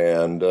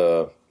 and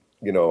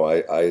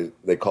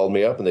they called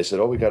me up and they said,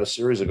 "Oh, we got a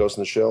series of Ghost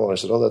in the Shell," and I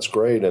said, "Oh, that's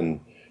great."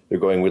 And they're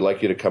going, "We'd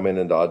like you to come in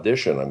and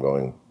audition." I'm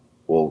going,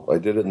 "Well, I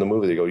did it in the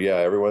movie." They go, "Yeah,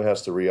 everyone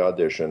has to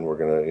re-audition. We're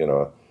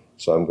gonna,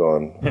 So I'm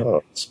going,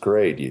 "Oh, it's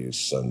great, you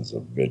sons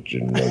of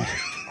bitches."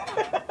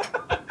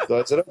 So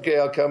I said, "Okay,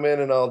 I'll come in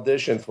and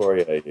audition for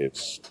you, you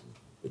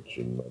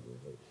bitchin' mother."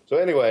 So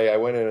anyway, I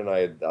went in and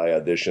I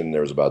auditioned. There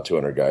was about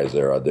 200 guys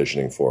there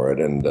auditioning for it,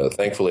 and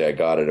thankfully I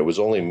got it. It was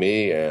only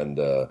me and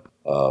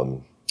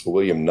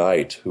William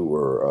Knight who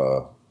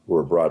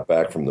were brought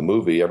back from the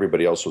movie.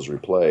 Everybody else was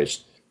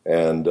replaced,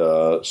 and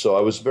so I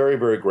was very,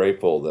 very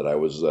grateful that I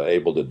was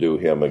able to do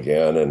him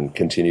again and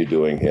continue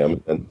doing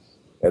him.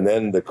 And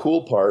then the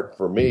cool part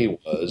for me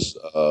was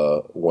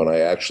when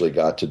I actually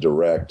got to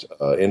direct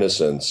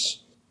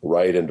Innocence,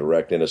 write and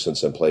direct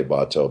Innocence and play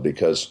Batou,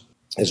 because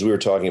as we were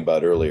talking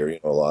about earlier,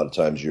 a lot of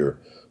times you're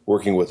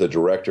working with a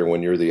director.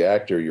 When you're the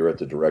actor, you're at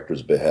the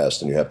director's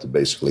behest, and you have to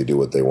basically do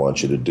what they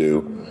want you to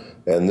do.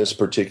 And this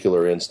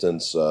particular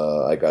instance,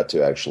 I got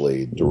to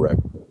actually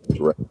direct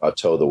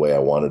Batou the way I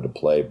wanted to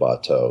play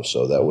Batou,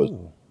 so that was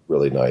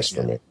really nice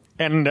for me.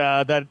 And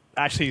that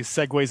actually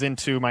segues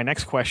into my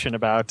next question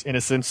about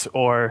Innocence,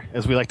 or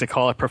as we like to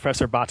call it,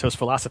 Professor Bato's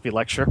philosophy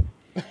lecture.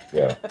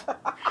 Yeah.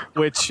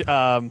 Which,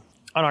 on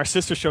our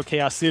sister show,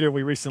 Chaos Theater,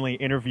 we recently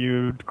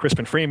interviewed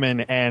Crispin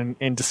Freeman, and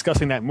in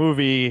discussing that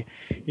movie,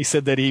 he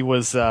said that he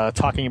was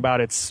talking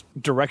about its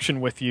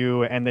direction with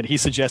you, and that he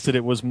suggested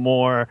it was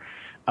more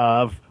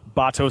of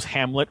Bato's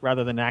Hamlet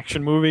rather than an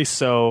action movie.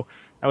 So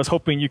I was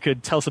hoping you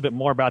could tell us a bit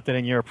more about that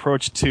and your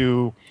approach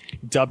to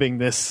dubbing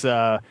this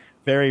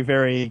very,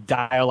 very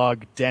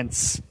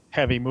dialogue-dense,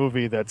 heavy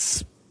movie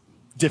that's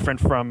different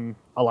from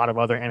a lot of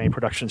other anime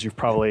productions you've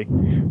probably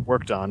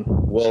worked on.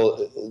 Well,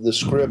 the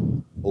script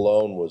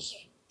alone was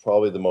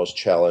probably the most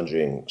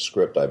challenging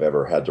script I've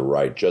ever had to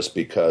write, just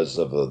because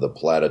of the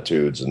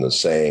platitudes and the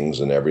sayings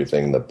and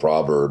everything, the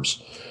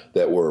proverbs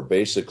that were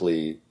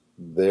basically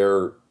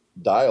their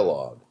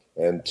dialogue.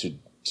 And to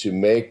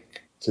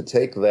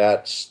take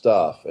that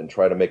stuff and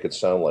try to make it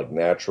sound like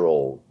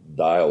natural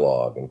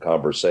dialogue and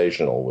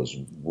conversational was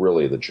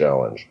really the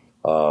challenge.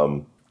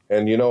 And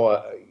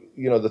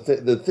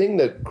the thing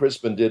that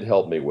Crispin did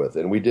help me with,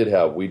 and we did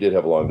have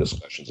long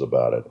discussions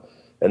about it.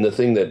 And the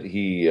thing that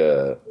he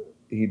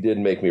did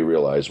make me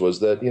realize was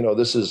that,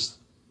 this is,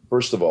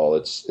 first of all,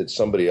 it's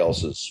somebody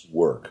else's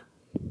work.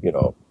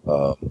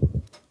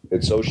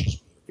 It's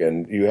Oshi's work,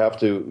 and you have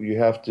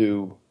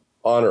to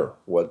honor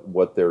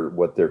what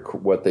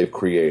they've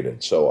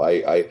created. So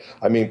I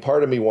mean,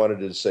 part of me wanted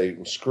to say,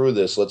 screw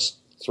this, let's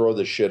throw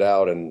this shit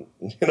out and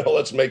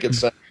let's make it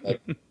sound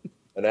like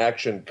an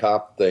action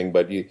cop thing,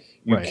 but you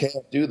Right.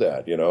 can't do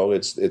that.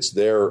 It's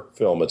their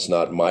film, it's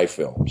not my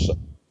film. So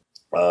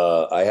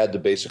I had to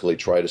basically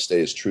try to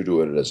stay as true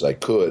to it as I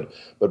could,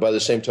 but by the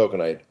same token,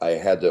 I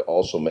had to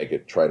also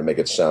try to make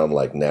it sound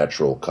like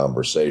natural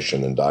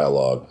conversation and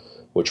dialogue,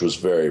 which was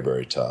very,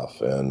 very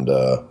tough. And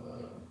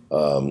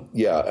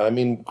I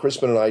mean,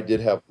 Crispin and I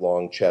did have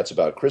long chats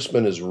about it.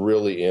 Crispin is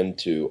really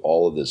into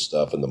all of this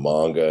stuff and the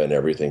manga and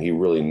everything. He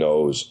really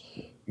knows,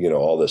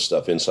 all this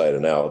stuff inside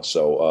and out.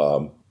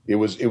 So it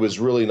was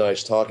really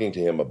nice talking to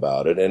him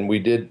about it. And we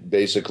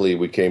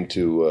came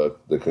to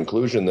the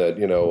conclusion that,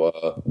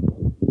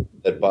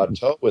 that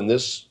Bato in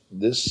this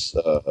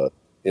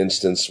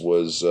instance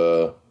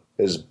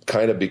has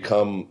kind of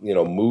become,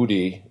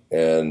 moody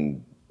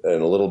and a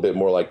little bit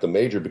more like the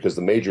Major, because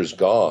the Major's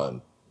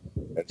gone.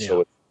 And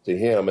so it's to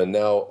him, and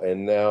now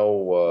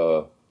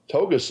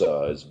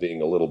Togusa is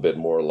being a little bit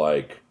more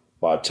like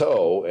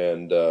Bato,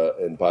 and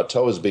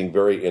Bato is being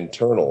very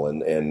internal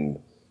and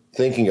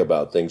thinking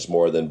about things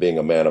more than being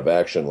a man of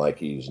action like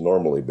he's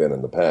normally been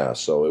in the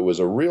past. So it was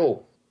a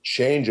real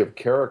change of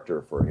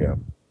character for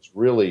him. It's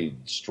really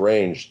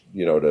strange,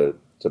 to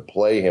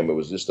play him. It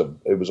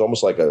was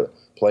almost like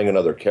playing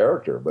another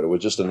character, but it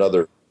was just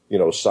another,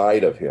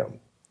 side of him.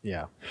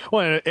 Yeah.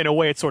 Well, in a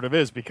way, it sort of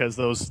is, because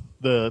those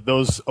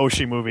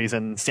Oshi movies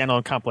and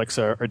Standalone Complex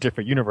are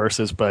different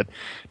universes, but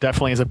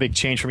definitely is a big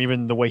change from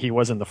even the way he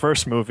was in the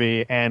first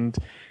movie. And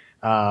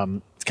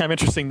it's kind of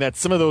interesting that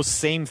some of those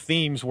same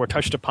themes were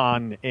touched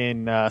upon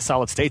in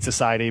Solid State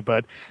Society,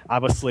 but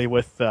obviously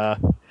with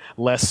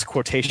less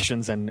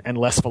quotations and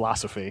less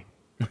philosophy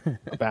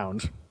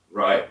abound.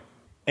 Right.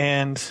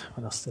 And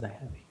what else did I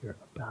have here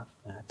about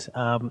that?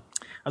 I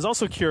was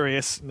also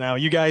curious. Now,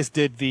 you guys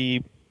did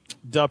the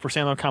dub for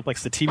Standalone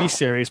Complex, the TV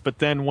series, but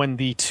then when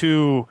the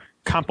two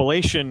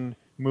compilation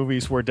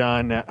movies were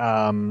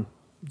done,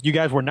 you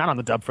guys were not on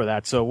the dub for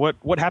that. So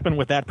what happened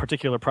with that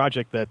particular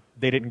project that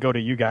they didn't go to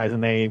you guys,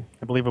 and I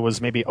believe it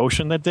was maybe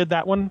Ocean that did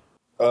that one?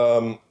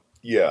 That's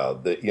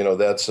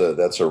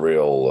a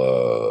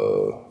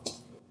real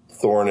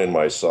thorn in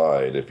my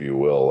side, if you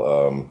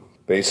will.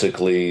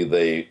 Basically,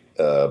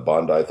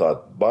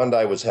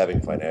 Bandai was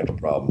having financial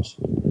problems.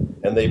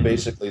 And they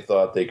basically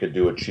thought they could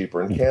do it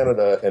cheaper in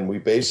Canada. And we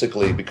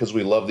basically, because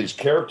we love these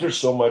characters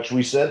so much,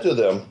 we said to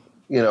them,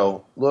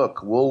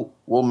 look,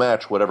 we'll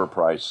match whatever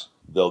price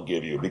they'll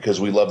give you, because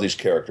we love these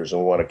characters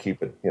and we want to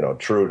keep it,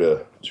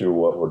 true to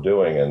what we're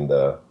doing. And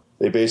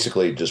they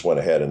basically just went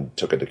ahead and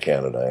took it to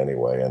Canada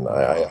anyway. And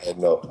I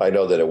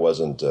know that it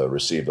wasn't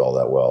received all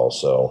that well.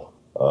 So,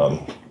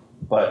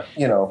 but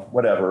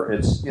whatever.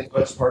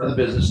 It's part of the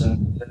business,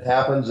 and it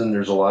happens. And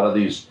there's a lot of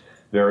these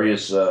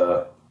various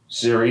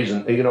series,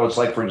 and it's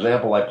like, for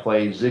example, I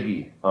play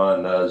Ziggy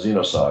on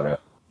Xenosaga,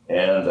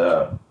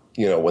 and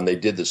when they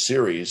did the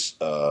series,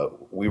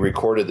 we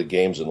recorded the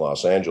games in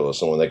Los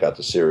Angeles, and when they got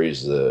the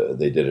series,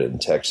 they did it in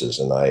Texas,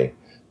 and I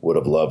would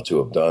have loved to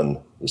have done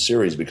the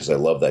series because I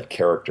love that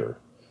character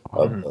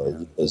of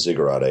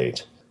Ziggurat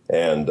 8.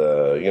 And,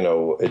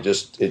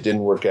 it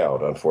didn't work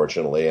out,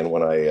 unfortunately. And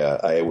when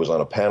I was on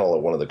a panel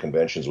at one of the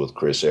conventions with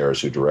Chris Ayres,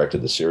 who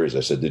directed the series, I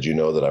said, did you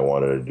know that I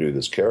wanted to do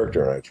this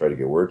character? And I tried to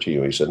get word to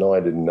you. He said, no,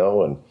 I didn't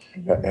know. And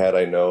had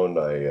I known,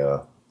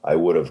 I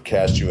would have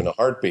cast you in a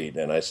heartbeat.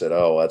 And I said,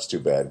 oh, that's too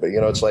bad. But,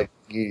 it's like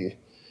you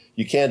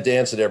can't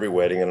dance at every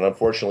wedding. And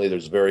unfortunately,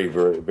 there's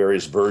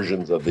various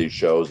versions of these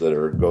shows that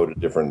go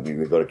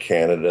to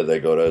Canada,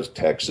 they go to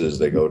Texas,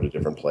 they go to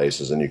different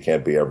places, and you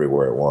can't be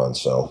everywhere at once.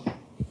 So.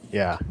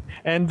 Yeah.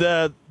 And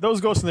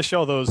those Ghosts in the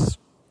Shell, those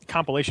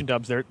compilation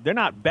dubs, they're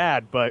not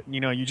bad, but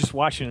you just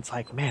watch it and it's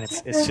like, man,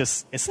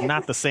 it's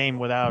not the same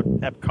without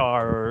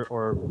Epcar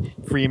or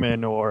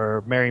Freeman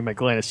or Mary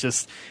McGlynn. It's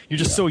just you're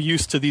just so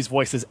used to these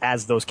voices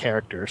as those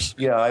characters.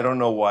 Yeah, I don't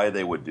know why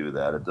they would do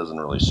that. It doesn't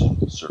really seem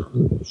to serve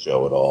the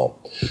show at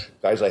all.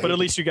 Guys, but at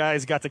least you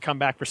guys got to come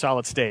back for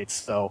Solid States,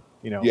 so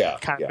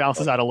kind of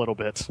balances out a little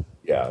bit.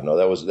 Yeah, no,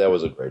 that was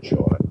a great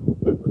show.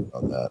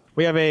 On that.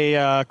 We have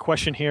a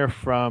question here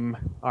from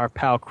our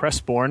pal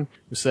Crestborn,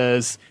 who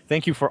says,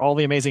 "Thank you for all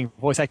the amazing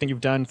voice acting you've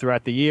done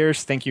throughout the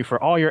years. Thank you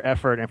for all your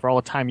effort and for all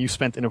the time you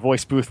spent in a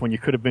voice booth when you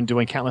could have been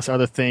doing countless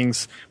other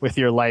things with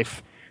your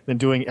life than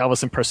doing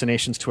Elvis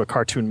impersonations to a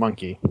cartoon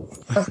monkey.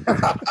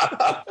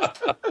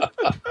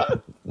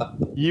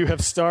 You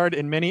have starred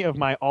in many of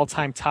my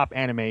all-time top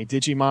anime,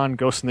 Digimon,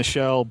 Ghost in the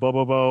Shell,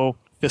 Bobobo,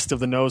 Fist of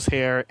the Nose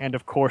Hair, and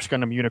of course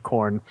Gundam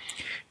Unicorn.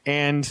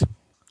 And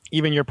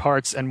even your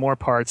parts and more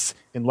parts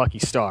in Lucky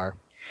Star.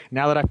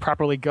 Now that I've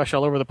properly gushed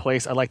all over the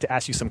place, I'd like to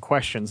ask you some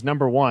questions.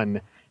 Number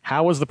one,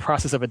 how was the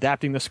process of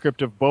adapting the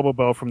script of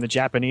Bobobo from the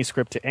Japanese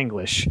script to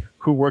English?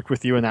 Who worked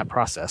with you in that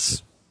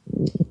process?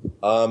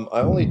 I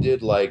only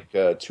did like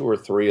 2 or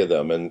 3 of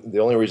them, and the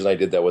only reason I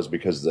did that was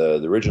because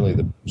originally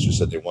the producer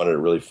said they wanted it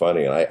really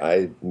funny, and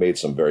I made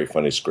some very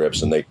funny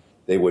scripts, and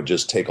they would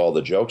just take all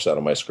the jokes out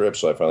of my script,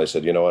 so I finally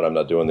said, you know what, I'm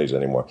not doing these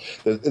anymore.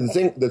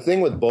 The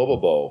thing with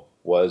Bobobo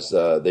was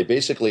they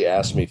basically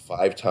asked me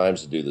 5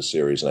 times to do the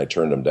series, and I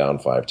turned them down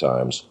 5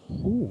 times.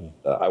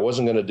 I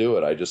wasn't going to do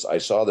it. I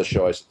saw the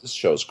show. I said, this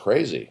show's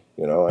crazy.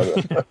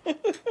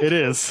 It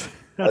is.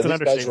 That's an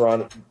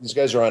understatement. These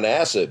guys are on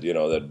acid,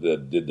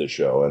 that did the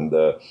show. And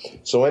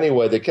so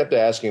anyway, they kept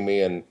asking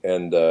me, and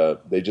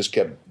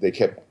they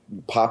kept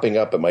popping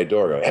up at my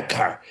door going,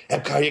 Epcar,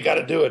 you got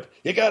to do it.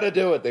 You got to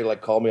do it. They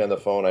called me on the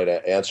phone. I'd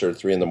answer at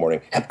 3 a.m.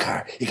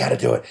 Epcar, you got to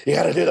do it. You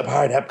got to do the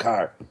part,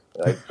 Epcar.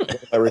 I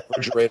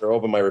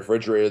open my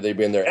refrigerator, they'd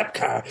be in there,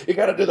 Epcar, you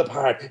got to do the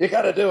part. You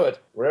got to do it.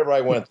 Wherever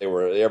I went, they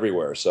were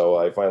everywhere. So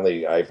I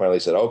finally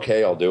said,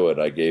 okay, I'll do it.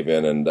 I gave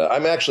in, and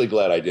I'm actually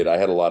glad I did. I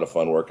had a lot of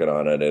fun working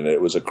on it, and it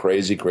was a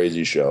crazy,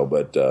 crazy show.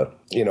 But I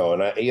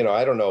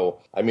don't know.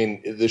 I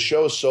mean, the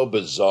show's so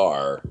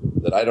bizarre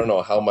that I don't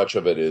know how much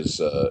of it is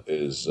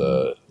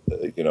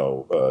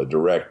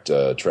direct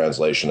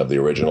translation of the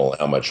original,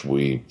 how much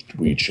we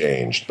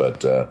changed,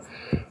 but.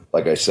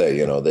 Like I say,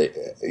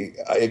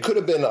 it could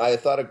have been. I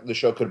thought the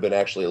show could have been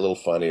actually a little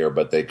funnier,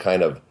 but they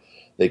kind of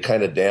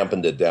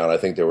dampened it down. I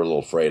think they were a little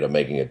afraid of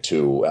making it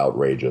too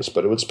outrageous,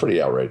 but it was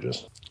pretty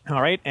outrageous.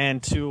 All right,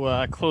 and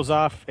to close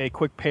off, a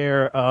quick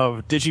pair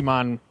of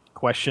Digimon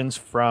questions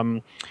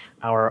from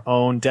our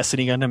own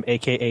Destiny Gundam,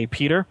 a.k.a.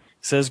 Peter.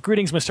 Says,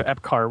 greetings, Mr.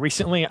 Epcar.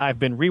 Recently, I've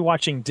been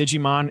rewatching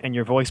Digimon, and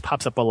your voice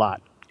pops up a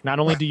lot. Not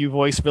only do you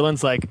voice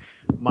villains like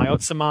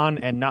Mayotsuman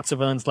and not so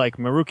villains like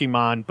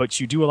Marukimon, but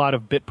you do a lot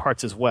of bit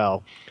parts as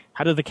well.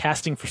 How did the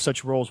casting for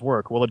such roles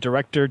work? Will a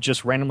director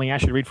just randomly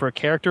ask you to read for a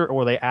character, or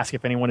will they ask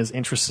if anyone is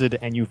interested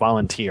and you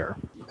volunteer?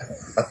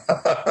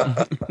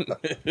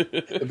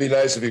 It'd be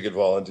nice if you could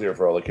volunteer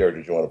for all the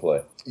characters you want to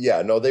play.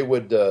 Yeah, no, they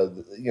would,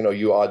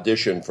 you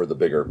audition for the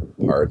bigger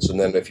parts, and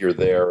then if you're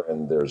there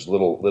and there's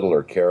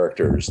littler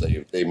characters,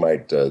 they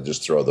might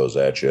just throw those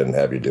at you and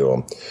have you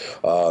do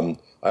them.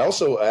 I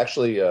also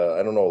actually,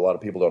 I don't know, a lot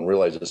of people don't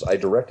realize this, I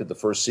directed the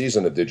first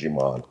season of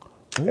Digimon.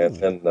 And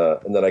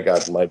then I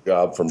got my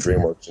job from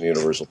DreamWorks and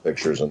Universal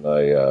Pictures, and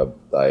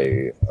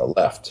I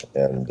left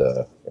and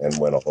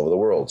went all over the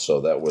world.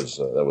 So that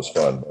was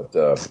fun.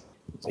 But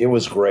it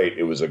was great.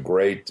 It was a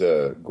great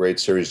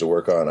series to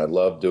work on. I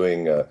loved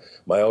doing.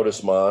 My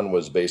Otis Mon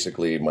was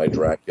basically my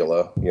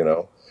Dracula,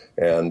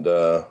 and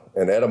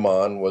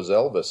Edamon was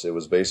Elvis. It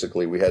was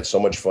basically, we had so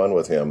much fun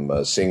with him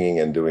singing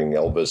and doing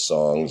Elvis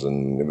songs,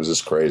 and it was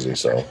just crazy.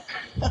 So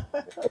I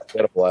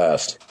had a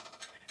blast.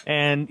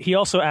 And he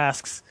also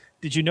asks,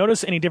 did you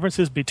notice any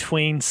differences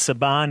between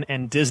Saban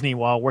and Disney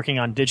while working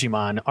on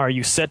Digimon? Are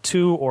you set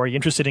to, or are you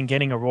interested in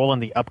getting a role in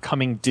the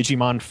upcoming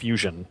Digimon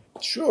Fusion?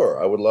 Sure,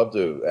 I would love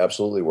to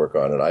absolutely work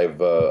on it. I've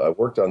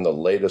worked on the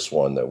latest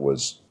one that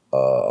was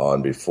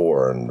on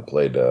before and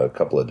played a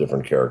couple of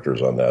different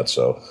characters on that,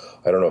 so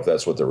I don't know if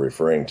that's what they're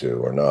referring to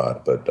or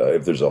not, but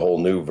if there's a whole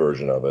new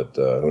version of it,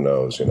 who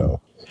knows,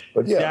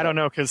 But yeah, I don't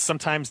know, because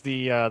sometimes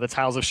the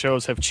titles of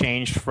shows have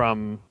changed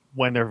from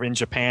when they're in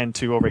Japan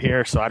to over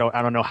here, so I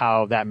don't know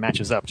how that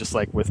matches up, just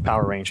like with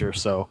Power Rangers,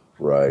 so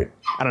right.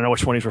 I don't know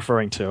which one he's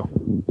referring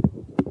to.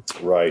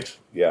 Right,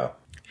 yeah.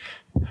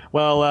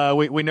 Well,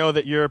 we know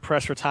that you're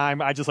pressed for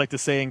time. I'd just like to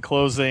say in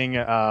closing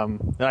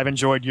that I've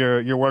enjoyed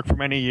your work for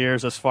many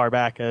years, as far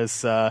back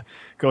as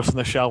Ghost in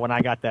the Shell when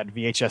I got that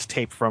VHS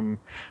tape from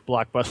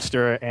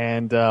Blockbuster,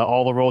 and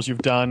all the roles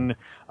you've done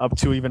up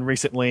to even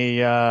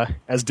recently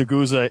as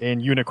Deguza in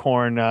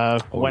Unicorn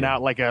went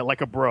out like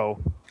a bro.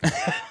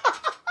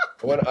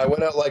 I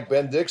went out like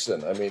Ben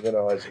Dixon. I mean,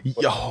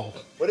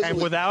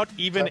 without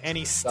even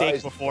any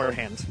steak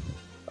beforehand.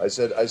 I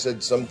said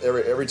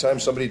every time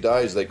somebody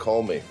dies, they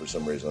call me for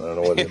some reason. I don't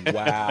know what it is.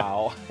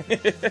 Wow.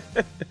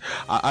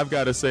 I've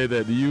got to say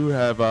that you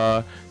have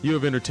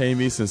entertained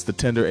me since the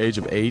tender age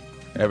of 8.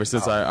 Ever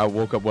since I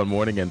woke up one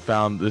morning and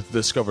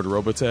discovered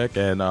Robotech,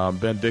 and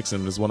Ben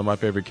Dixon is one of my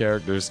favorite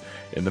characters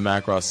in the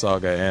Macross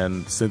saga,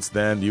 and since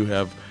then you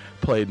have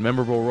played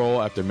memorable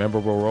role after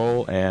memorable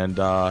role, and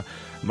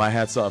my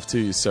hat's off to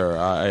you, sir.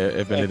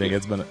 If anything,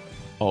 it's been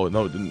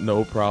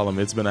no problem.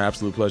 It's been an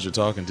absolute pleasure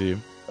talking to you.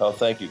 Oh,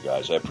 thank you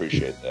guys. I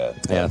appreciate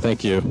that. Yeah,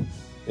 thank you.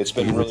 It's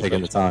been Thank you for really taking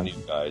great the time.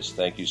 talking to you guys.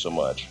 Thank you so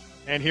much.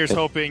 And here's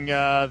hoping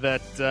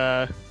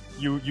that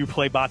you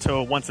play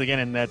Bato once again,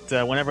 and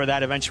that whenever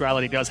that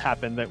eventuality does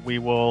happen, that we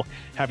will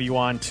have you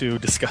on to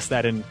discuss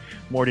that in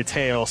more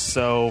detail.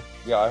 So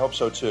yeah, I hope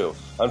so too.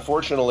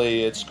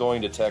 Unfortunately, it's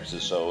going to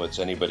Texas, so it's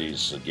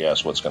anybody's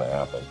guess what's going to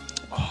happen.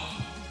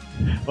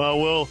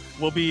 Well,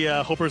 we'll be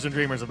hopers and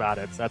dreamers about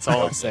it. That's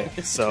all I'm saying.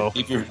 So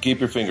keep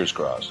your fingers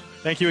crossed.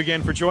 Thank you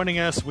again for joining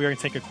us. We are going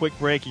to take a quick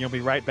break, and you'll be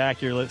right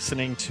back. You're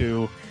listening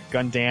to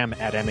Gundam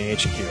at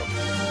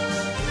MAHQ.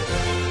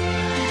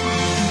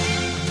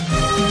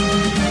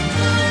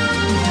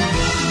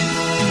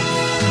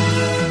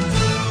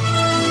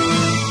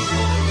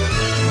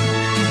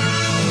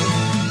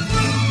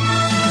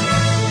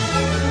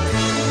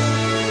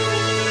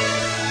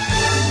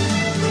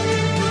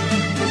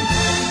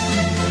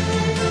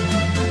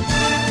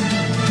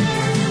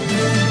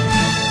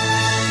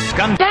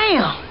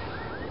 Damn!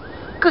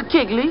 Good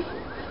kick, Lee.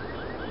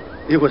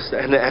 It was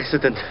an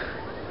accident.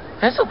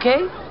 That's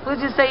okay. We'll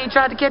just say you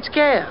tried to catch a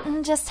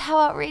cab. Just how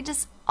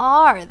outrageous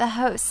are the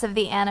hosts of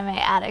the Anime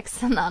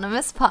Addicts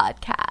Anonymous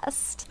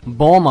podcast?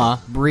 Bulma,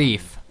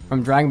 Brief,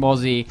 from Dragon Ball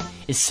Z,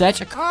 is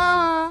such a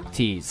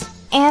tease.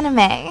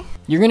 Anime.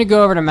 You're gonna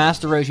go over to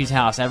Master Roshi's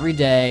house every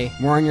day,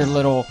 wearing your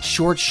little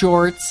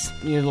shorts,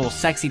 your little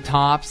sexy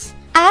tops.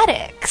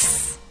 Addicts.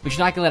 But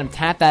you're not gonna let him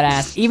tap that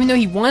ass, even though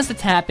he wants to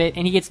tap it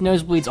and he gets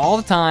nosebleeds all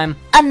the time.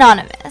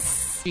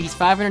 Anonymous. He's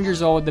 500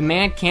 years old. The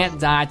man can't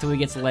die till he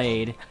gets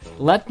laid.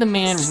 Let the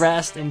man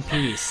rest in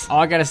peace.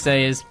 All I gotta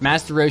say is,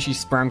 Master Roshi's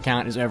sperm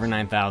count is over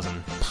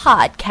 9,000.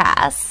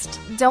 Podcast.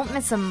 Don't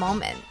miss a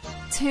moment.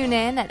 Tune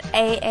in at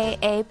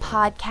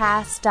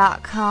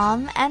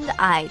AAApodcast.com and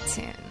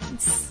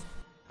iTunes.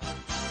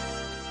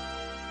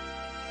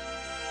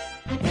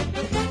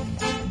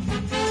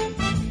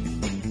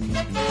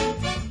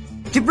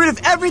 Get rid of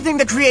everything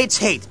that creates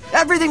hate,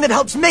 everything that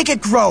helps make it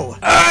grow.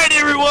 Alright,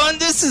 everyone,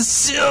 this is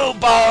Sil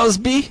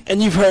Bosby,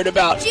 and you've heard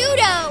about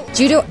Judo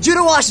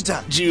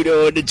Washington.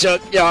 Judo and the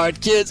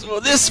Junkyard Kids. Well,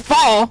 this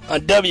fall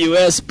on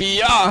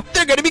WSBR,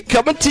 they're gonna be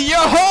coming to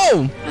your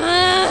home.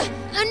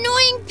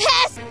 Annoying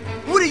pest!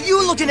 What are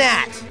you looking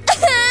at?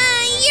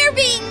 You're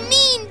being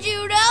mean,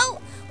 Judo.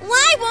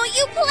 Why won't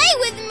you play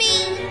with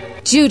me?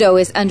 Judo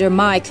is under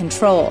my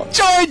control.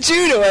 Join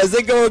Judo as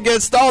they go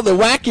against all the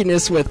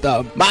wackiness with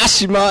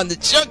Mashima and the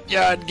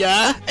Junkyard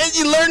Guy, and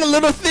you learn the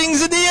little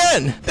things in the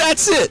end.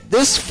 That's it,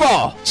 this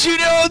fall.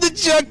 Judo and the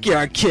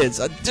Junkyard Kids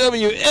on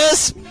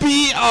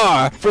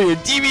WSBR for your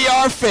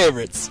DVR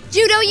favorites.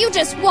 Judo, you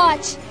just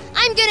watch.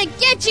 I'm gonna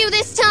get you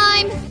this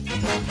time.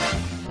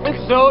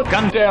 It's so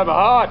goddamn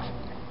hot.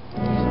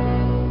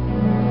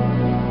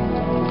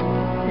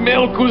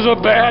 Milk was a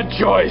bad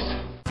choice.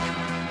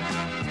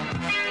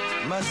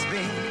 Must be.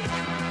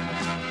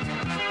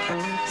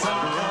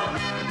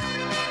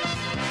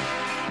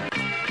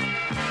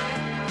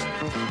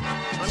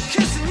 I'm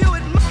kissing you,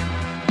 it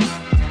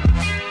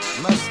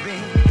must be.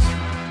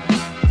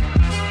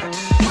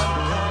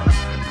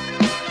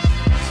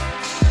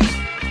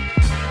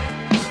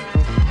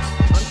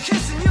 I'm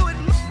kissing you, it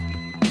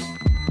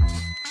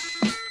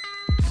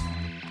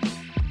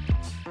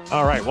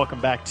All right,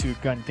 welcome back to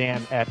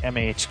Gundam at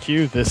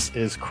MAHQ. This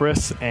is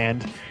Chris,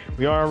 and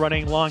we are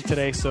running long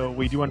today, so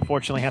we do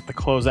unfortunately have to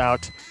close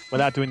out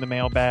without doing the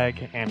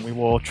mailbag, and we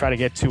will try to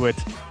get to it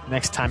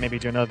next time, maybe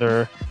do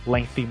another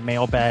lengthy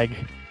mailbag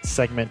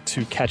segment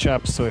to catch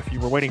up. So if you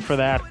were waiting for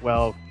that,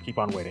 well, keep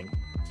on waiting.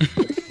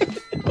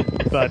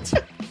 But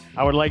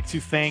I would like to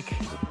thank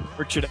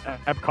Richard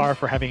Epcar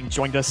for having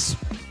joined us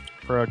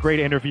for a great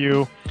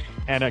interview,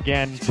 and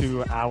again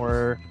to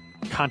our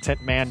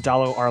content man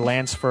Dalo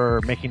Arlans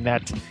for making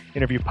that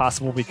interview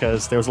possible,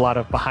 because there was a lot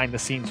of behind the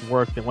scenes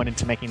work that went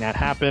into making that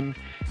happen.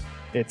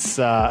 It's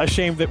a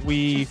shame that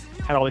we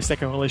had all these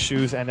technical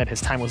issues and that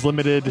his time was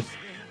limited.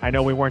 I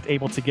know we weren't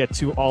able to get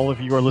to all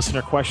of your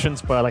listener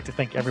questions, but I'd like to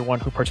thank everyone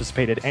who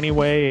participated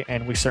anyway,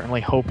 and we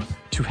certainly hope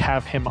to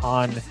have him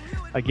on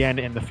again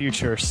in the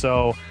future.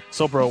 So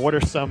bro, what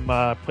are some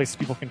places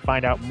people can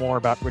find out more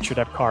about Richard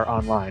Epcar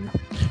online?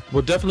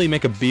 We'll definitely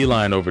make a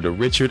beeline over to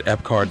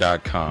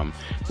richardepcar.com,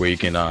 where you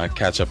can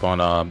catch up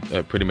on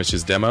pretty much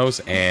his demos,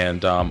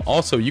 and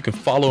also you can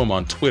follow him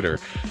on Twitter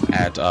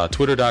at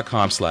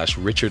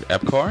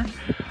twitter.com/richardepcar.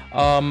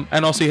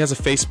 And also he has a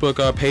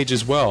Facebook page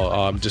as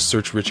well. Just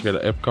search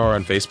Richard Epcar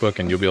on Facebook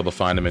and you'll be able to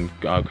find him and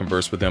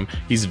converse with him.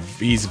 He's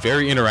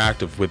very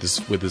interactive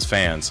with his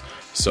fans.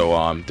 So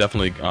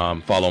definitely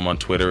follow him on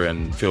Twitter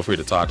and feel free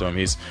to talk to him.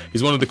 He's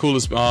one of the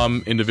coolest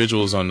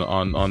individuals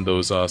on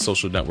those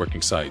social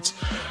networking sites.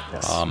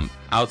 Yes.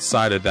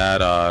 Outside of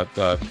that,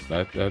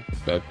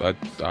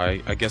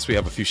 I guess we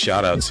have a few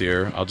shout outs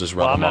here. I'll just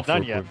run them I'm off. not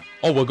done yet.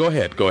 Oh, well, go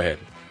ahead.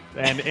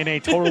 And in a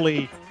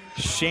totally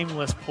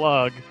shameless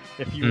plug,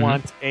 if you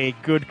want a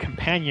good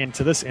companion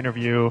to this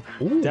interview,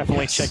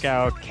 definitely check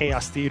out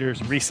Chaos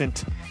Theater's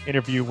recent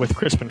interview with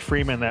Crispin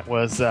Freeman that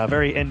was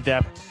very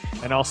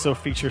in-depth and also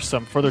features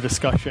some further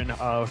discussion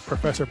of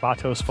Professor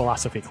Bato's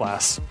philosophy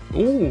class.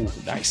 Ooh,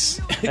 nice.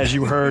 As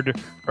you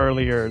heard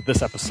earlier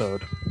this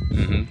episode.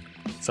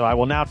 So I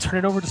will now turn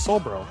it over to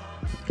Soulbro.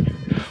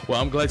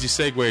 Well, I'm glad you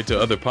segued to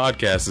other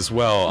podcasts as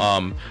well.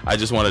 I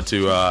just wanted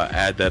to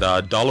add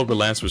that Dollar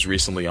Relance was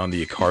recently on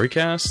the Ikari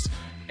Cast,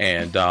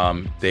 and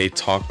they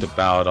talked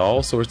about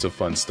all sorts of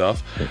fun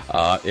stuff.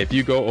 If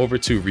you go over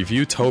to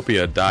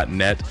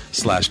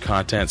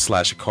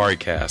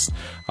reviewtopia.net/content/AkariCast,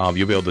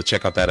 you'll be able to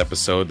check out that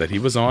episode that he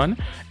was on.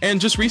 And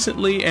just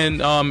recently,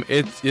 and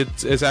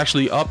it's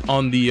actually up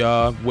on the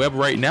web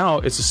right now,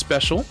 it's a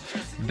special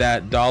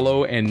that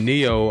Dalo and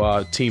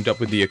Neo teamed up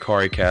with the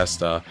Ikari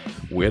Cast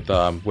with,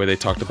 where they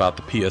talked about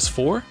the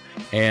PS4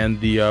 and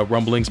the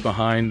rumblings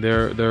behind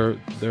their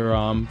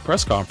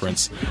press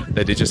conference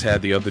that they just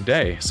had the other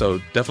day.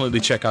 So definitely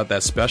check out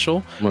that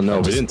special. Well, no,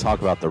 we didn't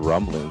talk about the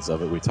rumblings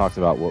of it. We talked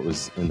about what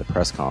was in the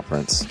press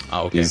conference.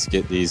 Oh, okay.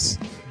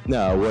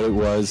 No, what it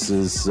was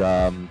is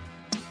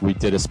we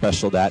did a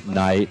special that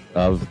night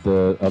of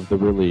the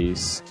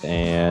release,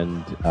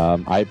 and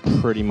I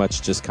pretty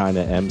much just kind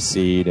of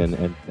emceed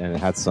and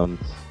had some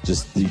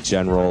just the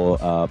general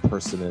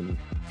person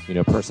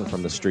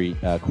from the street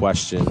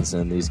questions,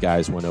 and these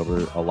guys went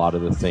over a lot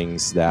of the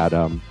things that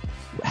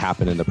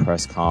happened in the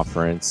press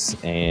conference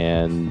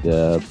and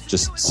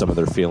just some of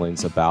their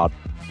feelings about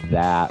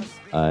that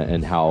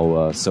and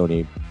how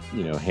Sony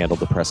handled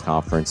the press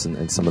conference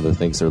and some of the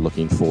things they're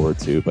looking forward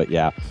to. But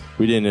yeah,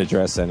 we didn't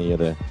address any of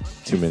the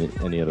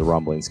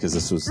rumblings because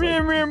this was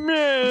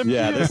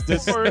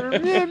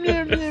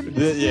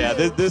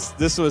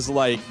this was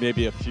like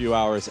maybe a few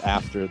hours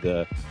after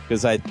the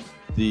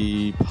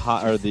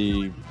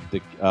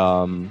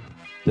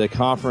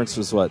conference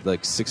was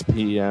like 6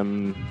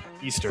 p.m.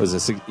 Eastern.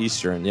 Was it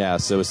Eastern? Yeah,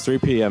 so it was 3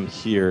 p.m.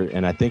 here,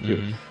 and I think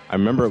I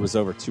remember it was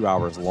over 2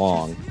 hours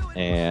long,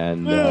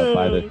 and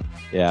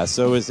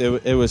so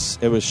it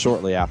was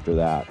shortly after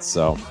that.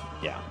 So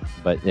yeah,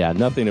 but yeah,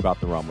 nothing about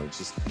the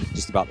rumblings,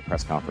 just about the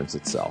press conference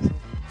itself.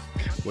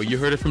 Well, you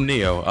heard it from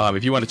Neo.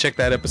 If you want to check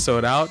that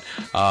episode out,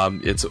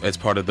 it's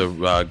part of the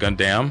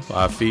Gundam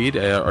feed,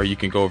 or you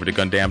can go over to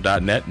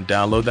Gundam.net and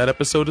download that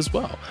episode as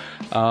well.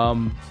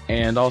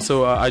 And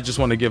also, I just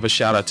want to give a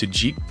shout out to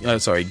Geek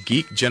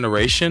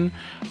Generation.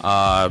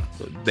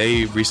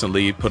 They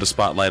recently put a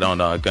spotlight on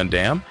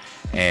Gundam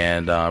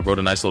and wrote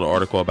a nice little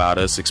article about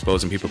us,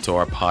 exposing people to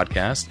our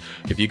podcast.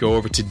 If you go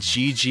over to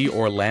GG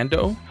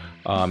Orlando,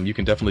 you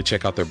can definitely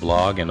check out their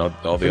blog and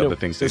all the other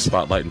things they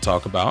spotlight and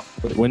talk about.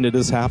 When did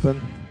this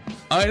happen?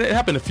 It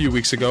happened a few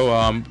weeks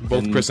ago.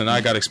 Both Chris and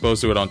I got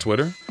exposed to it on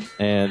Twitter.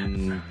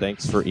 And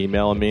thanks for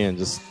emailing me and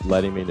just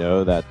letting me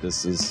know that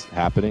this is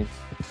happening.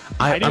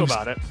 I knew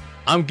about it.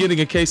 I'm getting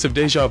a case of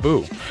deja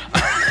vu.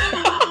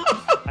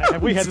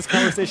 Have we had this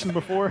conversation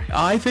before?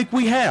 I think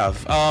we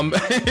have.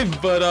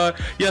 But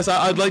yes,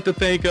 I'd like to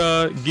thank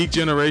Geek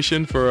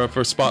Generation for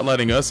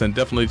spotlighting us, and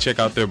definitely check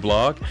out their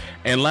blog.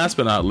 And last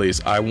but not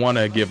least, I want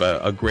to give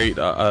a great,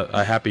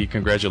 happy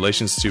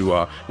congratulations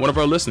to one of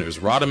our listeners,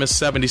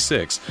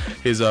 Rodimus76.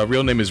 His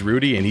real name is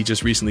Rudy, and he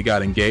just recently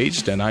got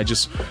engaged. And I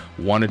just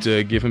wanted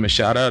to give him a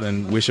shout out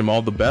and wish him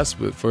all the best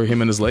for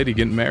him and his lady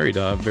getting married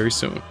very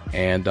soon.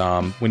 And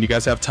when you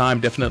guys have time,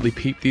 definitely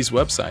peep these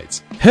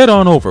websites. Head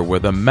on over where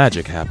the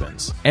magic happens.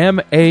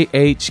 MAHQ.net.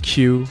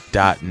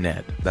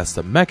 That's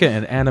the Mecha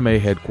and Anime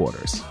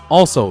headquarters.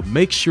 Also,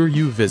 make sure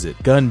you visit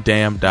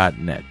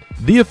Gundam.net,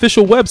 the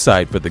official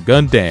website for the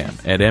Gundam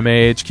at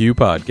MAHQ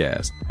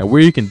podcast, and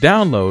where you can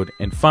download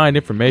and find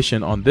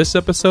information on this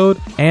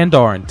episode and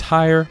our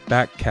entire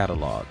back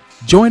catalog.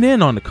 Join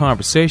in on the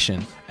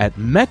conversation at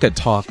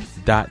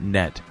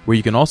mechatalk.net, where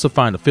you can also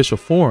find official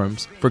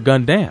forums for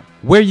Gundam,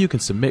 where you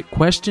can submit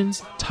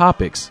questions,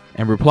 topics,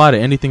 and reply to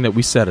anything that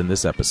we said in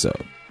this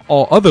episode.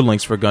 All other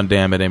links for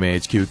Gundam at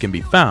MAHQ can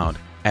be found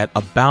at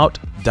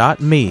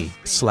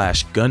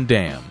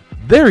about.me/Gundam.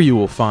 There you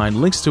will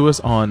find links to us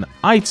on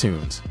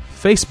iTunes,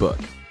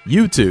 Facebook,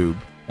 YouTube,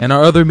 and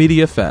our other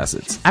media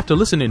facets. After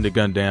listening to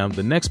Gundam,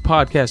 the next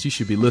podcast you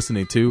should be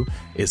listening to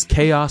is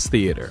Chaos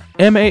Theater,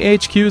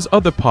 MAHQ's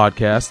other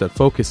podcast that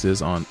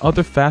focuses on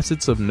other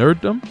facets of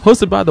nerddom,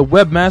 hosted by the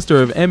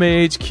webmaster of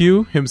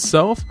MAHQ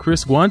himself,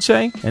 Chris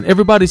Guanche, and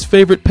everybody's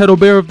favorite pedal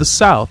bear of the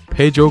South,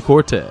 Pedro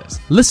Cortez.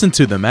 Listen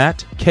to them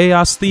at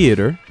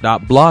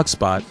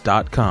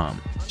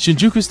chaostheater.blogspot.com.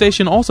 Shinjuku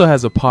Station also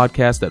has a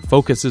podcast that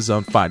focuses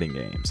on fighting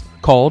games,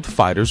 called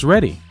Fighters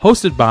Ready,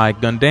 hosted by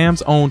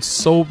Gundam's own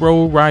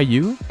Soulbro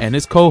Ryu and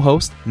his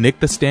co-host, Nick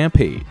the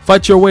Stampede.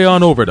 Fight your way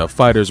on over to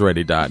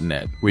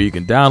fightersready.net, where you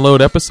can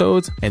download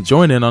episodes and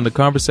join in on the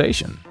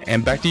conversation.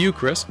 And back to you,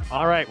 Chris.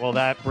 All right, well,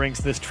 that brings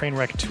this train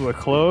wreck to a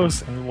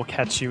close, and we will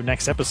catch you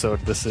next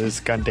episode. This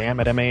is Gundam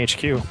at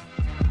MAHQ.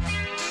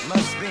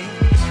 Must be.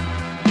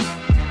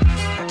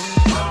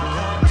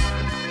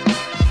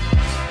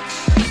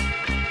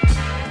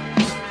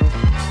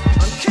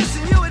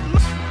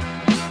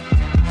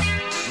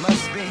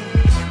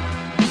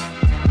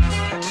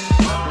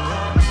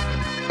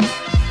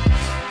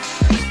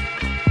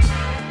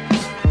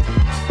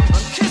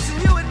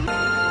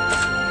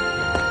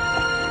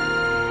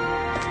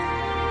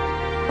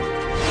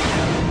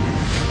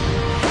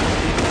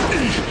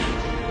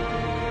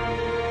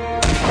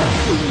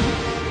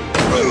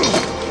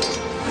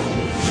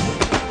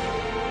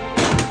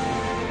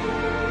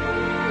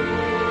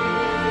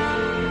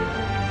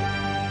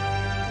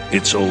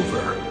 It's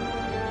over.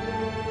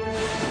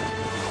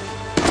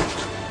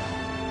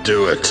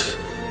 Do it.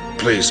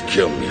 Please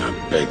kill me, I'm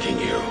begging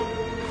you.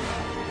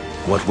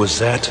 What was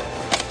that?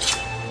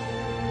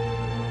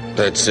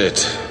 That's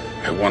it.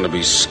 I want to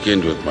be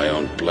skinned with my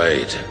own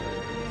blade.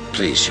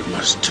 Please, you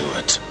must do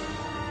it.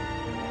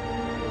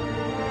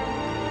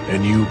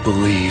 And you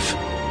believe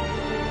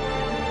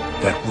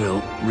that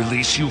will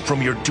release you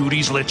from your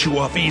duties, let you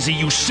off easy,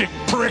 you sick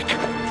prick?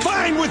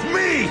 Fine with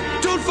me!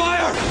 Don't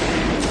fire!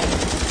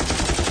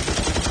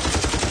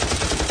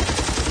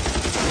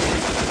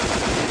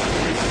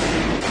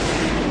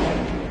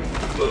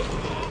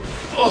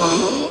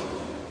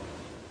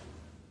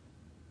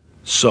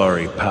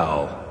 Sorry,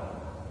 pal.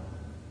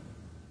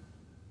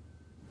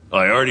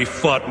 I already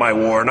fought my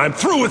war and I'm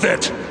through with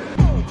it!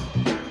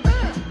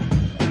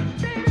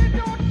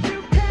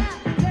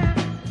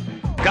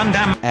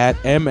 Gundam at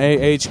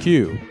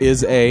MAHQ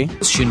is a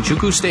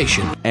Shinjuku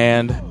Station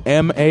and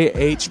MAHQ.net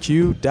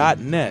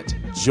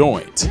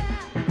joint.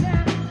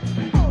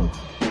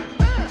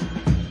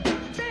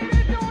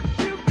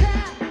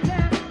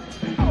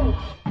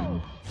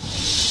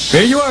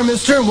 Here you are,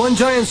 mister. One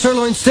giant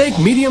sirloin steak,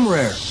 medium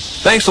rare.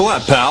 Thanks a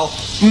lot, pal.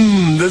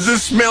 Does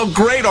this smell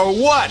great or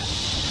what?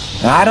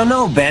 I don't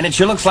know, Ben. It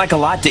sure looks like a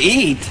lot to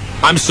eat.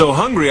 I'm so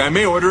hungry I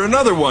may order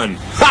another one.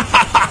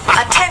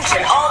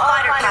 Attention, all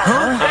fighter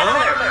pilots. Red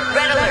alert.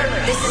 Red alert.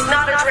 This is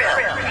not a drill.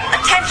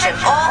 Attention,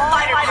 all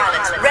fighter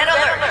pilots. Red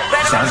alert. Red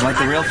alert. Sounds like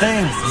the real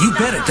thing. You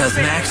bet it does,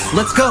 Max.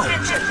 Let's go.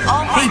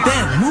 Hey,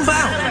 Ben, move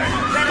out.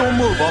 Don't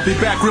move. I'll be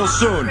back real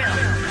soon.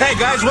 Hey,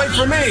 guys, wait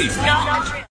for me. Not a drill.